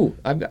got. Oh,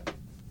 I've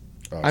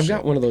shit.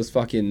 got one of those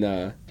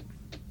fucking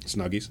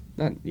Snuggies.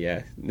 Not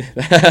yeah.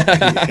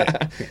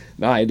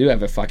 No, I do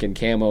have a fucking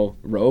camo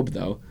robe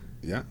though.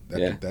 Yeah,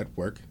 Yeah. that'd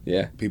work.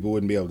 Yeah. People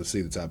wouldn't be able to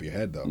see the top of your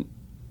head though.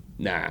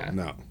 Nah.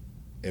 No,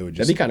 it would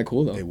just. That'd be kind of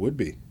cool though. It would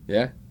be.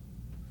 Yeah.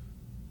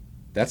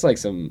 That's like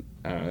some.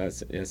 I don't know.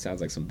 It sounds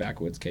like some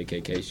backwoods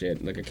KKK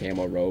shit, like a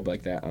camo robe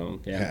like that.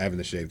 Yeah. Having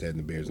the shaved head and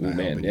the beard is not Ooh,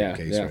 man. helping Yeah. your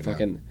case Yeah. right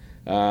Fucking.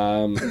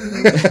 Gonna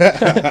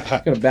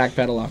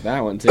backpedal off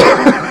that one too.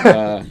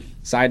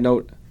 Side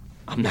note,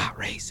 I'm not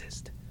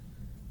racist.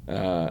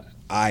 now.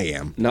 I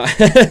am. Not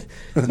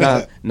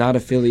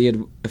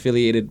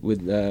affiliated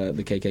with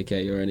the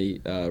KKK or any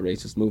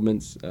racist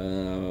movements.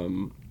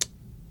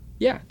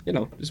 Yeah,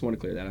 just want to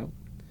clear that out.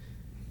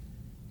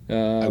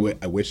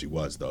 I wish he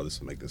was though. This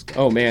would make this.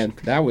 Oh man,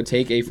 that would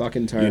take a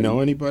fucking turn. You know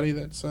anybody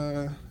that's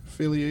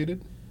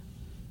affiliated?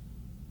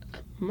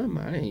 I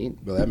might.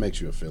 Well, that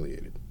makes you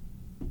affiliated.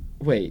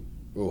 Wait.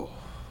 Oh,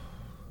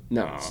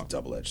 No. it's a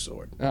double-edged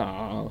sword.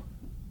 Oh.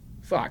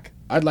 Fuck.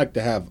 I'd like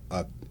to have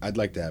a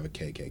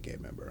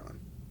KKK member on.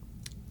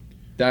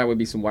 That would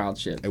be some wild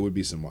shit. It would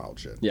be some wild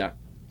shit. Yeah.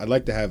 I'd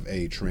like to have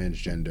a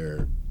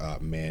transgender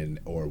man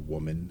or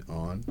woman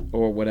on.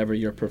 Or whatever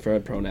your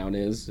preferred pronoun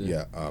is.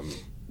 Yeah.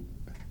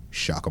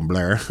 Shock 'em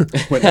Blair.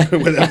 whatever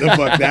the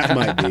fuck that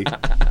might be.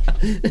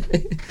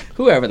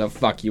 Whoever the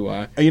fuck you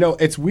are.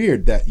 It's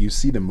weird that you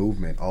see the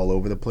movement all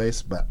over the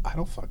place, but I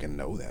don't fucking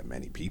know that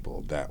many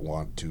people that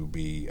want to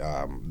be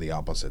the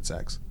opposite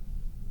sex.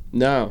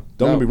 No.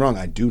 Don't get me wrong,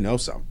 I do know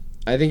some.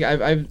 I think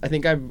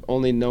I've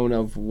only known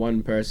of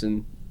one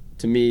person,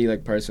 to me,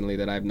 like personally,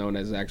 that I've known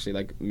has actually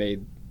like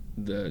made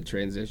the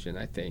transition.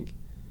 I think,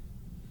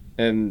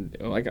 and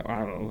like I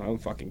don't know, I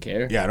don't fucking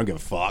care. Yeah, I don't give a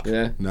fuck.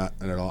 Yeah. Not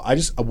at all.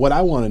 What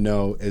I want to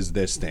know is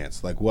their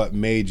stance. Like, what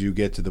made you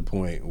get to the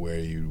point where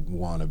you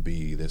want to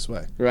be this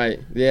way? Right.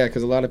 Yeah,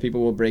 because a lot of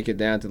people will break it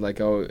down to like,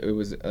 oh, it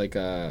was like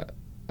a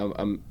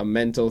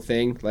mental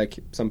thing. Like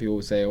some people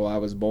will say, well, I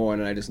was born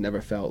and I just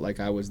never felt like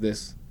I was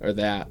this or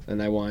that,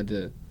 and I wanted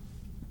to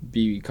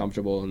be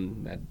comfortable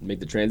and make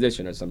the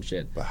transition or some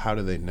shit. But how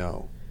do they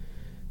know?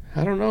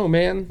 I don't know,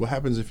 man. What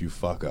happens if you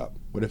fuck up?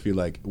 What if you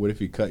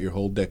cut your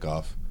whole dick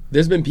off?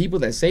 There's been people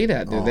that say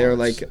that. Dude. Oh, They're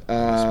like,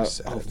 that's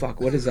sad. oh fuck,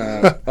 what is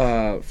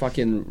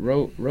fucking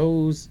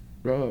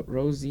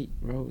Rosie,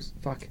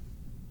 fuck.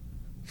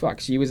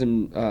 She was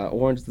in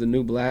Orange is the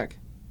New Black.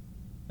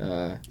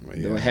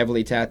 The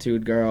heavily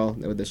tattooed girl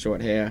with the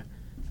short hair.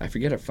 I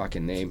forget her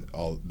fucking name.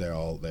 They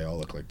all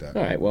look like that.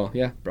 All right, well,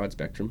 yeah, broad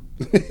spectrum.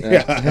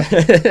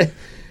 Yeah.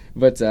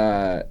 But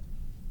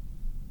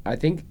I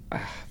think,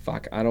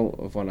 fuck, I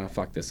don't want to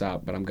fuck this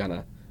up, but I'm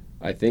gonna.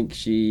 I think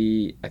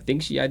she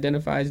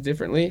identifies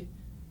differently,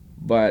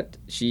 but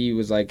she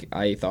was like,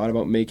 I thought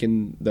about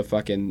making the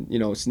fucking,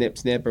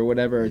 snip or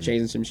whatever, or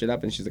changing some shit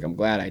up, and she's like, I'm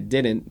glad I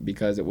didn't,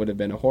 because it would have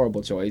been a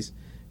horrible choice.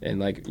 And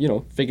like,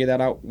 figure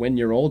that out when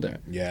you're older.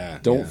 Yeah.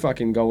 Don't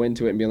fucking go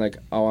into it and be like,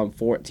 oh, I'm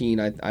 14,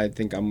 I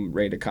think I'm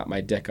ready to cut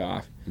my dick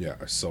off. Yeah,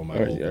 or sew my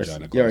whole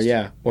vagina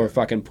closed. Or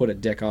fucking put a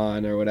dick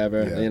on or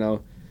whatever,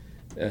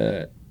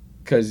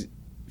 because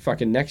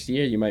fucking next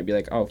year you might be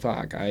like, oh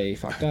fuck, I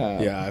fucked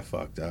up. Yeah, I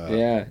fucked up.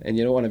 Yeah, and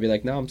you don't want to be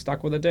like, no, I'm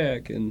stuck with a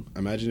dick. And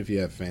imagine if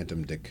you have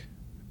phantom dick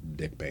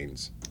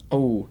pains.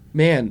 Oh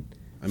man.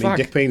 I mean,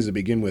 dick pains to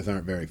begin with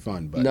aren't very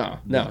fun, but no,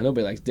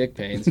 nobody likes dick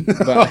pains,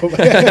 but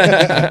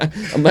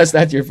unless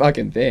that's your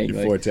fucking thing,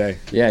 your forte.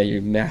 Yeah,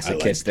 you're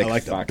masochistic. I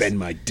like to bend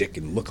my dick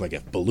and look like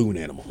a balloon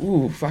animal.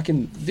 Ooh,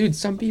 fucking dude!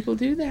 Some people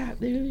do that,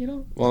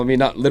 dude. Well, I mean,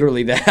 not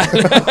literally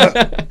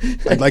that.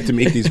 I'd like to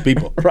meet these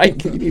people.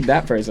 Right, you need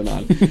that person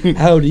on.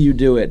 How do you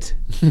do it?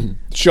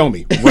 Show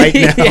me right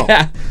now.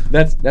 Yeah,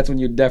 that's when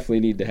you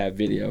definitely need to have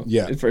video.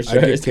 Yeah, for sure.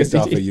 I get kicked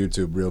off of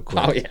YouTube real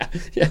quick. Oh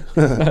yeah.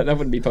 That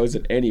wouldn't be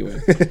posted anyway.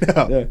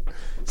 No. Yeah.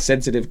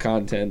 Sensitive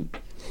content.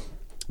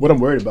 What I'm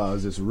worried about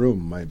is this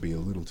room might be a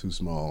little too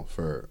small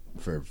for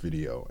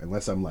video,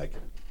 unless I'm like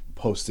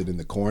posted in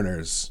the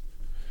corners.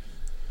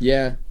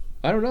 Yeah,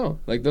 I don't know.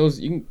 Like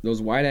those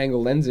wide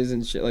angle lenses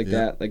and shit like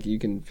that. Like you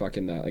can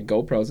fucking like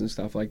GoPros and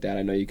stuff like that.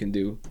 I know you can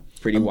do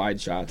pretty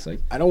wide shots. Like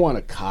I don't want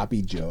to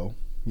copy Joe,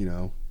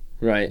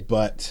 right?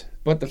 But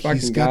the fucking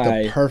he's got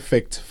guy, the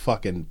perfect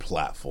fucking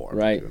platform,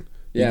 right? Dude.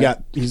 Yeah.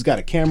 He's got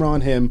a camera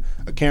on him,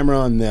 a camera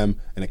on them,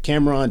 and a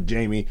camera on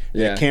Jamie,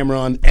 and Yeah. a camera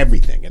on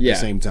everything at the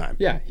same time.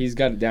 Yeah, he's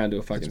got it down to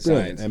a fucking It's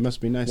brilliant. science. It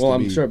must be nice. Well, to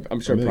I'm be sure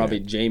familiar.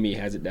 probably Jamie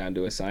has it down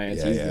to a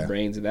science. Yeah, He's yeah. the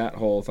brains of that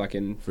whole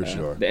fucking For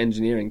sure. the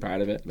engineering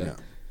part of it. Yeah.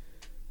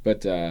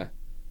 But yeah,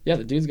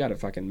 the dude's got it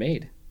fucking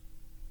made.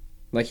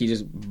 Like he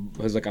just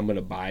was like, I'm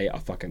gonna buy a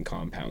fucking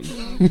compound.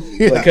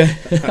 Yeah.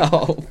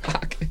 Oh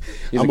fuck.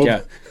 He's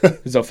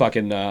there's a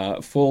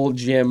fucking full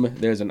gym.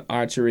 There's an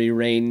archery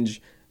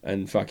range.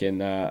 And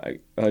fucking, I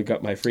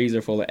got my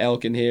freezer full of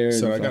elk in here.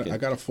 So and I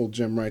got a full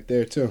gym right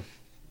there too.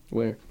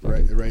 Where?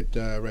 Right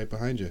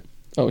behind you.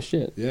 Oh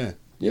shit. Yeah.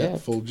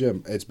 Full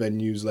gym. It's been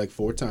used like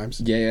 4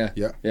 times. Yeah.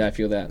 Yeah. Yeah, I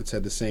feel that. It's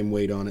had the same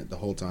weight on it the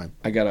whole time.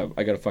 I got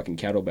a fucking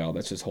kettlebell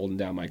that's just holding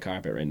down my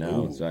carpet right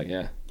now. Ooh. It's like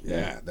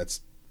Yeah.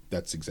 That's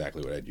That's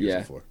exactly what I'd use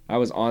it for. I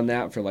was on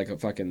that for like a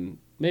fucking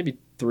maybe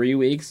 3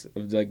 weeks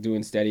of like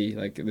doing steady,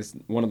 like this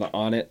one of the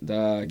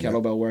the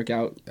kettlebell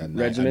workout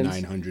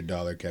regimens. A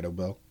 $900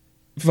 kettlebell.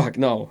 Fuck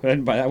no! I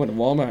didn't buy that one at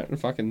Walmart. And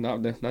fucking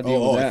not dealing with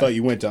that. I thought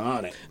you went to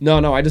On It.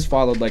 No, I just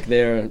followed like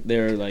their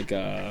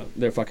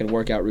fucking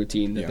workout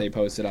routine that they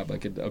posted up,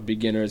 like a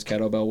beginner's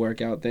kettlebell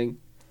workout thing,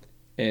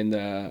 and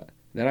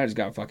then I just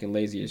got fucking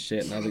lazy as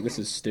shit, and I was like, this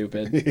is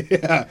stupid.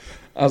 Yeah.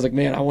 I was like,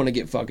 man, I want to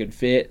get fucking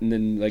fit and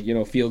then like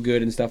feel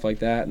good and stuff like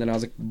that, and then I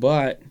was like,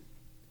 but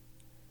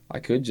I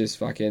could just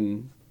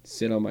fucking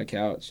sit on my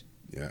couch,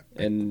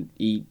 and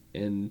eat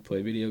and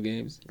play video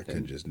games. I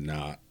could just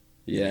not.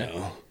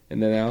 Yeah.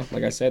 And then now,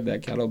 like I said,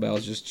 that kettlebell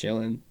is just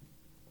chilling.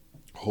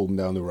 Holding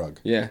down the rug.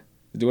 Yeah.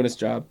 Doing its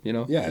job,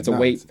 Yeah. It's a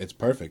weight. It's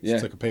perfect. Yeah.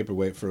 It's like a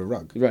paperweight for a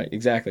rug. Right,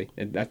 exactly.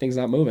 And that thing's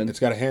not moving. It's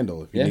got a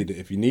handle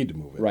if you need to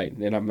move it. Right,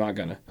 and I'm not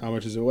gonna. How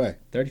much does it weigh?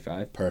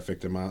 35.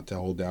 Perfect amount to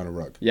hold down a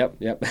rug. Yep.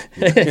 Yeah.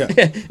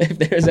 If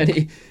there's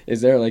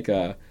is there like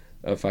a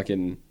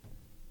fucking,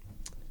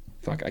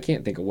 fuck, I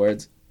can't think of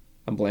words.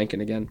 I'm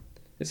blanking again.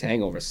 This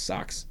hangover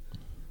sucks.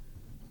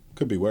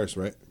 Could be worse,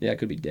 right? Yeah, it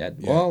could be dead.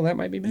 Yeah. Well, that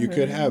might be better. You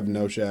could have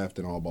no shaft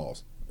and all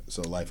balls.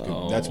 So life could.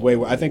 Oh. That's way.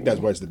 I think that's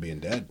worse than being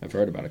dead. I've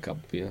heard about a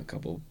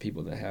couple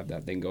people that have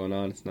that thing going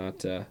on. It's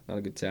not a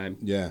good time.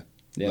 Yeah.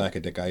 Yeah. Lack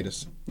of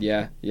dickitis.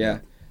 Yeah.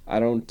 I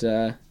don't.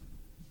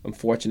 I'm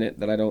fortunate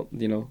that I don't,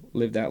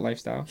 live that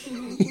lifestyle.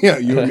 Yeah,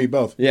 you and me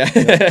both.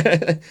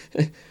 Yeah.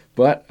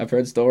 But I've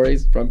heard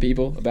stories from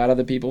people about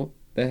other people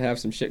that have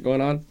some shit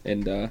going on,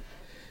 and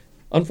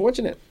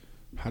unfortunate.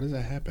 How does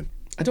that happen?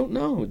 I don't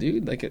know,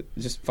 dude. Like,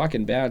 just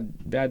fucking bad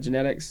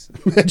genetics.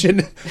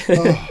 Imagine.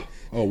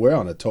 Oh, we're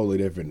on a totally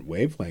different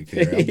wavelength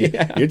here.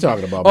 Yeah. You're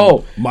talking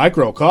about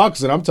micro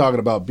cocks, and I'm talking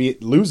about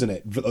losing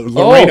it.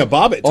 Lorena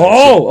Bobbitt.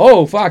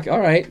 Fuck. All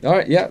right.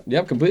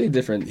 Yep. Completely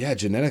different. Yeah,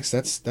 genetics.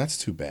 That's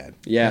too bad.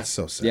 Yeah. That's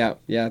so sad.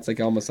 Yeah. It's like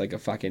almost like a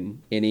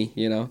fucking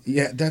innie,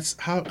 Yeah, that's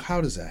how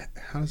does that?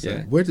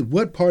 Yeah.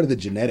 What part of the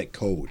genetic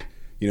code?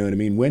 You know what I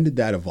mean? When did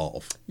that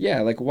evolve?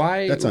 Yeah, like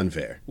why? That's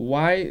unfair.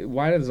 Why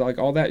does like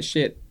all that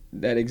shit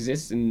that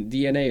exists in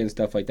DNA and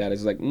stuff like that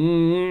is like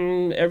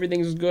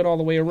everything's good all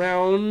the way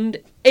around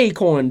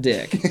acorn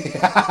dick.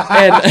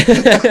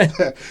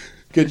 And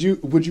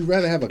would you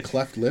rather have a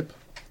cleft lip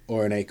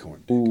or an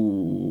acorn dick?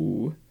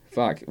 Ooh,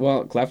 fuck.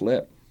 Well, cleft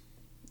lip.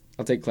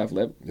 I'll take cleft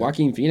lip. Yeah.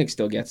 Joaquin Phoenix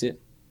still gets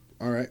it.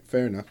 All right,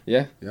 fair enough.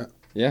 Yeah.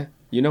 Yeah.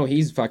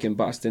 He's fucking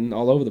busting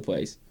all over the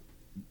place.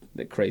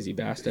 That crazy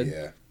bastard.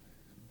 Yeah.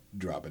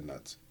 Dropping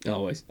nuts.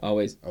 Always.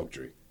 Oak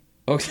tree.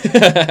 Okay.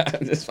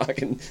 Just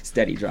fucking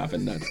steady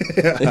dropping nuts.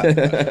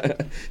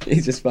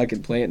 He's just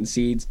fucking planting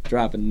seeds,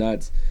 dropping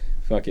nuts.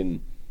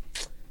 Fucking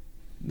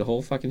the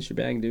whole fucking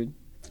shebang, dude.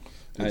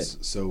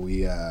 So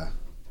we're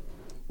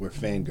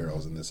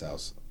fangirls in this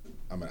house.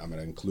 I'm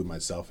gonna include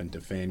myself into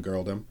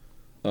fangirldom.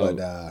 Oh.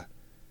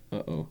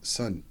 But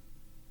son,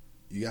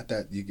 you got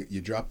that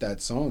you dropped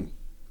that song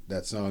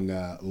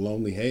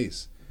Lonely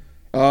Haze.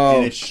 Oh.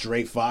 And it's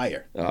straight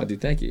fire. Oh,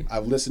 dude, thank you.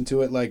 I've listened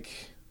to it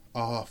like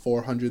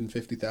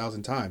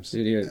 450,000 times.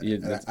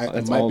 Dude,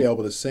 I might be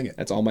able to sing it.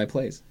 That's all my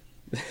plays.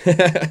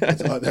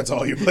 That's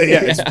all you play.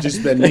 Yeah, it's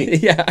just been me.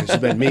 Yeah. It's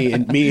just been me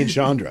and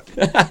Chandra.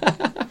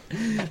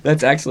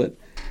 That's excellent.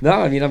 No,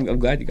 I mean I'm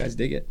glad you guys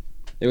dig it.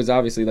 It was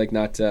obviously like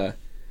not.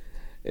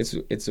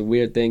 It's a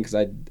weird thing because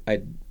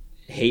I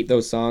hate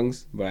those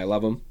songs, but I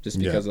love them just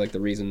because of like the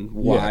reason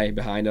why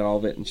behind all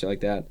of it and shit like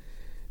that.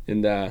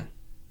 And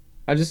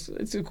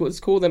it's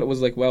cool that it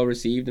was like well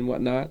received and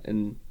whatnot.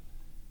 And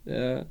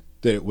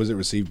was it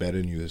received better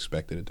than you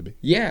expected it to be?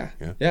 Yeah,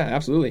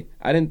 absolutely.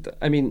 I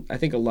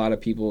think a lot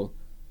of people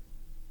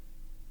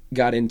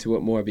got into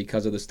it more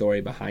because of the story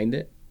behind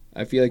it.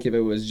 I feel like if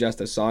it was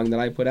just a song that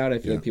I put out, I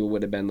feel like people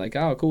would have been like,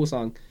 oh, cool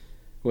song,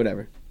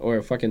 whatever. Or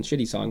a fucking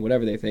shitty song,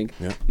 whatever they think.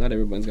 Yeah. Not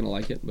everyone's going to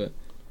like it,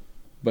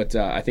 but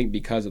I think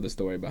because of the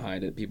story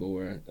behind it, people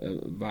were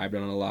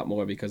vibing on it a lot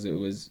more because it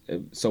was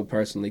so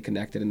personally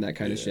connected and that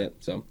kind of shit.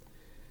 So,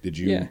 Did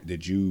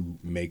you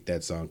make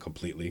that song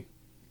completely?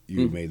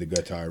 You made the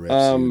guitar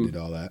riffs, you did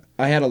all that?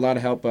 I had a lot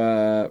of help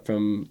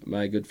from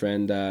my good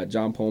friend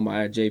John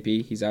Polmeyer,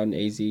 JP. He's out in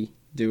AZ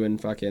doing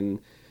fucking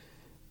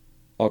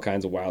all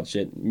kinds of wild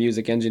shit.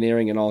 Music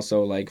engineering and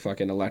also like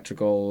fucking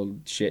electrical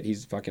shit.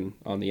 He's fucking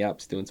on the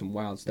ups doing some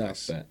wild stuff.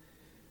 Nice. But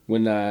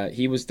when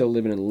he was still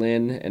living in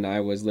Lynn and I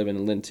was living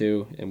in Lynn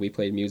too, and we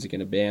played music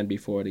in a band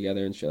before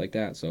together and shit like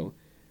that. So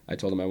I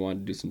told him I wanted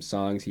to do some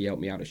songs. He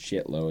helped me out a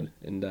shitload.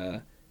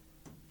 And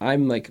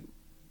I'm like...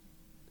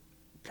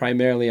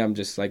 Primarily, I'm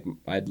just like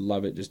I'd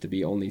love it just to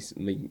be only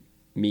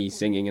me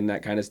singing and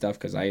that kind of stuff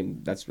because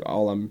that's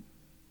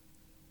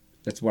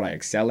what I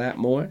excel at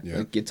more. Yeah.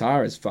 Like,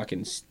 guitar is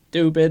fucking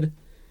stupid,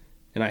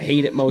 and I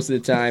hate it most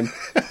of the time.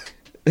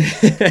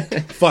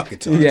 Fuck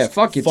guitars. Yeah,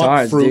 fuck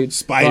guitars, fuck fruit, dude.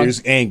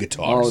 spiders, and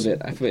guitars. All of it.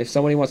 If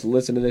somebody wants to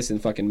listen to this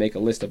and fucking make a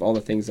list of all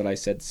the things that I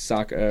said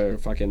suck or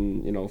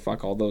fucking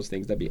fuck all those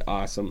things, that'd be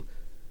awesome.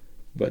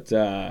 But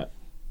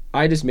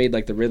I just made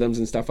like the rhythms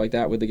and stuff like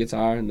that with the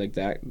guitar and like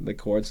that the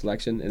chord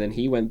selection, and then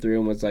he went through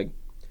and was like,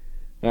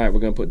 all right, we're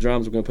gonna put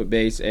drums, we're gonna put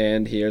bass,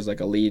 and here's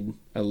like a lead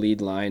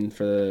line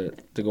to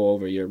go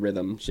over your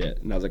rhythm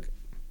shit. And I was like,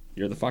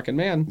 you're the fucking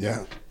man.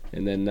 Yeah.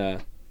 And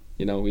then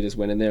we just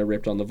went in there,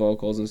 ripped on the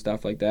vocals and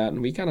stuff like that,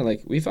 and we kind of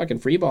like we fucking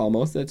freeball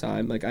most of the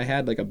time. Like I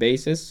had like a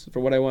basis for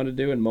what I wanted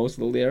to do and most of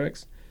the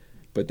lyrics,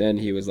 but then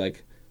he was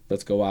like,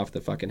 let's go off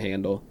the fucking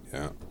handle.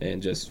 Yeah.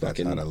 And just That's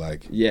fucking what I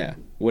like. Yeah,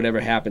 whatever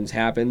happens,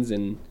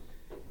 and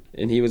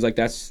he was like,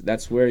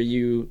 that's where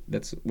you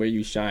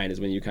shine, is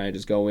when you kind of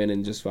just go in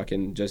and just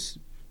fucking just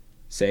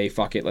say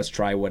fuck it, let's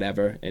try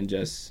whatever, and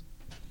just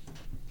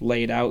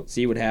lay it out,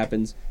 see what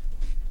happens,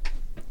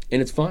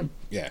 and it's fun.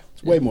 Yeah,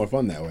 it's way more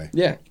fun that way.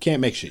 Yeah, You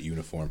can't make shit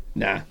uniform.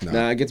 nah,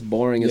 it gets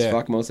boring as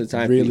fuck most of the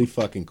time. Really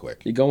fucking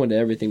quick. You go into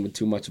everything with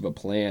too much of a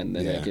plan,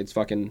 then like it's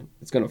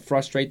gonna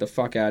frustrate the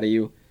fuck out of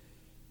you,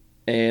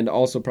 and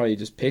also probably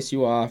just piss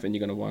you off, and you're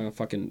gonna want to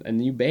fucking,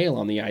 and you bail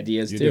on the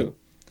ideas You too. do.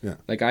 Yeah.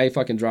 Like I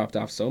fucking dropped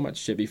off so much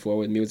shit before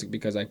with music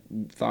because I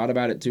thought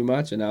about it too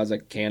much, and I was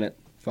like, can it,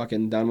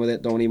 fucking done with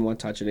it, don't even want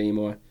to touch it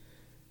anymore.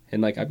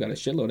 And like I've got a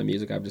shitload of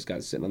music I've just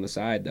got sitting on the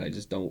side that I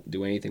just don't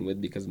do anything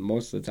with because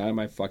most of the time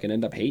I fucking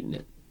end up hating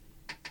it.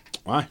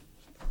 Why?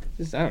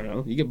 Just, I don't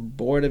know. You get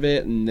bored of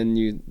it, and then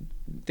you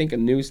think of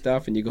new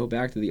stuff, and you go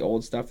back to the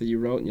old stuff that you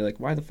wrote, and you're like,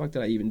 why the fuck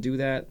did I even do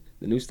that?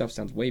 The new stuff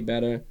sounds way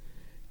better.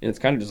 And it's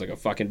kind of just like a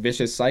fucking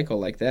vicious cycle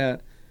like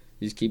that.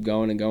 You just keep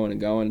going and going and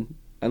going.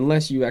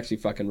 Unless you actually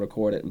fucking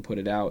record it and put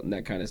it out and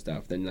that kind of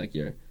stuff, then like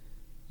you're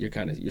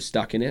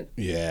stuck in it.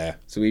 Yeah.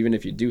 So even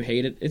if you do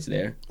hate it, it's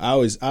there. I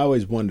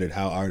always wondered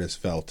how artists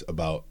felt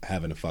about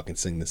having to fucking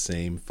sing the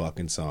same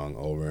fucking song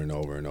over and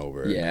over and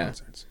over in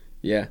concerts.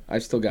 Yeah,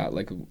 I've still got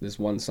like this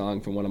one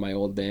song from one of my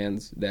old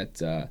bands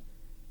that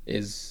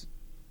is,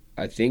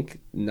 I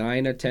think,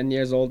 9 or 10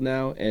 years old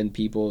now, and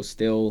people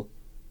still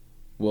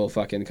will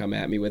fucking come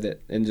at me with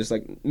it and just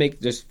like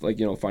make just like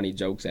funny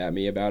jokes at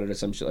me about it or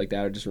some shit like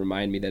that, or just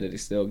remind me that it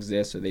still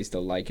exists or they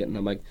still like it, and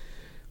I'm like,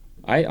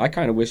 I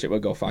kind of wish it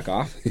would go fuck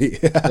off.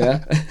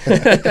 Yeah.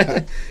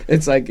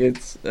 It's like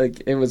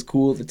it was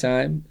cool at the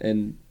time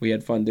and we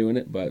had fun doing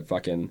it, but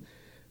fucking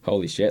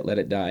holy shit, let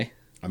it die.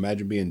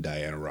 Imagine being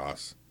Diana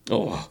Ross.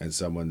 Oh. And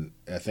someone,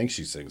 I think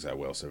she sings "I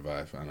Will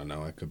Survive." I don't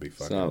know. I could be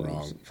fucking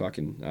wrong.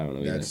 Fucking, I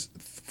don't know. That's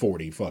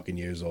 40 fucking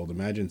years old.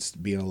 Imagine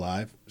being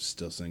alive,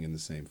 still singing the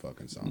same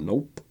fucking song.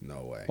 Nope.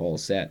 No way. All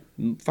set.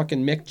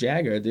 Fucking Mick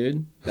Jagger,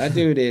 dude. That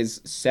dude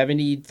is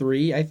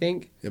 73, I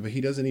think. Yeah, but he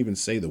doesning even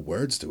say the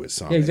words to his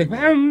song. Yeah, he's like,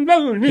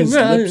 his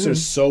lips are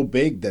so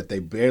big that they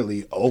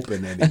barely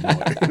open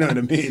anymore. You know what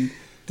I mean?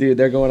 Dude,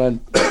 they're going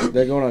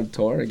on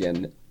tour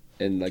again.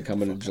 And like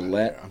coming to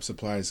Gillette. I'm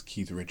surprised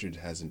Keith Richards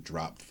hasn't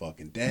dropped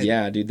fucking dead.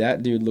 Yeah, dude,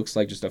 that dude looks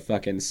like just a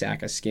fucking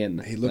sack of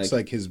skin. He looks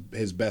like his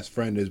best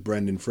friend is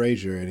Brendan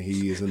Fraser, and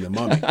he is in The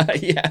Mummy.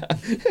 Yeah,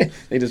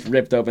 they just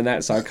ripped open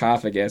that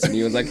sarcophagus, and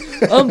he was like,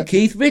 "I'm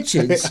Keith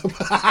Richards."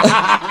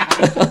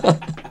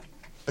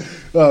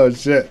 Oh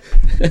shit!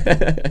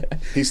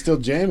 He's still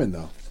jamming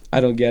though.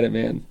 I don't get it,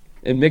 man.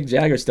 And Mick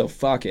Jagger's still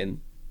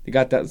fucking. He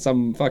got that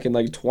some fucking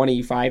like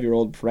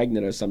 25-year-old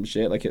pregnant or some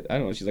shit. Like I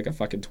don't know, she's like a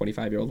fucking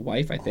 25-year-old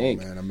wife, I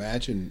think. Oh, man,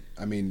 imagine.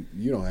 I mean,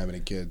 you don't have any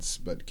kids,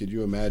 but could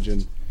you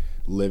imagine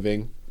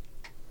living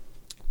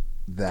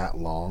that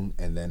long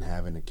and then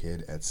having a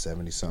kid at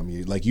 70-something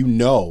years? Like you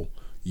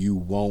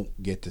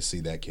won't get to see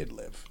that kid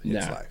live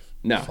his life.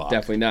 No, Fuck.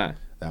 definitely not.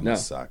 That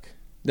must suck.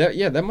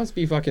 That must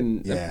be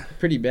fucking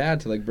pretty bad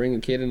to like bring a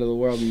kid into the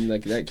world and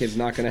like that kid's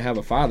not gonna have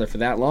a father for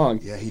that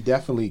long. Yeah, he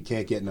definitely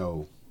can't get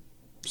no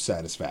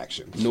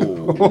satisfaction.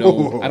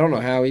 No. I don't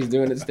know how he's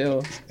doing it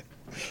still.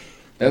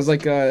 That was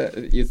like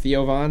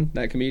Theo Von,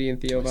 that comedian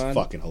Theo Von.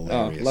 Fucking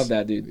hilarious. Oh, love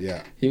that dude.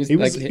 Yeah. He was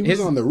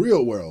on The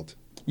Real World.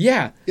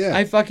 Yeah.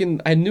 Yeah.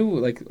 I knew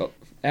like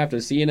after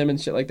seeing him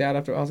and shit like that,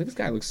 after I was like, this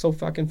guy looks so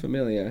fucking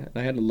familiar. And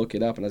I had to look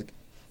it up and I was like,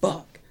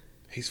 fuck.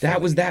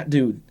 That was that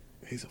dude.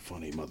 He's a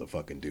funny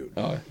motherfucking dude.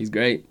 Oh, he's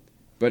great.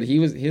 But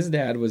his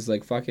dad was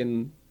like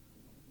fucking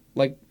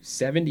like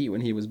 70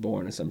 when he was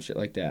born or some shit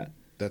like that.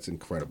 That's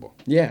incredible.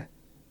 Yeah.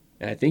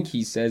 And I think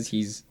he says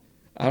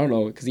I don't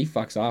know, because he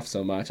fucks off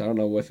so much. I don't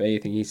know if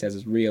anything he says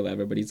is real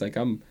ever, but he's like,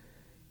 I'm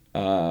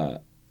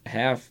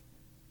half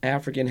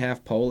African,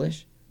 half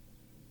Polish.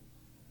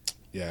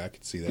 Yeah, I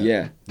could see that.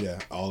 Yeah. Yeah,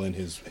 all in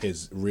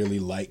his really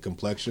light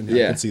complexion.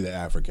 Yeah. I could see the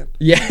African.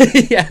 Yeah.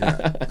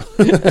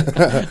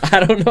 I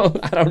don't know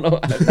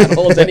if that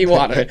holds any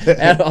water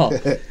at all.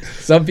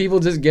 Some people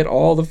just get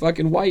all the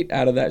fucking white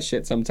out of that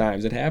shit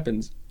sometimes. It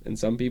happens. And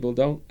some people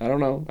don't. I don't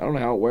know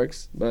how it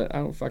works, but I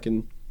don't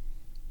fucking...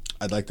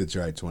 I'd like to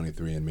try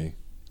 23andMe.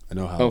 I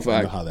know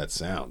how that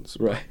sounds.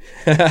 Right.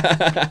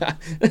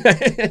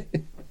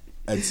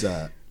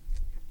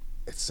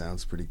 It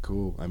sounds pretty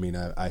cool. I mean,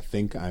 I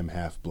think I'm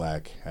half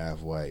black,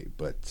 half white,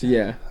 but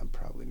yeah, I'm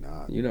probably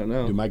not. You don't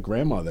know. Dude, my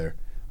grandmother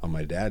on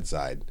my dad's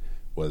side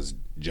was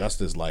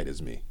just as light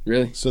as me.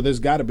 Really? So there's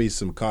got to be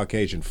some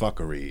Caucasian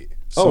fuckery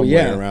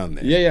somewhere around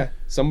there. Yeah.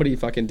 Somebody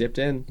fucking dipped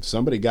in.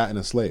 Somebody got in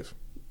a slave.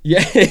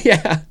 Yeah.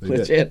 They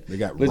Legit. They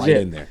got Legit. right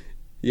in there.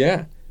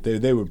 Yeah.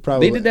 They would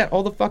probably. They did that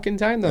all the fucking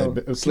time though.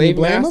 Can you Slave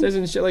blame 'em? masters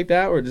and shit like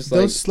that were just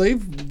Those like,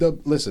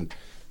 listen,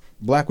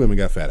 black women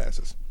got fat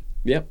asses.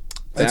 yep.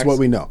 That's Facts. what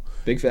we know.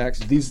 Big facts.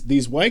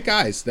 These white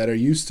guys that are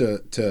used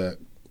to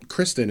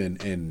Kristen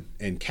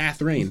and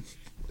Catherine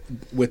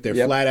with their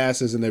Yep. flat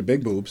asses and their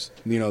big boobs,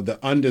 the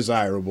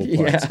undesirable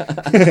parts.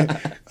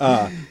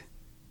 Yeah.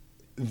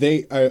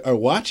 They are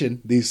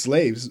watching these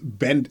slaves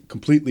bend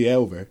completely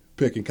over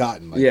picking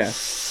cotton. Like, Yeah.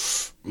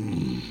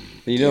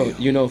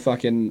 You know,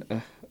 fucking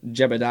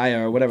Jebediah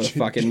or whatever the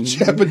fucking.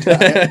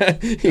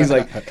 Jebediah. he's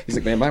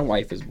like, man, my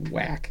wife is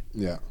whack.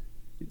 Yeah.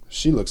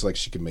 She looks like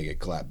she can make it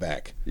clap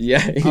back.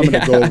 Yeah. I'm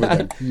gonna go over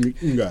there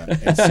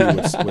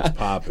and see what's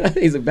popping.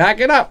 He's like,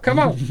 back it up. Come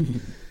on.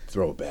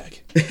 Throw it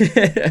back.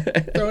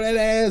 Throw that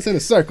ass in a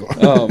circle.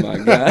 Oh my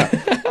god.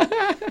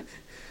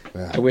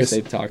 Yeah, I wish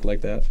this, they talked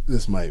like that.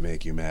 this might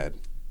make you mad.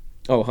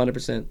 Oh,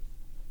 100%.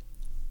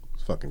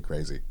 It's fucking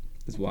crazy.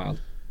 It's wild.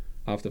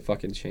 Off the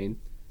fucking chain.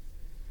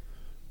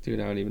 Dude,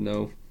 I don't even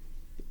know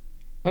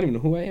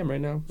who I am right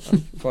now.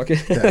 Fucking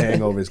The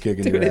hangover is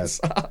kicking Dude, your it ass.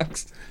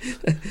 sucks.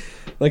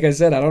 Like I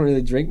said, I don't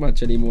really drink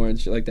much anymore and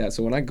shit like that.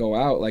 So when I go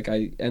out, like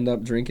I end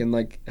up drinking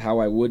like how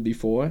I would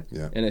before.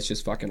 Yeah. And it's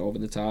just fucking over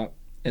the top.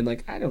 And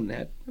like I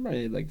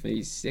probably had like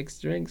maybe 6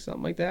 drinks,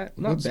 something like that.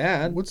 Not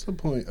bad. What's the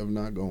point of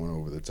not going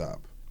over the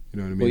top? You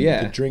know what I mean? Well,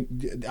 yeah. The drink.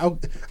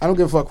 I don't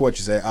give a fuck what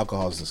you say.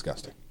 Alcohol is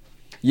disgusting.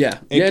 Yeah.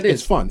 Yeah, it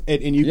It's is. fun,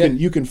 and you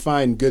Yeah. can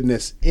find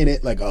goodness in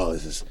it. Like, oh,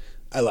 this is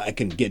I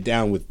can get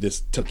down with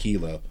this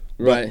tequila.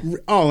 But Right.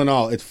 all in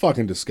all, it's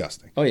fucking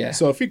disgusting. Oh, yeah.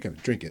 So if you're gonna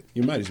drink it,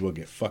 you might as well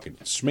get fucking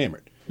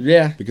smammered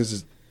Yeah.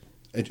 because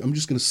I'm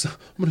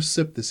gonna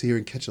sip this here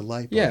and catch a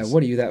light. Yeah, buzz.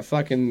 what are you, that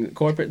fucking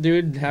corporate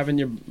dude having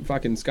your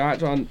fucking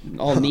scotch on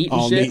all neat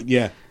and all shit? neat,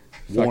 yeah.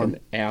 Warm,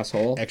 Fucking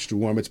asshole. extra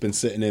warm. It's been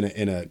sitting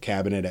in a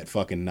cabinet at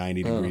fucking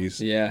 90 degrees.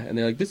 Yeah, and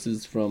they're like, this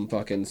is from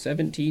fucking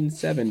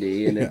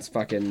 1770, and it's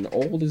fucking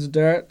old as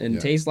dirt and Yeah.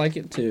 tastes like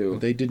it too.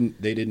 They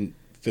didn't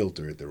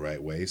filter it the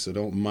right way, so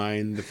don't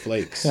mind the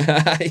flakes.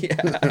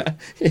 Yeah,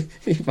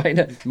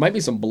 might be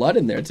some blood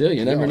in there too.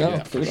 You never Oh, know.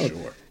 yeah, for Who knows?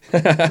 sure.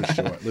 For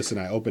sure. Listen,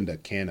 I opened a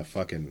can of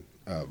fucking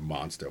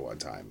Monster one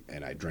time,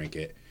 and I drank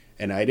it,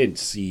 and I didn't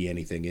see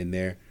anything in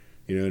there.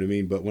 You know what I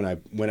mean? But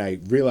when I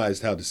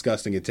realized how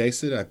disgusting it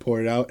tasted, I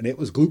poured it out, and it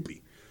was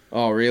gloopy.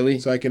 Oh, really?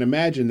 So I can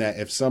imagine that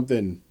if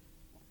something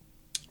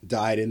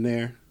died in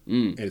there,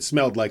 and it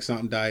smelled like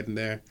something died in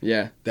there,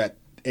 Yeah. that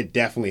it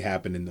definitely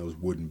happened in those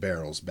wooden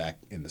barrels back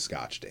in the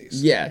Scotch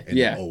days. Yeah, In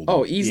the yeah. old-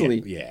 Oh,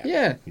 easily.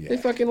 Yeah. They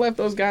fucking left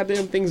those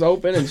goddamn things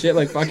open and shit,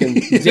 like fucking They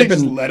just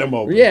dipping. let them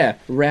open. Yeah,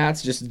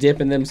 rats just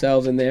dipping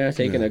themselves in there,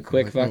 taking Yeah. a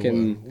quick Like, oh,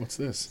 fucking what's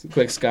this?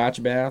 quick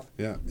Scotch bath.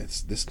 Yeah,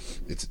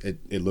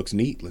 it looks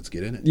neat. Let's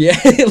get in it. Yeah,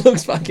 it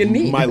looks fucking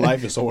neat. My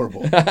life is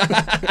horrible.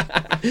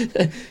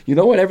 You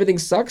know what? Everything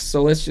sucks,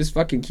 so let's just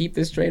fucking keep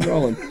this train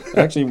rolling. I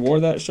actually wore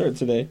that shirt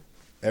today.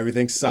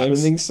 Everything sucks.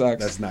 Everything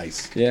sucks. That's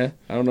nice. Yeah,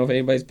 I don't know if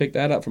anybody's picked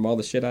that up from all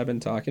the shit I've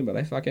been talking, but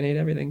I fucking hate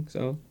everything.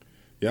 So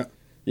Yeah,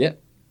 yeah,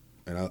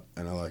 and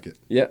I like it.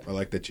 yeah. I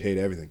like that you hate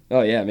everything.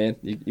 Oh yeah, man.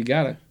 You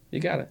gotta.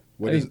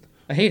 What is-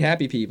 I hate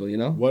happy people. You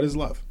know, What is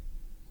love?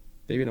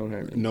 baby, don't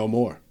hurt me. No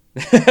more.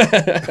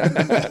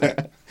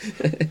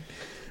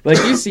 Like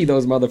you see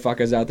those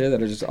motherfuckers out there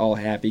that are just all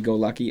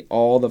happy-go-lucky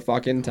all the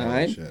fucking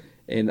time, shit.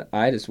 and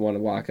I just want to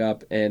walk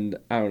up and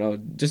I don't know,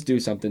 just do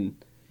something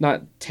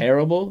not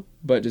terrible,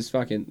 but just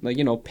fucking like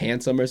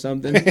pants them or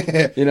something.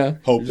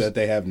 Hope that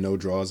they have no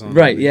draws on.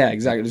 Right, yeah,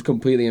 exactly. Just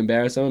completely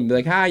embarrass them and be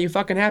like, "Hi, you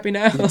fucking happy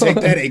now?" Take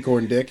that,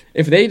 acorn dick.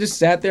 If they just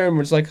sat there and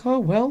were just like, "Oh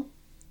well,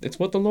 it's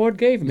what the Lord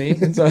gave me,"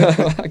 and so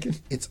fucking,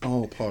 It's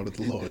all part of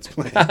the Lord's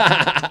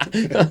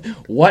plan.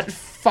 what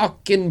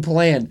fucking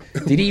plan?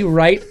 Did he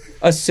write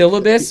a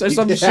syllabus or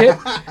some shit?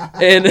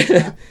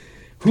 And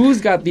who's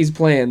got these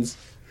plans?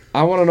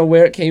 I want to know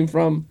where it came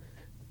from,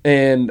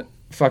 and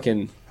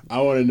fucking I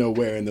want to know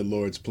where in the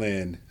Lord's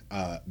plan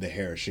the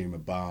Hiroshima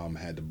bomb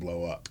had to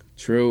blow up.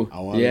 true.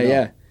 I wanna Yeah,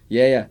 know.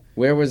 yeah.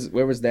 Where was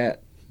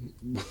that?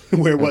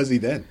 Where was he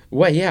then?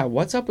 Well, yeah.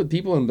 What's up with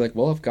people and be like,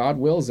 well, if God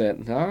wills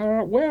it,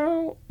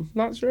 well,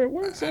 not sure it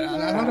works. I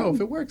don't know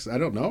if it works. I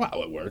don't know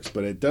how it works,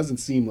 but it doesn't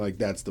seem like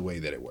that's the way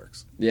that it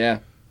works. Yeah,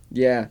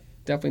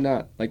 definitely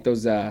not. Like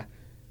those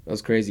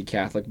crazy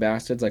Catholic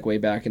bastards, like way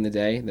back in the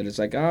day, that it's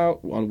like,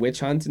 oh, on witch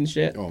hunts and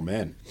shit. Oh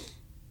man,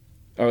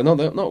 Oh no,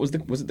 was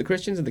it the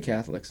Christians or the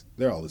Catholics?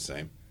 they're all the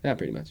same. Yeah,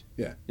 pretty much.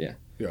 Yeah. Yeah.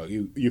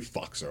 You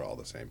fucks are all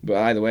the same. But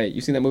either way, you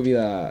seen that movie?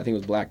 I think it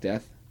was Black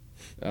Death.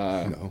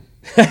 No. No.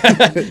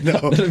 That's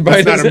not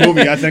a doesn't-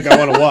 movie I think I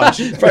want to watch.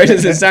 Probably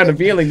doesn't sound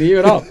appealing to you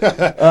at all.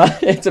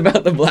 It's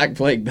about the Black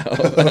Plague,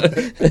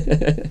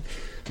 though.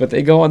 But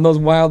they go on those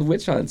wild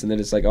witch hunts, and they're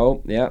just like,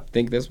 oh, yeah,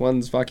 think this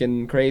one's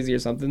fucking crazy or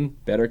something.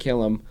 Better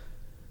kill him.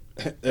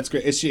 That's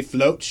great. If she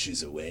floats,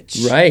 she's a witch.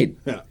 Right.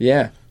 Yeah.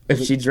 Yeah.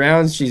 If she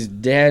drowns, she's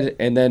dead,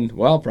 and then,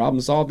 well,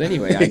 problem solved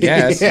anyway, I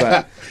guess.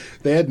 Yeah. But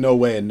They had no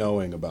way of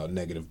knowing about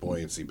negative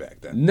buoyancy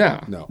back then.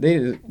 no. They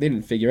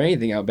didn't figure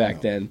anything out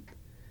back then.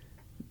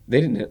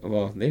 They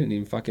didn't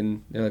even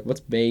fucking, they're like, what's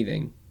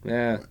bathing?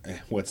 Yeah.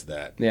 What's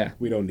that? Yeah.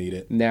 We don't need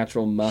it.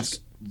 Natural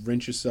musk.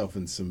 rinse yourself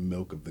in some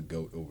milk of the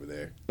goat over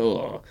there.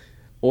 Ugh.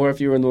 Or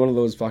if you were in one of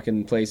those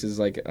fucking places,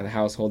 like a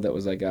household that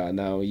was like, they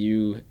all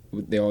use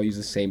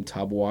the same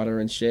tub water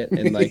and shit,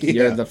 and like Yeah.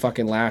 you're the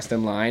fucking last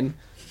in line.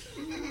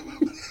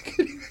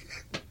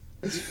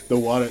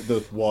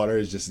 The water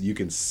is just, you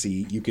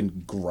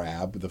can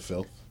grab the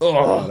filth Ugh.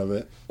 out of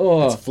it.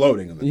 Ugh. It's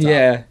floating on the top.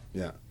 Yeah.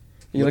 Yeah.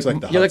 You're Looks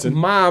like, the you're like, Hudson.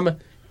 Mom,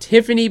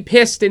 Tiffany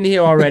pissed in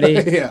here already.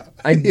 Yeah.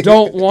 I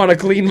don't want to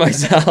clean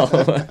myself.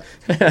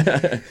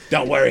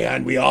 Don't worry,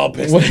 hon. We all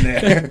pissed in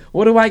there.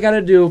 What do I got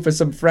to do for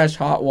some fresh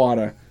hot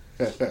water?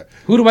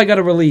 Who do I got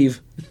to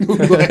relieve? I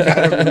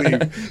gotta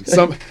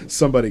believe.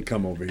 Somebody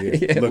come over here.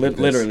 Yeah, Look at this.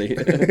 literally.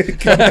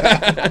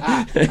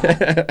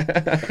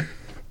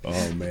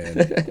 Oh,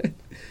 man.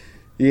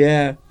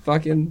 Yeah,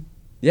 fucking,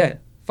 yeah.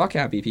 Fuck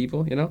happy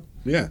people, you know?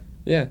 Yeah.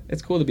 Yeah,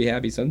 it's cool to be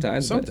happy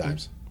sometimes. but,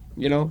 Sometimes.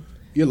 you know?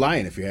 You're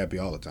lying if you're happy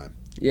all the time.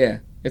 Yeah.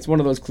 It's one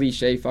of those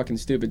cliche fucking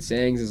stupid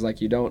sayings is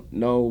like you don't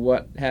know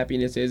what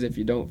happiness is if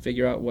you don't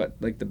figure out what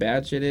like the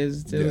bad shit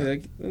is. Yeah.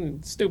 Like,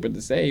 it's stupid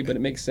to say, but it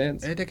makes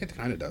sense. It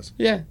kind of does.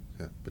 Yeah.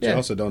 Yeah. But Yeah. you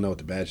also don't know what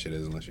the bad shit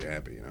is unless you're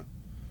happy, you know?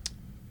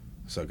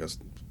 So,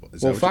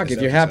 Well, fuck, if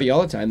you're happy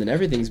all the time, then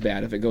everything's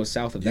bad if it goes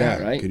south of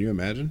that, right? Can you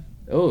imagine?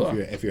 Oh,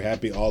 If you're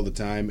happy all the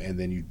time and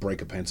then you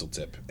break a pencil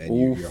tip and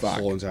Ooh, your fuck.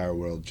 whole entire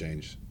world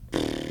changed.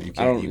 You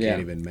I don't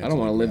even I don't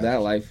want to live that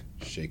grasp. life.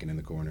 Shaking in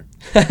the corner.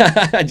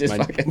 Just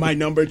fucking My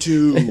number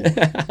 2.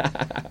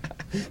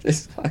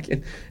 just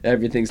fucking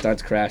everything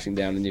starts crashing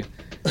down on you.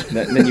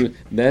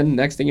 Then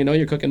next thing you know,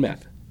 you're cooking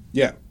meth.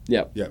 Yeah.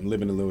 Yep. Yeah, I'm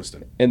living in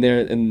Lewiston. And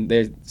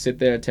they sit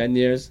there 10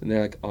 years and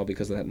they're like, all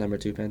because of that number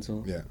 2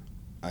 pencil. Yeah.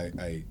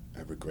 I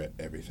regret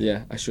everything.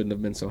 Yeah, I shouldn't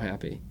have been so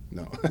happy.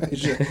 No. I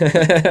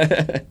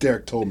should.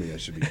 Derek told me I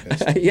should be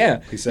pissed.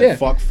 Yeah. He said, yeah.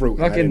 fuck fruit,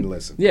 and I Fucking- didn't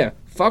listen. Yeah,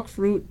 fuck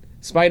fruit,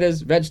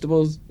 spiders,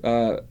 vegetables,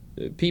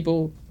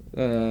 people,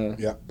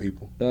 Yeah,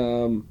 people.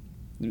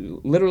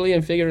 literally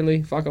and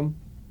figuratively, fuck them.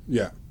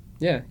 Yeah.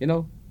 Yeah, you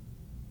know,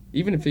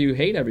 even if you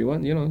hate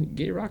everyone, you know,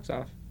 get your rocks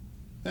off.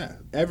 Yeah.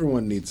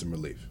 Everyone needs some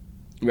relief.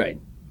 Right.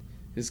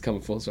 This is coming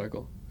full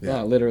circle.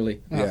 Yeah. Oh,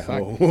 literally. Oh, Yeah.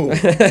 fuck. Oh.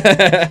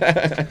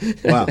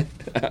 Wow.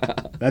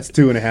 That's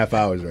 2.5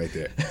 hours right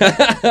there.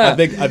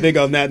 I think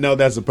on that note,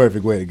 that's the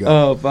perfect way to go.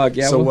 Oh, fuck.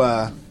 Yeah. So,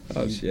 well,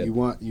 oh, shit. you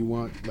want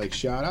like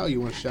shout out?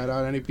 You want to shout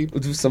out any people?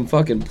 Do some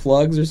fucking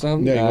plugs or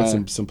something? Yeah, you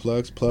want some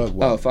plugs? Plug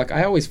what? Oh, fuck.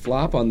 I always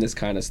flop on this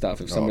kind of stuff.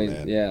 If somebody,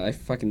 man. yeah, I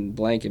fucking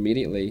blank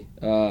immediately.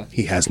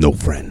 He has no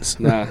friends.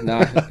 Nah.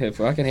 I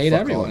fucking hate Fuck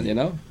all everyone, of you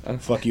know?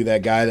 Fuck you,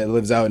 that guy that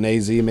lives out in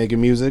AZ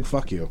making music.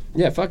 Fuck you.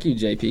 Yeah, fuck you,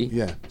 JP.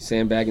 Yeah.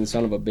 Sandbagging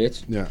son of a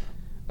bitch. Yeah.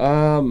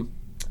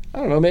 I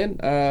don't know, man.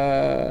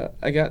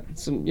 I got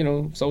some, you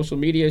know, social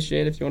media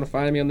shit if you want to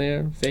find me on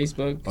there.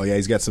 Facebook. Oh yeah,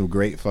 he's got some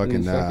great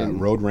fucking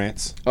road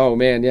rants. Oh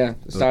man, yeah.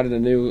 Started a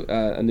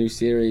new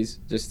series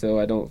just so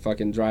I don't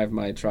fucking drive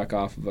my truck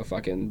off of a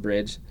fucking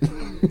bridge.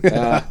 It's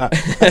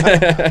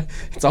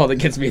all that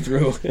gets me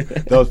through.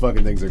 Those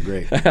fucking things are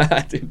great.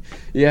 Dude.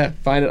 Yeah,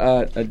 find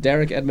it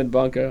Derek Edmund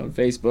Bunker on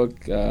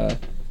Facebook.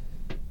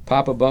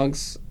 Papa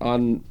Bunks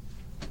on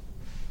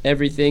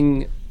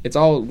everything. It's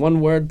all one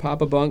word,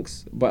 Papa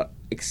Bunks, but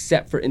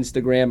except for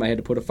Instagram, I had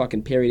to put a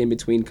fucking period in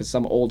between because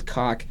some old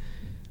cock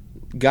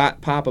got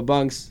Papa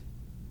Bunks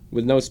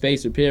with no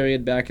space or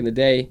period back in the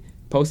day,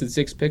 posted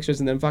 6 pictures,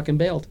 and then fucking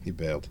bailed. He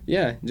bailed.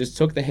 Yeah, just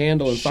took the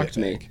handle and fucked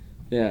me. Shitbag.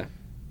 Yeah.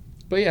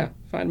 But yeah,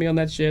 find me on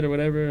that shit or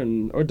whatever,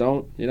 or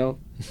don't, you know.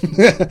 You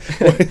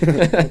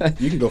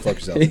can go fuck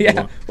yourself. If you Yeah,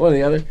 want. one or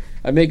the other.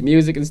 I make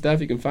music and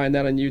stuff. You can find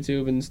that on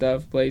YouTube and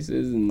stuff,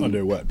 places. And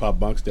Under what? Pop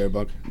Bunks, Derek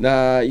Bunker?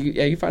 Nah, you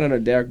can find it under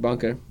Derek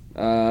Bunker.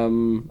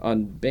 On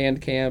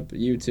Bandcamp,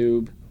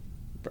 YouTube.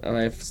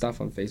 I have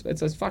stuff on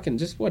Facebook. It's fucking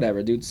just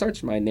whatever, dude.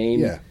 Search my name.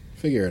 Yeah.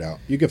 Figure it out.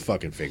 You can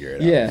fucking figure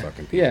it out. Yeah.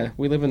 Fucking people. Yeah.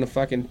 We live in a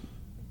fucking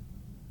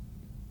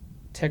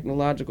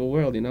technological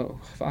world, you know.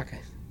 Fuck.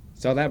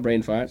 Saw that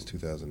brain fart. It's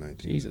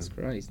 2019. Jesus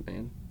Christ,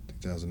 man.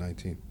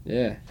 2019.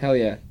 Yeah. Hell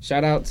yeah.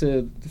 Shout out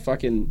to the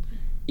fucking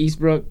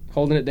Eastbrook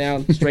holding it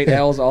down. Straight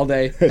L's all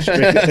day.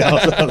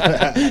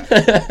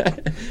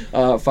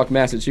 Fuck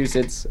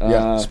Massachusetts.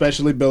 Yeah.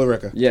 Especially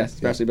Billerica. Yeah,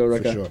 especially Bill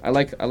for Ricka. sure. I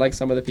like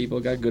some of the people.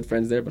 Got good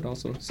friends there, but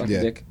also suck a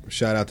Yeah. dick.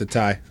 Shout out to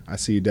Ty. I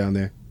see you down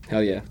there.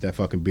 Hell yeah. That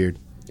fucking beard.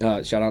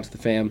 Shout out to the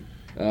fam.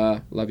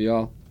 Love you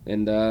all.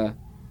 And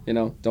you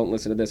know, don't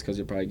listen to this because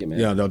you'll probably get mad.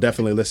 Yeah, no,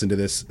 definitely listen to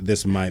this.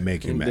 This might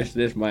make you mad.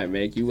 This might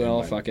make you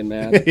all fucking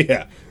mad.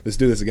 Yeah. Let's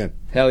do this again.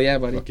 Hell yeah,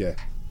 buddy. Fuck yeah.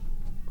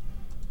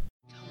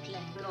 Don't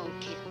let go,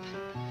 Kip.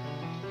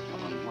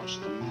 What's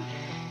the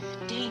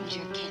matter?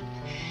 Danger, Kip.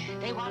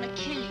 They want to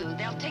kill you.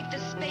 They'll take the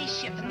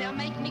spaceship and they'll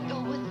make me go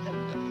with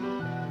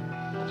them.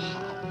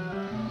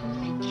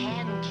 They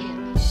can, Kip.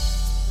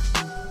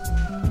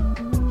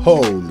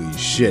 Holy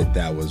shit,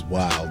 that was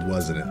wild,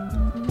 wasn't it?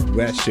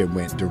 That shit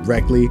went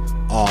directly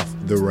off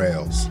the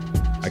rails.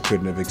 I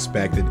couldn't have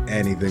expected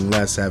anything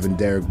less having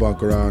Derek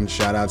Bunker on.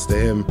 Shout outs to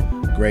him.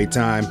 Great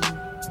time.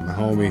 My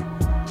homie.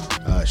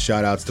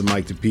 Shout outs to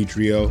Mike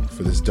DiPietro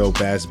for this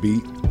dope ass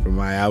beat for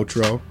my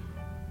outro.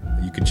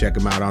 You can check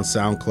him out on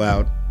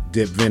SoundCloud.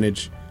 Dip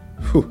Vintage.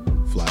 Whew,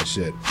 Fly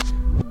shit.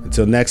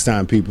 Until next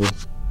time, people.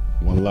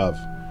 One love.